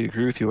actually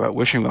agree with you about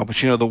Wishing Well, but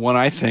the one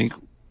I think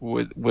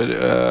would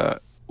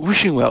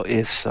Wishing Well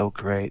is so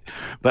great,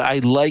 but I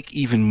like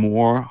even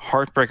more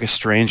Heartbreak a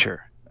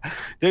Stranger.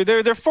 There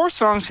are 4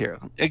 songs here.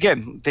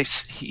 Again,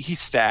 he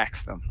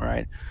stacks them,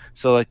 right?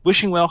 So like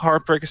Wishing Well,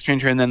 Heartbreak a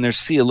Stranger, and then there's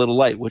See a Little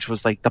Light, which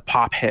was like the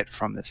pop hit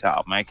from this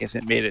album. I guess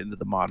it made it into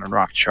the modern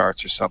rock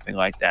charts or something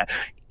like that.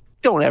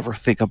 Don't ever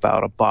think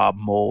about a Bob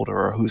Mould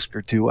or a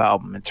Hüsker Dü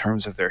album in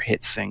terms of their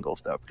hit singles,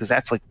 though, because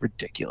that's like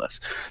ridiculous.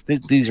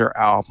 These are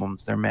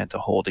albums; they're meant to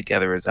hold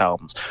together as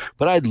albums.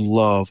 But I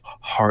love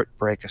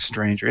 "Heartbreak a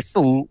Stranger." It's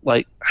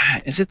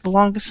is it the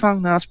longest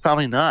song? No, it's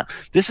probably not.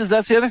 That's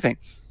the other thing.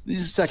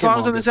 These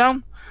songs on this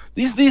album,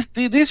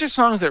 these are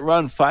songs that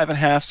run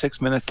 5.5, 6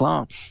 minutes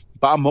long.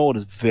 Bob Mould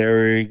is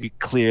very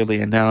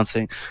clearly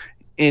announcing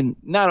in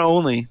not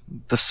only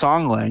the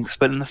song lengths,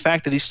 but in the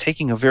fact that he's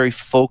taking a very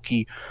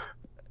folky.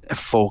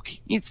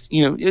 It's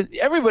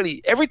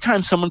everybody, every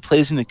time someone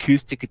plays an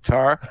acoustic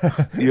guitar,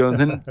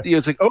 then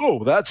it's like,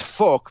 oh, that's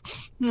folk.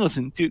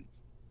 Listen, dude,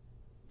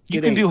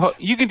 you can do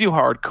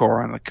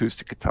hardcore on an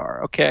acoustic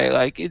guitar, okay?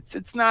 Like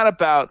it's not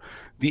about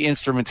the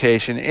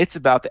instrumentation, it's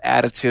about the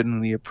attitude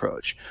and the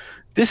approach.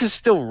 This is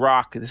still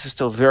rock. This is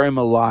still very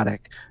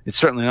melodic. It's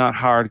certainly not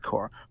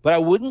hardcore, but I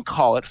wouldn't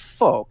call it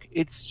folk.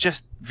 It's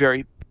just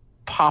very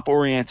pop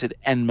oriented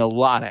and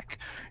melodic.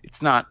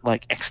 It's not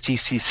like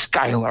XTC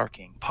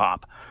skylarking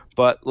pop.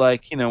 But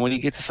like, when you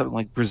get to something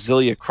like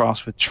Brasilia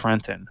crossed with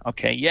Trenton,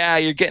 okay, yeah,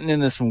 you're getting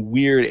into some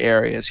weird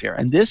areas here.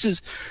 And this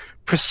is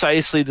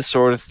precisely the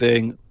sort of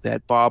thing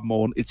that Bob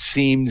Mould, it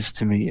seems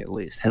to me at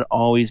least, had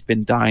always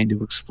been dying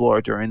to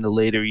explore during the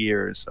later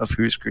years of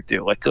Hüsker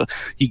Dü. Like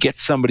you get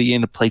somebody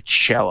in to play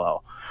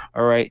cello.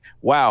 All right,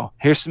 wow,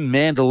 here's some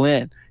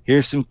mandolin.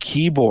 Here's some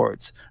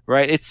keyboards,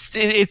 right? It's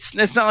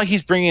not like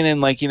he's bringing in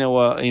like a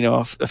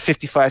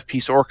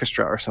 55-piece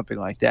orchestra or something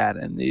like that.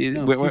 And he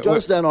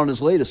does that on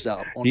his latest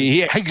album.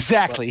 Yeah,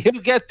 exactly. He'll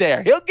get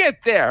there,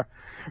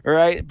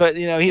 right? But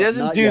he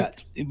doesn't do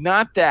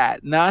not that,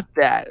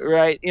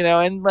 right?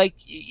 And like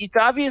it's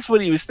obvious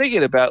what he was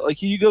thinking about.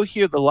 Like you go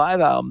hear the live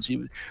albums.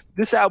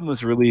 This album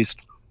was released,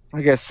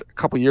 I guess, a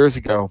couple years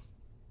ago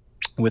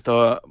with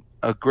a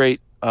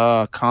great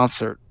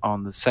concert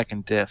on the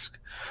second disc.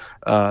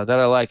 That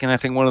I like, and I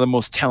think one of the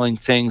most telling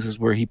things is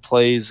where he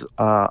plays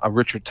a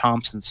Richard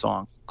Thompson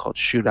song called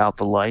 "Shoot Out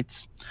the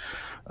Lights."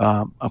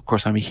 Of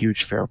course, I'm a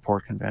huge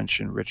Fairport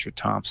Convention Richard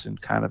Thompson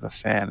kind of a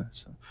fan.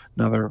 It's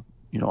another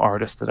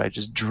artist that I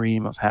just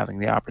dream of having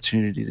the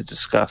opportunity to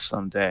discuss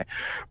someday.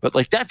 But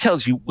like that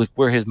tells you like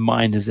where his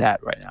mind is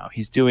at right now.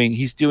 He's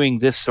doing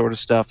this sort of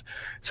stuff,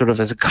 sort of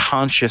as a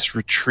conscious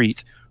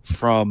retreat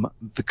from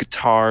the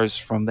guitars,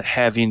 from the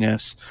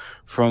heaviness,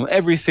 from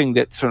everything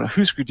that sort of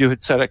Hüsker Dü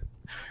had said.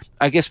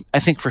 I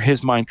think for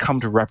his mind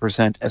come to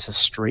represent as a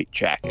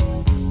straitjacket.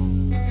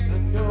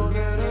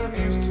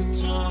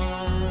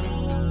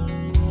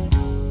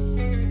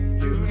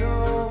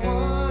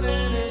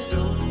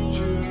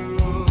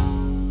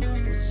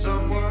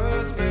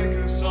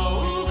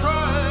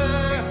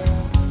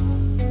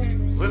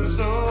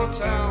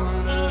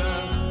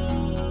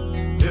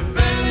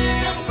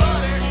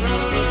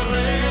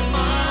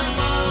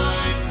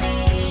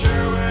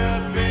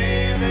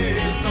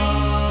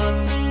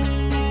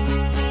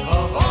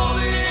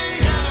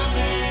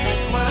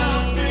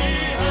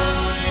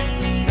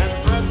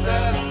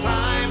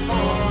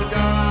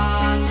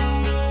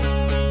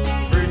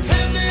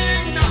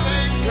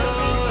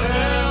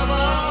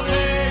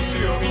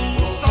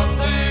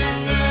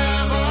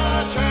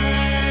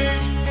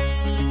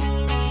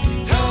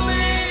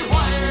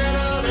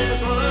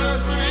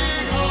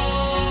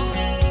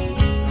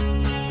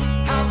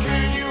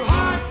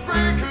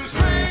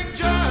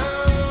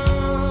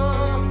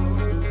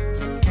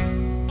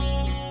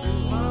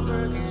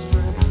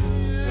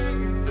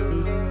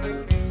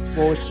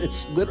 Well,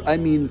 I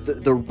mean,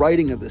 the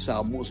writing of this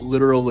album was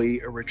literally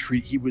a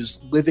retreat. He was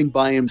living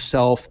by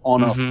himself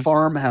on a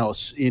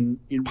farmhouse in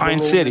Pine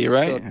rural City,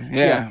 Minnesota. right?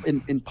 Yeah.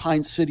 In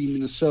Pine City,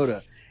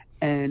 Minnesota,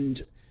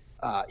 and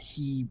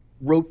he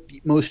wrote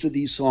most of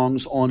these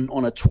songs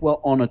on a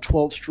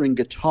 12-string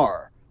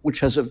guitar, which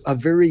has a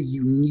very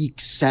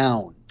unique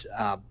sound.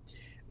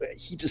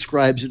 He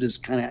describes it as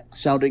kind of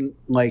sounding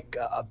like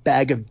a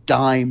bag of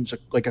dimes,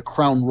 like a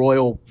Crown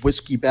Royal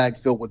whiskey bag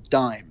filled with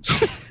dimes.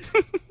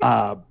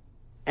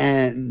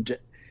 And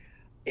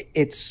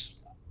it's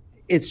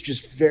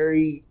just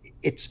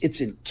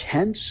it's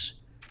intense,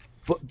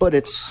 but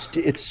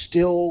it's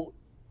still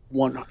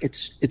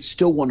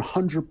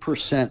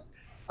 100%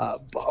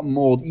 Bob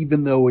Mould,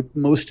 even though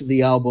most of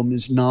the album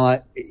is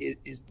not.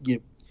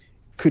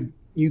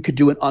 You could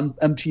do an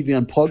MTV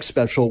Unplugged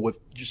special with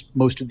just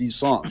most of these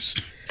songs.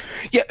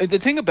 Yeah, the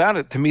thing about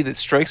it to me that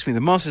strikes me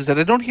the most is that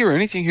I don't hear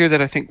anything here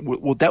that I think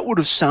that would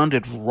have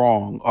sounded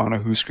wrong on a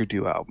Hüsker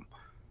Du album.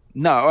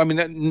 No, I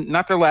mean,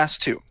 not their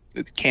last two,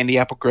 Candy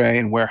Apple Grey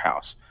and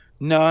Warehouse.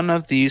 None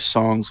of these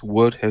songs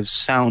would have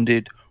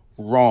sounded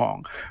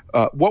wrong.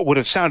 What would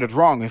have sounded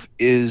wrong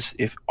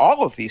if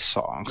all of these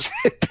songs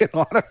had been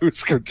on a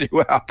Hüsker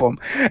Du album,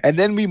 and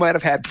then we might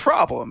have had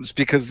problems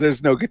because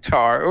there's no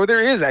guitar, or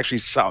there is actually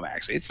some.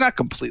 Actually, it's not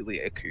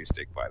completely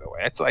acoustic, by the way.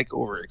 It's like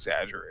over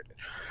exaggerated,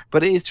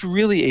 but it's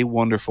really a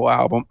wonderful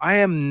album. I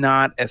am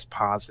not as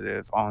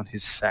positive on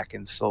his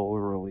second solo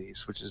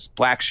release, which is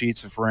Black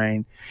Sheets of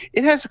Rain.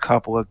 It has a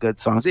couple of good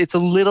songs. It's a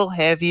little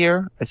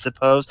heavier, I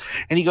suppose,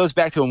 and he goes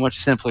back to a much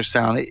simpler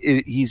sound.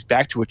 He's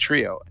back to a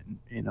trio,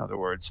 in other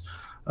words.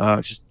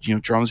 Just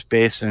drums,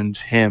 bass, and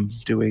him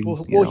doing.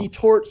 Well, he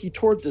toured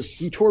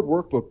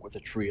Workbook with a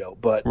trio,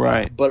 but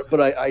right.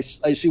 But I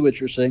see what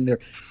you're saying there.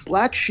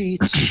 Black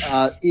Sheets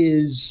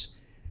is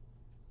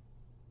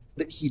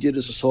that he did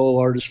as a solo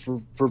artist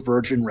for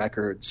Virgin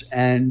Records,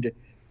 and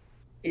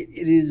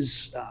it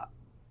is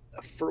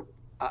for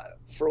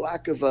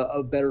lack of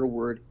a better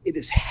word, it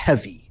is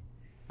heavy.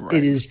 Right.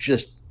 It is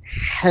just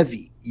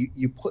heavy.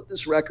 You put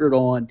this record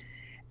on,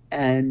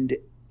 and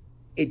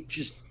it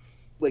just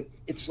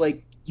it's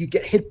like you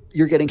get hit.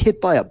 You're getting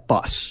hit by a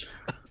bus.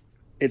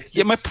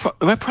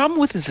 My problem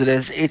with it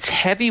is it's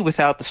heavy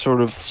without the sort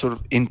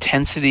of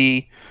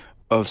intensity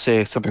of,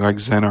 say, something like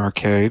Zen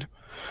Arcade.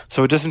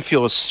 So it doesn't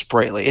feel as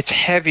sprightly. It's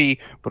heavy,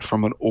 but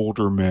from an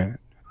older man,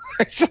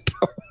 I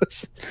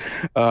suppose.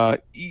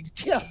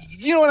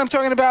 You know what I'm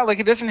talking about? Like,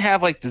 it doesn't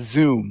have like the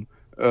zoom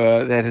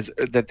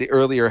that the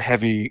earlier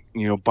heavy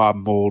Bob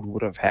Mould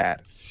would have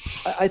had.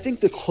 I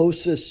think the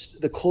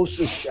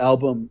closest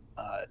album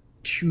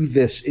to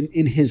this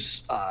in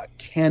his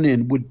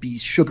canon would be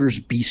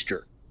Sugar's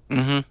Beaster.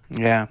 Mm-hmm.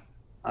 Yeah,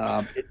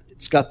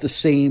 it's got the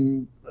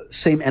same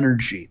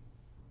energy.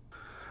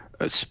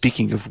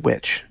 Speaking of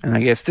which, and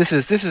I guess this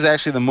is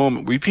actually the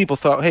moment where people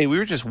thought, hey, we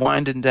were just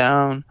winding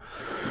down,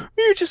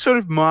 we were just sort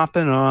of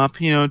mopping up,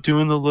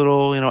 doing the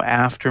little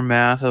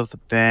aftermath of the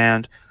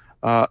band.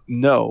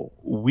 No,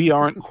 we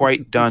aren't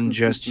quite done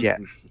just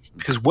yet,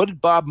 because what did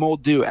Bob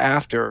Mould do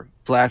after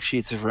Black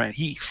Sheets of Rain?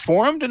 He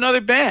formed another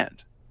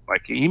band.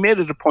 Like, he made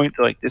it a point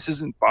to, this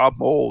isn't Bob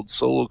Mould's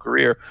solo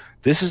career.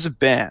 This is a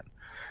band.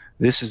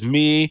 This is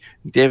me,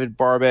 David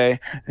Barbey,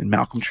 and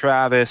Malcolm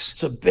Travis.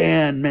 It's a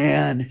band,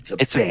 man. It's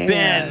a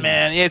band,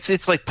 man.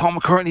 It's like Paul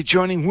McCartney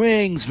joining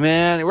Wings,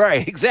 man.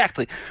 Right,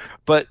 exactly.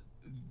 But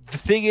the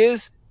thing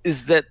is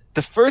that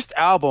the first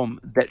album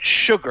that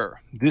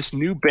Sugar, this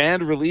new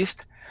band,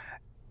 released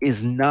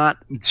is not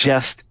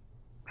just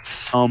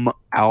some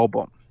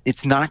album.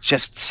 It's not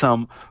just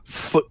some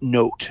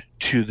footnote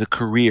to the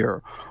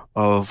career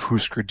of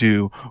Hüsker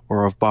Du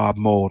or of Bob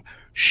Mould.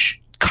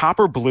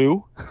 Copper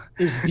Blue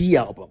is the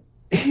album.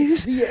 It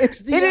is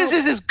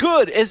as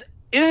good as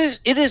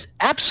it is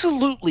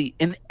absolutely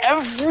in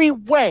every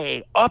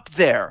way up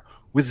there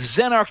with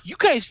Zen Arcade. You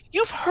guys,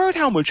 you've heard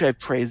how much I've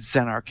praised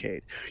Zen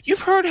Arcade. You've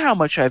heard how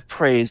much I've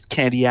praised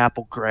Candy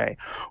Apple Grey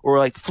or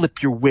like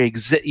Flip Your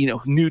Wigs,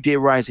 New Day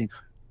Rising.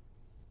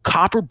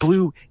 Copper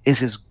Blue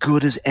is as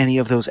good as any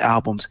of those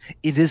albums.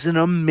 It is an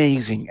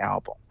amazing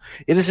album.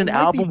 It is an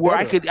album where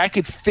I could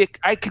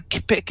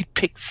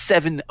pick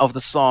 7 of the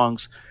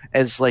songs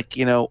as it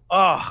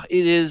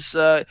is.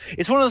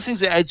 It's one of those things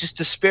that I just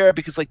despair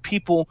because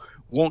people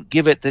won't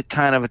give it the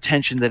kind of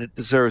attention that it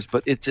deserves.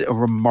 But it's a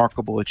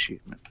remarkable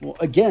achievement. Well,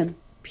 again,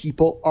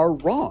 people are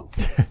wrong.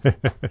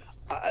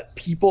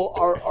 People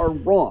are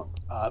wrong.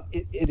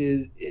 It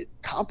is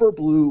Copper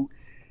Blue.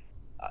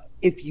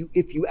 If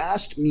you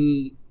asked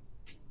me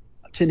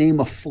to name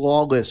a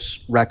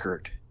flawless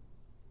record,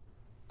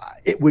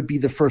 it would be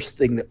the first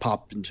thing that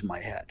popped into my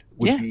head.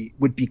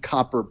 Would be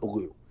Copper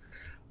Blue.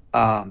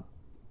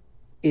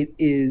 It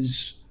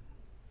is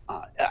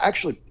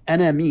actually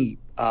NME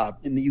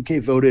in the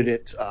UK voted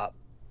it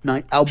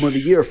album of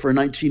the year for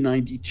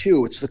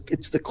 1992.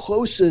 It's the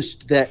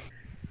closest that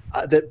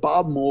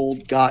Bob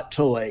Mould got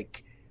to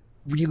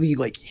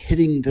really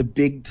hitting the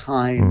big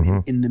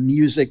time in the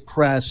music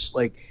press,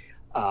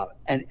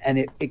 and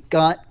it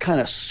got kind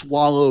of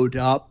swallowed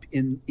up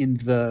in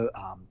the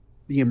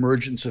the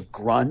emergence of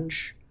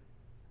grunge.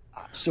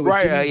 So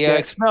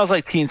It Smells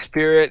Like Teen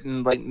Spirit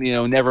and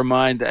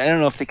Nevermind. I don't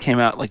know if they came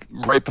out like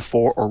right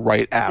before or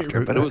right after,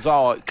 but it was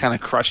all kind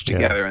of crushed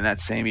together in that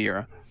same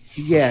era.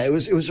 Yeah, it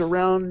was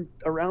around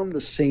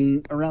the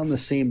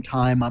same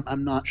time.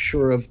 I'm not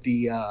sure of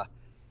the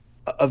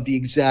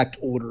exact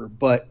order,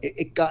 but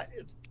it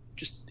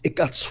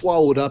got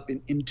swallowed up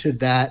into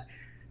that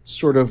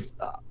sort of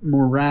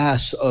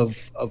morass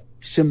of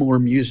similar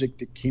music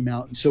that came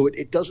out, and so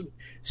it doesn't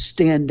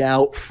stand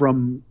out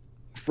from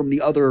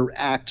the other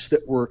acts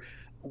that were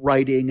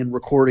writing and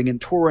recording and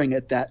touring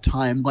at that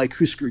time, like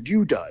Hüsker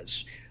Dü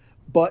does.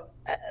 But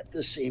at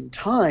the same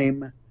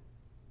time,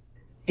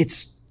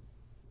 it's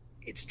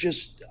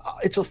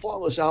a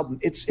flawless album.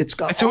 It's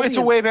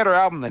a way better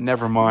album than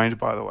Nevermind,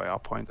 by the way. I'll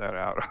point that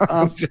out.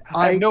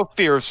 I have no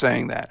fear of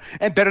saying that,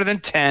 and better than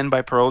 10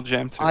 by Pearl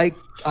Jam too. I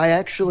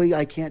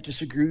can't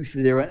disagree with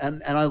you there,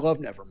 and I love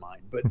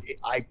Nevermind, but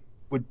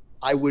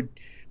I would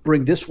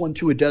bring this one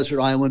to a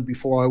desert island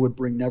before I would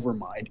bring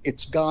Nevermind.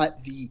 It's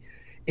got the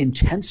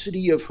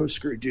intensity of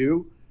Hüsker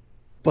Dü,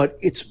 but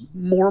it's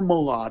more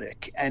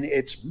melodic and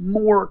it's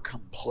more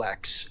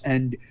complex.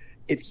 And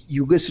if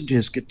you listen to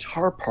his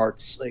guitar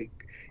parts, like,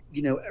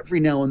 every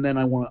now and then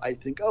I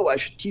think, oh, I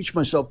should teach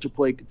myself to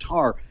play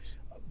guitar.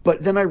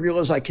 But then I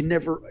realize I can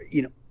never,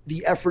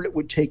 the effort it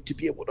would take to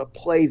be able to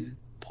play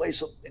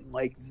something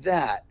like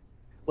that,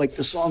 like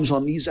the songs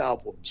on these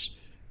albums.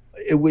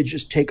 It would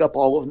just take up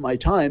all of my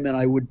time, and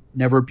I would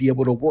never be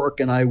able to work,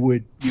 and I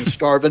would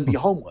starve and be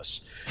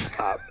homeless.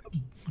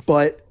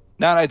 But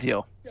not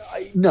ideal.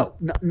 No,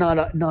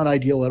 not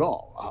ideal at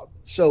all.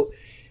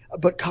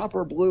 But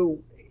Copper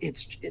Blue,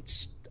 it's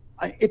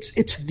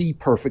the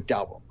perfect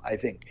album, I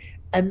think.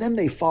 And then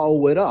they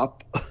follow it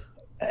up,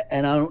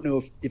 and I don't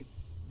know if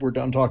we're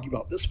done talking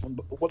about this one,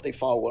 but what they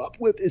follow it up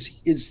with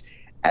is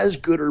as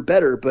good or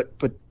better. But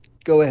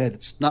go ahead,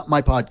 it's not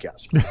my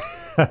podcast.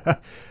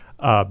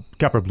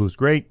 Copper Blue's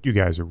great. You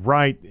guys are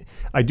right.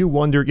 I do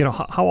wonder,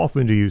 how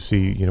often do you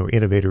see,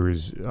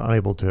 innovators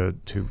unable to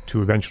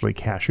eventually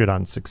cash in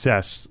on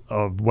success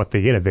of what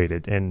they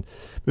innovated? And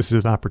this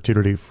is an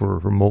opportunity for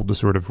Mold to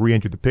sort of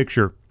re-enter the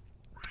picture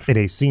in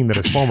a scene that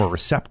is far more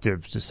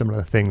receptive to some of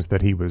the things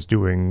that he was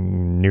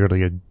doing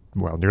nearly a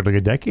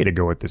decade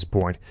ago at this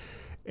point.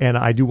 And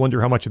I do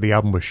wonder how much of the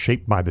album was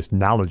shaped by this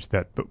knowledge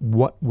that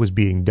what was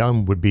being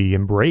done would be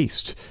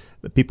embraced,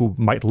 that people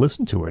might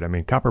listen to it. I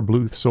mean, Copper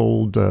Blue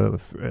sold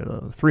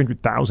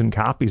 300,000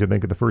 copies, I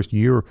think, in the first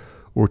year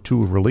or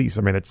two of release.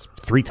 I mean, it's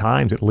 3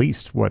 times at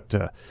least what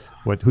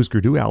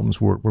Hüsker Dü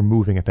albums were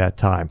moving at that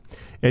time.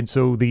 And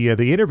so the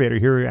innovator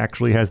here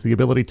actually has the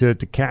ability to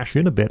cash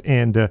in a bit.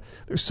 And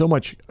there's so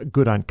much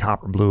good on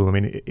Copper Blue. I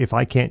mean, If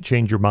I Can't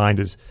Change Your Mind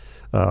is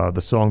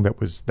the song that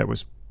was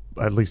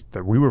at least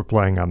that we were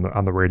playing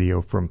on the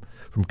radio from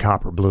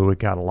Copper Blue. It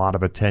got a lot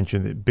of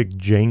attention. Big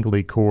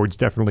jangly chords,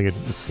 definitely a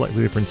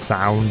slightly different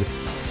sound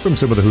from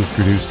some of the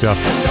Hüsker Dü stuff.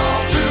 And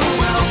all too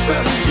well,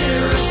 30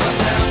 years I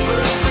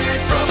never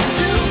strayed from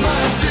you, my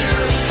dear.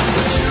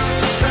 But you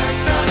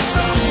suspect I'm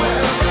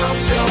somewhere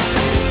else. You're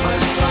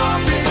feeling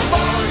sorry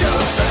for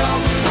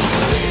yourself.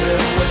 Leave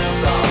it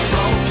with a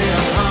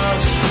broken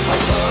heart. I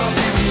love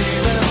you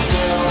even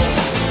still.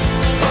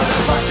 But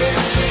if I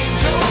can't change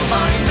your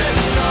mind, then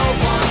no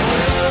one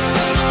will.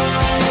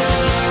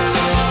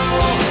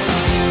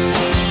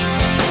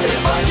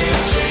 If I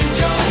can't change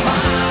your mind.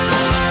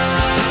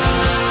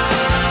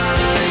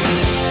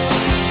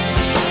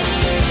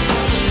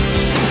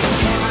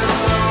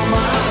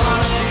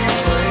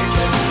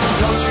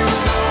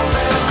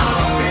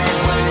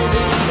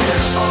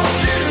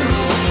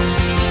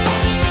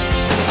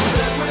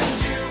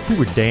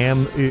 Hoover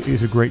Dam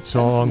is a great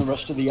song. And the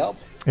rest of the album.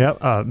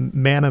 Yeah,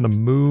 Man on the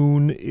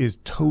Moon is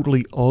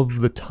totally of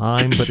the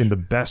time, but in the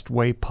best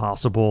way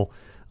possible.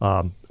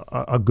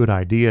 A good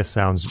idea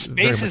sounds.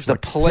 Space is the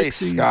place,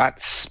 Pixies.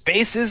 Scott.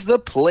 Space is the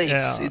place.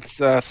 Yeah. It's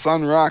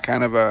Sun Ra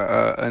kind of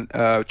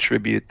a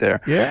tribute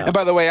there. Yeah. And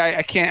by the way,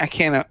 I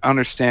can't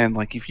understand,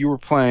 like, if you were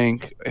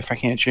playing If I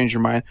Can't Change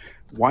Your Mind,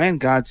 why in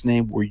God's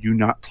name were you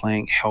not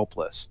playing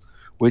Helpless,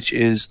 which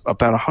is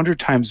about 100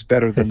 times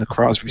better than the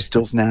Crosby,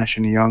 Stills, Nash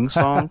and Young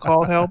song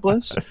called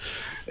Helpless.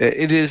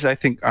 It is,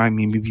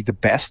 maybe the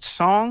best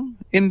song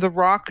in the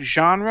rock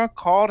genre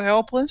called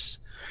Helpless.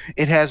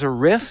 It has a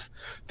riff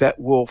that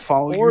will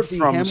follow you from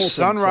Hamilton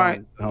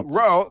sunrise.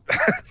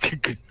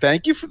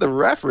 Thank you for the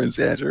reference,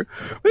 Andrew.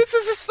 This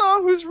is a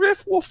song whose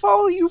riff will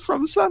follow you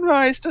from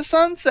sunrise to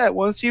sunset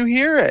once you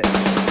hear it.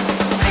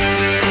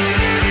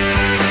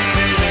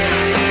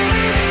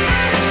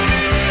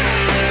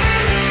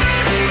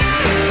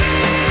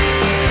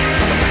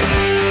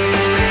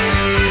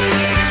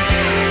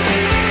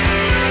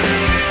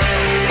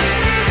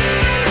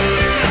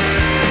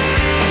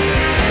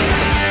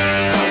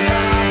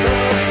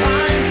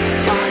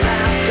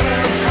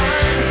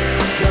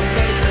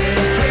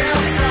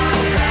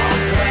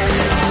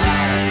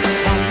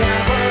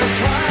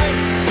 Try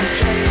to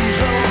change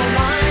your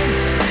mind.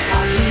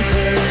 I keep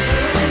it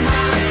to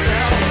myself.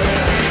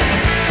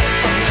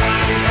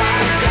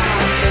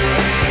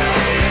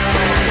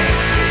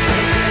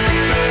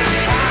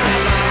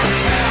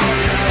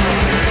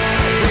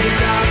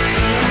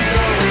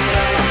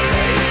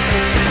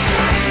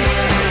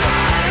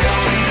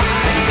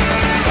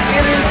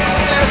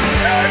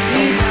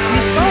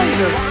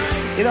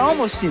 It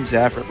almost seems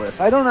effortless.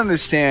 I don't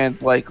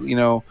understand, like,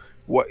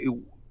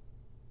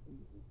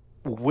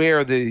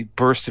 where the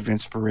burst of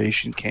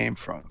inspiration came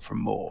from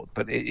Mold,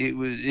 but it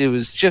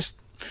was just,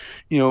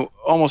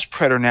 almost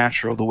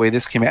preternatural the way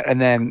this came out.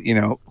 And then,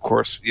 of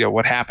course,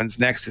 what happens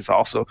next is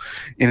also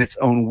in its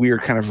own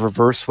weird kind of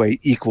reverse way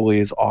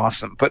equally as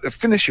awesome. But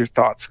finish your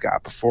thoughts,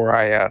 Scott, before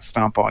I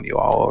stomp on you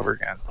all over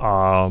again.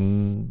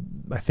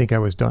 I think I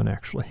was done,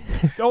 actually.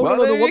 Well,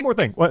 no, one more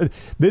thing.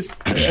 This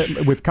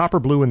with Copper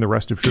Blue and the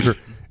rest of Sugar,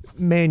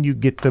 man, you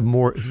get the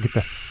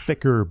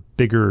thicker,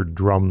 bigger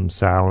drum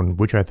sound,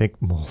 which I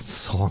think most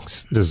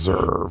songs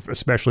deserve,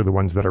 especially the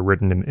ones that are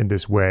written in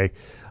this way.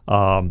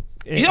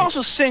 He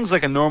also sings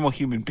like a normal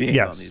human being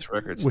yes, on these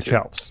records, which too.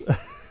 helps.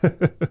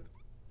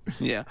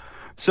 Yeah.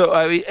 So,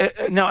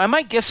 now, am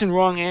I guessing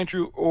wrong,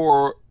 Andrew,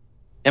 or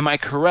am I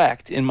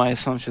correct in my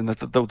assumption that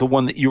the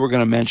one that you were going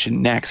to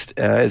mention next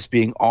as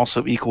being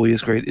also equally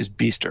as great is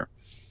Beaster?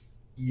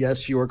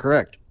 Yes, you are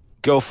correct.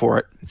 Go for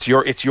it.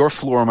 It's your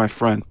floor, my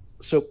friend.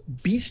 So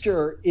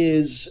Beaster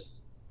is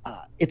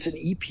it's an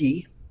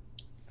EP.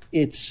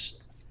 It's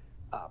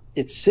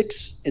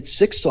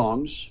 6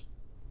 songs.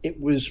 It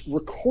was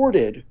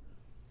recorded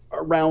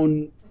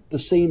around the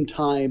same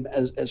time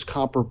as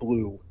Copper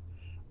Blue,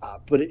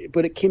 but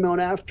it came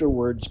out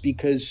afterwards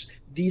because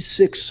these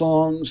 6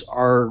 songs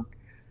are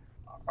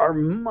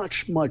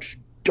much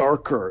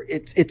darker.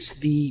 It's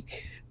the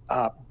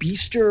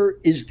Beaster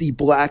is the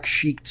Black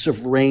Sheets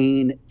of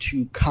Rain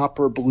to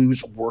Copper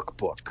Blue's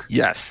workbook.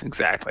 Yes,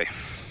 exactly.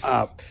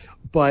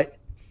 But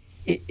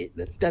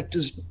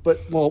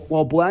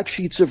while Black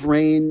Sheets of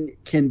Rain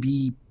can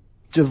be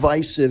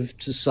divisive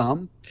to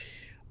some,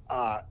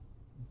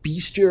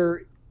 Beaster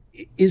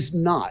is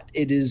not.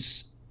 It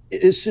is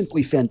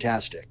simply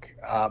fantastic.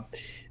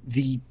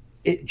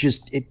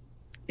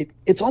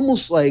 It's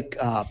almost like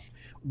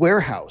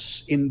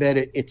Warehouse in that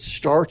it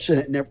starts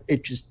and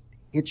it just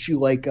hits you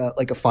like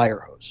a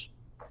fire hose.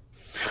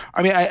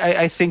 I mean,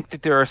 I think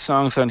that there are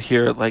songs on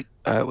here like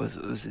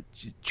was it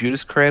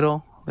Judas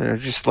Cradle that are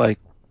just like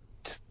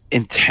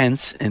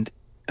intense and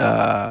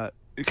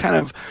kind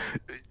of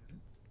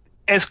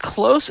as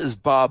close as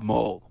Bob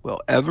Mould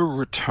will ever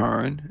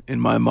return in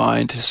my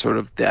mind to sort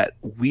of that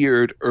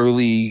weird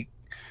early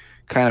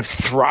kind of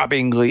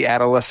throbbingly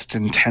adolescent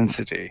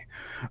intensity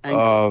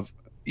of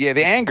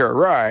the anger,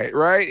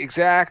 right,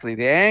 exactly,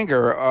 the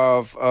anger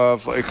of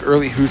like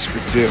early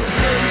Hüsker too.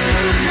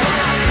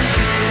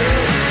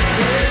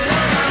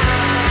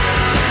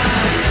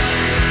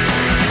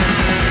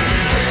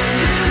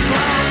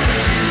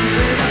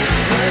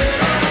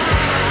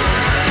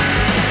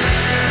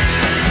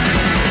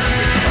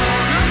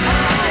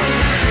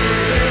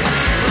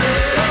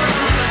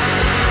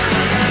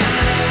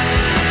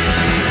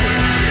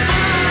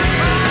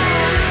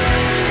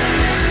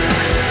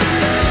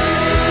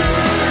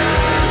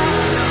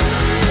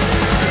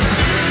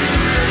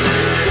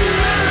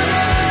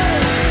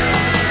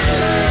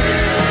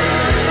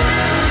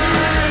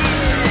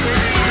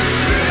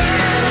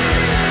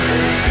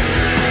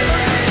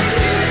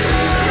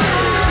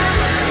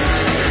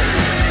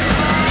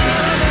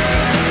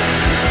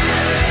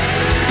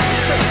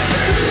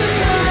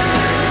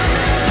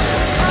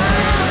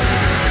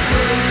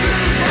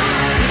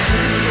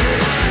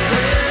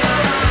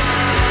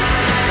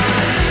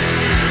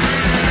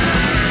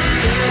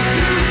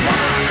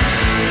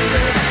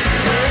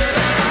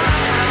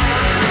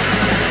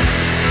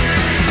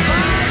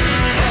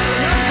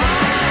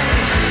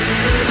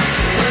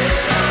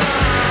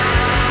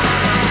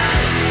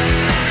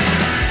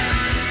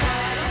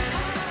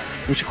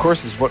 Which, of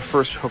course, is what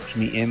first hooked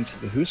me into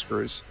the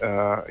Hüskers,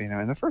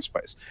 in the first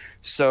place.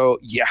 So,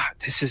 yeah,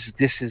 this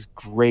is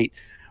great.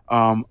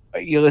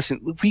 You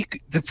listen.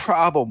 The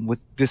problem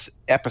with this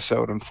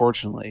episode,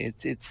 unfortunately,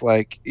 it's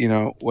like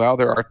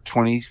there are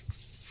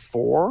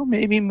 24,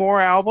 maybe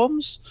more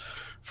albums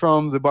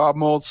from the Bob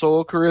Mould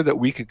solo career that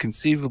we could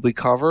conceivably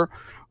cover.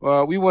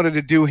 We wanted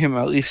to do him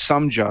at least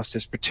some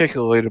justice,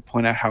 particularly to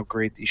point out how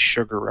great these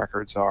Sugar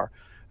records are.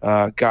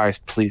 Guys,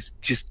 please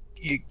just.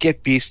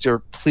 Get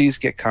Beaster, please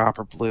get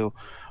Copper Blue,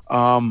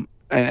 and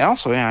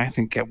also, I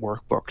think get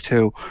Workbook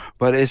too.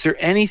 But is there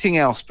anything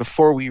else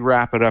before we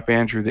wrap it up,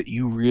 Andrew, that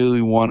you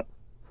really want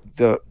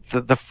the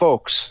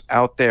folks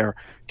out there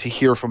to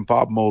hear from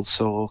Bob Mould's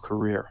solo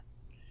career?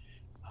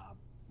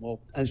 Well,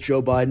 as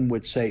Joe Biden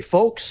would say,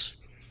 folks,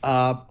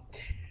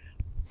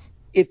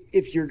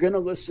 if you're gonna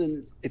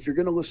listen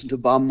to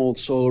Bob Mould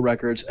solo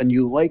records and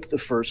you like the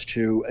first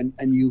 2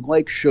 and you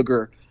like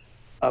Sugar,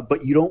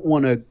 but you don't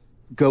want to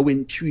go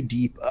in too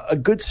deep, a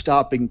good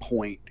stopping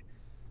point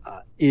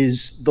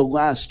is The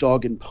Last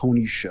Dog and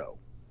Pony Show.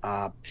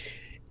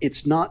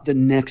 It's not the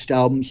next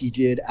album he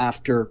did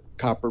after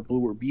Copper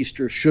Blue or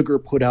Beaster. Sugar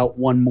put out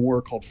one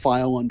more called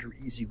File Under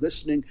Easy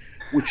Listening,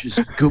 which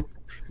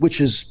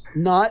is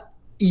not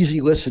easy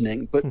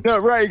listening, but no,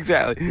 right,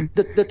 exactly.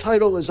 The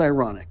title is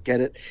ironic, get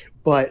it?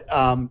 But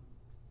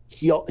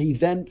he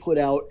then put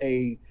out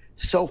a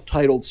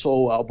self-titled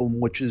solo album,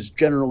 which is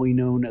generally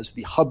known as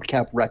the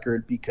Hubcap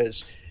record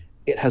because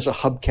it has a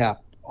hubcap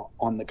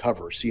on the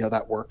cover. See how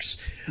that works?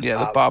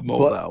 Yeah, the Bob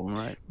Mould album,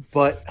 right?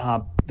 But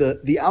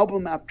the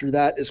album after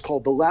that is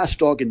called The Last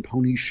Dog and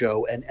Pony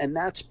Show, and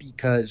that's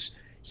because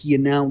he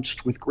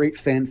announced with great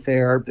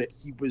fanfare that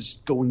he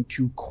was going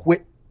to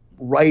quit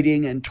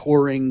writing and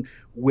touring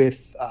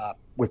with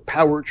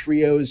power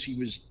trios. He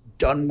was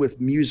done with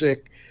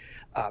music,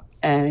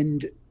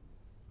 and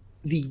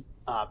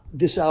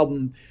this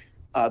album,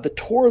 the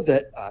tour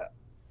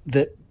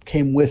that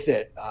came with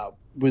it,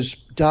 was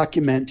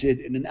documented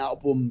in an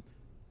album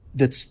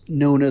that's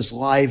known as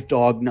Live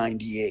Dog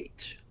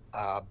 98.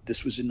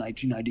 This was in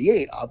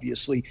 1998,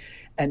 obviously,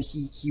 and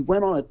he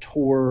went on a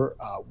tour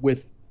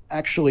with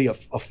actually a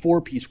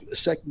four-piece with a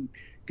second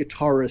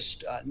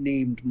guitarist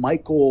named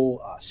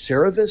Michael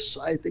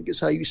Saravis, I think is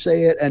how you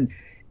say it. And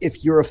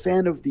if you're a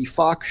fan of the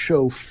Fox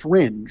show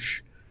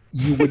Fringe,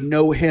 you would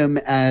know him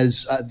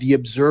as the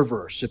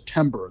Observer,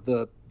 September,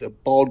 the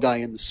bald guy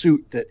in the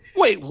suit that.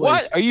 Wait,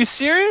 what? Are you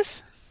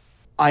serious?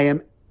 I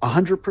am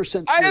 100%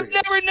 serious. I have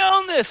never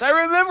known this.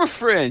 I remember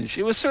Fringe.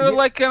 It was sort of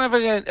like kind of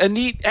a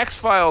neat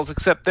X-Files,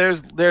 except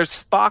there's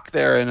Spock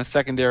there in a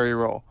secondary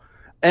role.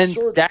 And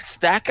that's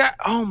that guy.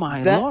 Oh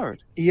my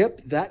Lord!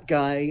 Yep, that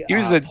guy.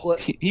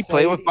 He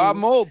played with Bob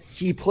Mould.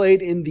 He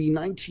played in the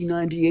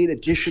 1998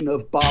 edition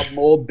of Bob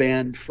Mould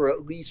Band for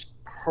at least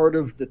part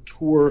of the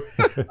tour.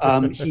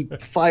 He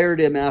fired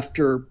him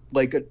after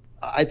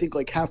I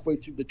think halfway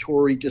through the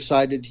tour, he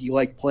decided he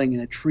liked playing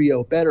in a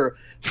trio better.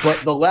 But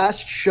the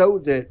last show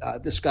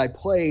that this guy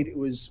played, it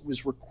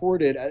was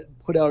recorded,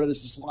 put out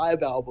as his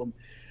live album,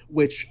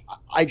 which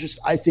I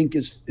think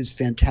is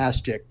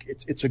fantastic.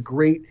 It's a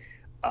great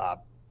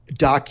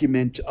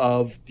document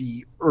of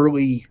the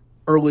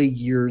early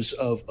years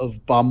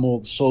of Bob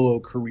Mould's solo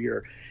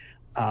career.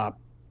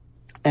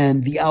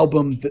 And the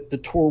album that the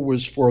tour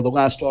was for, The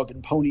Last Dog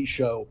and Pony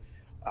Show,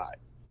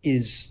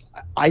 is,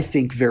 I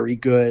think, very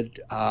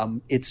good.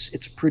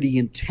 It's pretty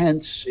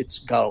intense. It's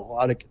got a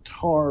lot of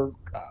guitar,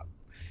 a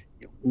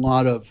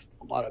lot of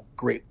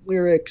great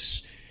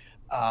lyrics.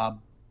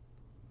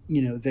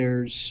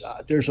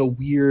 There's a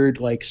weird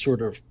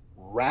sort of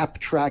rap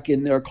track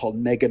in there called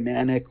Mega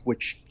Manic,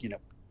 which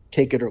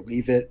take it or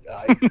leave it.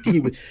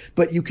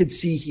 But you could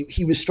see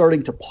he was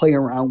starting to play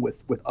around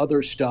with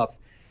other stuff.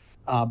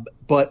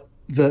 But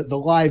the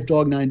Live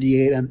Dog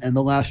 98 and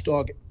the Last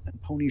Dog and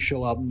Pony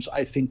Show albums,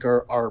 I think,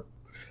 are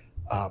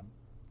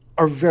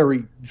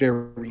very,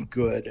 very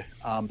good.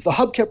 The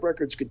Hubcap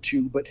record's good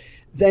too, but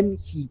then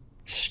he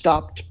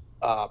stopped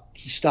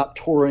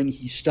touring.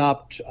 He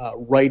stopped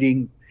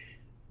writing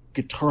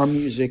guitar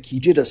music. He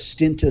did a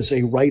stint as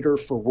a writer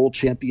for World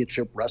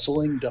Championship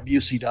Wrestling,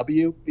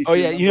 WCW. Oh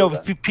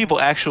yeah, people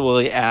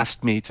actually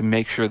asked me to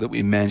make sure that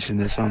we mention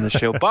this on the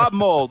show. Bob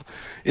Mould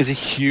is a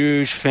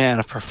huge fan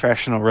of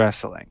professional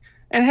wrestling,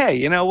 and hey,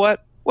 you know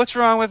what? What's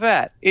wrong with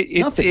that?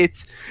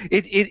 It's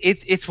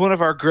one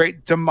of our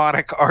great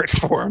demonic art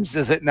forms,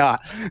 is it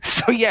not?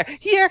 So yeah,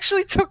 he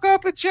actually took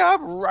up a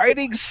job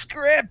writing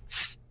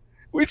scripts,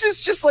 which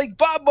is just like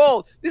Bob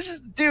Mould. This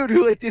is the dude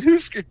who did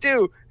Hüsker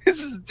too.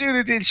 This is the dude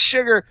who did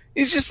Sugar.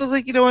 He's just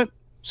like, you know what?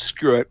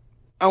 Screw it.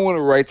 I want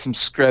to write some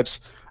scripts.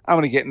 I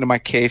want to get into my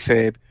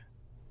kayfabe.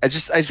 I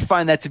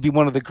find that to be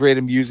one of the great,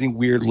 amusing,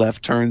 weird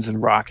left turns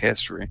in rock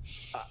history.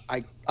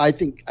 I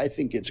think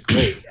it's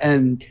great,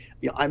 and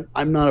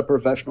I'm not a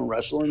professional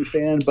wrestling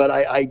fan, but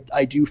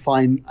I do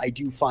find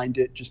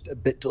it just a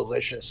bit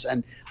delicious,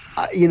 and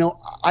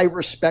I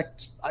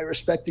respect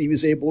that he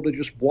was able to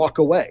just walk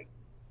away.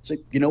 It's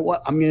like, you know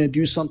what, I'm going to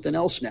do something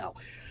else now.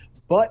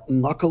 But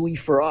luckily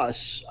for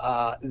us,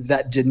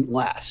 that didn't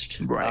last.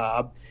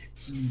 Right.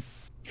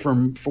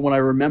 From what I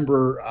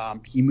remember,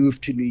 he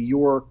moved to New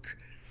York,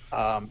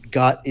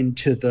 got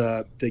into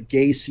the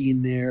gay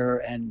scene there,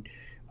 and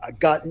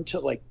got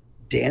into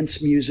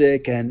dance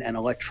music and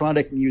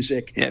electronic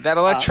music. Yeah, that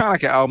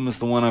electronic album is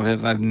the one of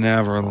his I've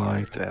never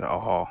liked at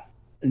all.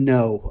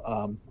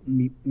 No,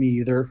 me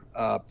either.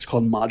 It's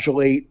called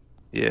Modulate.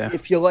 Yeah.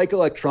 If you like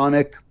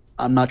electronic,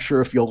 I'm not sure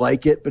if you'll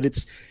like it, but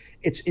it's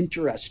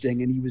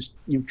interesting, and he was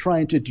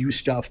trying to do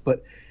stuff.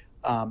 But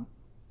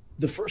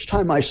the first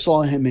time I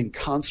saw him in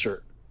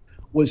concert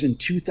was in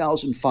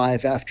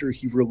 2005 after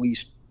he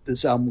released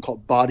this album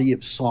called Body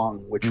of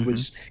Song, which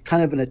was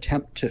kind of an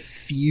attempt to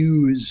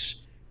fuse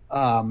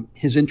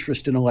his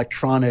interest in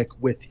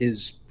electronic with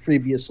his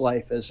previous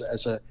life as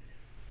a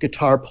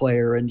guitar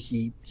player. And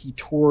he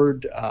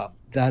toured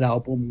that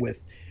album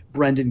with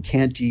Brendan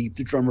Canty,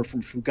 the drummer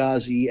from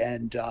Fugazi,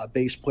 and a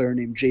bass player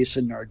named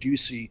Jason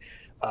Narducci,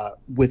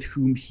 with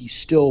whom he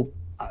still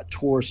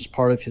tours as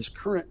part of his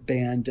current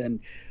band. And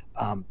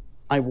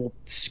I will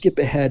skip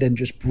ahead and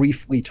just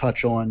briefly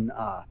touch on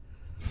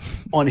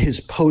his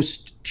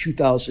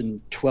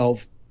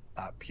post-2012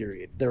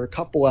 period. There are a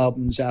couple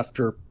albums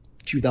after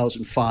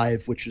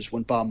 2005, which is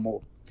when Bob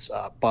Mould's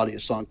Body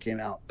of Song came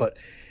out. But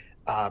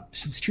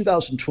since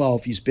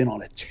 2012, he's been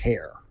on a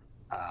tear.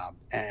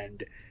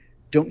 And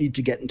don't need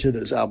to get into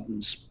those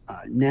albums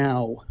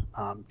now,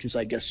 because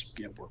I guess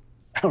we're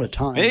out of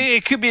time.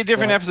 It could be a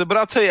different episode, but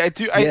I'll tell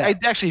you, I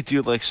actually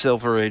do like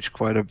Silver Age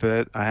quite a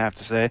bit, I have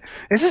to say.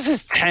 This is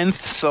his 10th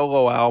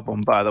solo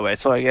album, by the way.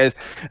 So like,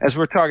 as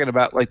we're talking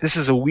about, like, this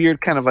is a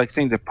weird kind of like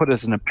thing to put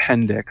as an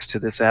appendix to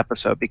this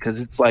episode, because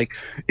it's like,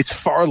 it's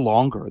far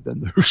longer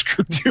than the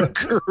Hüsker Dü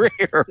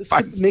career.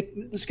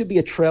 This could be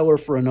a trailer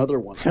for another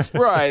one.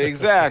 Right,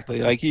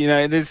 exactly. Like, you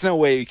know, there's no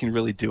way you can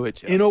really do it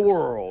justice. In a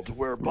world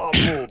where Bob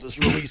Mould is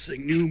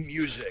releasing new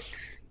music.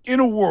 In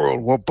a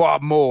world where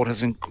Bob Mould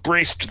has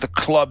embraced the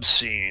club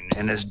scene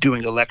and is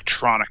doing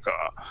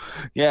electronica.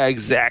 Yeah,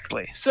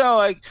 exactly. So,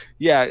 like,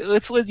 yeah,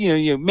 let's let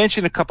you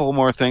mention a couple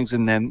more things,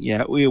 and then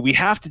we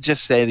have to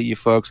just say to you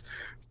folks,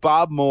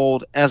 Bob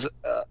Mould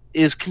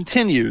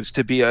continues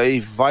to be a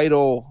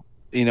vital,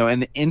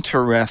 an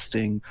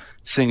interesting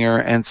singer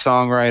and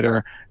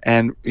songwriter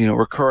and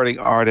recording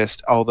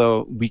artist,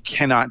 although we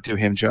cannot do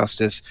him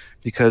justice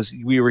because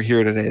we were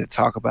here today to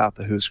talk about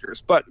the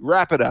Hüskers. But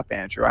wrap it up,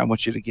 Andrew. I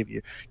want you to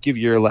give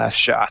your last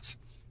shots.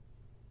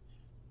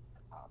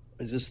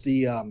 Is this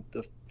the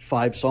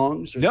 5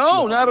 songs?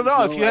 No, not at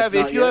all.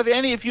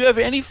 If you have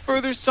any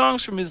further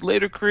songs from his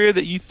later career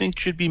that you think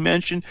should be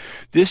mentioned,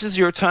 this is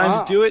your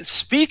time to do it.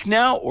 Speak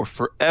now or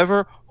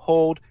forever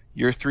hold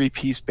your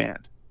 3-piece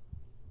band.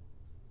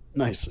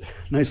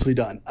 Nicely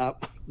done.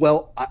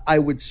 Well, I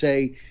would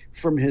say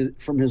from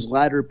his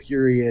latter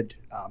period,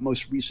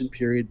 most recent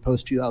period,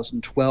 post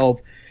 2012,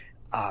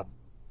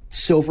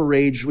 Silver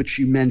Age, which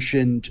you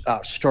mentioned,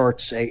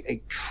 starts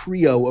a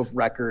trio of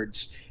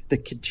records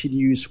that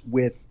continues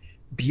with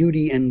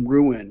Beauty and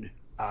Ruin,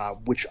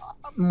 which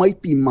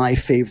might be my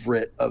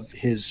favorite of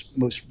his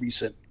most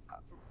recent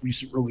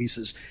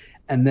releases,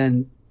 and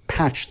then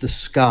Patch the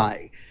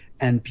Sky.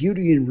 And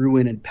Beauty and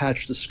Ruin and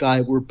Patch the Sky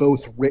were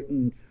both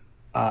written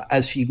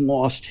as he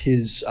lost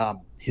his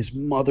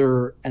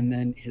mother and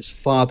then his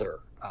father,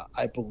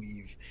 I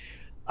believe.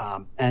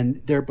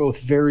 And they're both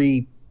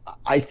very,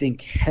 I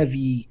think,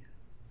 heavy,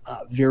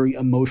 very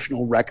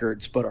emotional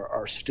records, but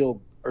are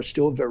still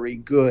very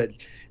good.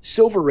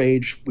 Silver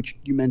Age, which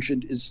you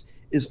mentioned, is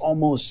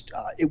almost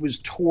it was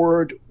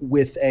toured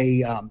with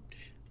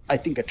I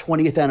think a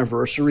 20th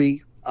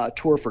anniversary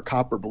tour for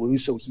Copper Blue.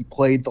 So he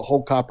played the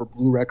whole Copper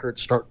Blue record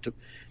start to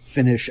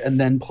finish, and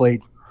then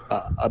played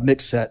a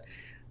mix set.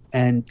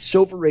 And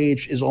Silver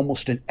Age is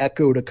almost an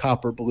echo to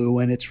Copper Blue,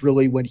 and it's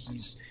really when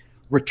he's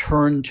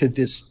returned to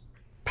this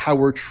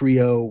power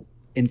trio,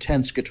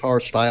 intense guitar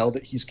style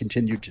that he's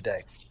continued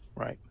today.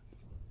 Right.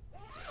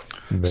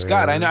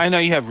 Scott, I know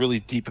you have really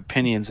deep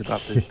opinions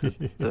about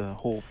the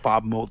whole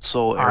Bob Mould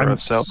soul era.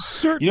 So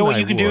you know what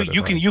you can do?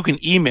 You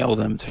can email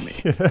them to me.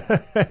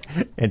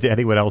 And to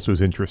anyone else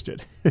who's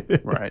interested.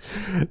 Right.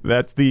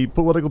 That's the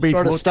Political Beats.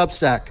 Start a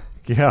Substack.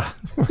 Yeah.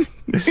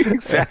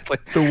 Exactly.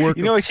 The work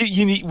you know what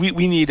you need?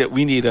 We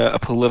need a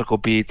Political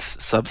Beats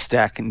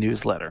Substack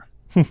newsletter.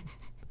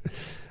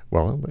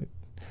 Well,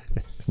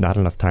 it's not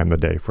enough time in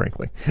the day,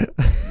 frankly.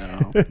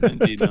 No,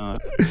 indeed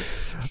not.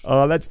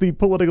 That's the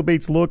Political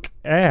Beats look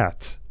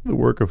at the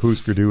work of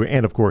Hüsker Dü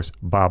and, of course,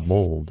 Bob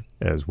Mould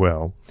as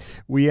well.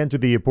 We enter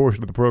the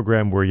portion of the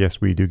program where,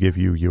 yes, we do give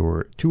you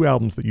your 2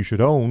 albums that you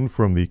should own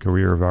from the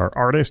career of our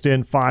artist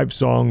and 5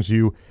 songs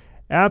you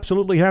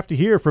absolutely have to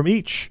hear from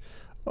each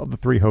of the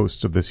 3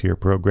 hosts of this here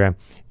program.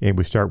 And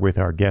we start with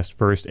our guest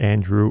first,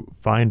 Andrew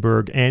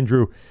Feinberg.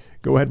 Andrew,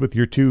 go ahead with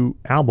your 2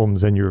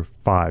 albums and your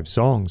 5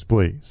 songs,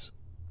 please.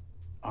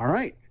 All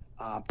right.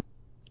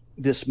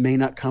 This may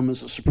not come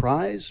as a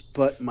surprise,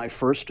 but my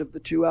first of the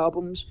 2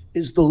 albums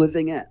is The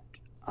Living End.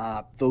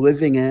 The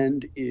Living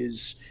End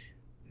is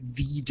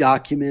the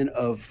document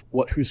of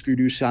what Hüsker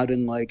Dü sounded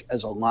like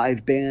as a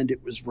live band.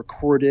 It was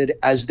recorded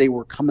as they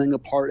were coming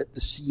apart at the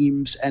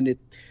seams, and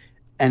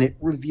it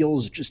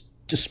reveals, just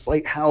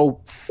despite how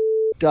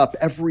f***ed up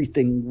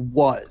everything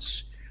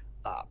was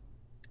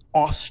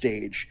off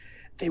stage,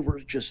 they were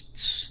just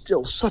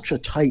still such a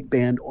tight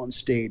band on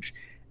stage.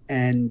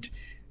 And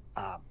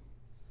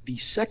the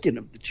second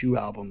of the 2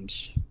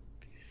 albums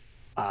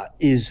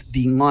is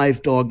the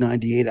Live Dog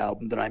 98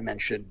 album that I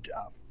mentioned.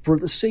 For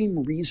the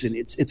same reason,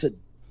 it's a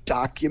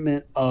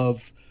document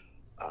of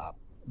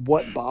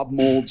what Bob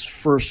Mould's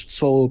first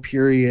solo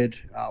period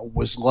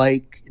was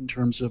like in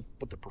terms of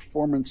what the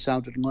performance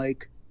sounded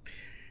like.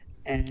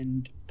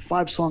 And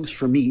 5 songs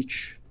from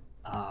each.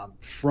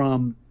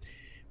 From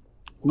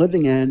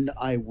Living End,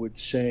 I would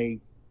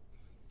say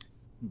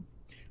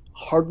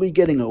Hardly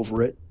Getting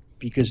Over It,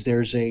 because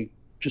there's a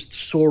just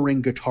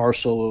soaring guitar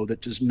solo that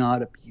does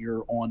not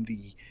appear on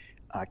the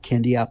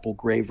Candy Apple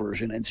Grey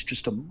version. And it's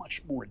just a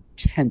much more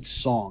intense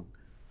song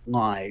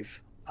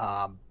live.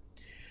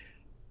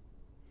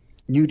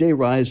 New Day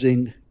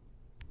Rising,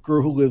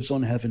 Girl Who Lives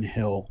on Heaven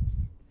Hill,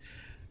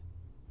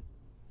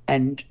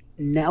 and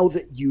Now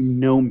That You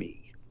Know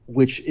Me,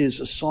 which is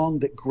a song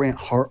that Grant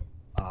Hart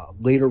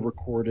later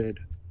recorded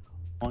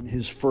on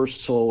his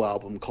first solo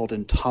album called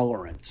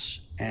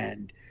Intolerance.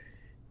 And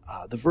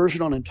the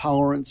version on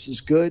Intolerance is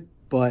good,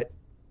 but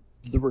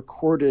the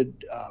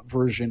recorded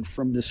version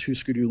from this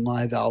Hüsker Dü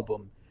live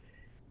album,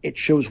 it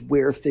shows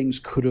where things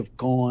could have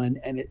gone,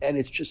 and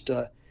it's just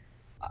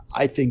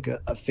I think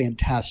a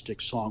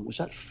fantastic song. Was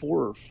that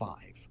 4 or 5?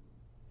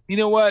 You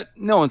know what?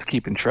 No one's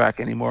keeping track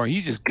anymore.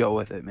 You just go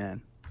with it,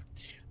 man.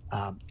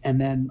 And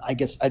then I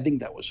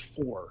think that was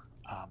 4.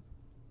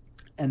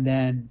 And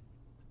then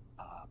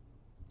what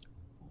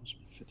was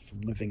my 5th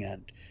from Living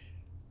End?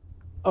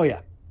 Oh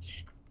yeah.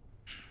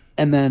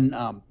 And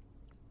then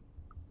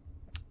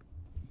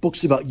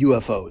Books About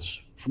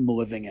UFOs from The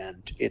Living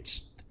End.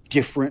 It's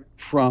different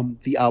from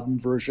the album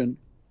version,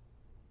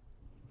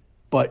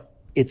 but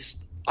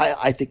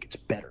I think it's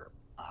better.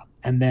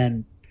 And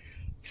then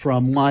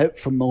from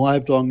the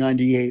Live Dog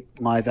 98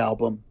 live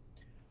album,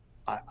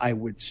 I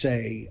would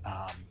say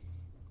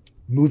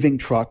Moving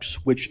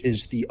Trucks, which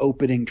is the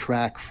opening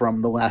track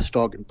from the Last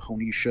Dog and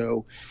Pony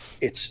show.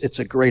 It's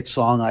a great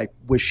song. I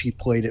wish he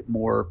played it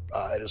more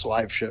at his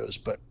live shows,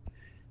 but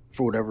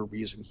for whatever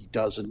reason he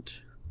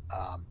doesn't.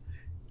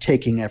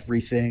 Taking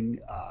Everything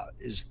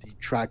is the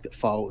track that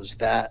follows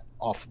that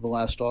off of the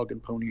Last Dog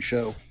and Pony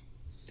show.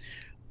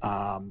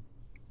 And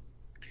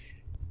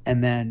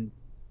then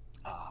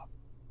I'm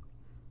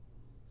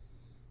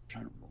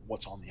trying to remember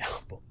what's on the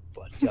album,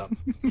 but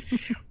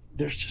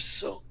there's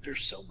so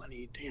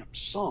many damn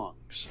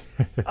songs.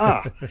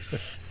 But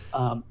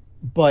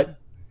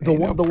the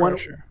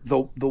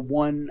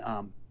one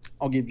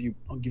I'll give you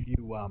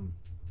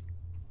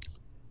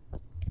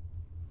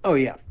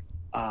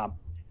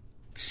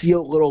See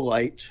a Little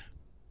Light,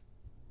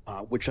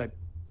 which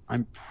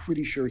I'm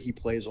pretty sure he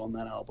plays on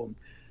that album,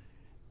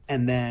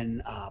 and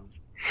then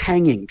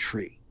Hanging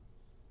Tree,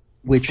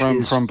 which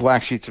is from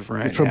Black Sheets of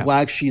Rain.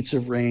 Black Sheets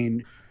of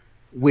Rain,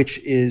 which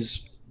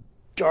is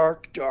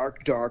dark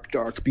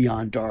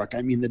beyond dark.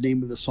 I mean, the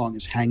name of the song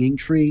is Hanging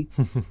Tree,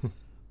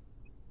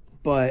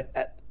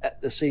 but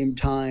at the same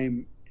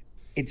time,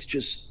 it's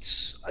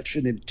just such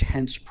an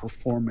intense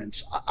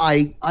performance.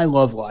 I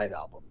love live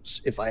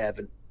albums, if I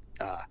haven't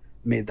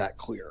made that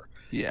clear.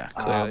 Yeah,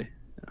 clearly.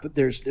 But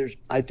there's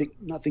I think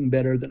nothing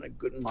better than a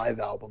good live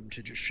album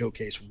to just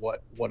showcase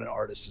what an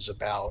artist is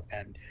about,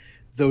 and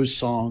those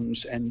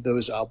songs and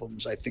those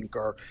albums I think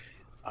are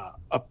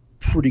a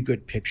pretty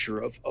good picture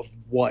of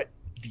what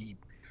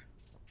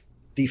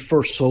the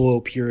first solo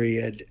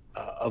period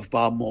of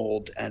Bob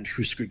Mould and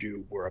Hüsker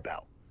Dü were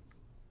about.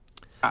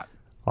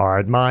 All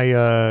right,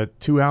 my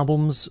 2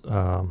 albums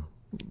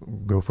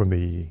go from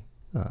the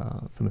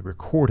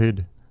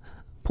recorded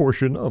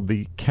portion of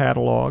the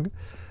catalog,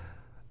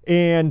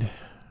 and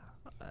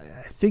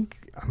I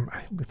think I'm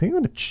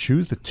going to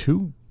choose the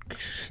 2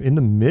 in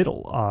the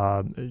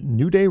middle.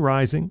 New Day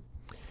Rising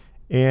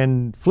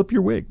and Flip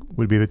Your Wig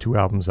would be the 2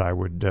 albums I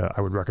would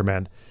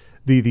recommend.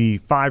 The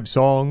 5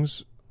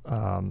 songs,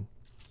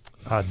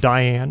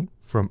 Diane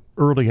from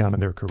early on in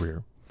their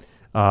career,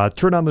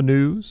 Turn on the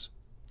News,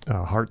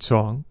 Heart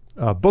Song,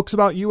 Books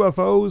About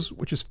UFOs,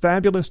 which is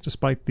fabulous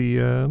despite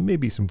the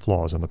maybe some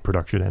flaws on the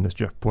production end, as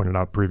Jeff pointed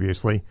out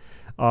previously.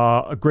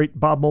 A great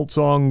Bob Mould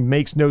song,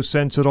 Makes No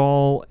Sense at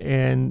All,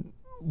 and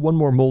one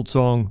more Mould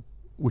song,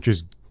 which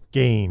is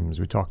Games.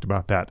 We talked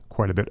about that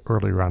quite a bit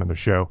earlier on in the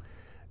show.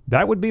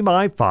 That would be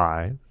my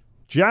 5.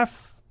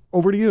 Jeff,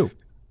 over to you.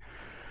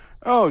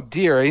 Oh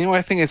dear! You know,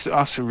 I think it's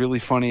also really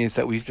funny is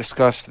that we've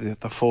discussed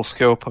the full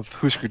scope of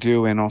Hüsker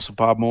Dü and also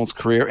Bob Mould's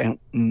career,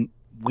 and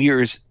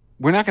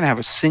we're not going to have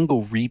a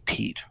single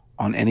repeat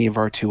on any of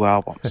our 2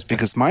 albums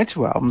because my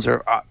 2 albums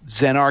are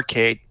Zen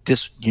Arcade.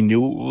 This you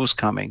knew it was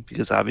coming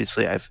because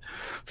obviously I've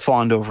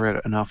fawned over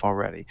it enough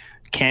already.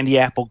 Candy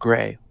Apple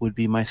Grey would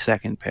be my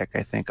second pick.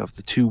 I think of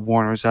the 2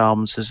 Warner's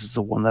albums, this is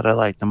the one that I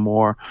like the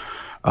more.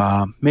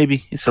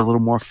 Maybe it's a little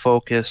more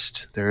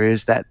focused. There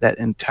is that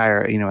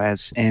entire,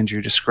 as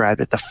Andrew described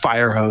it, the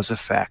fire hose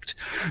effect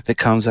that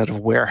comes out of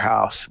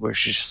Warehouse, where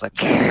she's just like,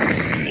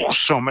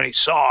 so many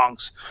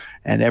songs,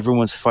 and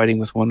everyone's fighting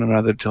with one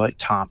another to like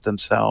top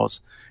themselves.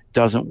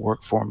 Doesn't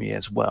work for me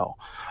as well.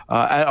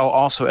 I'll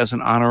also, as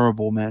an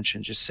honorable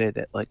mention, just say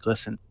that, like,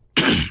 listen,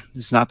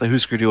 it's not the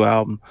Hüsker Dü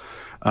album,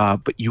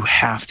 but you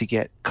have to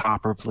get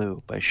Copper Blue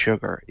by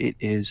Sugar. It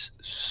is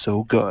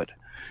so good.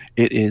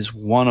 It is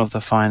one of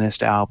the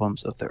finest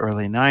albums of the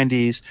early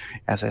 90s.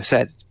 As I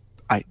said,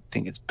 I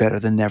think it's better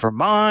than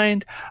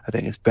Nevermind. I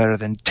think it's better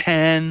than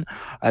 10.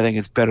 I think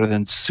it's better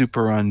than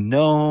Super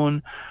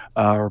Unknown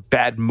or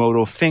Bad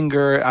Moto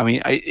Finger. I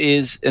mean, it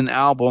is an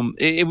album.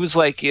 It was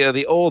like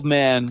the old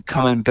man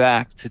coming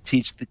back to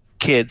teach the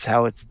kids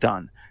how it's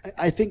done.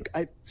 I'm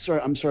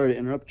sorry to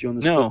interrupt you on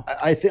this. No. But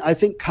I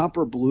think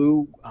Copper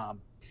Blue.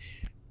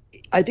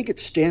 I think it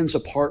stands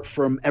apart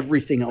from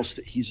everything else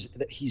that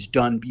he's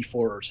done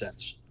before or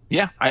since.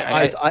 Yeah,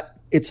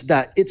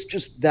 it's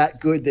just that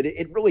good that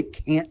it really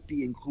can't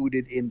be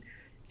included in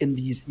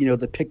these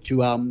the pick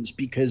 2 albums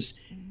because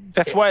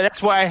that's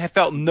why I have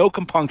felt no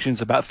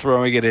compunctions about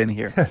throwing it in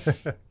here.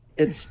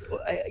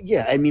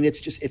 Yeah. I mean,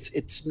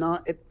 it's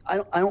not.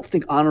 I don't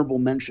think honorable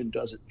mention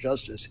does it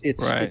justice.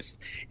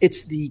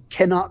 It's the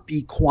cannot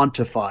be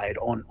quantified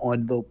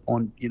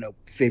on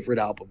favorite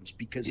albums,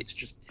 because it's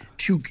just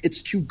too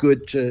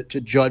good to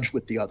judge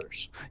with the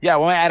others. Yeah,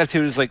 well, my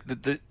attitude is like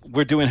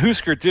we're doing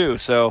Hüsker Do,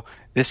 so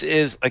this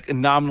is like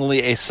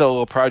nominally a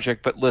solo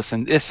project. But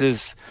listen,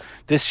 this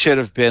should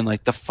have been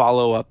like the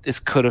follow up. This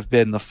could have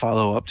been the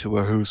follow up to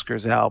a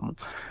Hüsker's album.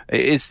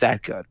 It's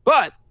that good.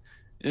 But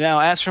now,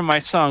 as for my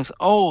songs,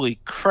 holy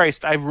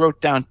Christ, I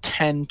wrote down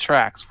 10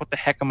 tracks. What the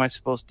heck am I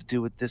supposed to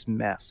do with this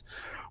mess?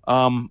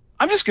 I'm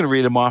just going to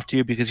read them off to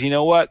you because you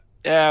know what?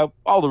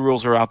 All the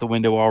rules are out the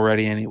window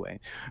already anyway.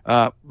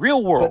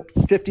 Real World.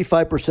 But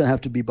 55%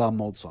 have to be Bob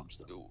Mould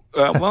songs, though.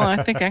 Well,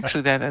 I think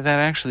actually that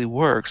actually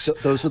works.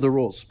 Those are the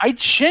rules. I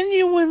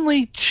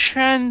genuinely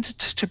tend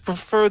to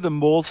prefer the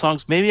Mold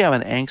songs. Maybe I'm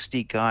an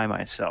angsty guy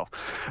myself.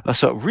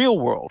 So, Real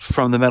World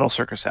from the Metal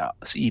Circus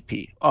EP.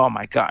 Oh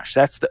my gosh,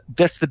 that's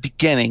the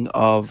beginning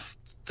of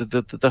the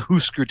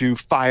Hüsker Du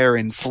Fire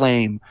and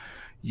Flame.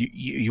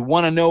 You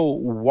want to know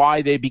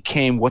why they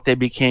became what they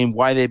became,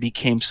 why they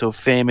became so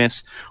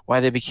famous, why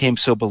they became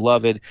so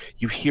beloved.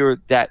 You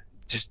hear that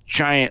just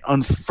giant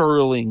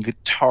unfurling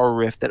guitar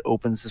riff that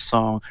opens the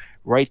song.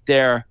 Right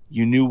there,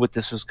 you knew what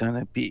this was going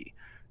to be.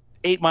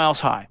 8 Miles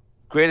High.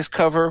 Greatest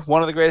cover,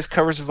 one of the greatest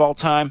covers of all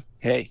time.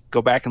 Hey,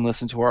 go back and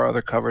listen to our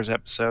other covers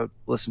episode.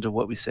 Listen to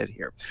what we said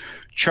here.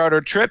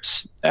 Chartered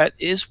Trips. That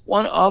is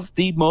one of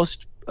the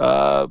most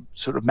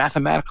sort of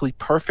mathematically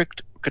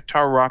perfect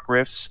guitar rock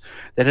riffs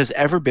that has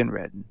ever been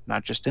written.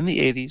 Not just in the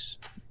 80s,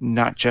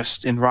 not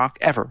just in rock,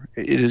 ever.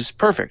 It is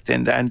perfect.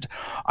 And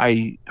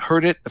I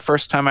heard it the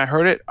first time I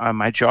heard it,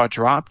 my jaw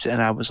dropped,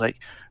 and I was like,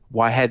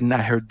 why hadn't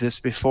I heard this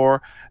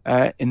before?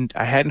 And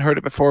I hadn't heard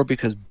it before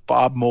because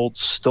Bob Mould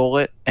stole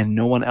it, and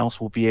no one else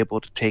will be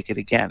able to take it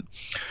again.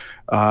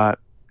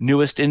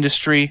 Newest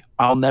Industry,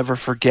 I'll Never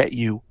Forget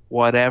You,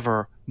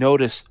 Whatever.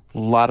 Notice a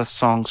lot of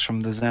songs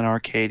from the Zen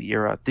Arcade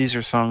era. These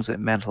are songs that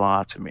meant a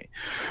lot to me.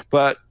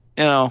 But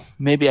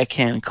maybe I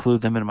can't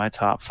include them in my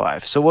top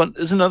 5. So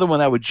there's another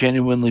one I would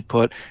genuinely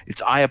put.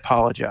 It's I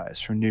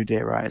Apologize from New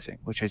Day Rising,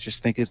 which I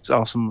just think is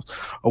also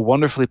a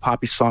wonderfully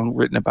poppy song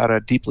written about a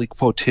deeply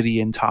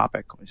quotidian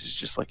topic, which is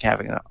just like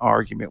having an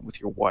argument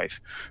with your wife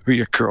or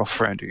your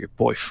girlfriend or your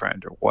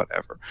boyfriend or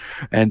whatever.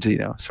 And,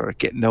 sort of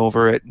getting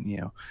over it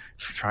and,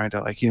 trying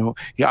to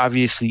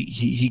obviously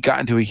he got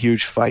into a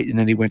huge fight and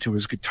then he went to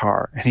his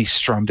guitar and he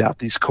strummed out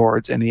these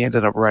chords and he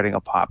ended up writing a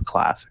pop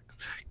classic.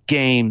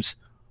 Games.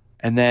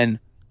 And then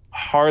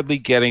Hardly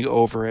Getting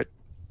Over It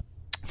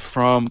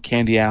from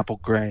Candy Apple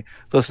Gray.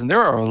 Listen,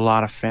 there are a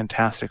lot of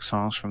fantastic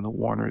songs from the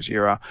Warner's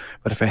era,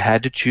 but if I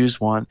had to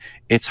choose one,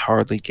 it's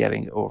Hardly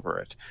Getting Over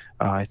It.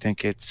 I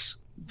think it's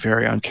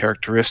very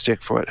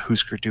uncharacteristic for what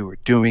Hüsker Du were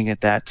doing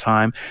at that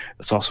time.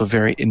 It's also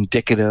very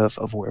indicative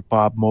of where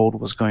Bob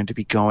Mould was going to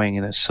be going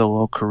in his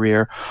solo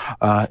career.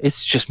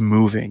 It's just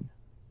moving,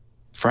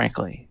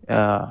 frankly,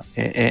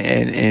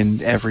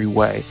 in every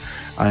way.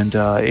 And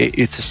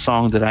it's a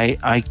song that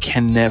I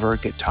can never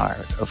get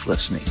tired of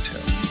listening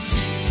to.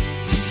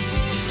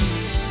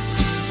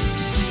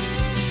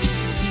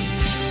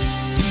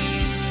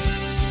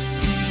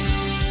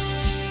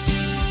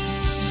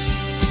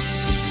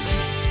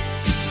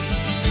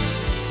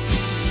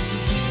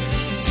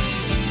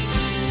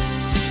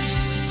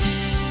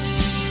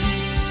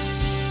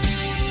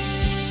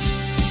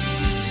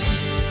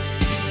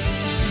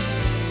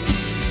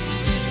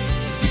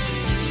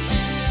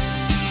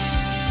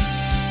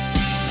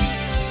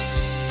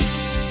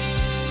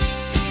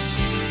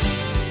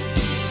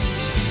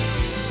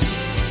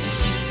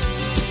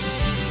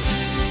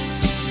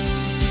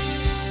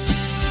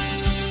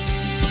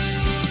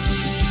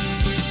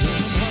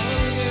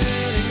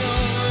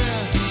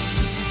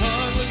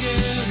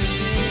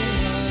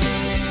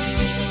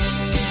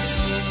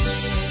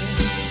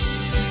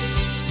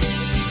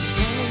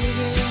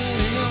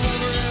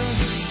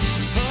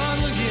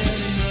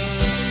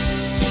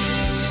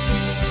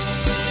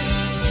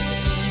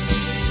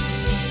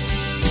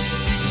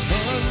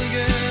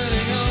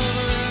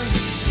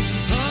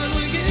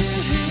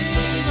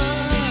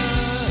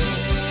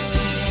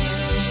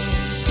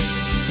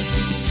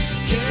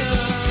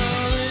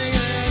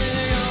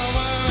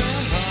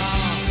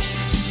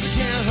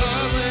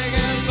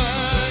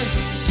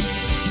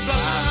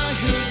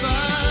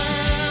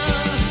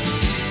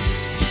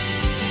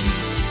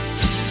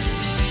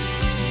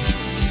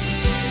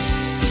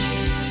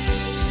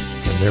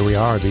 There we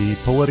are, the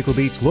Political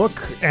Beats look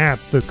at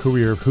the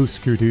career of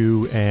Hüsker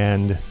Du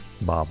and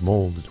Bob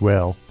Mould as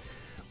well.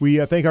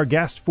 We thank our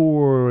guest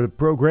for the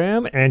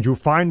program, Andrew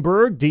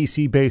Feinberg,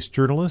 D.C.-based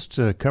journalist,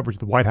 coverage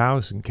of the White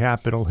House and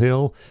Capitol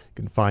Hill. You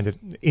can find it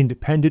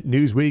Independent,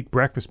 Newsweek,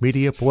 Breakfast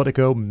Media,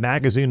 Politico,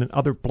 Magazine, and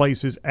other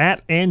places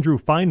at Andrew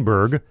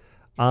Feinberg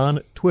on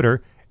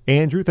Twitter.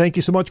 Andrew, thank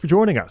you so much for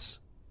joining us.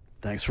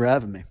 Thanks for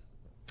having me.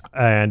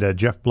 And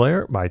Jeff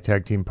Blair, my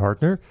tag team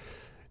partner.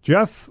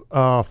 Jeff,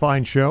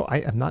 fine show. I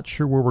am not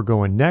sure where we're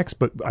going next,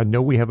 but I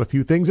know we have a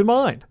few things in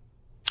mind.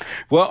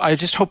 Well, I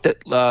just hope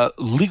that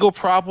legal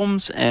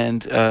problems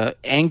and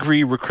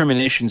angry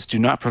recriminations do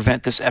not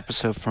prevent this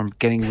episode from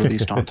getting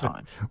released on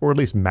time. Or at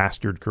least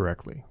mastered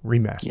correctly.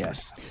 Remastered.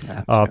 Yes.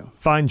 That too.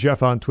 Find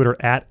Jeff on Twitter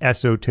at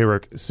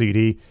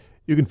EsotericCD.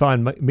 You can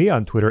find me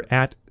on Twitter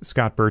at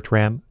Scott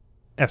Bertram,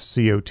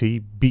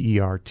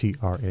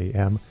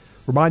 ScotBertram.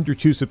 Reminder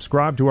to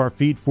subscribe to our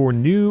feed for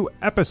new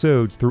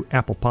episodes through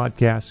Apple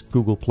Podcasts,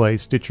 Google Play,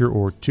 Stitcher,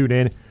 or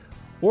TuneIn.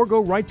 Or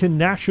go right to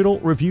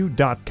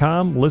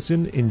nationalreview.com.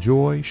 Listen,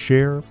 enjoy,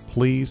 share.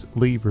 Please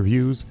leave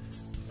reviews.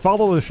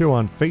 Follow the show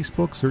on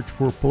Facebook. Search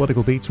for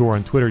Political Beats, or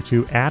on Twitter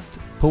too, at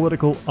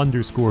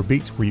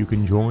political_beats, where you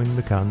can join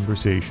the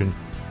conversation.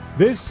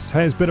 This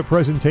has been a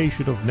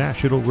presentation of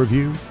National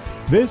Review.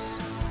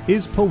 This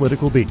is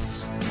Political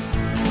Beats.